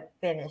still haven't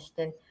finished.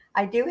 And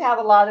I do have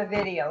a lot of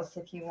videos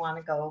if you want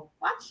to go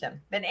watch them.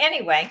 But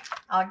anyway,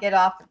 I'll get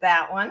off of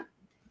that one.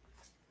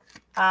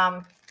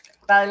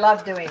 But I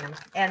love doing them.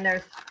 And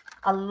there's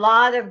a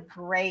lot of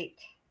great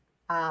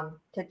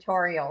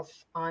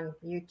tutorials on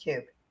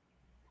YouTube.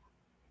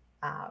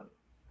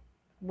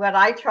 What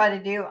I try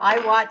to do, I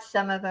watch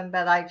some of them,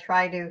 but I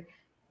try to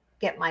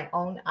get my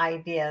own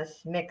ideas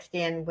mixed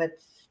in with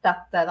stuff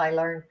that I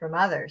learned from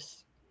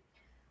others.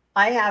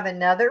 I have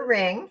another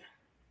ring.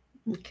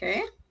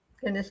 Okay.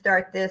 Going to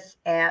start this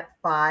at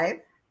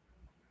 5.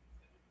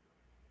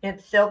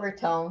 It's silver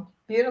tone,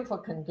 beautiful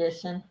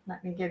condition.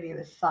 Let me give you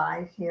the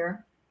size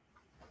here.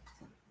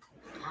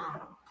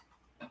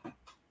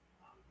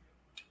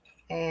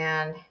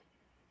 And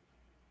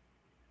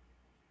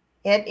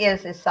it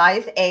is a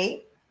size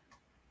 8.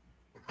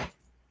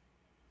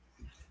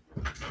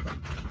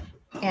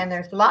 And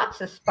there's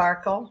lots of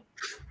sparkle,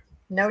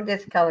 no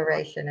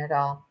discoloration at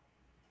all.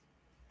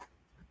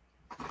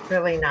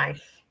 Really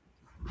nice.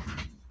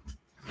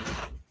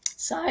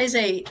 Size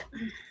 8.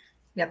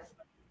 Yep.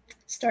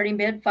 Starting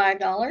bid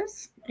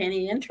 $5.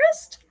 Any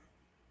interest?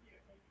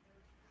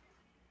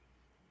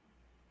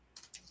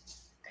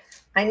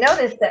 I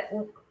noticed that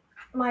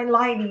my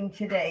lighting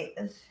today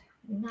is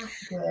not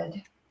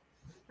good.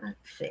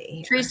 Let's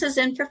see. Teresa's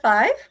in for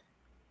 5.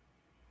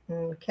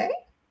 Okay.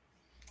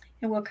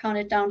 And we'll count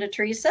it down to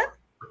Teresa.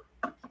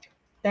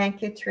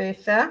 Thank you,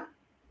 Teresa.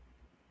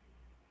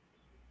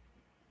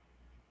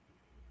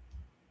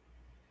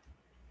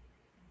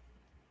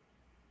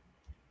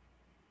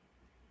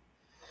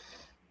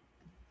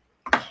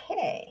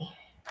 Okay.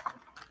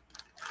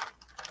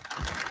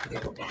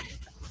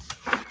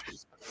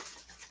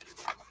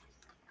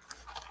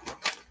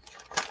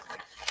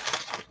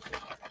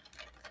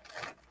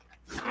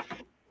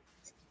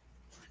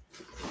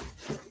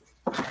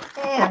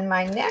 And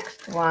my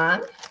next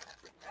one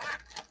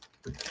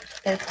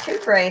is 2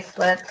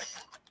 bracelets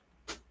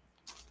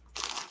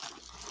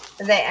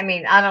I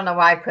mean, I don't know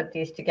why I put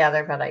these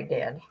together, but I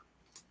did.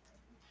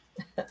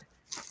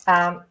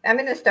 I'm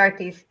going to start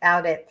these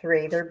out at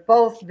 3. They're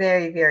both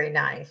very, very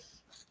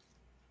nice.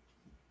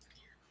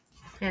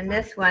 And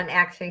this one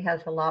actually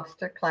has a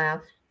lobster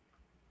clasp.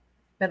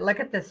 But look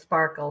at the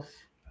sparkles,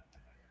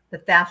 the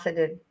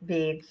faceted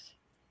beads.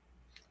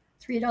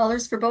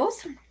 $3 for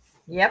both?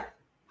 Yep.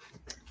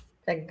 It's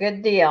a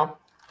good deal.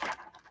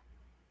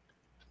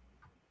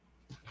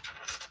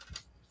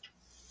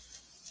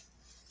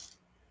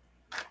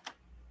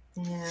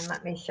 And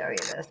let me show you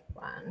this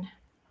one.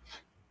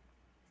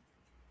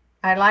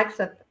 I like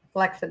the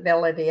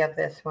flexibility of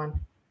this one.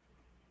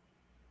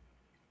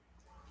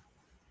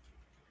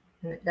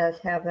 And it does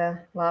have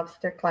a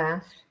lobster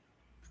clasp.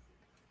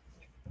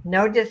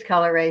 No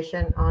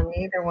discoloration on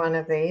either one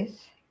of these.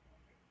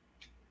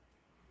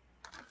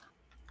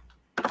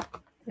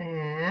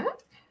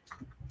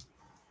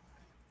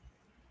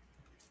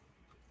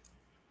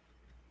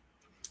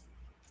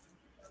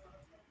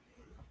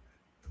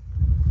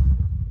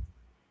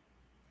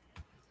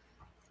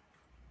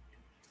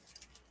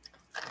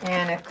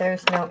 And if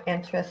there's no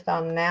interest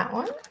on that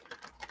one,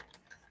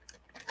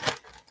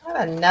 I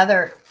have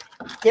another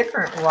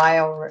different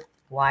wire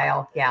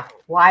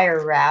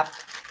wrap.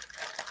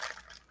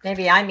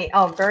 Maybe I need,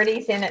 oh,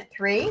 Birdie's in at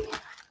 3. Okay.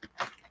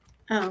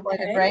 For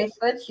the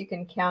bracelets, you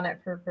can count it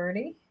for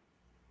Birdie.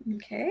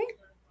 Okay.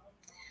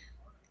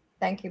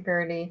 Thank you,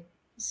 Birdie.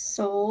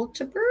 Sold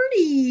to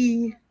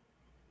Birdie.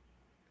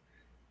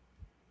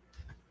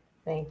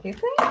 Thank you,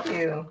 thank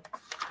you.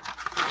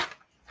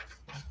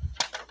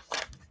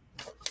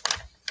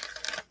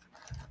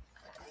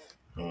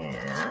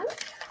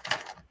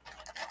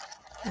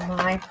 And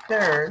my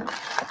third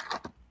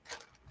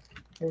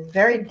is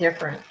very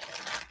different.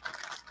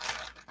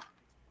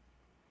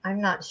 I'm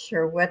not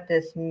sure what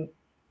this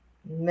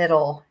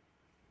middle,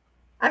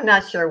 I'm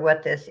not sure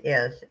what this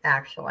is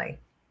actually.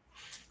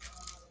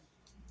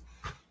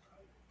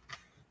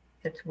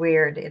 It's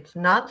weird. It's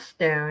not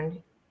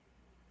stone.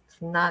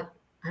 It's not,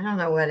 I don't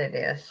know what it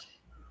is,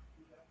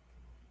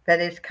 but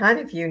it's kind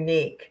of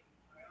unique.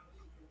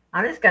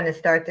 I'm just going to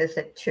start this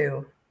at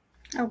 2.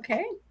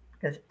 Okay.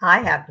 Because I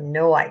have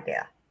no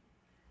idea.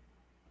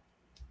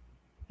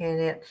 And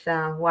it's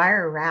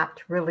wire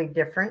wrapped really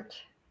different.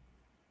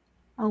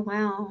 Oh,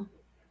 wow.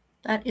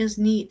 That is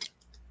neat.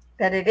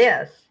 But it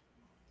is.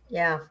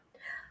 Yeah.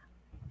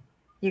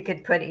 You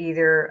could put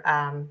either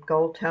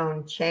gold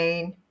tone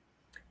chain,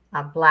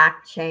 a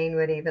black chain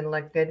would even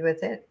look good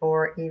with it,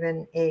 or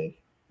even a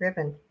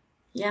ribbon.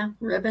 Yeah,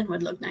 ribbon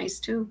would look nice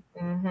too.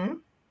 Mm-hmm.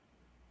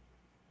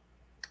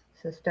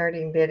 So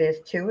starting bid is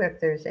 2 if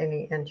there's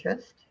any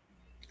interest.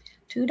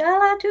 $2,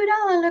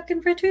 $2,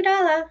 looking for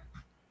 $2.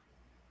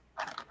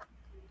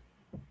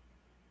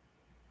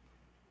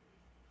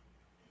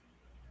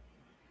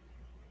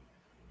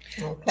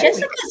 Okay,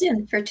 Jessica's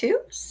in for 2,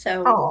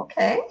 so. Oh,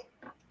 okay.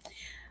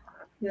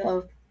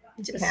 We'll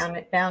just count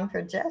it down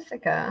for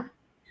Jessica.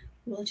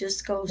 We'll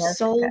just go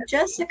sold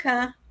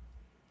Jessica.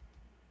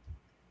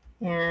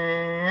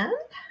 And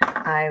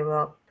I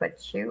will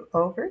put you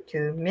over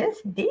to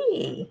Miss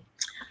D.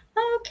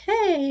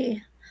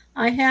 Okay.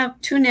 I have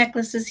 2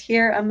 necklaces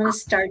here. I'm going to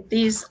start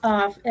these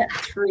off at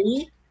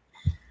 3.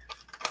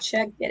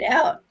 Check it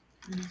out.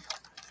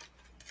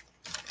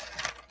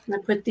 I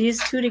put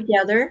these 2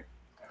 together.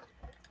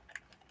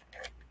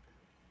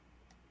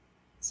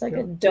 It's like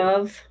a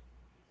dove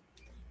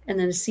and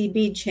then a sea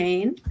bead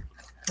chain.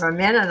 For a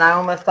minute, I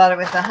almost thought it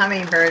was a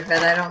hummingbird,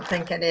 but I don't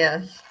think it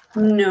is.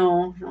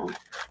 No, no.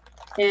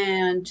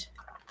 And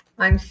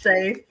I'm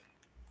safe.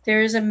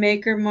 There's a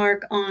maker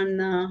mark on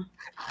the.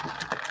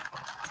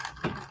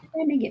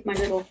 Let me get my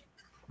little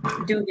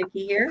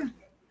doohickey here.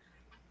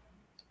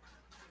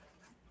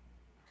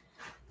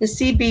 The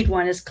sea bead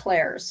one is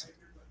Claire's.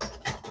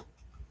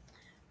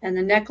 And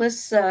the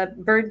necklace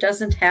bird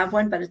doesn't have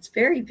one, but it's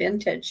very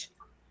vintage.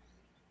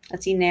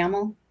 That's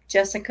enamel.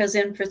 Jessica's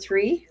in for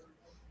 3.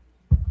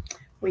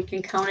 We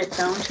can count it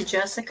down to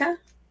Jessica.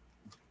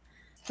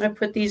 I'm going to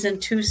put these in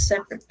 2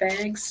 separate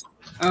bags.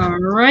 All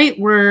right,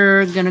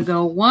 we're going to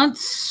go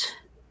once.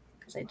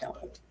 Because I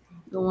don't.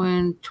 Go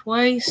in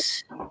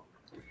twice.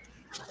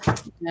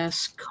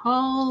 Last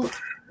call.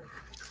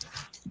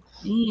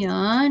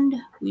 And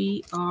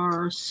we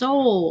are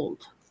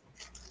sold.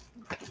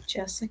 Okay,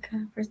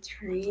 Jessica for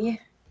 3.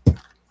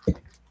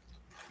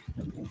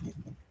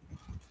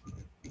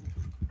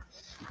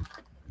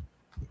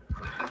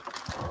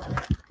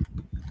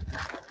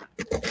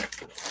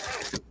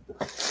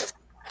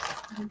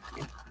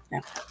 Okay,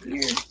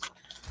 here.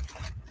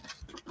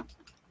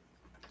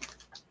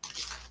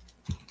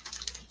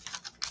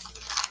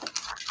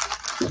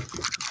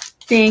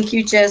 Thank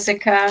you,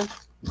 Jessica.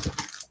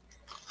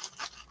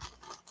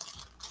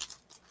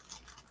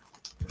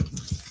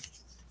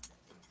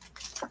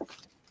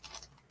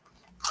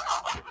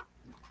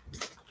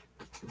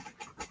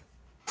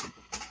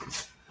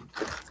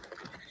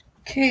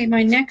 Okay,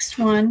 my next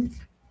one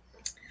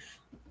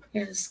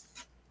is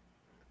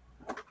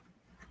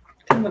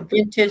kind of a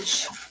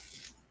vintage.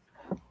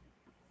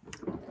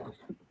 Let's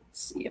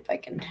see if I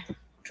can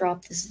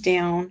drop this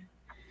down.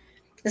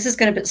 This is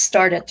going to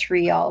start at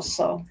 3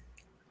 also.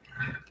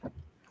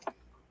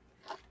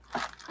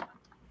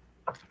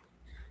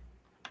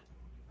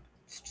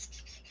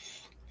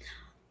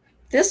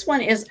 This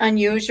one is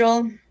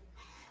unusual.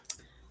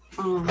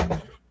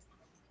 I've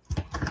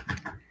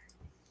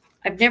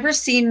never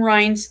seen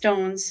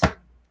rhinestones.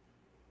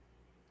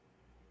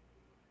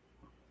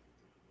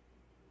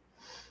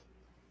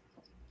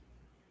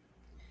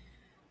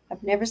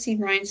 I've never seen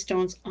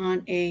rhinestones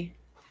on a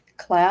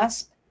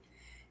clasp.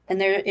 And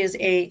there is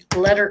a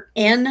letter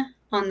N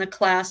on the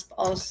clasp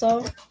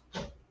also.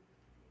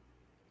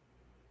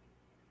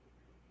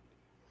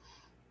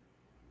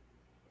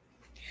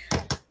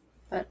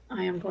 But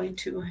I am going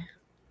to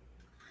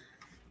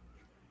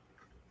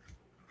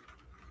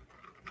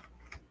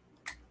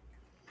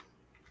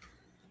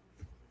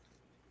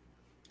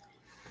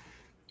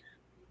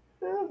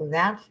Ooh,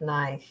 that's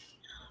nice.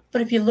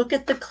 But if you look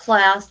at the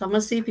clasp, I'm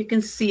going to see if you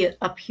can see it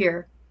up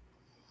here.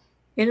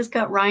 It has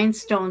got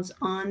rhinestones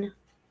on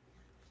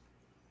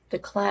the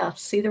clasp.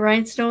 See the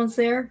rhinestones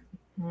there?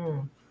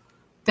 Mm.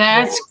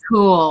 That's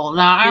cool.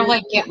 Now, I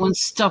like it when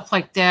stuff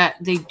like that,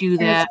 they do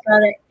that.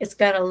 It's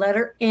got a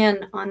letter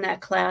N on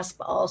that clasp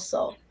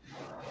also.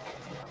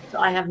 So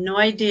I have no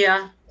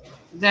idea.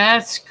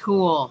 That's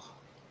cool.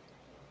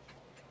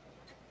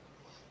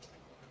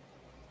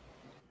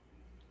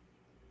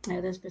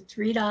 That is for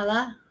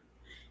 $3.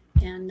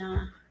 And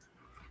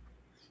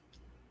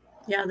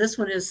yeah, this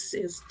one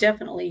is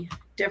definitely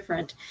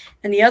different.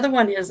 And the other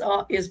one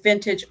is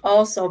vintage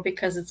also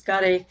because it's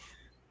got a,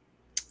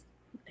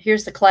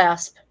 here's the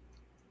clasp.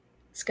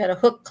 It's got a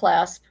hook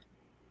clasp.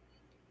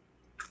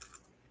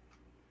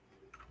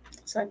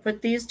 So I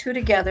put these two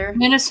together.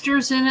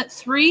 Minister's in at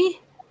 3.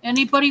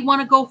 Anybody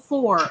want to go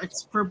 4?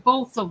 It's for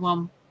both of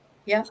them.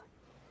 Yep.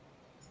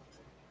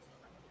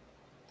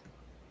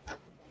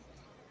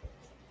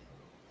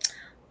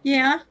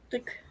 Yeah,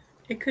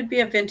 it could be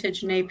a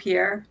vintage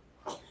Napier.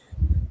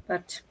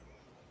 But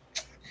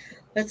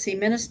let's see,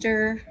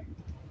 Minister.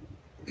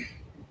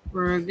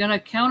 We're going to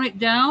count it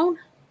down.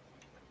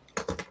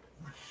 I'm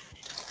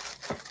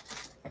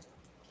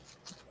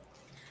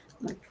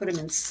going to put them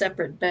in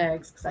separate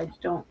bags because I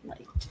don't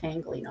like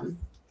tangling them.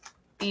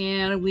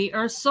 And we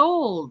are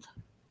sold.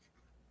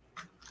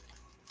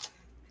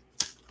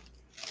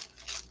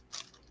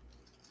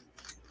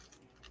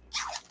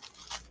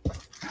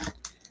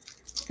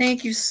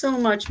 Thank you so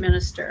much,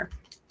 Minister.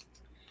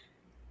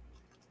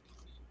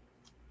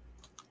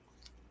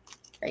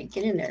 All right,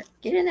 get in there.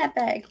 Get in that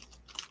bag.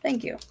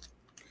 Thank you.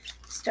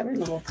 Stubborn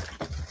little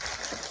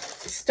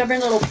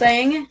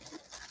thing.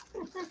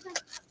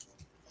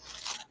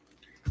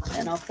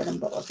 And I'll put them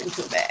both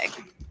into a bag.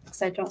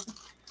 Because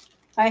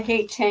I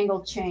hate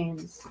tangled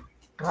chains.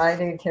 I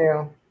do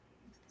too.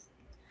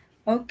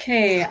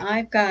 Okay,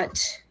 I've got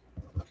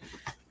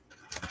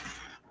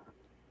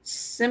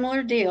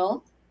similar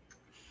deal.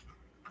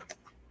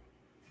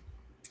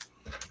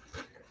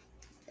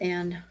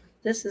 And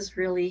this is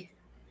really,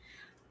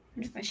 I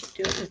wonder if I should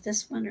do it with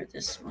this one or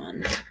this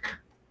one.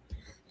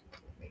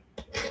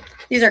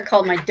 These are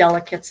called my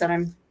delicates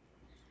that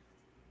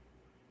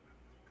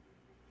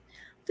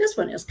this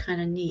one is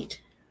kind of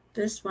neat.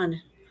 This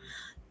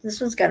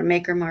one's got a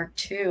maker mark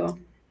too.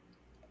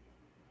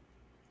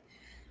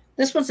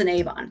 This one's an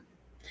Avon.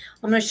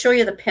 I'm going to show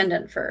you the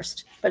pendant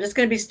first, but it's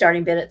going to be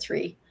starting bid at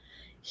 3.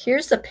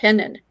 Here's the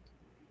pendant.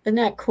 Isn't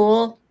that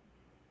cool?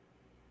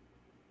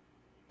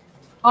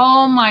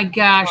 Oh my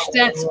gosh,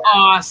 that's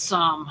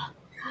awesome.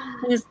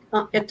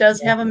 It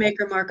does have a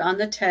maker mark on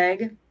the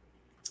tag.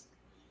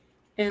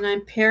 And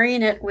I'm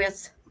pairing it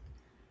with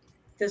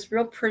this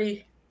real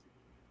pretty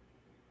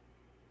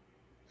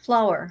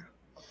flower.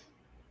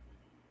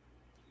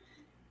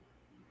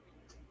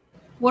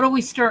 What are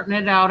we starting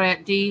it out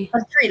at, Dee?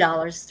 $3.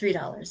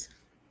 $3.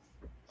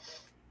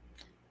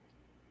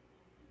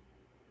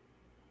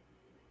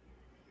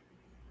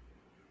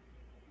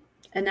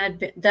 And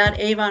that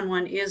Avon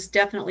one is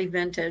definitely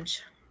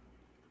vintage.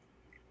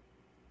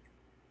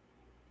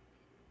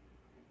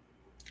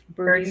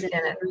 Birdie's in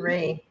at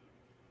 3.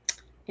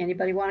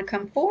 Anybody want to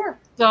come 4?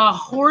 The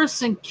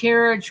horse and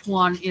carriage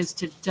one is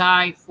to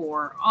die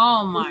for.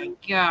 Oh my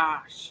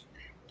gosh.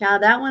 Now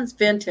that one's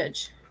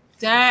vintage.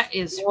 That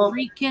is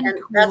freaking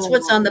cool. That's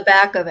what's on the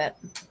back of it.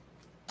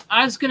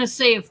 I was going to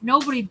say, if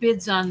nobody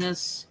bids on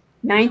this.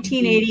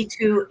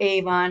 1982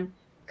 Avon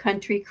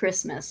Country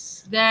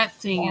Christmas. That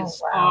thing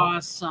is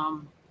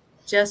awesome.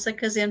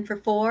 Jessica's in for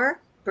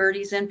 4.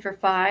 Birdie's in for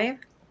 5.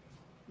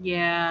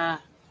 Yeah.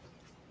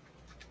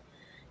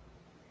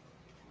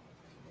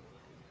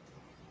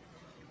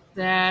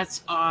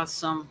 That's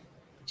awesome.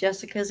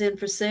 Jessica's in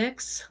for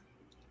 6.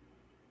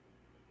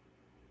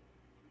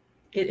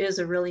 It is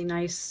a really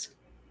nice.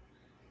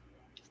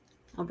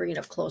 I'll bring it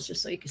up closer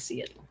so you can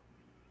see it.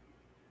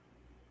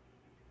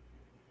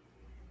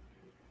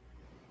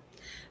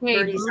 Okay,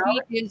 Birdie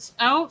is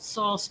out,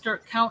 so I'll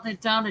start counting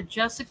it down to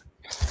Jessica.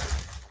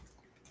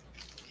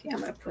 Okay, I'm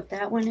going to put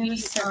that one in a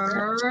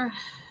second. We're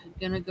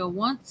going to go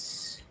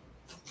once,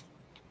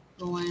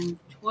 going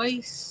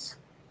twice,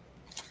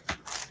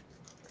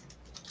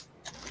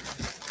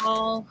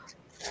 all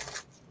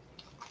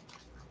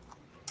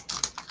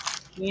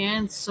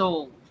and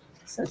sold.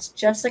 So it's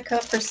Jessica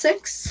for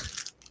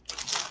 $6.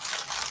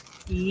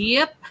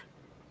 Yep.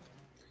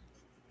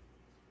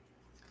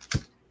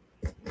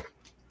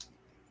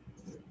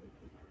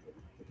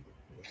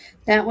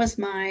 That was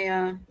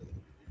my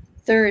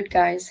third,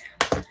 guys.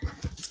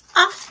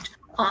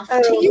 Off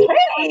to you.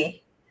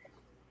 Okay.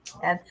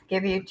 Let's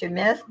give you to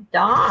Miss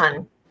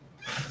Dawn.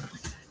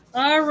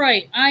 All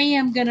right. I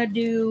am going to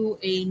do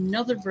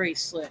another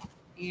bracelet.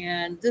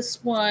 And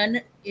this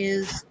one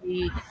is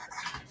the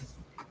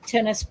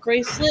tennis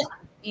bracelet.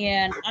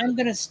 And I'm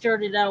going to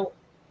start it out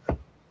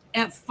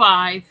at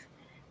 5.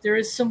 There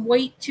is some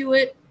weight to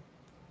it.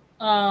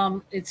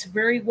 It's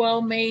very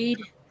well made.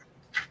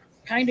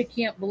 Kind of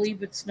can't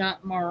believe it's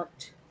not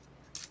marked.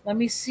 Let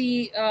me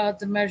see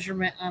the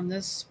measurement on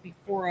this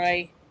before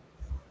let's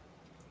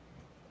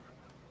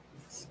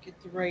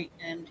get the right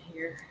end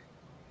here.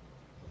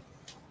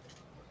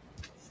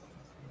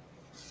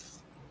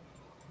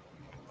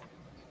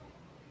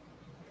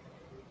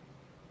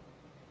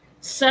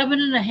 Seven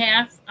and a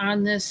half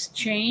on this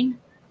chain.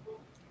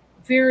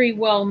 Very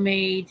well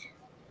made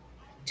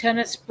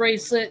tennis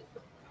bracelet.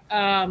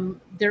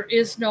 There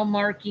is no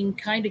marking.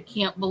 Kind of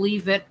can't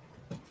believe it.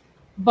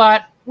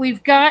 But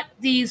we've got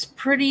these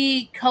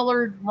pretty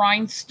colored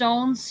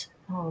rhinestones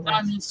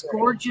on this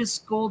gorgeous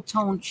gold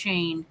tone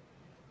chain.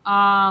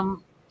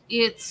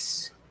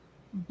 It's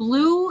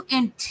blue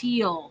and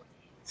teal.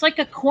 It's like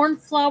a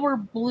cornflower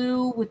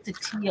blue with the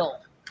teal.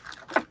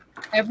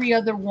 Every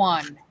other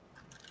one.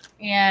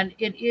 And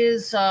it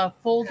is a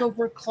fold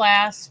over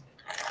clasp.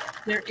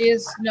 There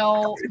is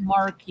no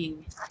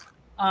marking.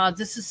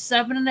 This is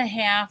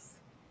 7.5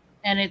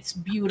 and it's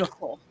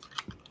beautiful.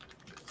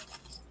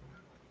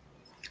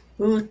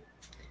 Ooh,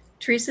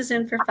 Teresa's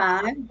in for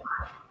 5.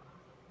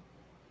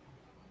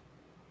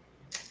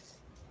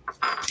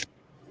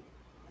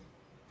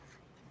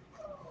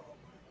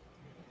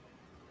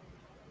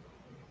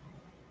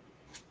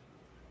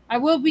 I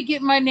will be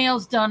getting my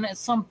nails done at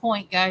some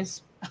point,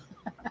 guys.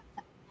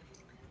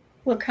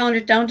 We'll count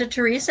it down to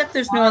Teresa if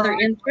there's no other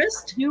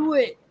interest. Do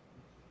it.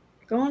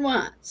 Going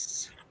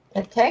once.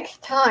 It takes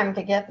time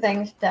to get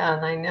things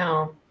done, I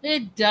know.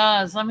 It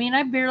does. I mean,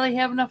 I barely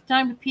have enough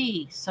time to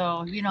pee,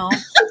 so you know.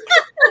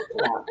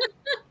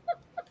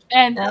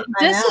 And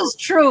this is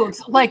truth.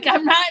 Like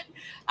I'm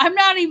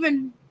not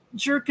even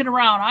jerking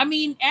around. I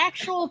mean,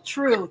 actual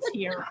truth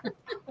here.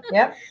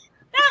 Yep.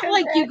 Not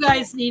like you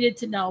guys needed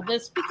to know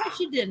this because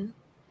you didn't.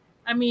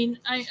 I mean,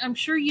 I'm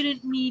sure you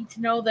didn't need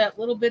to know that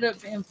little bit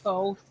of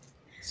info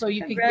so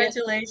you could get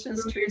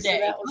Congratulations, through your Teresa. day.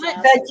 That was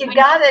awesome. But you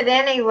got it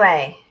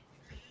anyway.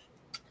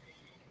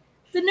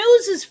 The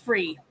news is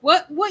free.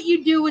 What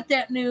you do with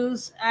that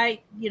news,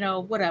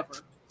 whatever.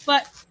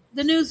 But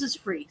the news is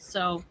free,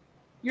 so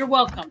you're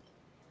welcome.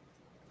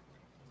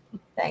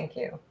 Thank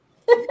you.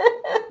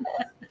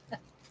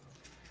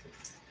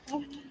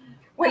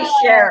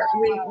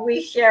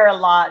 We share a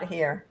lot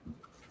here.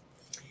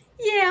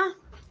 Yeah,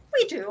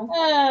 we do.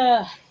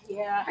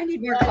 Yeah. I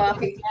need more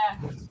coffee.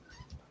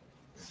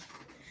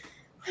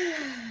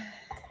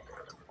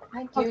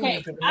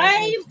 Okay,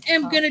 I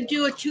am going to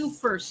do a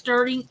twofer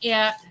starting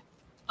at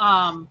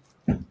 5.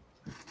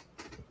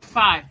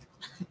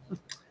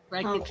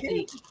 Right.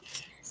 Okay.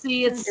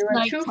 See, it's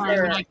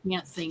nighttime and I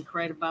can't think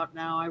right about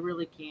now. I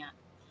really can't.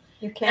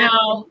 You can't.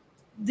 Now,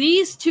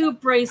 these two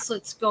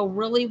bracelets go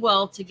really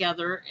well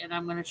together, and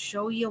I'm going to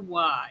show you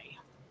why.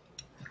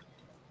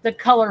 The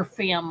color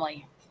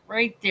family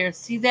right there.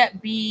 See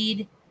that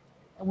bead?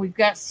 And we've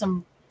got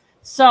some.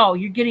 So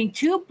you're getting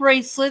 2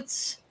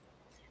 bracelets.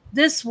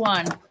 This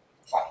one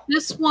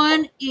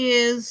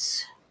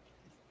is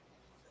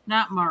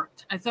not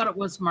marked. I thought it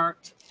was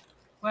marked.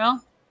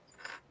 Well,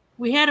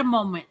 we had a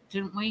moment,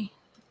 didn't we?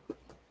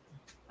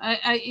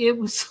 It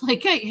was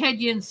like I had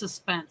you in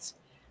suspense.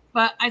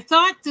 But I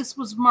thought this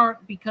was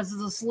marked because of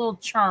this little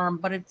charm,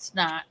 but it's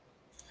not.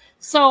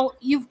 So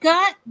you've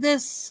got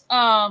this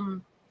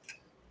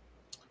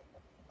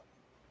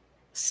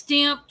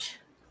stamped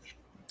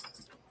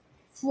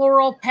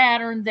floral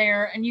pattern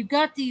there, and you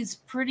got these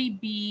pretty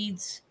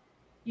beads.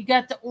 You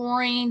got the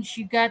orange,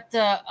 you got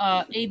the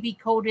AB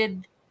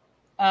coated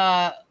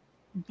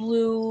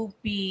blue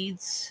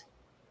beads.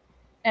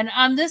 And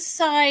on this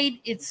side,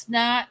 it's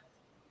not,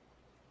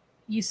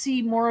 you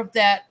see more of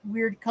that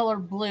weird color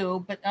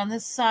blue, but on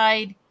this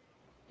side,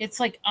 it's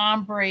like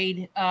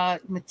ombre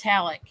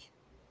metallic.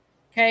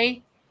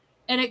 Okay.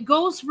 And it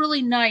goes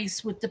really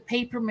nice with the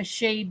paper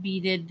mache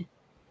beaded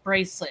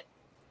bracelet.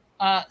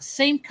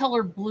 Same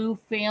color blue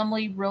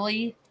family,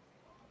 really.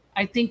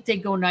 I think they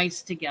go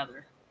nice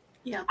together.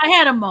 Yeah. I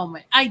had a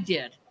moment. I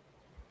did.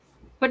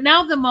 But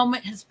now the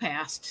moment has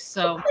passed.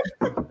 So,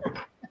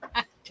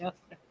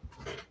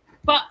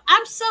 but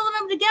I'm selling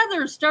them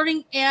together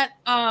starting at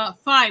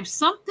 5.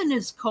 Something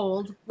is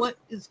cold. What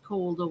is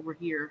cold over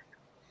here?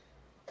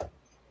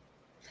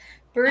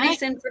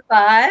 Birdie's in for 5.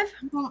 I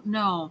don't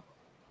know.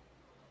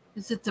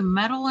 Is it the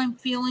metal I'm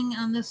feeling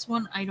on this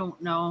one? I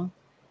don't know.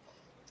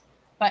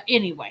 But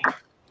anyway,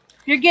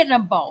 you're getting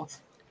them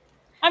both.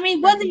 I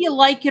mean, whether you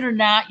like it or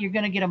not, you're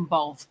going to get them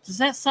both. Does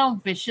that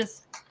sound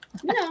vicious?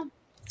 No.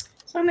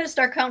 So I'm going to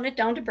start counting it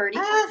down to Birdie.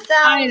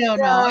 I don't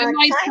know. It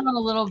might sound a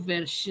little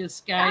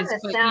vicious, guys,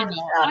 but you know,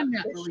 I'm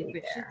not really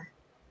vicious.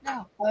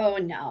 No. Oh,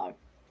 no.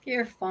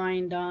 You're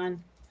fine,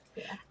 Dawn.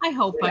 Yeah. I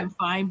hope I'm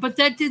fine, but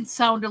that did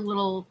sound a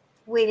little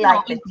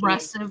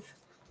aggressive.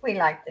 We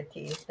like the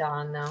tease,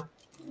 Dawn, though.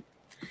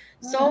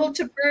 Sold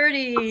to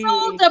Birdie.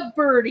 Sold to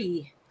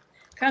Birdie.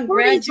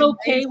 Congratulations. Birdie's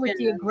okay with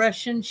the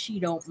aggression. She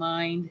don't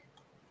mind.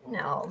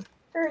 No.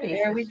 Birdie.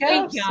 There we go.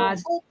 Thank God.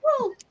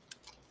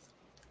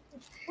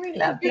 We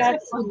love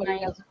that. Somebody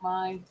doesn't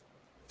mind.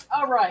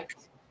 All right.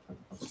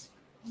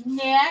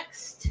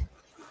 Next.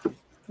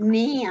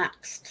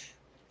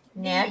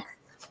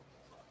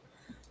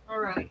 All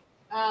right.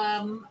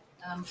 No,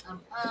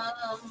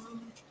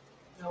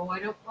 I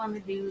don't want to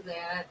do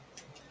that.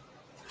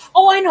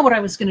 Oh, I know what I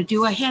was going to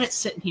do. I had it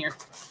sitting here.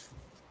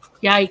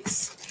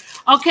 Yikes.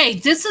 Okay,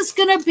 this is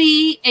going to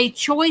be a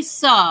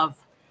choice of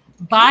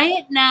buy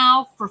it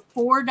now for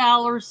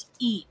 $4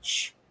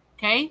 each.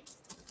 Okay.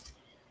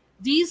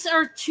 These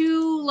are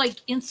two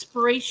like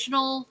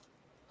inspirational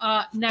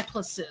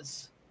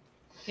necklaces.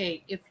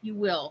 Okay, if you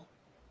will.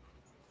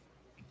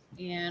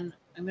 And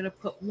I'm going to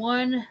put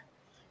one.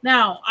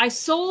 Now, I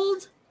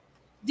sold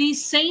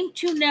these same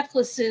two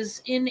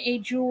necklaces in a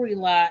jewelry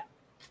lot,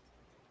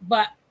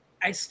 but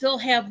I still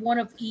have one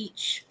of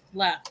each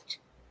left.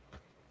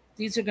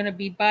 These are going to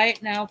be buy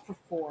it now for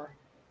 $4.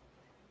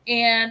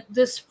 And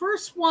this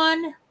first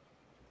one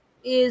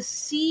is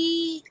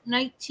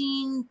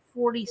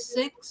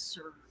C1946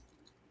 or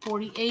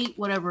 48,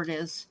 whatever it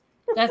is.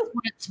 That's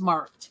when it's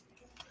marked.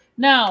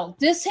 Now,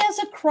 this has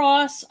a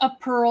cross, a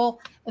pearl,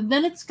 and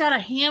then it's got a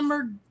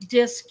hammered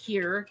disc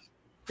here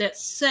that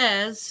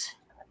says,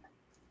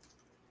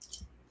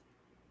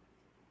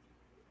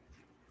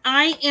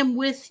 I am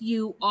with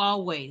you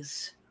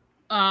always,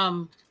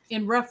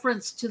 in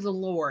reference to the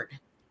Lord.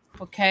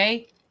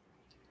 Okay?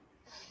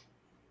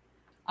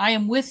 I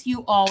am with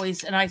you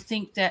always, and I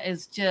think that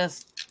is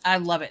just, I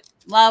love it.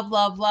 Love,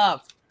 love,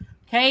 love.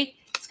 Okay?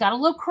 It's got a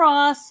little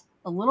cross,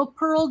 a little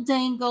pearl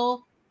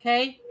dangle,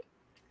 okay?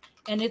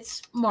 And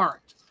it's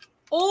marked.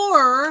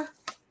 Or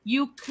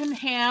you can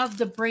have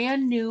the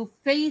brand new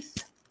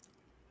Faith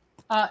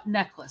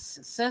necklace.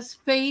 It says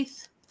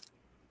Faith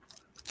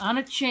on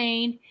a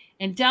chain.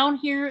 And down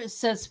here it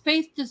says,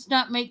 faith does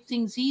not make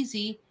things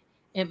easy.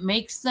 It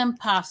makes them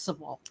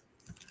possible.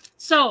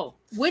 So,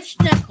 which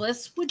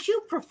necklace would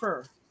you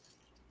prefer?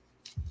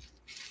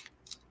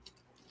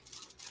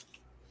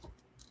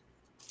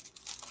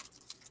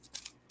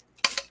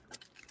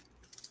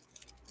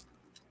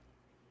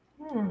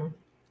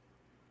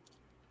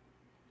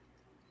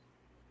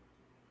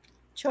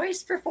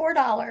 Choice for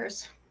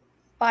 $4.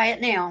 Buy it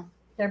now.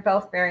 They're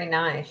both very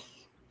nice.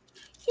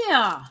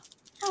 Yeah.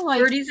 I like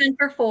Birdie's in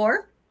for $4.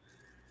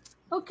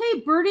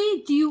 Okay,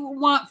 Birdie, do you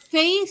want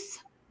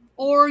Faith,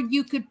 or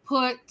you could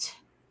put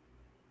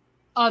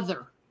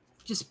other?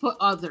 Just put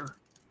other.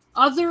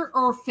 Other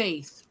or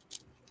Faith,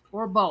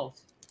 or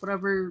both,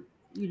 whatever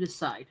you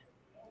decide.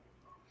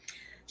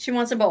 She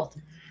wants them both.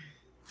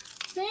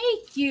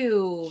 Thank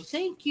you.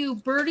 Thank you,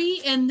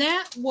 Birdie. And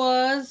that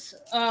was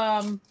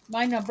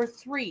my number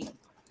 3.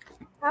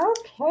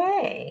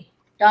 Okay.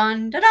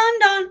 Done, done,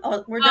 done.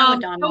 Oh, we're done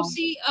with Dawn.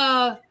 Josie,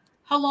 how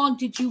long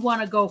did you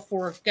want to go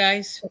for,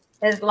 guys?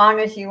 As long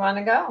as you want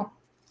to go.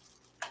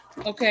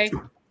 Okay.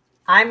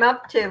 I'm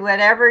up to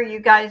whatever you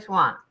guys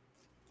want.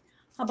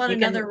 How about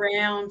another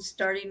round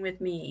starting with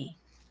me?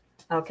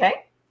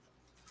 Okay.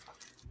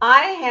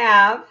 I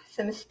have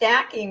some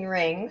stacking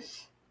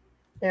rings.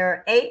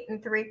 They're 8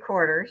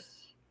 3/4.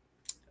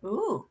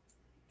 Ooh.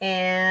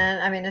 And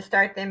I'm going to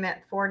start them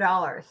at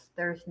 $4.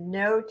 There's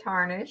no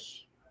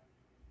tarnish.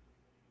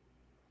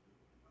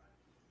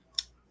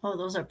 Oh,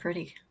 those are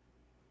pretty.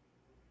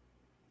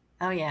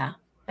 Oh, yeah.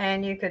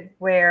 And you could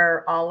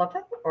wear all of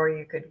them, or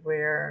you could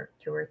wear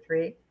 2 or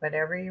 3,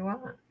 whatever you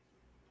want.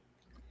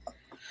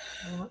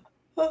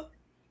 Oh.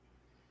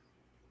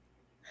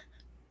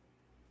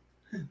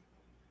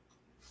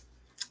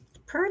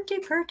 Pretty,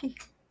 pretty.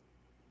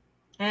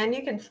 And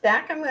you can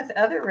stack them with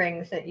other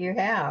rings that you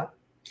have.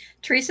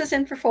 Teresa's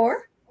in for $4.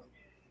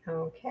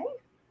 Okay.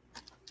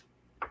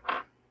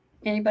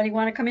 Anybody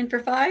want to come in for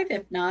 $5?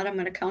 If not, I'm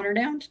going to count her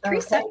down to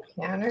Teresa.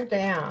 Okay, count her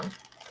down.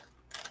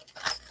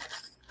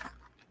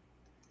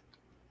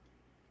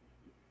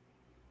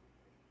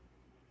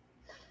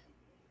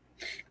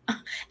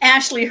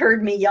 Ashley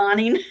heard me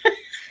yawning.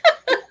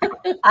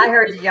 I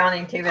heard you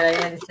yawning too, but I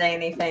didn't say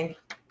anything.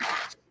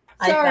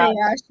 Sorry,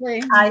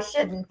 Ashley. I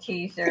shouldn't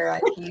tease her.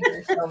 I tease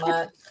her so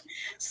much.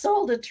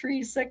 Sold to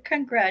Teresa.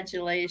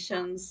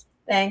 Congratulations.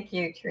 Thank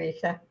you,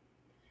 Teresa.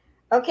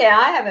 Okay,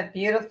 I have a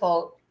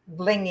beautiful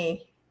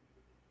blingy.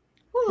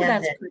 Oh,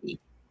 that's pretty.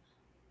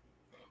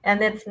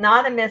 And it's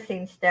not a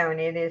missing stone.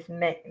 It is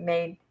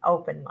made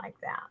open like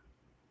that.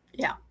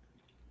 Yeah.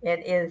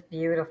 It is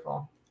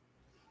beautiful.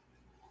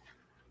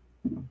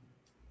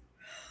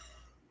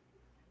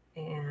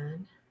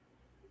 And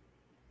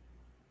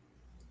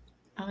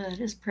oh, that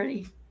is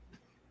pretty.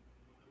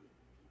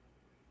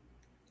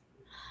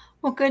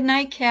 Well, good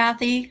night,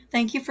 Kathy.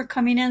 Thank you for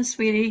coming in,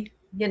 sweetie.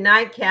 Good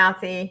night,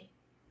 Kathy.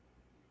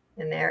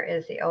 And there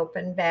is the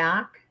open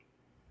back.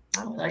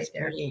 Oh, that's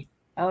right pretty.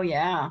 Oh,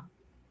 yeah.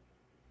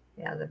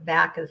 Yeah, the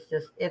back is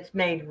just, it's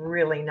made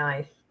really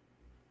nice.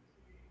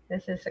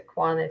 This is a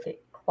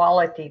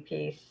quality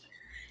piece.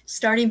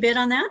 Starting bid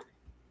on that?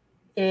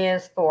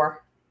 Is $4.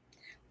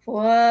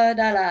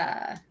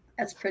 $4.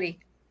 That's pretty.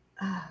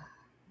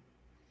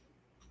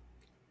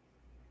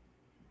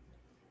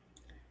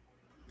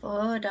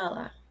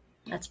 $4.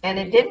 That's pretty. And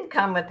it didn't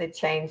come with a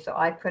chain, so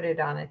I put it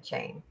on a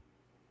chain.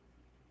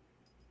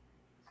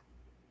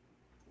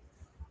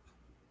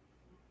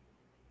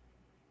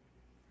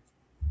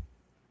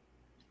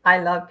 I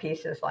love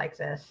pieces like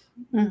this.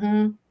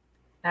 Mm-hmm.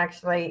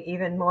 Actually,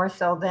 even more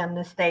so than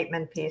the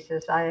statement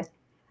pieces. I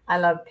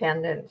love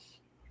pendants.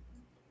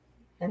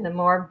 And the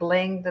more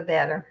bling, the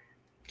better.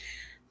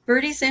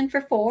 Birdie's in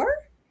for $4.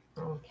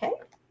 Okay.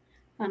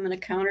 I'm going to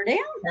count her down.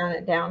 Count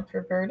it down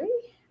for Birdie.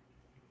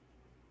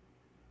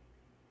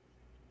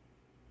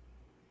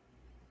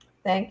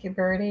 Thank you,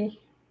 Birdie.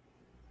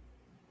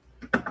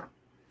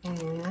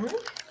 And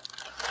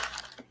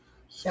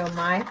show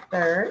my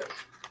third.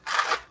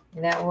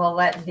 And then we'll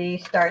let Dee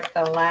start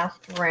the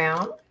last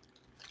round.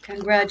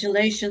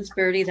 Congratulations,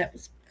 Birdie. That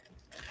was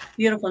a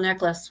beautiful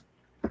necklace.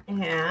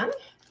 And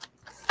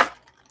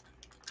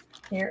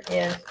here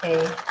is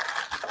a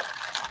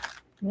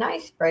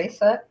nice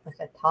bracelet with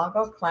a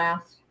toggle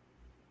clasp.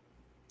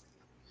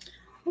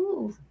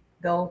 Ooh.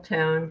 Gold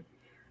tone.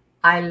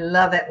 I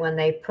love it when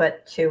they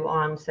put 2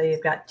 on, so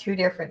you've got 2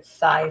 different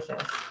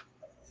sizes.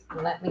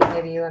 Let me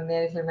give you a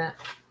measurement.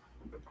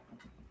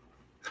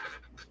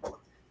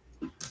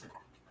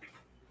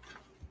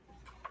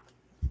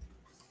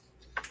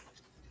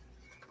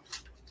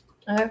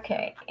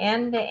 Okay,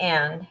 end to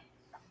end,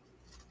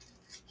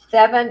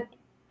 7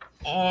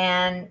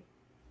 and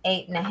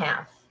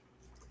 8.5.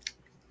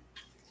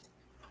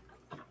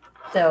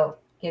 So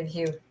gives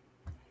you,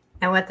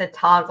 and with the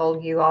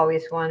toggle, you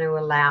always want to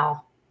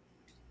allow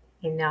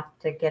enough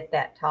to get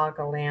that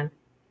toggle in.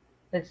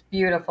 It's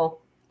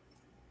beautiful.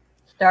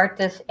 Start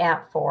this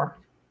at 4.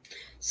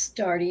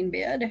 Starting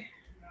bid.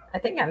 I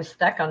think I'm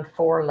stuck on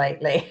 4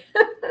 lately.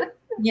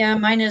 Yeah,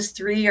 mine is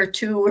 3 or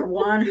 2 or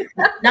 1.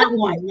 Not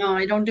 1. No,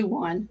 I don't do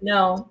 1.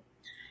 No.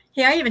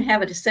 Yeah, I even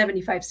have it a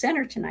 75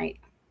 center tonight.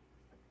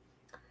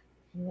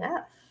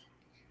 Yes.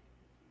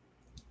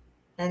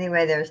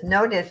 Anyway, there's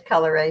no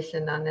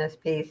discoloration on this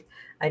piece.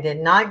 I did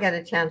not get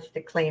a chance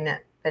to clean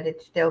it, but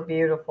it's still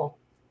beautiful.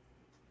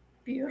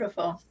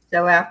 Beautiful.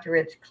 So after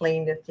it's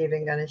cleaned, it's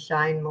even going to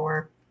shine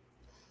more.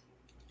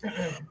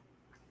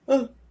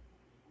 Oh.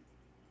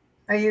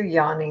 Are you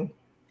yawning?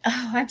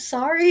 Oh, I'm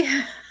sorry.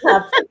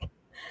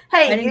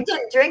 Hey, you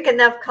didn't drink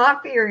enough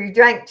coffee or you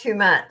drank too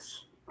much?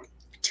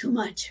 Too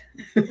much.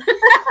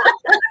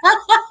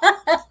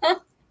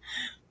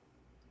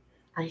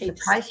 I'm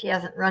surprised she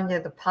hasn't run to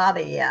the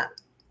potty yet.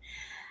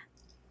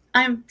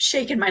 I'm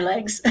shaking my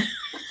legs.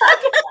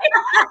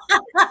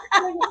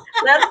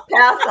 Let's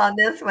pass on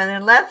this one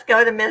and let's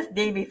go to Miss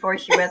D before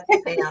she wets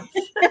the pants.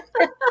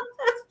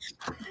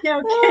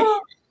 Okay.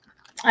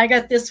 I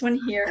got this one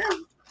here.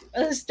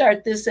 Let's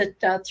start this at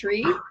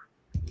 3.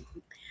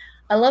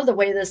 I love the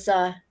way this,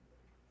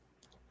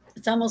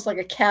 it's almost like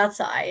a cat's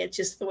eye. It's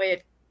just the way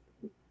it,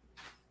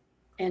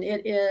 and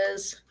it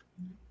is,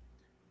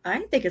 I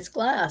think it's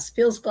glass,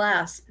 feels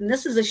glass. And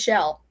this is a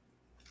shell.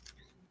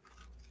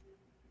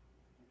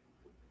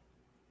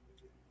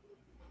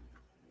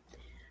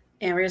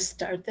 And we're going to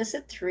start this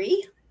at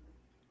 3.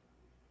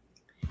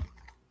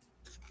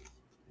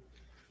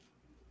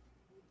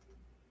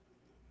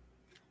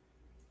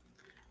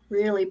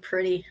 Really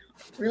pretty.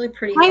 Really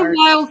pretty. Hi,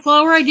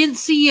 Wildflower. I didn't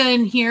see you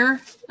in here.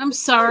 I'm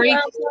sorry.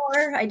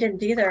 Wildflower. I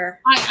didn't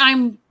either.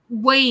 I'm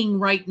weighing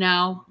right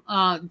now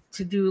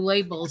to do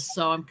labels,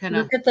 so I'm kind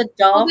of. Look at the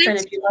dolphin. Oh,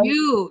 that's if you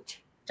cute.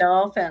 Like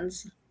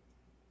dolphins.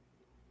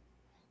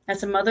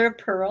 That's a mother of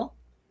pearl.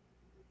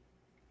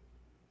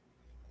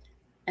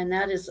 And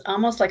that is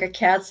almost like a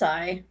cat's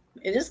eye.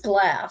 It is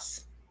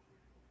glass.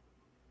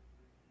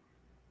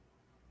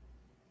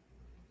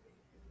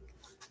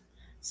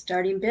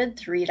 Starting bid,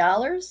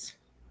 $3.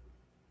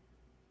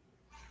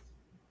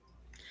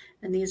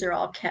 And these are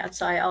all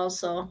cat's eye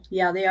also.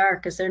 Yeah, they are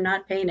because they're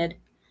not painted.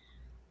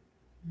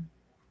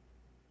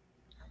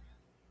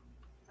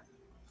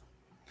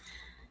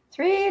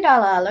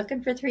 $3.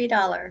 Looking for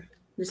 $3.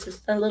 This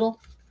is the little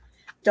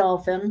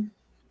dolphin.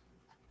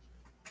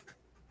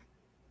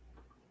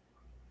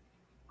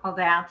 Oh,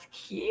 that's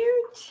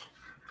cute.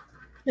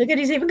 Look at,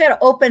 he's even got an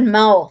open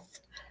mouth.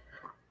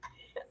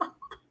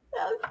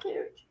 That's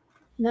cute.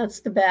 And that's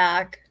the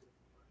back.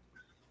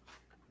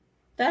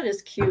 That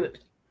is cute.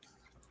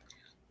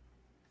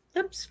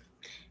 Oops.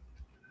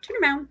 Turn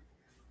around.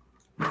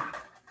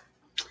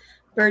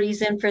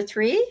 Birdie's in for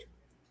 3.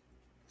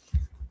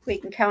 We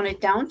can count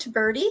it down to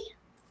Birdie.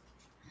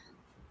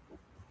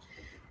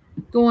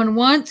 Going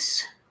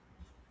once,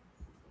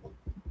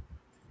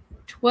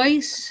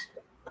 twice.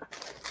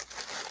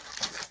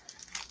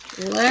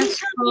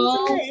 Last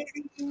call.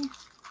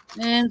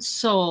 And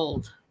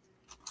sold.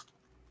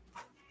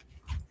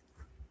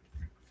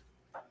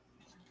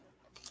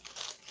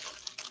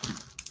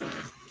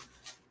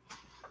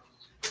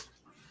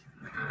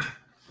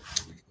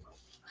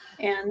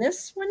 And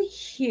this one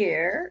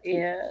here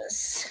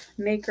is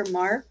Maker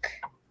Mark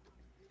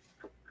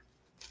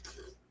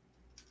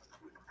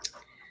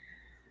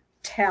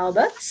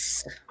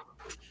Talbots.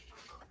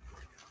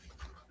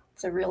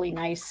 It's a really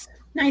nice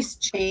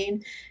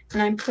chain.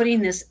 And I'm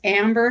putting this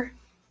amber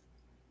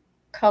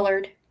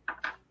colored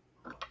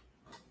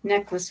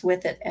necklace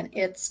with it, and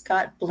it's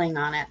got bling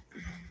on it.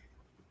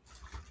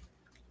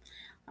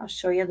 I'll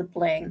show you the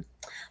bling.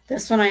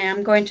 This one I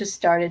am going to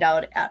start it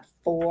out at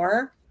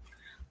 4,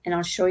 and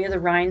I'll show you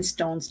the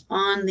rhinestones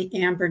on the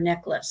amber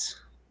necklace.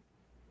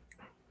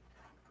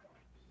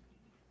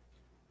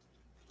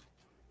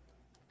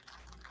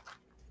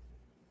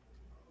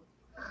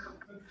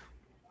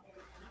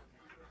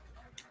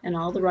 And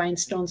all the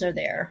rhinestones are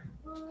there.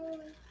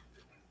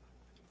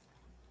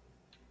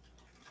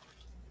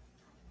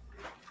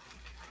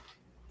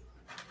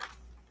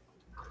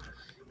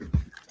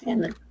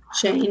 And the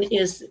chain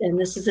is, and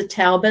this is a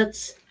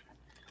Talbot's.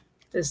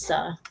 This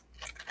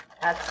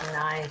That's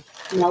nice.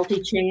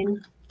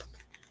 multi-chain.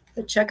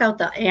 But check out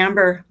the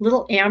amber,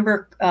 little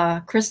amber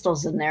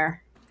crystals in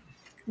there.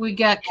 We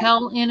got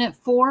Cal in at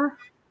 4.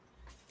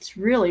 It's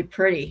really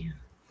pretty.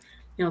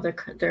 You know,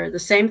 they're the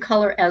same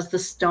color as the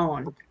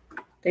stone.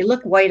 They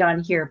look white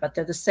on here, but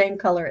they're the same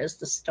color as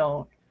the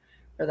stone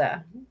or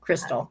the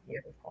crystal.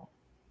 That's beautiful.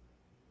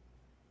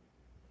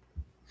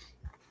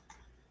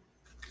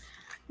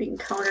 We can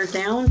counter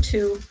down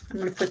to, I'm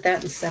going to put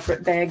that in a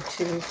separate bag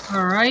too.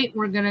 All right,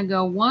 we're going to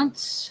go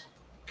once.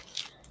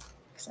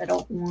 Because I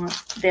don't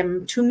want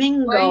them to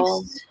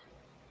mingle. Twice.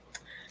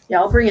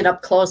 Yeah, I'll bring it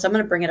up close. I'm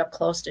going to bring it up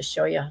close to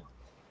show you.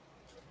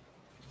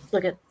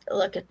 Look at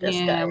this,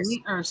 Yeah, guys.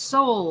 we are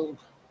sold.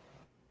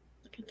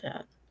 Look at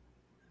that.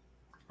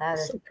 That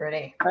is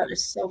pretty. That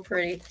is so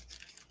pretty.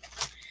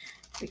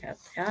 We got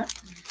that.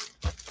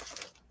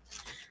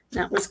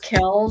 That was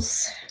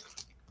Kel's.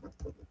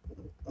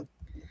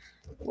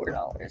 $4.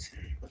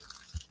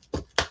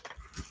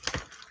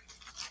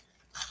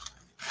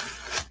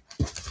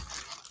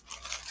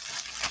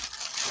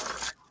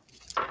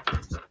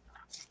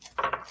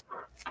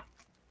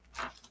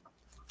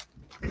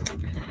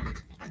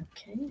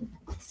 Okay,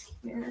 let's see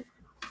here.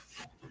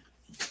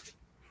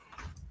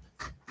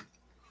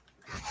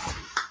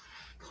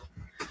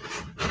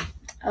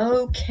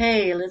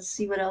 Okay, let's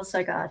see what else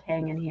I got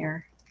hanging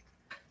here.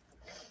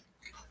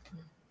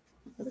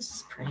 Oh, this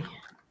is pretty.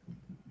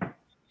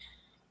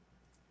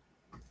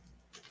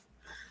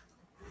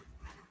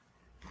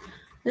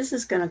 This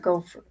is going to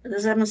go for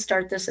this. I'm going to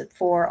start this at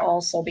 4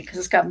 also because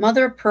it's got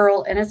mother of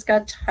pearl and it's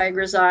got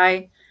tiger's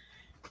eye.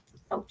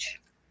 Ouch.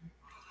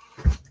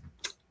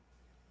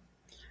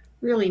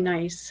 Really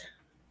nice.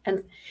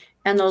 And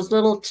those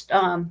little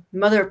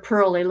mother of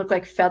pearl, they look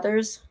like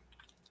feathers.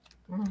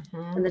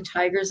 Mm-hmm. And the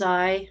tiger's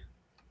eye,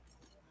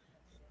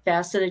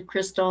 faceted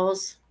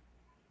crystals.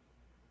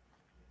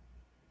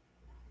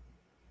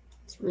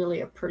 It's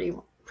really a pretty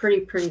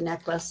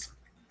necklace.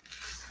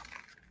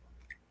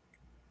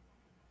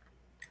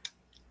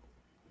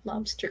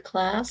 Lobster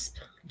clasp,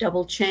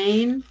 double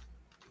chain.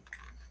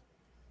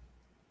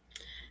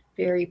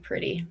 Very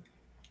pretty.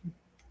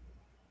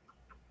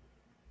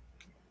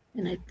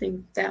 And I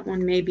think that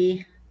one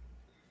maybe,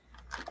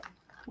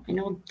 I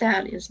know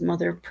that is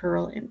mother of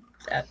pearl and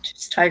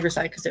that's tiger's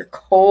eye because they're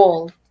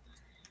cold.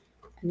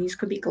 And these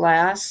could be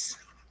glass.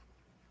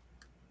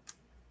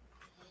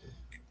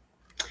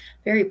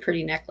 Very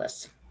pretty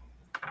necklace.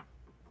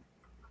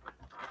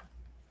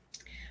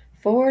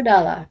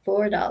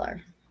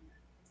 $4.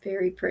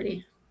 Very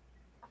pretty.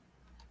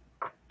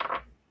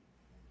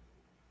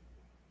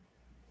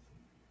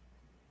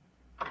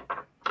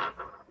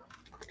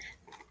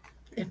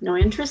 If no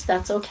interest,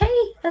 that's okay.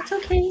 That's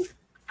okay.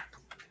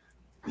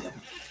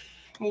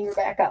 Hang her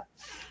back up.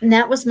 And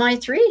that was my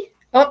 3.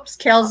 Oops,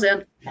 Kel's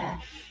in.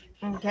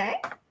 Okay.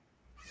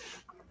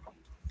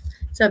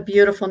 It's a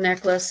beautiful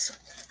necklace.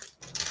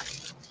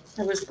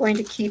 I was going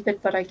to keep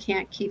it, but I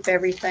can't keep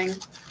everything.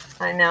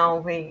 I know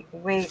we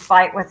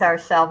fight with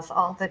ourselves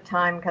all the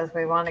time because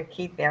we want to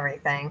keep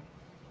everything.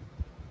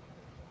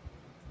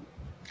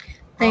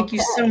 Thank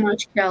you so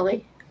much,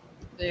 Kelly.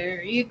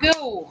 There you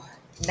go.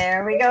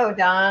 There we go,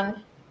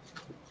 Don.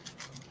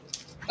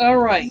 All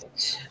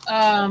right.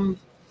 I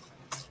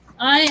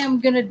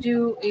am going to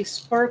do a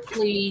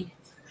sparkly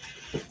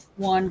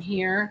one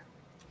here.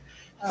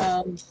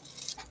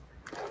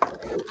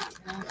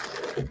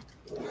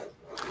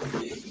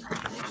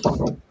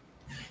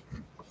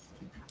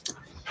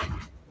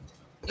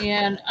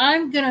 And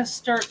I'm going to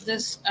start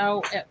this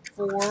out at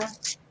 4.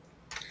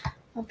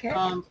 Okay.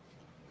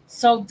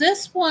 So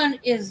this one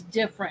is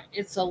different.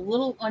 It's a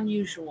little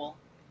unusual.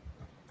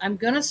 I'm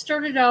going to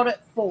start it out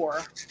at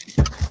 4.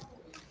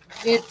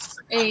 It's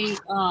a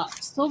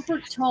silver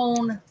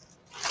tone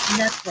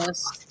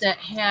necklace that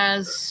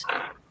has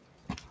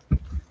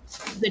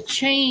the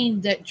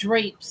chain that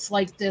drapes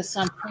like this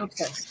on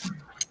purpose.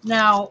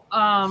 Now,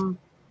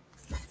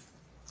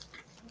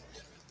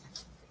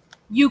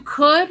 you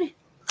could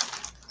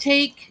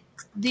take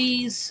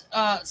these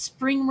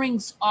spring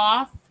rings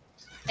off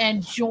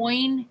and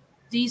join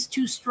these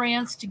two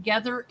strands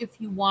together if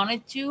you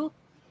wanted to.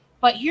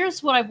 But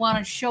here's what I want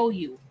to show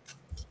you.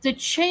 The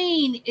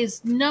chain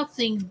is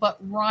nothing but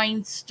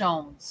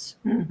rhinestones.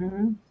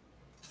 Mm-hmm.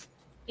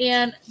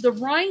 And the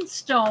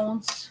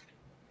rhinestones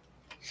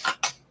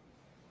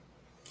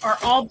are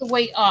all the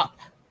way up.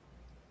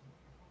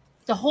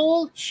 The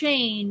whole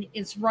chain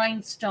is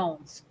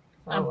rhinestones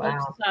on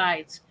both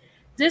sides.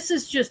 This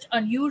is just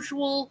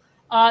unusual.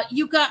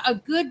 You got a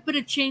good bit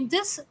of chain.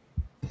 This,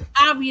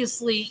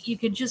 obviously, you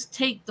can just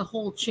take the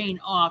whole chain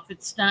off.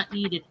 It's not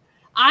needed.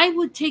 I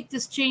would take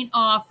this chain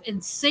off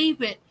and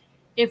save it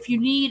if you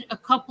need a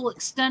couple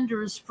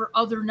extenders for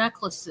other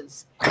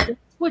necklaces. That's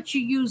what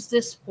you use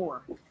this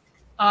for.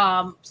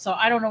 So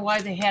I don't know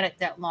why they had it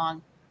that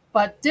long.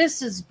 But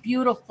this is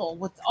beautiful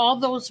with all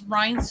those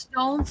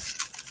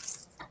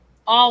rhinestones.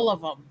 All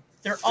of them.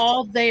 They're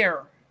all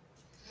there.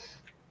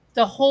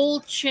 The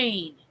whole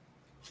chain.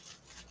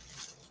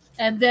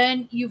 And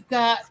then you've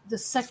got the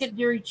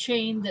secondary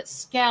chain that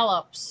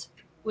scallops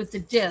with the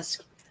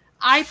disc.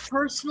 I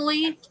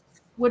personally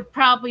would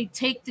probably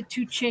take the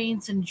two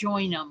chains and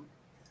join them.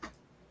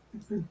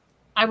 Mm-hmm.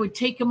 I would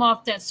take them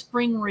off that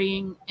spring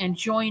ring and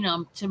join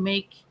them to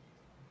make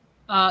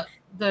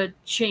the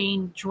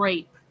chain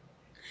drape.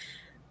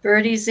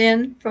 Birdie's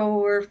in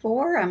for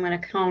 4. I'm going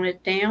to count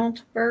it down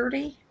to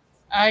Birdie.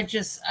 I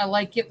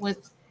like it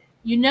with,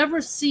 you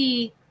never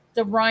see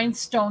the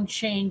rhinestone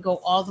chain go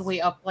all the way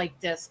up like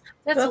this.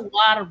 That's a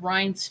lot of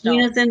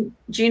rhinestones.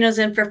 Gina's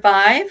in for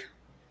 5.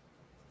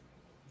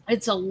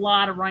 It's a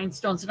lot of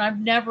rhinestones, and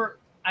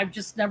I've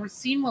just never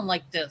seen one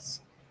like this.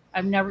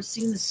 I've never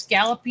seen the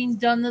scalloping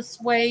done this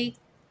way.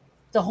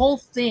 The whole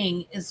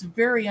thing is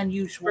very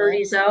unusual.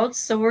 Birdie's out,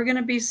 so we're going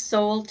to be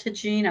sold to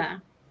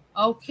Gina.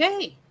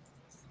 Okay.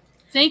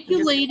 Thank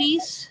you,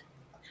 ladies.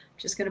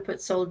 Just going to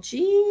put sold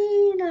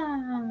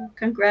Gina.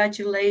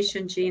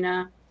 Congratulations,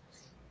 Gina.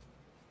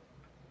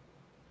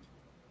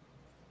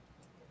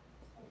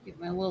 Get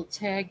my little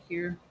tag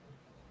here.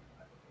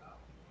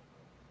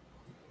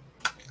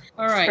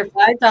 All right.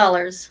 For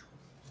 $5.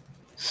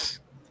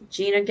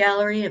 Gina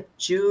Gallery of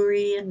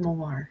Jewelry and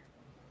More.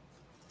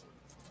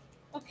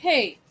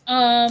 Okay.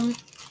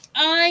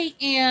 I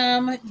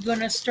am going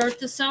to start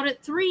this out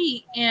at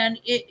 3, and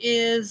it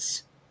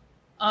is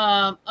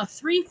a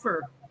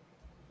threefer.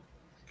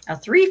 A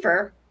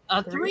threefer?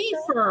 A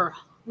threefer.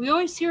 We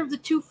always hear of the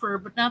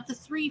twofer, but not the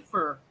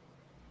threefer.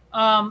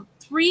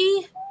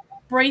 3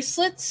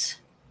 bracelets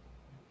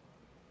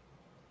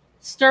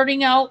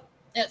starting out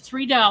at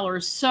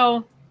 $3.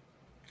 So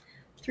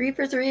 3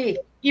 for 3.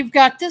 You've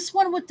got this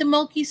one with the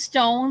milky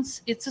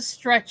stones. It's a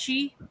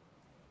stretchy.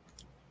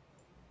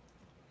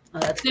 Oh,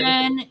 that's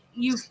then pretty.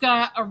 You've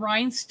got a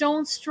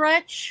rhinestone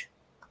stretch.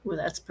 Well,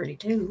 that's pretty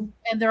too.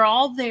 And they're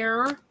all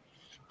there.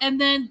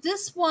 And then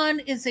this one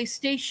is a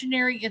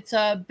stationary, it's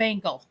a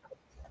bangle.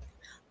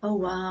 Oh,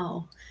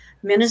 wow.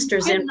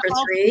 Minister's in for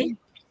 3.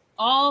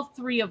 All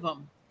 3 of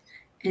them.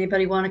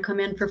 Anybody want to come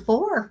in for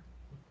 4?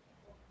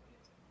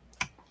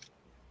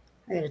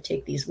 I got to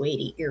take these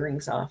weighty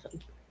earrings off.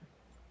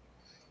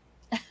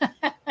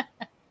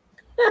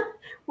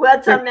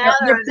 What's the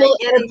matter?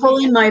 They're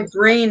pulling my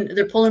brain.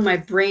 They're pulling my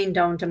brain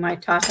down to my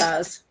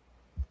tatas.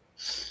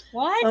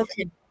 What?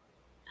 Okay.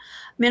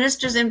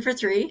 Minister's in for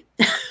 3.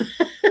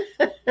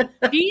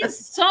 Geez,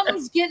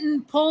 something's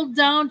getting pulled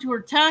down to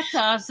her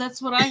tatas.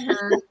 That's what I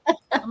heard.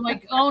 I'm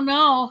like, oh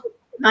no.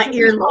 My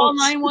earlobes. Call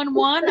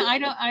 911.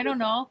 I don't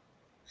know.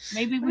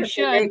 Maybe we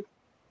should.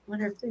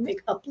 Wonder if they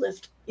make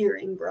uplift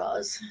earring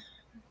bras.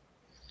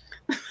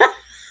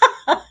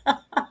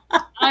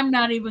 I'm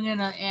not even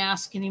gonna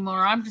ask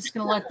anymore. I'm just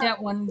gonna let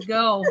that one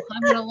go.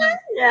 I'll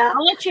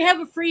let you have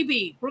a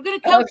freebie. We're gonna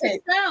count this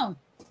down.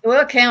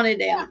 We'll count it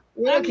down.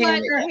 I'm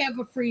letting her have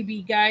a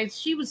freebie, guys.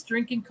 She was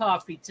drinking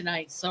coffee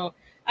tonight, so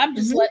I'm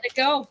just letting it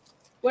go.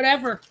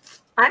 Whatever.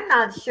 I'm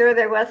not sure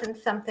there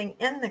wasn't something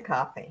in the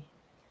coffee.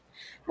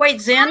 White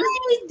Zin?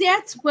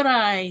 That's what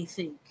I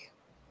think.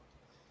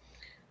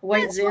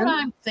 White Zin? What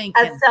I'm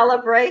thinking. A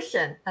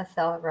celebration. A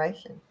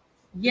celebration.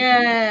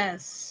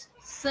 Yes.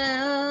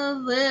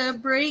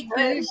 Celebrate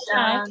good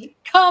shine.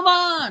 Come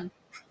on.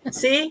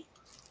 See?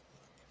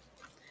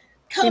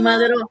 Come see my on.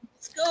 little.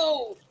 Let's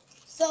go.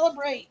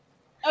 Celebrate.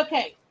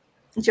 Okay.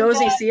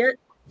 Josie, see it?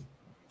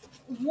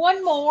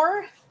 One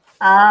more.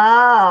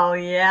 Oh,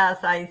 yes,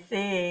 I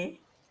see.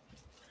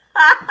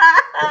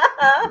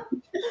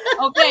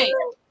 Okay.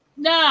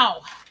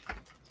 Now,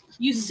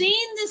 you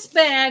seen this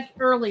bag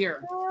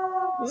earlier.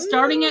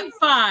 Starting at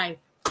 5.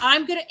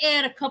 I'm going to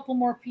add a couple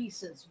more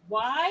pieces.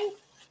 Why?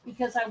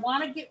 Because I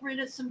want to get rid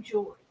of some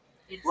jewelry.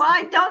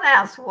 Why? Don't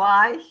ask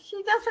why.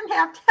 She doesn't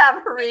have to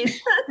have a reason.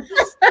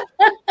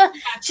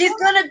 She's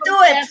going to do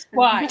it. That's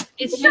why.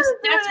 It's just,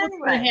 that's what's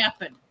going to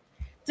happen.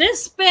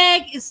 This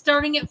bag is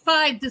starting at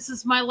 5. This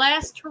is my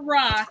last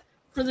hurrah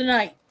for the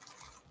night.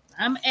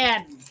 I'm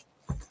adding.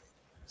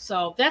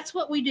 So that's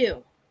what we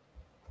do.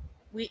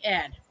 we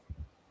add?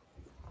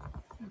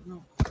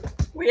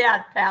 We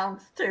add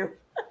pounds too.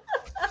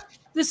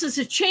 This is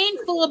a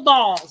chain full of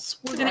balls.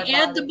 We're going to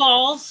add the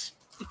balls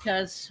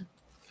because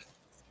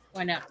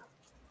why not?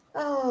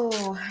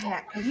 Oh,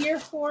 heck. I'm here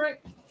for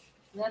it.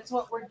 That's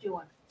what we're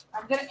doing.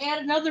 I'm going to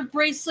add another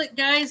bracelet,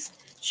 guys.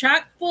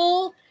 Chock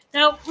full.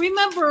 Now,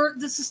 remember,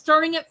 this is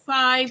starting at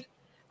 5.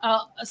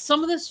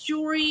 Some of this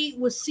jewelry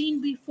was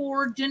seen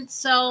before, didn't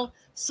sell.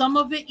 Some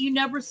of it you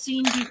never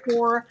seen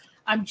before.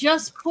 I'm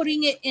just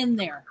putting it in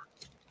there.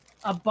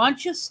 A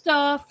bunch of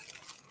stuff.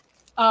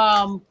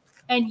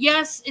 And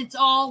yes, it's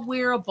all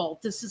wearable.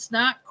 This is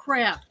not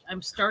craft.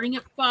 I'm starting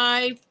at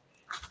 5.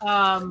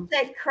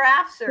 Say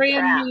crafts or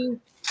brand crap?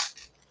 new.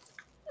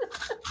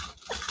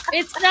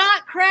 It's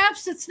not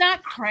crafts. It's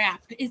not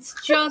crap. It's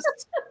just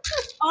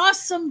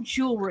awesome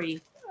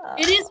jewelry.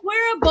 It is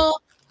wearable.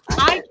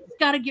 I just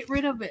got to get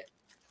rid of it.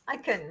 I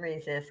couldn't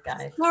resist,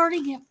 guys.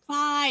 Starting at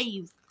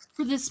 5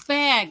 for this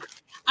bag.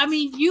 I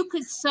mean, you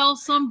could sell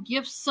some,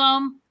 gift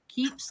some,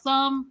 keep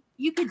some.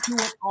 You could do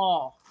it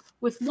all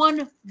with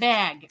one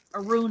bag,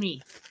 a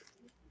Rooney.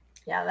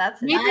 Yeah,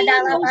 that's Maybe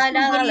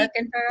 $5,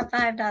 looking for a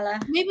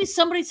 $5. Maybe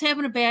somebody's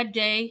having a bad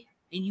day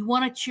and you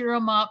want to cheer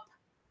them up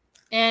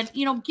and,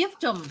 you know,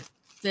 gift them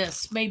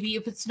this. Maybe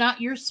if it's not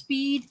your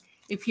speed,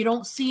 if you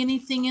don't see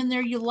anything in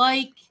there you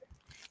like,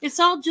 it's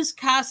all just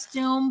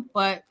costume,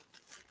 but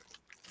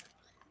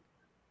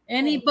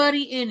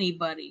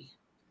anybody.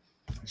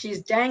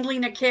 She's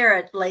dangling a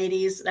carrot,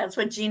 ladies. That's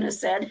what Gina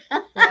said.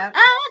 Yep.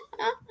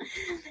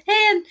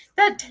 And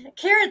that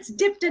carrot's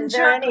dipped in Is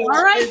there chocolate. any,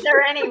 All right. is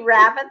there any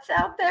rabbits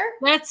out there?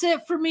 That's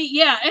it for me.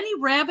 Yeah, any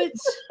rabbits?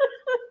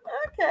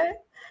 Okay.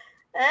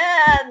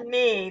 And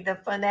me, the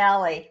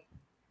finale.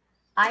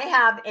 I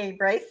have a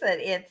bracelet.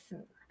 It's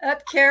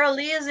Carol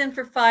Lee is in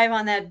for 5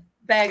 on that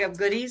bag of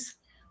goodies.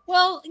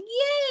 Well,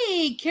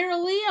 yay,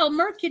 Carol Lee, I'll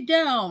mark you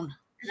down.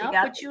 She I'll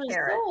got put the you as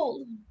carrot.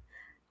 gold.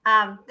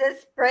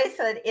 This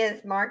bracelet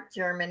is marked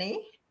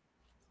Germany.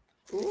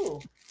 Ooh.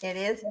 It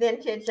is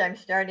vintage. I'm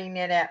starting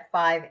it at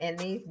 5, and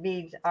these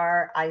beads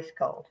are ice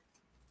cold.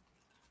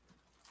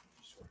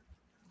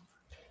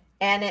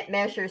 And it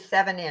measures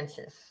 7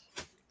 inches.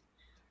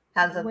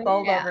 Has a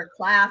fold Wow. over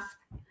clasp.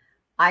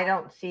 I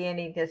don't see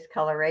any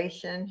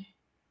discoloration.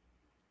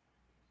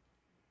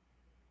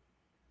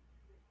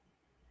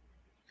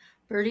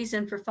 Birdie's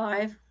in for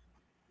 5.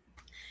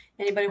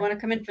 Anybody want to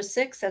come in for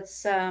 6?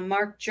 That's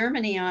marked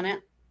Germany on it.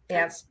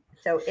 Yep.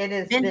 So it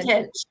is Vintage.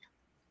 vintage.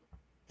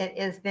 It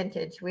is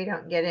vintage. We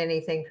don't get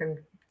anything from,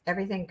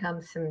 everything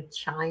comes from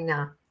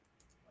China.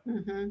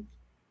 Mm-hmm.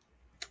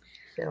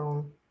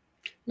 So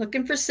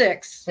Looking for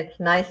 6. it's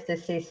nice to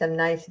see some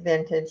nice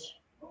vintage.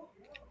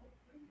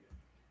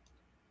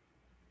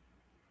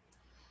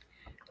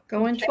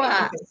 Going Okay.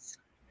 twice.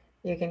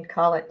 You can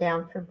call it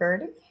down for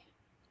Birdie.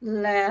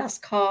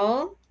 Last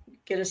call.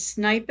 Get a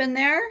snipe in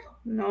there.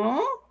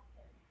 No.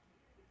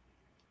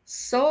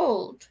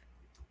 Sold.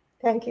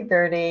 Thank you,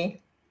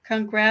 Birdie.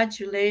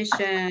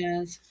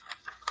 Congratulations.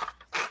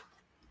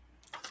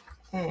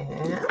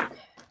 And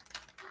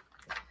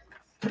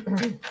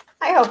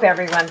I hope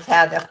everyone's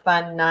had a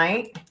fun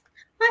night.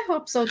 I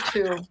hope so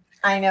too.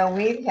 I know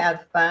we've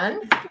had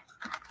fun.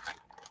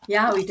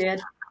 Yeah, we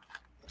did.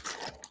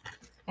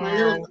 My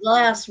little And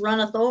glass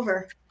runneth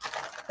over.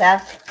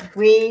 that's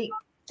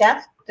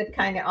the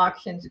kind of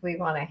auctions we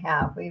want to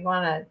have. We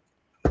want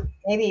to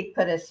maybe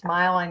put a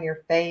smile on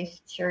your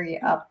face, cheer you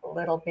up a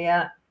little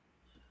bit.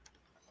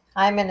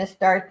 I'm going to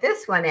start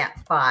this one at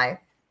 5.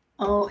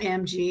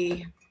 OMG.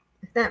 Isn't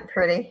that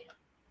pretty?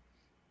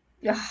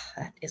 Oh,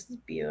 that is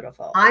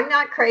beautiful. I'm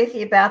not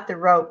crazy about the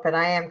rope, but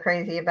I am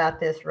crazy about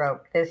this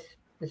rope. This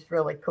is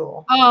really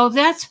cool. Oh,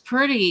 that's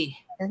pretty.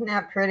 Isn't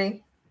that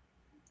pretty?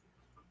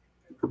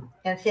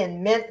 It's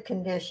in mint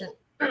condition.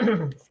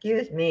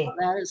 Excuse me.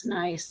 That is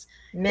nice.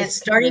 Mint It's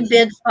starting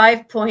condition.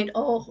 bid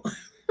 5.0.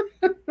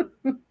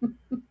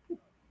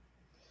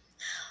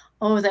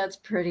 Oh, that's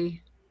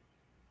pretty.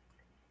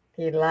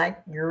 If you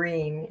like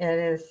green, it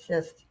is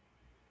just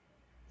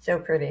so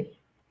pretty.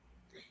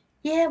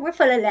 Yeah, we're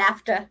full of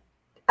laughter.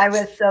 I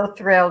was so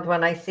thrilled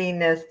when I seen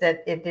this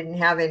that it didn't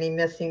have any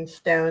missing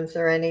stones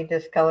or any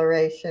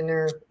discoloration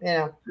or,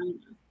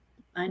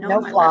 I know no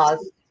my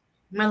flaws.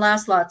 My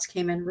last lots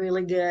came in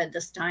really good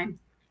this time.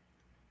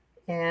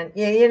 And,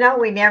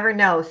 we never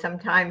know.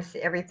 Sometimes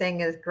everything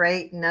is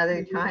great and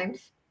other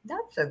times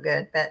not so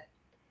good. But,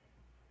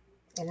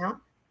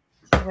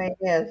 it's the way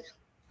it is.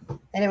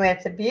 Anyway,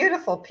 it's a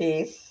beautiful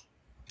piece.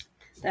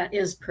 That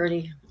is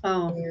pretty.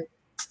 Oh, Yeah,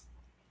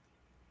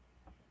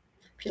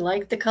 if you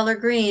like the color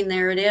green,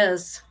 there it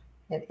is.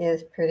 it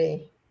is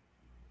pretty.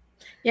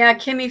 Yeah,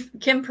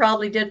 Kim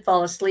probably did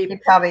fall asleep You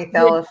probably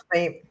fell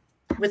asleep.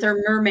 with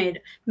her mermaid.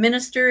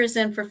 Minister is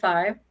in for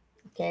 5.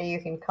 Okay, you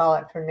can call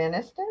it for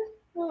minister.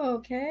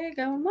 Okay,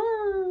 going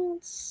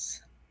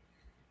once.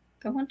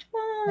 Going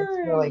twice. It's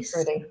really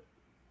pretty.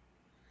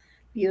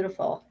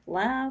 Beautiful.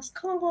 Last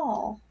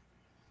call.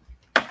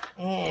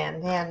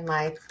 And then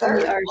my We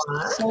third are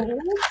one. sold.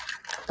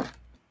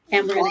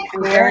 And we're going to Thank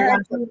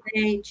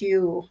congratulate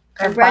you.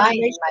 I'm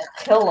buying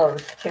my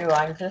pillows too.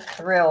 I'm just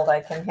thrilled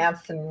I can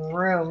have some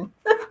room.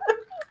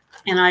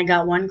 And I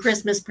got one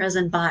Christmas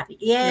present bought.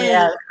 Yay.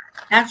 Yes.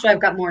 Actually,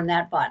 I've got more than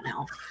that bought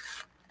now.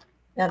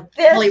 Now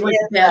this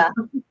is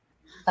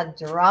a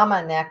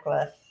drama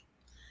necklace.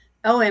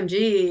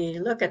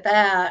 OMG, look at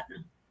that.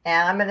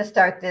 And I'm going to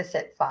start this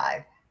at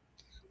 5.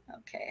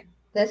 Okay.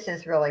 This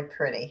is really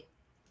pretty.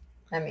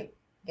 Let me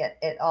get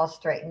it all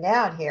straightened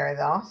out here,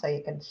 though, so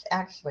you can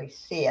actually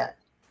see it.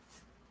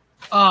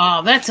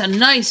 Oh, that's a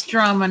nice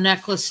drama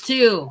necklace,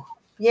 too.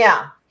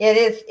 Yeah, it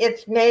is.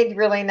 It's made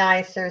really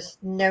nice. There's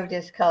no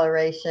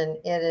discoloration.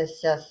 It is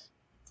just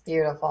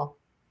beautiful.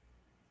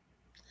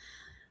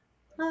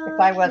 If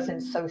I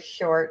wasn't so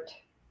short,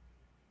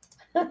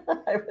 I would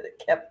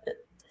have kept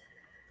it.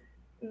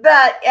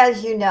 But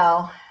as you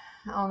know,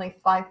 only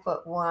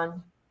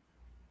 5'1".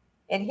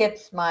 It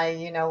hits my,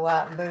 you know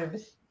what,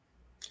 boobs.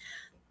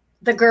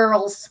 The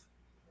girls.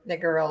 The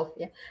girls.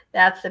 Yeah,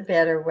 that's a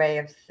better way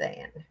of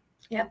saying.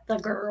 Yep, the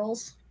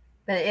girls.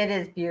 But it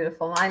is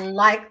beautiful. I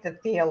like the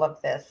feel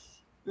of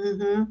this.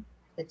 Mm-hmm.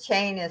 The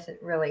chain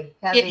isn't really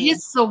heavy. It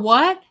hits the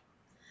what?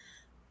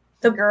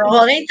 The girls.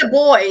 Well, it ain't the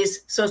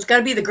boys, so it's got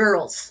to be the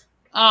girls.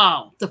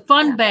 Oh, the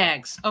fun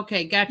bags.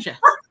 Okay, gotcha.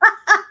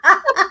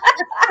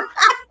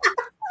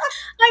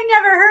 I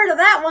never heard of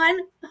that one.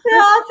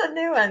 Yeah, it's a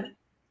new one.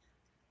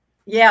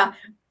 Yeah,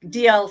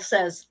 DL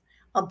says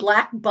a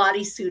black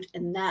bodysuit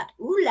in that.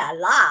 Ooh la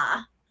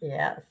la.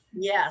 Yes.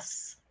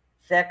 Yes.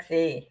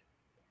 Sexy.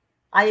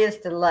 I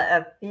used to love,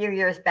 a few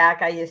years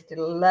back, I used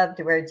to love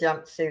to wear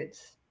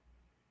jumpsuits.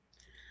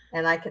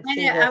 And I could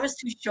see I was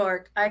too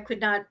short. I could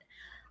not.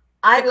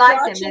 I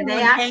liked them. And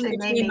they actually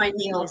made me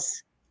feel,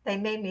 they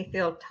made me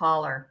feel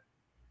taller.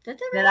 Did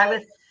they But I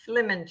was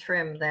slim and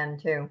trim then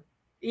too.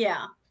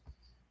 Yeah.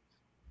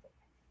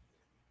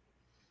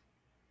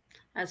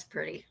 That's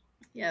pretty.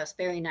 Yes,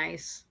 very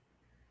nice.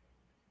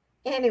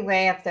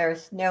 Anyway, if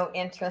there's no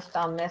interest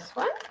on this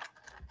one,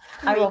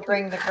 I will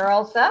bring the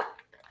girls up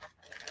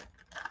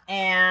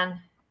and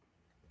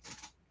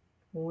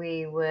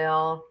we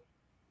will,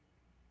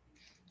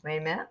 wait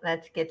a minute,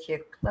 let's get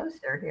you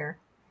closer here.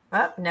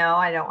 Oh, no,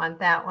 I don't want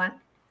that one.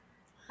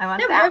 I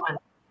want that one.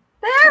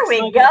 There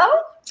we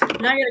go.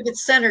 Now you gotta get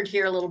centered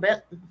here a little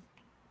bit.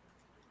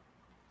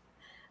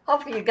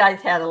 Hopefully you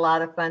guys had a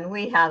lot of fun.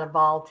 We had a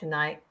ball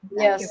tonight.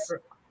 Thank you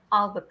for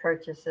all the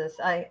purchases.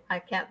 I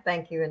can't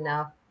thank you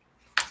enough.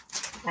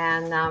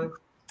 And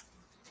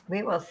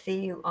we will see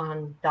you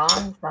on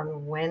Dawn's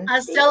on Wednesday. I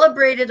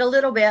celebrated a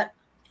little bit.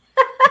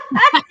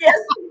 Yes,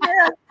 you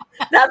did.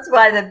 That's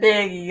why the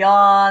big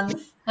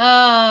yawns.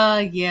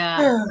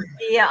 Yeah.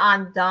 See you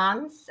on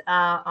Dawn's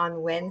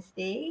on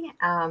Wednesday.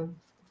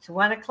 It's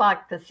 1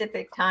 o'clock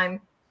Pacific time,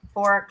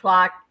 4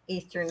 o'clock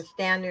Eastern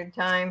Standard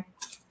Time.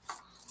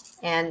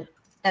 And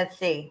let's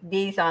see,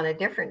 Dee's on a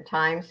different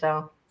time,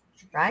 so,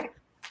 right?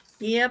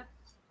 Yep.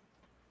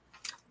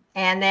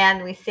 And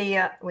then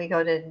we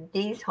go to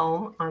Dee's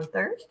home on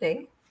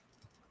Thursday.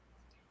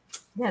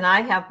 Then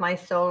I have my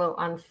solo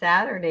on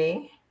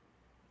Saturday.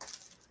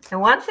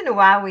 And once in a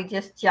while, we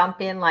just jump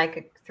in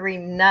like 3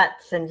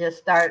 nuts and just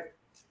start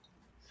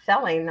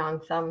selling on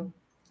some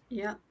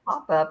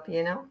pop-up,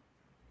 you know.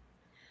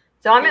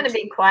 So I'm going to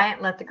be quiet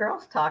and let the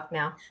girls talk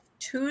now.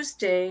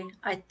 Tuesday,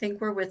 I think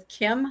we're with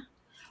Kim.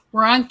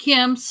 We're on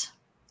Kim's.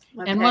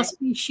 Okay. And must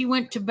be she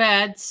went to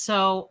bed.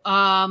 So,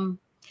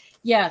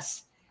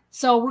 yes.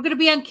 So we're going to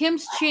be on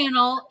Kim's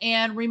channel.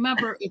 And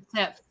remember, it's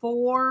at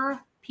 4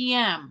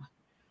 p.m.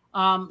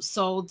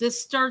 So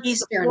this starts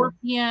Eastern. at 4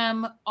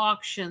 p.m.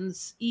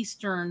 auctions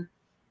Eastern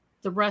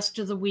the rest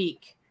of the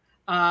week.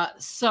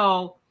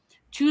 So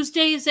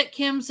Tuesday is at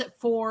Kim's at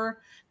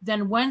 4.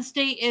 Then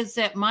Wednesday is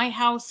at my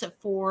house at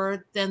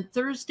 4. Then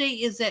Thursday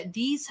is at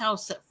Dee's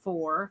house at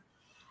 4.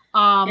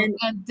 And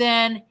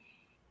then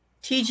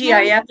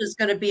TGIF is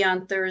going to be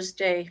on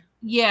Thursday.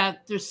 Yeah,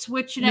 they're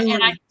switching it.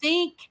 And I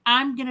think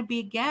I'm going to be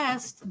a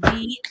guest.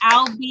 Dee,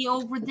 I'll be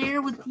over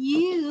there with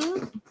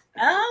you.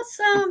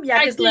 Awesome. Yeah,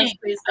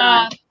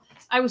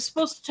 I was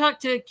supposed to talk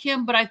to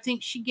Kim, but I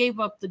think she gave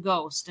up the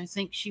ghost. I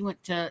think she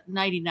went to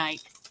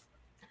nighty-night.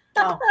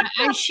 Oh.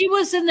 She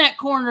was in that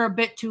corner a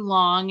bit too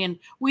long. And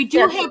we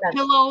do have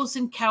pillows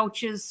and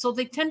couches, so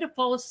they tend to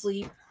fall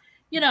asleep.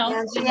 You know.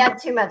 Yeah, she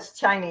had too much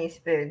Chinese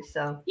food,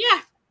 so.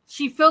 Yeah.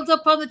 She filled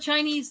up on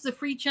the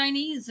free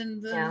Chinese,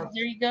 and there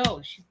you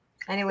go.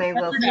 Anyway,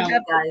 we'll see you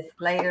guys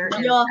later.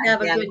 You all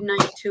have a good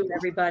night too,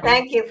 everybody.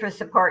 Thank you for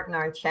supporting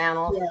our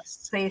channel.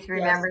 Yes. Please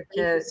remember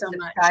to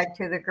subscribe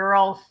to the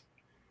girls.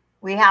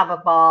 We have a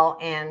ball,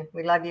 and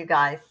we love you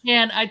guys.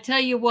 And I tell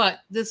you what,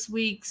 this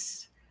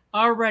week's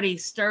already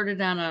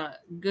started on a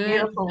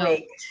beautiful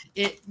week.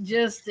 It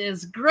just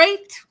is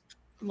great.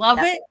 Love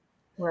it.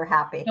 We're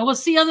happy. And we'll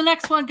see you on the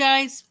next one,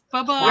 guys.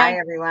 Bye-bye. Bye,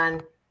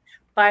 everyone.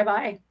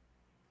 Bye-bye.